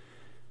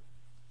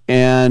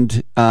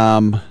 And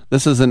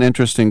this is an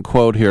interesting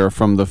quote here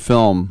from the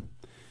film.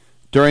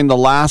 During the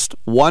last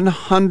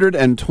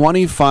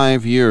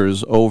 125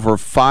 years, over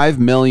 5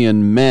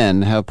 million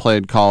men have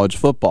played college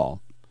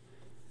football.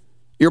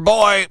 Your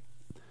boy!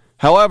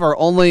 However,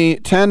 only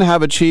 10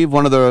 have achieved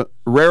one of the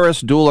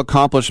rarest dual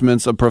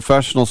accomplishments of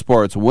professional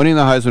sports, winning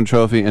the Heisman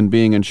Trophy and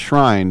being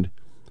enshrined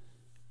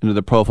into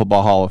the Pro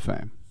Football Hall of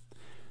Fame.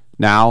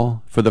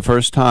 Now, for the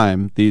first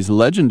time, these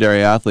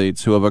legendary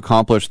athletes who have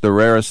accomplished the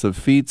rarest of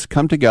feats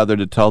come together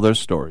to tell their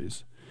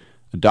stories.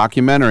 A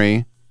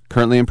documentary,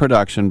 currently in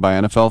production by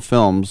NFL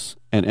Films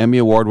and Emmy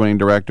Award-winning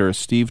director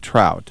Steve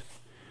Trout,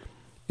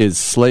 is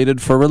slated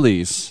for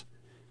release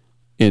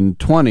in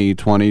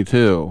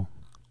 2022.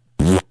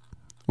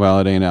 Well,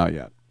 it ain't out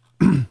yet.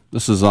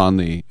 This is on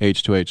the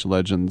H2H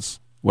Legends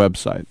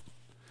website.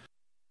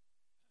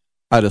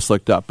 I just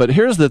looked up. But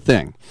here's the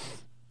thing.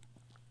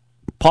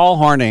 Paul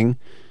Hornung,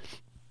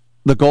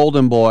 the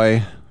Golden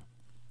Boy,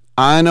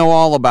 I know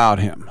all about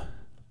him.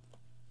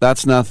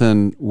 That's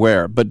nothing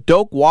rare. But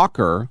Doak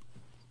Walker,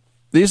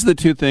 these are the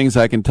 2 things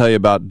I can tell you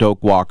about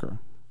Doak Walker.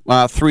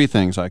 3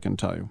 things I can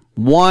tell you.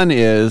 One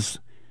is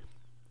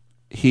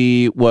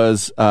he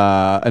was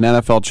an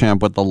NFL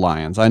champ with the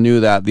Lions. I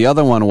knew that. The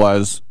other one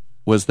was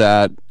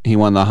that he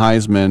won the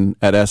Heisman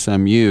at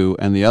SMU,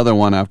 and the other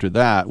one after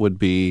that would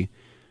be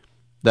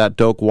that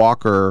Doak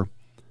Walker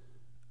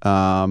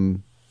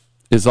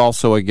is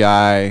also a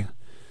guy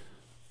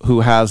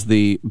who has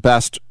the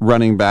best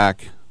running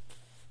back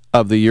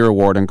of the year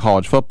award in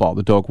college football,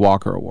 the Doak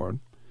Walker Award.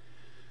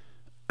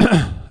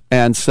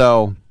 And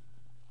so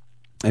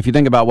if you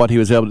think about what he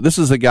was able to, this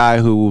is a guy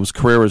whose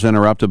career was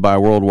interrupted by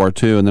World War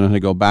II and then had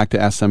to go back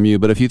to SMU.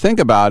 But if you think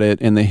about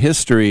it, in the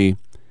history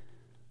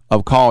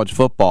of college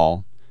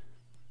football,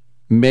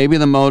 maybe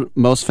the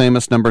most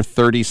famous number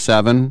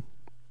 37.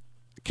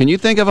 Can you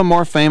think of a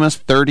more famous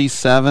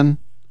 37?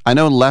 I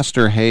know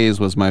Lester Hayes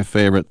was my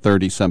favorite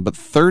 37, but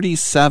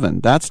 37,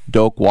 that's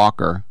Doak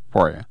Walker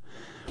for you.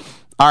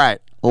 All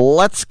right,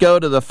 let's go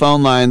to the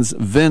phone lines.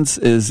 Vince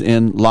is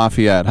in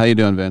Lafayette. How you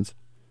doing, Vince?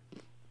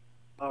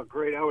 Oh,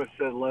 great. I would have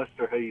said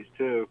Lester Hayes,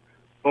 too.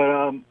 But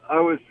I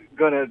was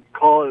going to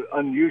call it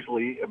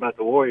unusually about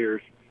the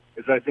Warriors.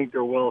 because I think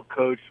they're well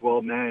coached,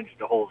 well managed,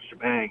 the whole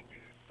shebang.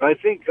 But I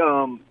think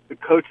the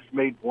coach has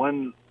made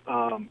one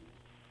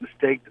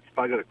mistake that's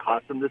probably going to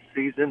cost them this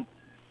season,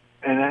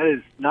 and that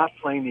is not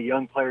playing the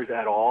young players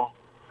at all.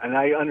 And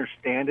I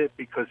understand it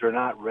because they're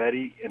not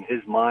ready in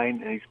his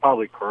mind, and he's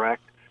probably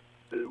correct.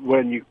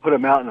 When you put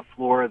them out on the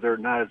floor, they're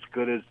not as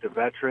good as the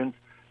veterans.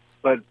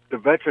 But the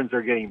veterans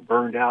are getting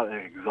burned out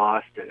and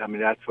exhausted. I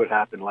mean, that's what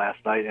happened last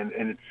night, and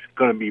it's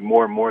going to be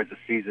more and more as the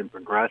season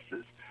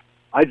progresses.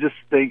 I just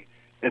think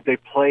if they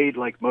played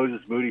like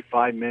Moses Moody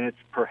 5 minutes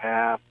per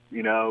half,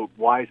 you know,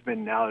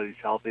 Wiseman, now that he's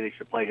healthy, they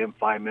should play him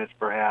 5 minutes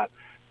per half.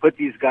 Put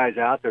these guys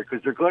out there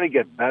because they're going to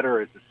get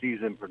better as the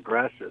season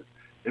progresses.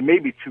 It may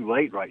be too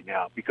late right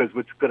now because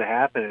what's going to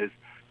happen is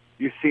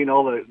you've seen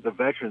all the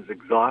veterans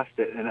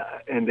exhausted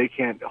and they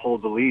can't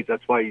hold the leads.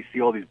 That's why you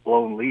see all these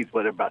blown leads,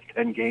 about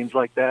 10 games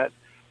like that.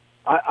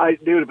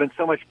 They would have been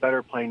so much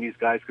better playing these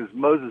guys because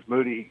Moses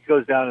Moody, he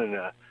goes down in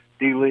the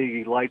D-League,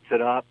 he lights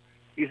it up.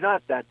 He's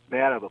not that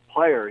bad of a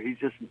player. He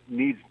just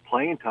needs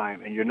playing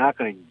time, and you're not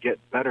going to get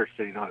better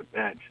sitting on a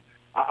bench.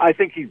 I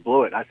think he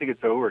blew it. I think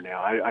it's over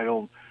now.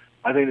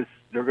 I think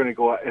they're going to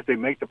go out, if they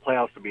make the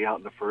playoffs, to be out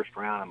in the first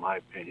round, in my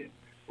opinion.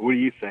 What do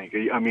you think?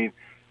 I mean,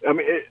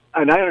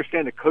 and I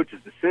understand the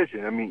coach's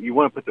decision. I mean, you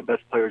want to put the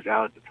best players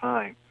out at the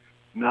time,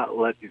 not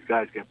let these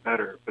guys get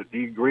better. But do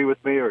you agree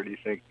with me, or do you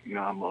think,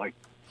 I'm like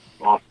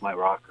off my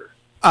rocker?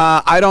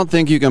 I don't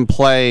think you can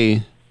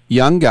play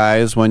young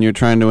guys when you're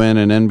trying to win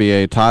an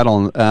NBA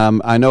title.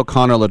 I know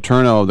Connor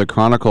Letourneau of the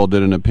Chronicle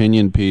did an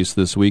opinion piece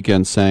this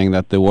weekend saying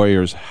that the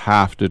Warriors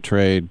have to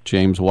trade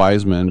James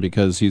Wiseman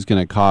because he's going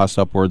to cost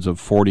upwards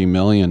of $40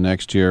 million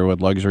next year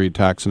with luxury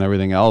tax and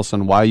everything else.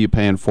 And why are you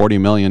paying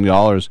 $40 million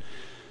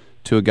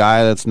to a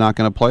guy that's not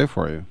going to play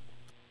for you?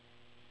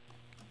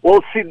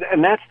 Well, see,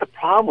 and that's the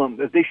problem,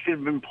 that they should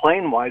have been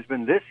playing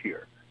Wiseman this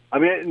year. I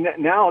mean,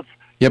 now it's...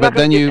 Yeah, but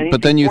then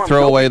you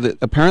throw away that.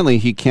 Apparently,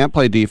 he can't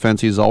play defense.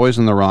 He's always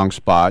in the wrong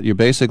spot. You're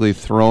basically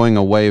throwing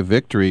away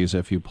victories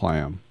if you play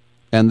him.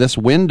 And this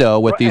window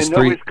with these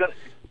three,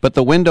 but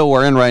the window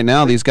we're in right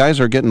now, these guys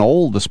are getting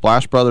old. The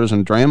Splash Brothers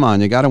and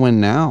Draymond. You got to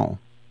win now.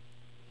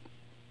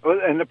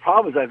 Well, and the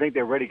problem is, I think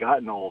they've already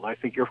gotten old. I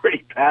think you're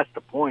already past the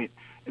point.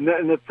 And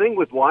the thing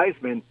with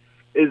Wiseman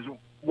is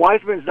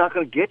Wiseman's not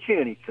going to get you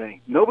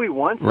anything. Nobody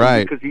wants him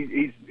because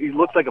he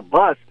looks like a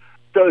bust.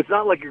 So it's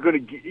not like you're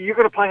going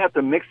to probably have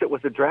to mix it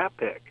with a draft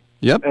pick.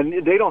 Yep.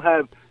 And they don't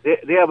have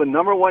they have a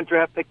number 1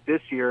 draft pick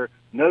this year,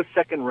 no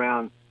second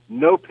round,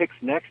 no picks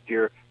next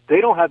year.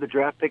 They don't have the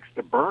draft picks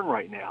to burn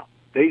right now.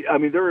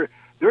 They're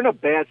in a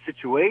bad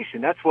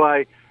situation. That's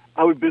why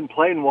I would have been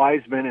playing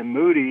Wiseman and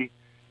Moody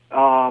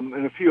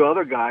and a few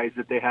other guys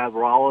that they have,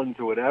 Rollins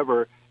or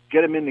whatever,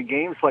 get them in the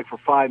games like for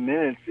 5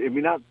 minutes. I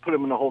mean, not put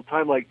them in the whole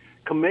time. Like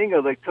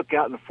Kuminga, they took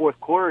out in the fourth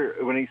quarter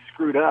when he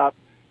screwed up.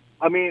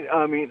 I mean,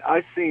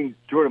 I've seen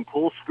Jordan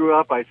Poole screw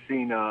up. I've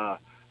seen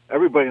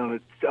everybody on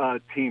the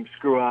team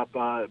screw up,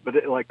 but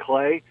like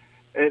Clay,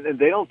 and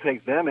they don't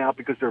take them out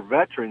because they're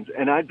veterans.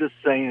 And I'm just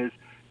saying is,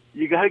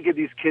 you got to give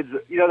these kids.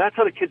 That's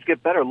how the kids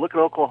get better. Look at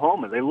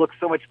Oklahoma; they look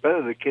so much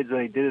better, the kids, than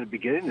they did at the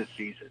beginning of the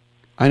season.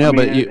 I know,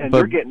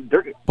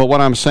 but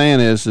what I'm saying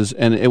is,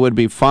 and it would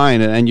be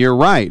fine. And you're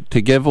right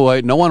to give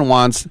away. No one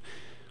wants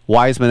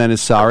Wiseman and his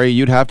salary.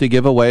 You'd have to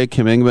give away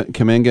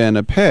Kuminga and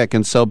a pick,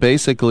 and so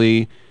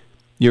basically,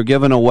 you're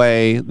giving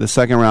away the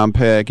second-round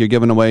pick. You're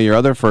giving away your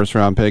other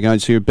first-round pick.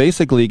 So you're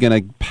basically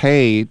going to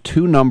pay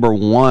 2 number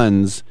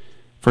 1s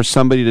for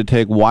somebody to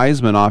take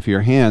Wiseman off your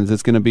hands.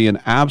 It's going to be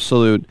an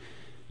absolute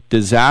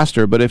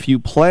disaster. But if you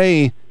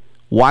play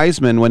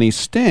Wiseman when he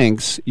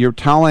stinks, you're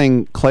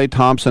telling Klay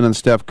Thompson and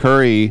Steph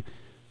Curry,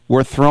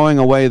 we're throwing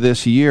away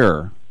this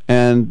year.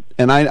 And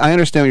I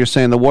understand what you're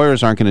saying. The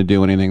Warriors aren't going to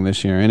do anything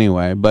this year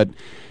anyway. But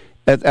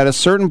at a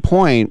certain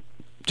point,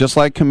 just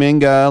like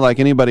Kuminga,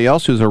 like anybody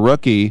else who's a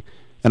rookie,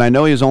 and I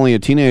know he was only a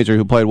teenager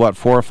who played, 4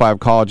 or 5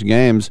 college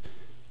games,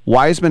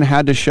 Wiseman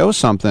had to show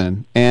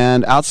something.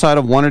 And outside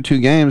of 1 or 2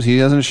 games, he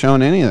hasn't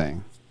shown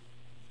anything.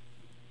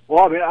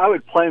 Well, I mean, I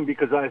would play him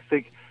because I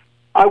think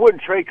I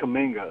wouldn't trade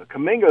Kuminga.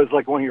 Kuminga is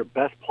like one of your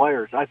best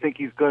players. I think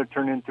he's going to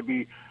turn into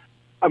be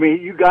 – I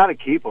mean, you got to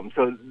keep him.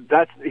 So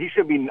he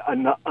should be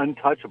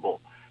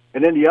untouchable.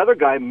 And then the other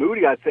guy,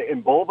 Moody, I think,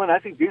 and Bowman, I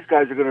think these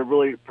guys are going to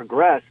really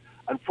progress.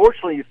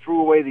 Unfortunately, you threw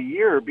away the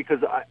year because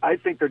I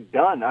think they're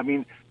done. I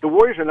mean, the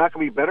Warriors are not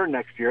going to be better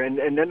next year, and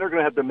then they're going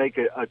to have to make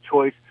a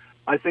choice.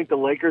 I think the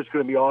Lakers are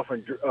going to be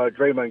offering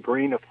Draymond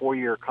Green a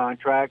 4-year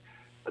contract.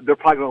 They're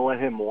probably going to let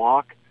him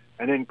walk,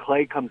 and then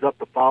Clay comes up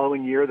the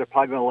following year. They're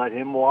probably going to let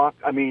him walk.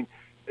 I mean,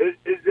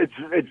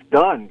 it's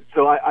done.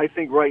 So I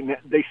think right now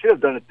they should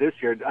have done it this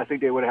year. I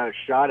think they would have had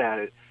a shot at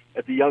it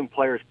if the young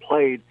players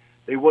played.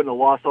 They wouldn't have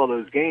lost all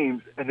those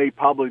games, and they'd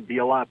probably be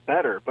a lot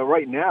better. But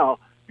right now,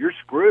 you're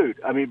screwed.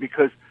 I mean,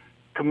 because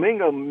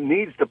Kuminga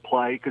needs to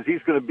play because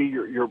he's going to be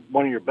your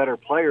one of your better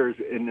players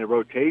in the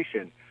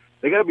rotation.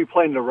 They got to be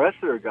playing the rest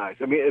of their guys.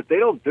 I mean, if they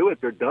don't do it,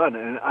 they're done.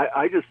 And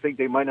I just think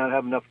they might not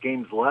have enough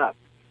games left,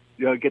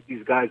 to get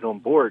these guys on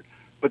board.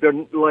 but they're,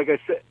 like I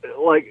said,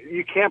 like,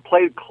 you can't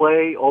play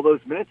Clay all those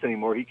minutes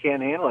anymore. He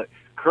can't handle it.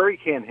 Curry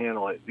can't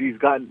handle it. He's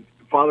gotten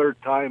father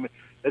time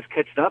that's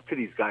catching up to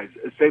these guys.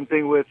 Same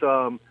thing with his,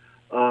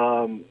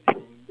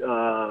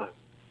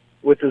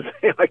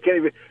 I can't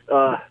even,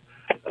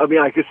 I mean,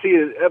 I could see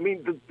it. I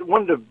mean,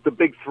 one of the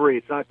big three,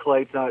 it's not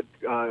Clay, it's not,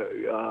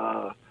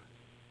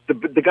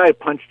 the guy who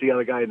punched the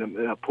other guy in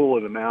a pool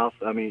in the mouth.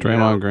 I mean,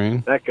 Draymond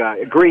Green. That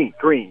guy, Green,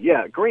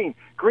 yeah, Green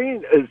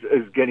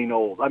is getting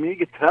old. I mean, you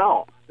could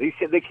tell they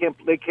can't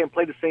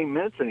play the same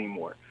minutes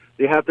anymore.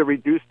 They have to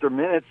reduce their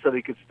minutes so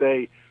they could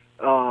stay,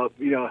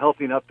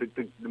 healthy enough to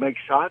make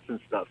shots and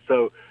stuff.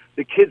 So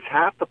the kids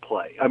have to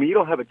play. I mean, you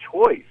don't have a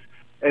choice.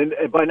 And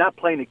by not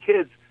playing the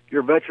kids,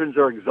 your veterans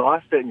are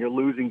exhausted and you're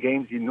losing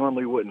games you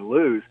normally wouldn't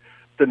lose.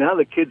 So now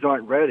the kids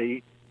aren't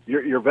ready.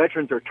 Your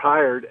veterans are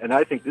tired, and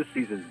I think this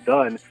season's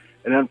done.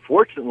 And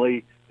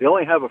unfortunately, they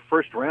only have a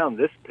first round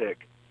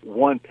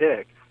one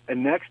pick,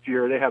 and next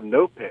year they have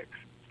no picks.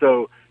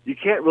 So you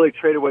can't really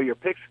trade away your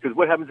picks, because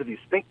what happens if you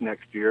stink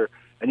next year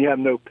and you have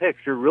no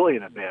picks? You're really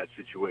in a bad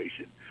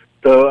situation.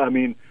 So, I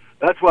mean,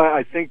 that's why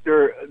I think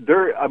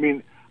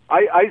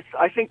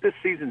I think this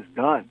season's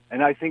done.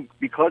 And I think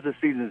because the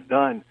season's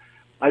done,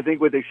 I think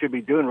what they should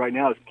be doing right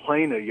now is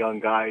playing the young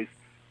guys,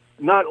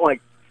 not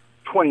like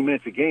 20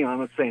 minutes a game. I'm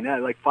not saying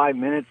that, like 5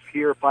 minutes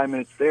here, 5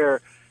 minutes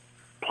there,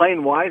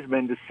 playing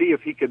Wiseman to see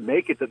if he could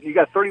make it. You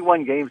got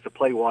 31 games to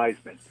play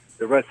Wiseman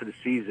the rest of the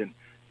season.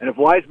 And if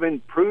Wiseman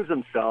proves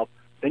himself,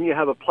 then you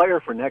have a player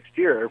for next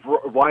year. If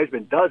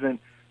Wiseman doesn't,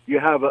 you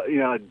have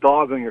a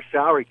dog on your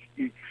salary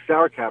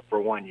cap for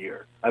 1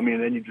 year. I mean,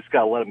 then you just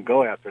got to let him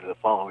go after the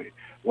following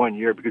 1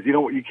 year, because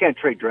you can't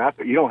trade draft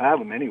picks. You don't have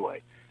them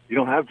anyway. You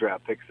don't have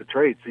draft picks to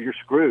trade, so you're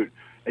screwed.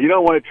 And you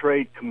don't want to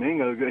trade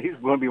Kuminga. He's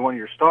going to be one of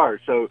your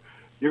stars. So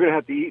you're going to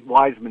have to eat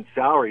Wiseman's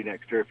salary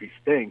next year if he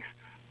stinks.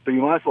 So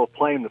you might as well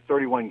play him the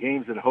 31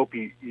 games and hope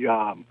he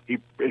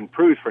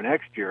improves for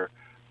next year.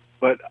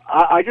 But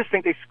I just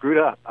think they screwed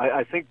up.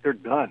 I think they're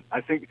done.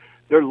 I think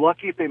they're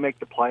lucky if they make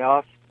the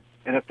playoffs.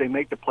 And if they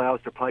make the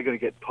playoffs, they're probably going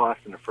to get tossed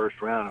in the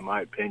first round, in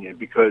my opinion,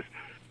 because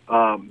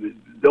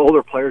the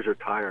older players are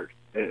tired.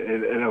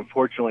 And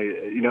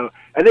unfortunately,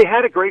 and they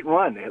had a great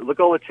run. Look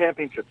at all the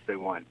championships they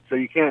won. So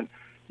you can't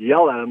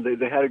yell at them.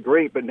 They had a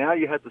great, but now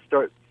you have to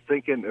start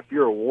thinking, if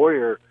you're a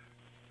Warrior,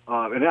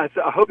 and I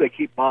hope they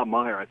keep Bob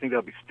Meyer. I think that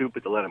would be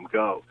stupid to let him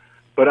go.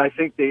 But I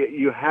think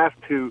you have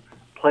to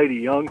play the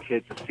young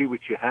kids to see what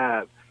you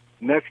have.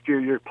 Next year,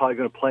 you're probably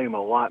going to play them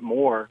a lot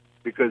more,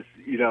 because,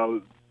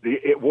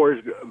 the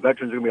Warriors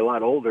veterans are going to be a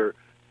lot older.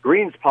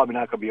 Green's probably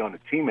not going to be on the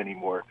team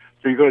anymore.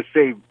 So you're going to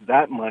save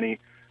that money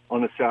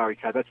on the salary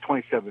cap. That's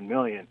 $27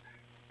 million.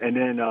 And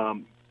then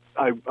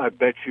I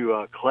bet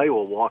you Clay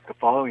will walk the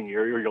following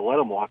year, or you'll let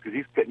him walk, because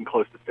he's getting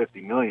close to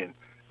 $50 million.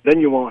 Then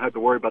you won't have to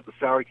worry about the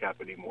salary cap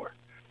anymore.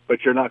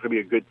 But you're not going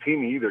to be a good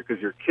team either,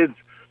 because your kids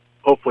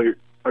hopefully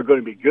are going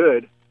to be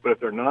good, but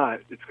if they're not,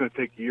 it's going to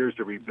take years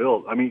to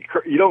rebuild. I mean,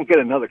 you don't get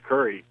another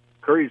Curry.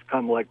 Curry's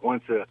come like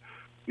once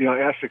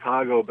ask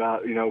Chicago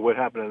about, what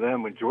happened to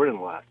them when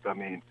Jordan left. I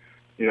mean,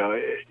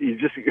 you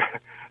just,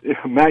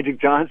 Magic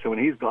Johnson, when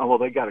he's gone, well,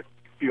 they got a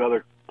few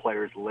other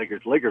players, the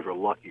Lakers. Lakers were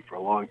lucky for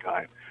a long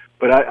time.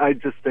 But I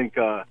just think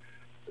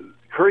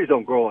Currys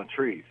don't grow on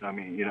trees. I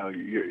mean,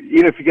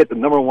 even if you get the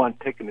number one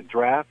pick in the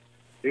draft,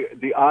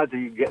 the odds of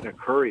you getting a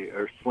Curry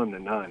are slim to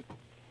none.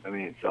 I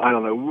mean, so I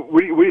don't know.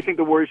 What do you think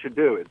the Warriors should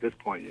do at this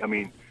point? I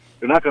mean,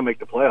 they're not going to make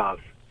the playoffs.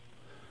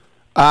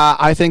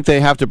 I think they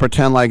have to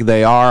pretend like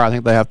they are. I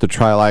think they have to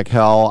try like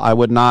hell. I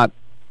would not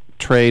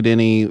trade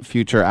any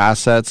future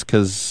assets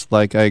because,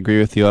 like, I agree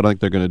with you. I don't think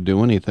they're going to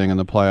do anything in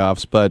the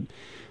playoffs. But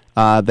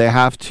they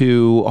have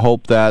to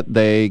hope that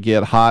they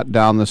get hot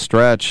down the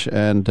stretch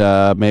and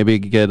maybe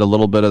get a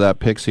little bit of that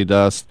pixie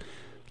dust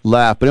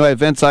left. But anyway,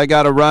 Vince, I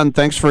got to run.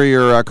 Thanks for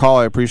your call.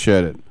 I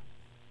appreciate it.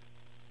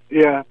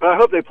 Yeah, but I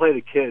hope they play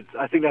the kids.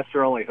 I think that's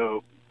their only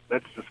hope.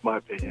 That's just my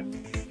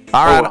opinion.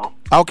 All right. Well.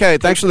 Okay,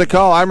 thanks for the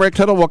call. I'm Rick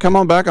Tittle. We'll come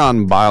on back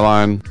on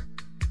Byline.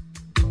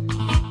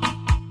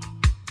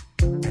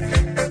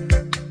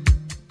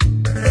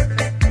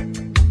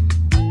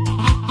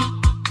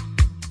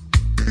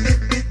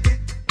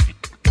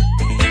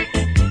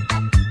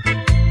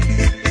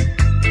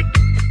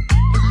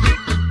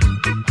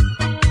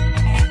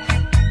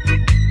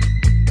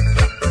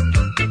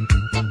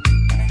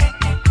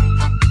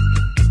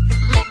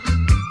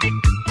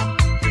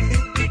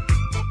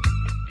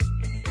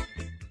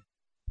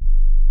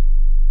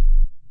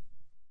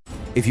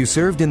 If you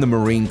served in the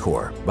Marine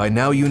Corps, by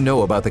now you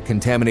know about the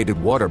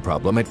contaminated water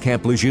problem at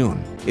Camp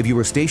Lejeune. If you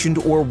were stationed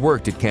or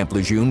worked at Camp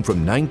Lejeune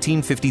from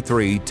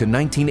 1953 to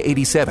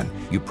 1987,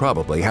 you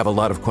probably have a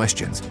lot of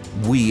questions.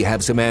 We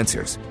have some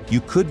answers. You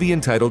could be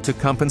entitled to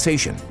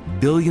compensation.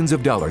 Billions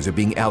of dollars are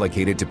being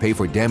allocated to pay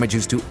for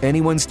damages to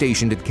anyone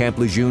stationed at Camp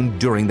Lejeune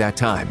during that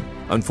time.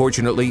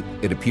 Unfortunately,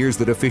 it appears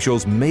that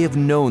officials may have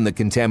known the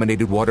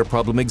contaminated water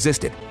problem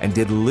existed and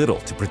did little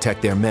to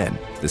protect their men.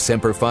 The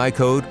Semper Fi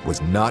code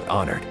was not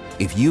honored.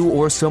 If you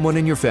or someone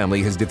in your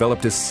family has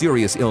developed a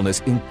serious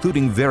illness,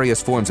 including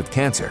various forms of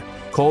cancer,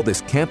 call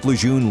this Camp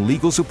Lejeune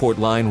legal support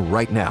line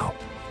right now.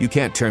 You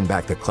can't turn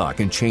back the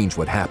clock and change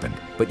what happened,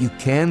 but you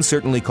can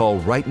certainly call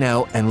right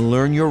now and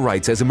learn your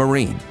rights as a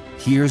Marine.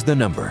 Here's the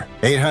number.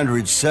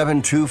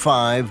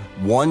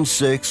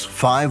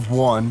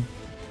 800-725-1651.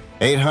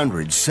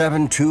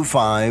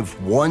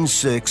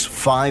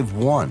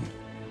 800-725-1651.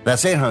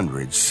 That's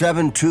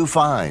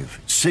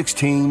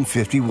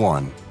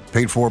 800-725-1651.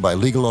 Paid for by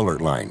Legal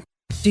Alert Line.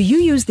 Do you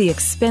use the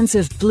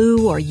expensive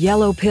blue or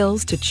yellow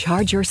pills to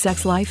charge your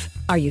sex life?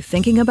 Are you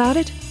thinking about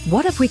it?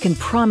 What if we can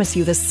promise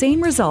you the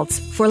same results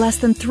for less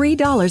than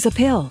 $3 a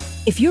pill?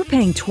 If you're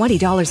paying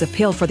 $20 a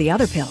pill for the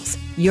other pills,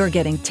 you're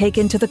getting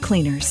taken to the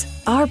cleaners.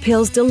 Our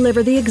pills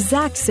deliver the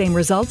exact same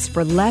results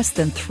for less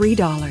than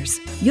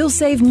 $3. You'll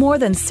save more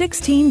than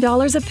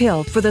 $16 a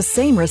pill for the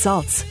same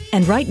results.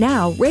 And right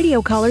now,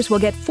 radio callers will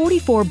get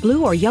 44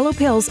 blue or yellow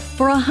pills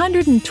for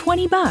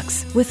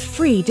 $120 with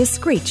free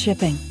discreet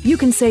shipping. You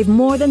can save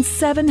more than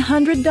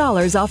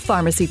 $700 off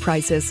pharmacy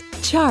prices.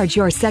 Charge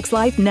your sex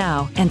life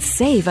now and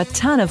save a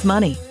ton of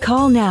money.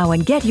 Call now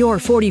and get your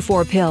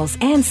 44 pills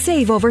and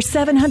save over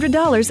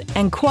 $700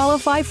 and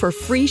qualify for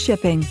free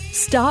shipping.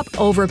 Stop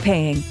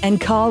overpaying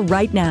and call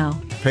right now.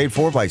 Paid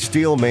for by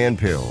Steel Man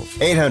Pills.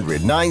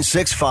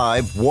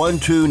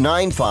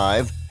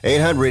 800-965-1295.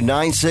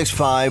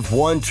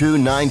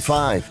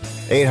 800-965-1295.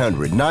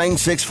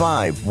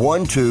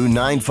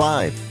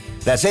 800-965-1295.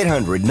 That's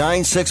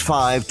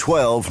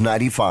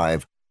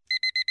 800-965-1295.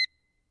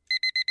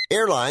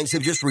 Airlines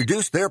have just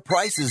reduced their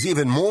prices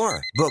even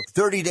more. Book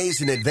 30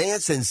 days in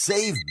advance and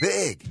save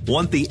big.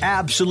 Want the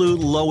absolute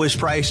lowest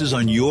prices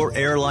on your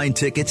airline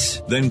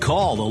tickets? Then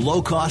call the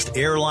Low Cost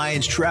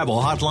Airlines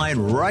Travel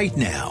Hotline right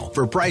now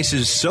for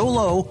prices so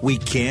low we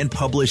can't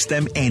publish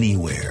them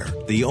anywhere.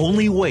 The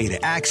only way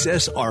to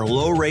access our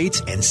low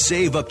rates and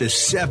save up to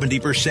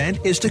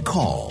 70% is to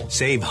call.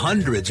 Save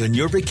hundreds on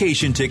your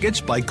vacation tickets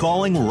by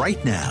calling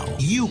right now.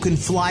 You can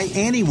fly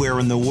anywhere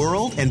in the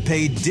world and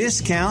pay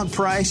discount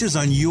prices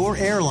on your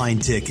airline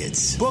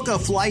tickets. Book a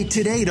flight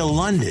today to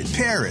London,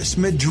 Paris,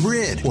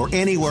 Madrid, or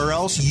anywhere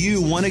else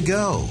you want to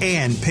go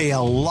and pay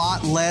a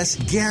lot less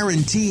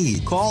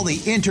guaranteed. Call the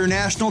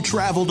International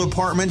Travel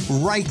Department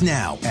right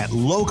now at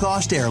Low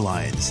Cost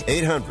Airlines.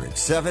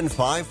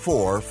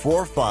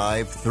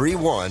 800-754-4531.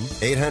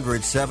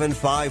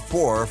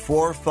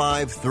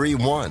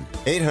 800-754-4531.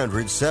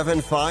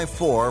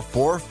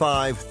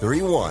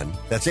 800-754-4531.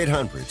 That's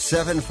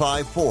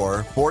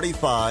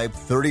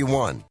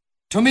 800-754-4531.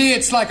 To me,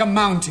 it's like a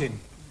mountain,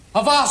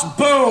 a vast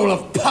bowl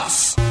of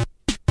pus.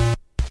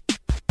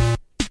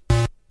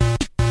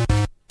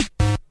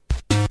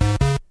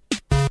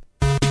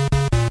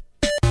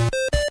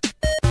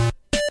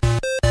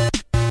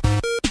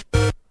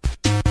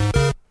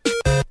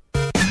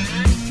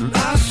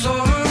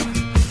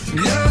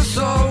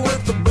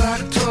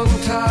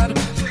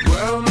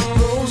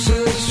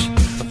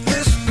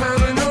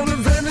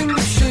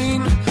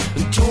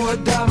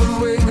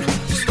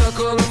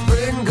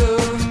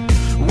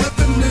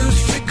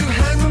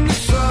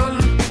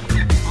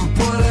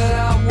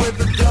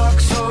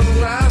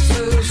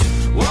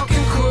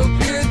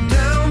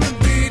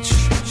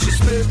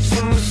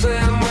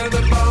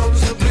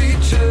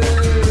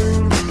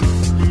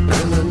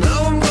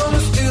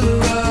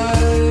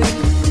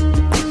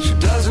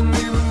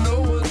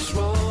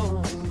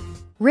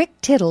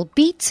 Tittle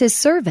beats his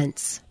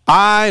servants.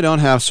 I don't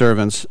have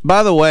servants.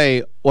 By the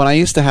way, when I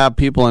used to have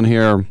people in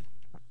here and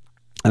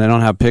I don't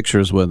have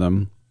pictures with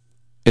them,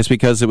 it's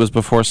because it was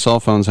before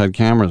cell phones had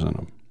cameras in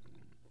them.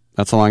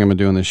 That's how long I've been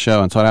doing this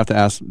show. And so I'd have to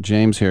ask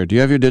James here, do you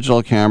have your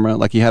digital camera?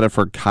 Like he had it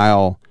for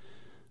Kyle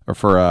or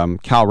for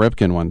Cal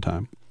Ripken one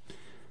time.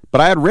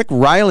 But I had Rick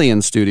Riley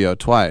in studio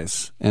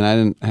twice, and I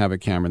didn't have a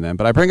camera then.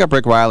 But I bring up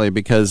Rick Riley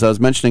because I was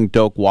mentioning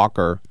Doak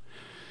Walker.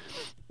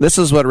 This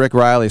is what Rick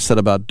Riley said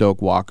about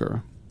Doak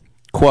Walker.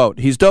 Quote,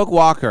 he's Doak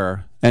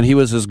Walker, and he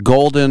was as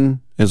golden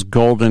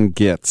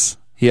gets.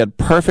 He had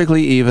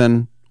perfectly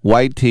even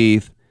white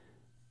teeth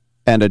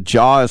and a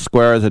jaw as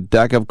square as a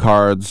deck of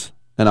cards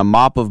and a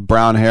mop of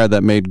brown hair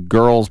that made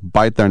girls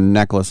bite their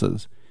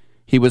necklaces.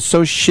 He was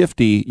so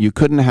shifty you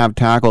couldn't have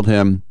tackled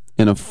him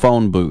in a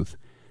phone booth,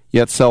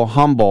 yet so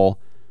humble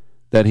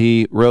that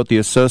he wrote the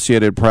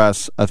Associated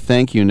Press a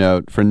thank you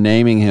note for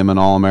naming him an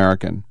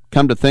All-American.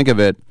 Come to think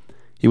of it,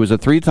 he was a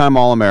 3-time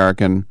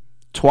All-American,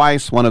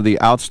 twice one of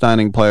the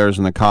outstanding players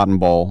in the Cotton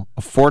Bowl,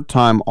 a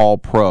 4-time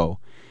All-Pro.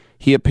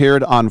 He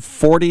appeared on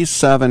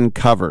 47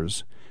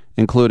 covers,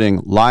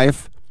 including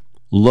Life,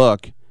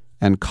 Look,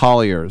 and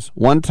Collier's.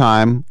 One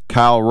time,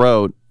 Kyle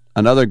wrote,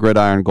 another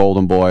gridiron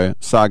golden boy,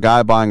 saw a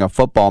guy buying a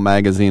football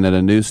magazine at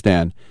a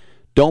newsstand.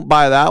 Don't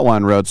buy that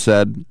one, Rhodes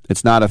said.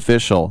 It's not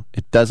official.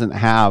 It doesn't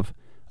have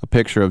a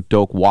picture of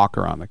Doak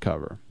Walker on the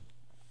cover.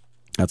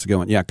 That's a good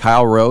one. Yeah,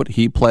 Kyle wrote,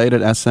 he played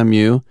at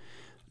SMU.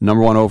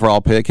 number 1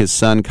 overall pick. His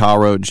son, Kyle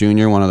Rote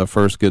Jr., one of the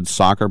first good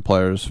soccer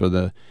players for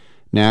the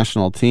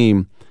national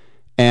team.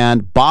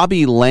 And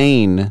Bobby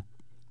Lane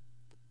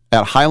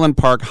at Highland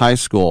Park High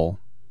School,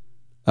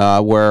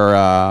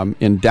 where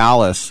in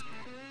Dallas,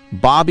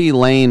 Bobby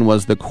Lane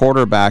was the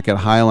quarterback at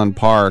Highland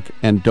Park,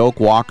 and Doak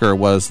Walker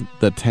was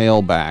the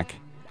tailback.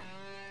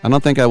 I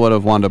don't think I would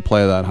have wanted to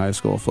play that high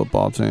school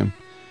football team.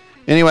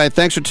 Anyway,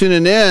 thanks for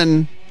tuning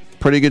in.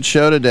 Pretty good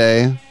show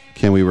today.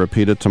 Can we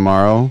repeat it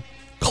tomorrow?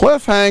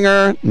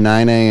 Cliffhanger,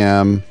 9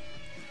 a.m.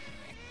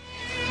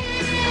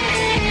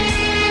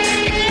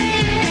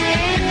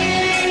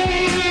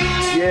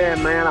 Yeah,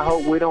 man, I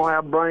hope we don't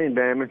have brain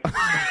damage.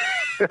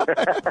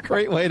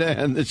 Great way to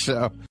end the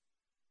show.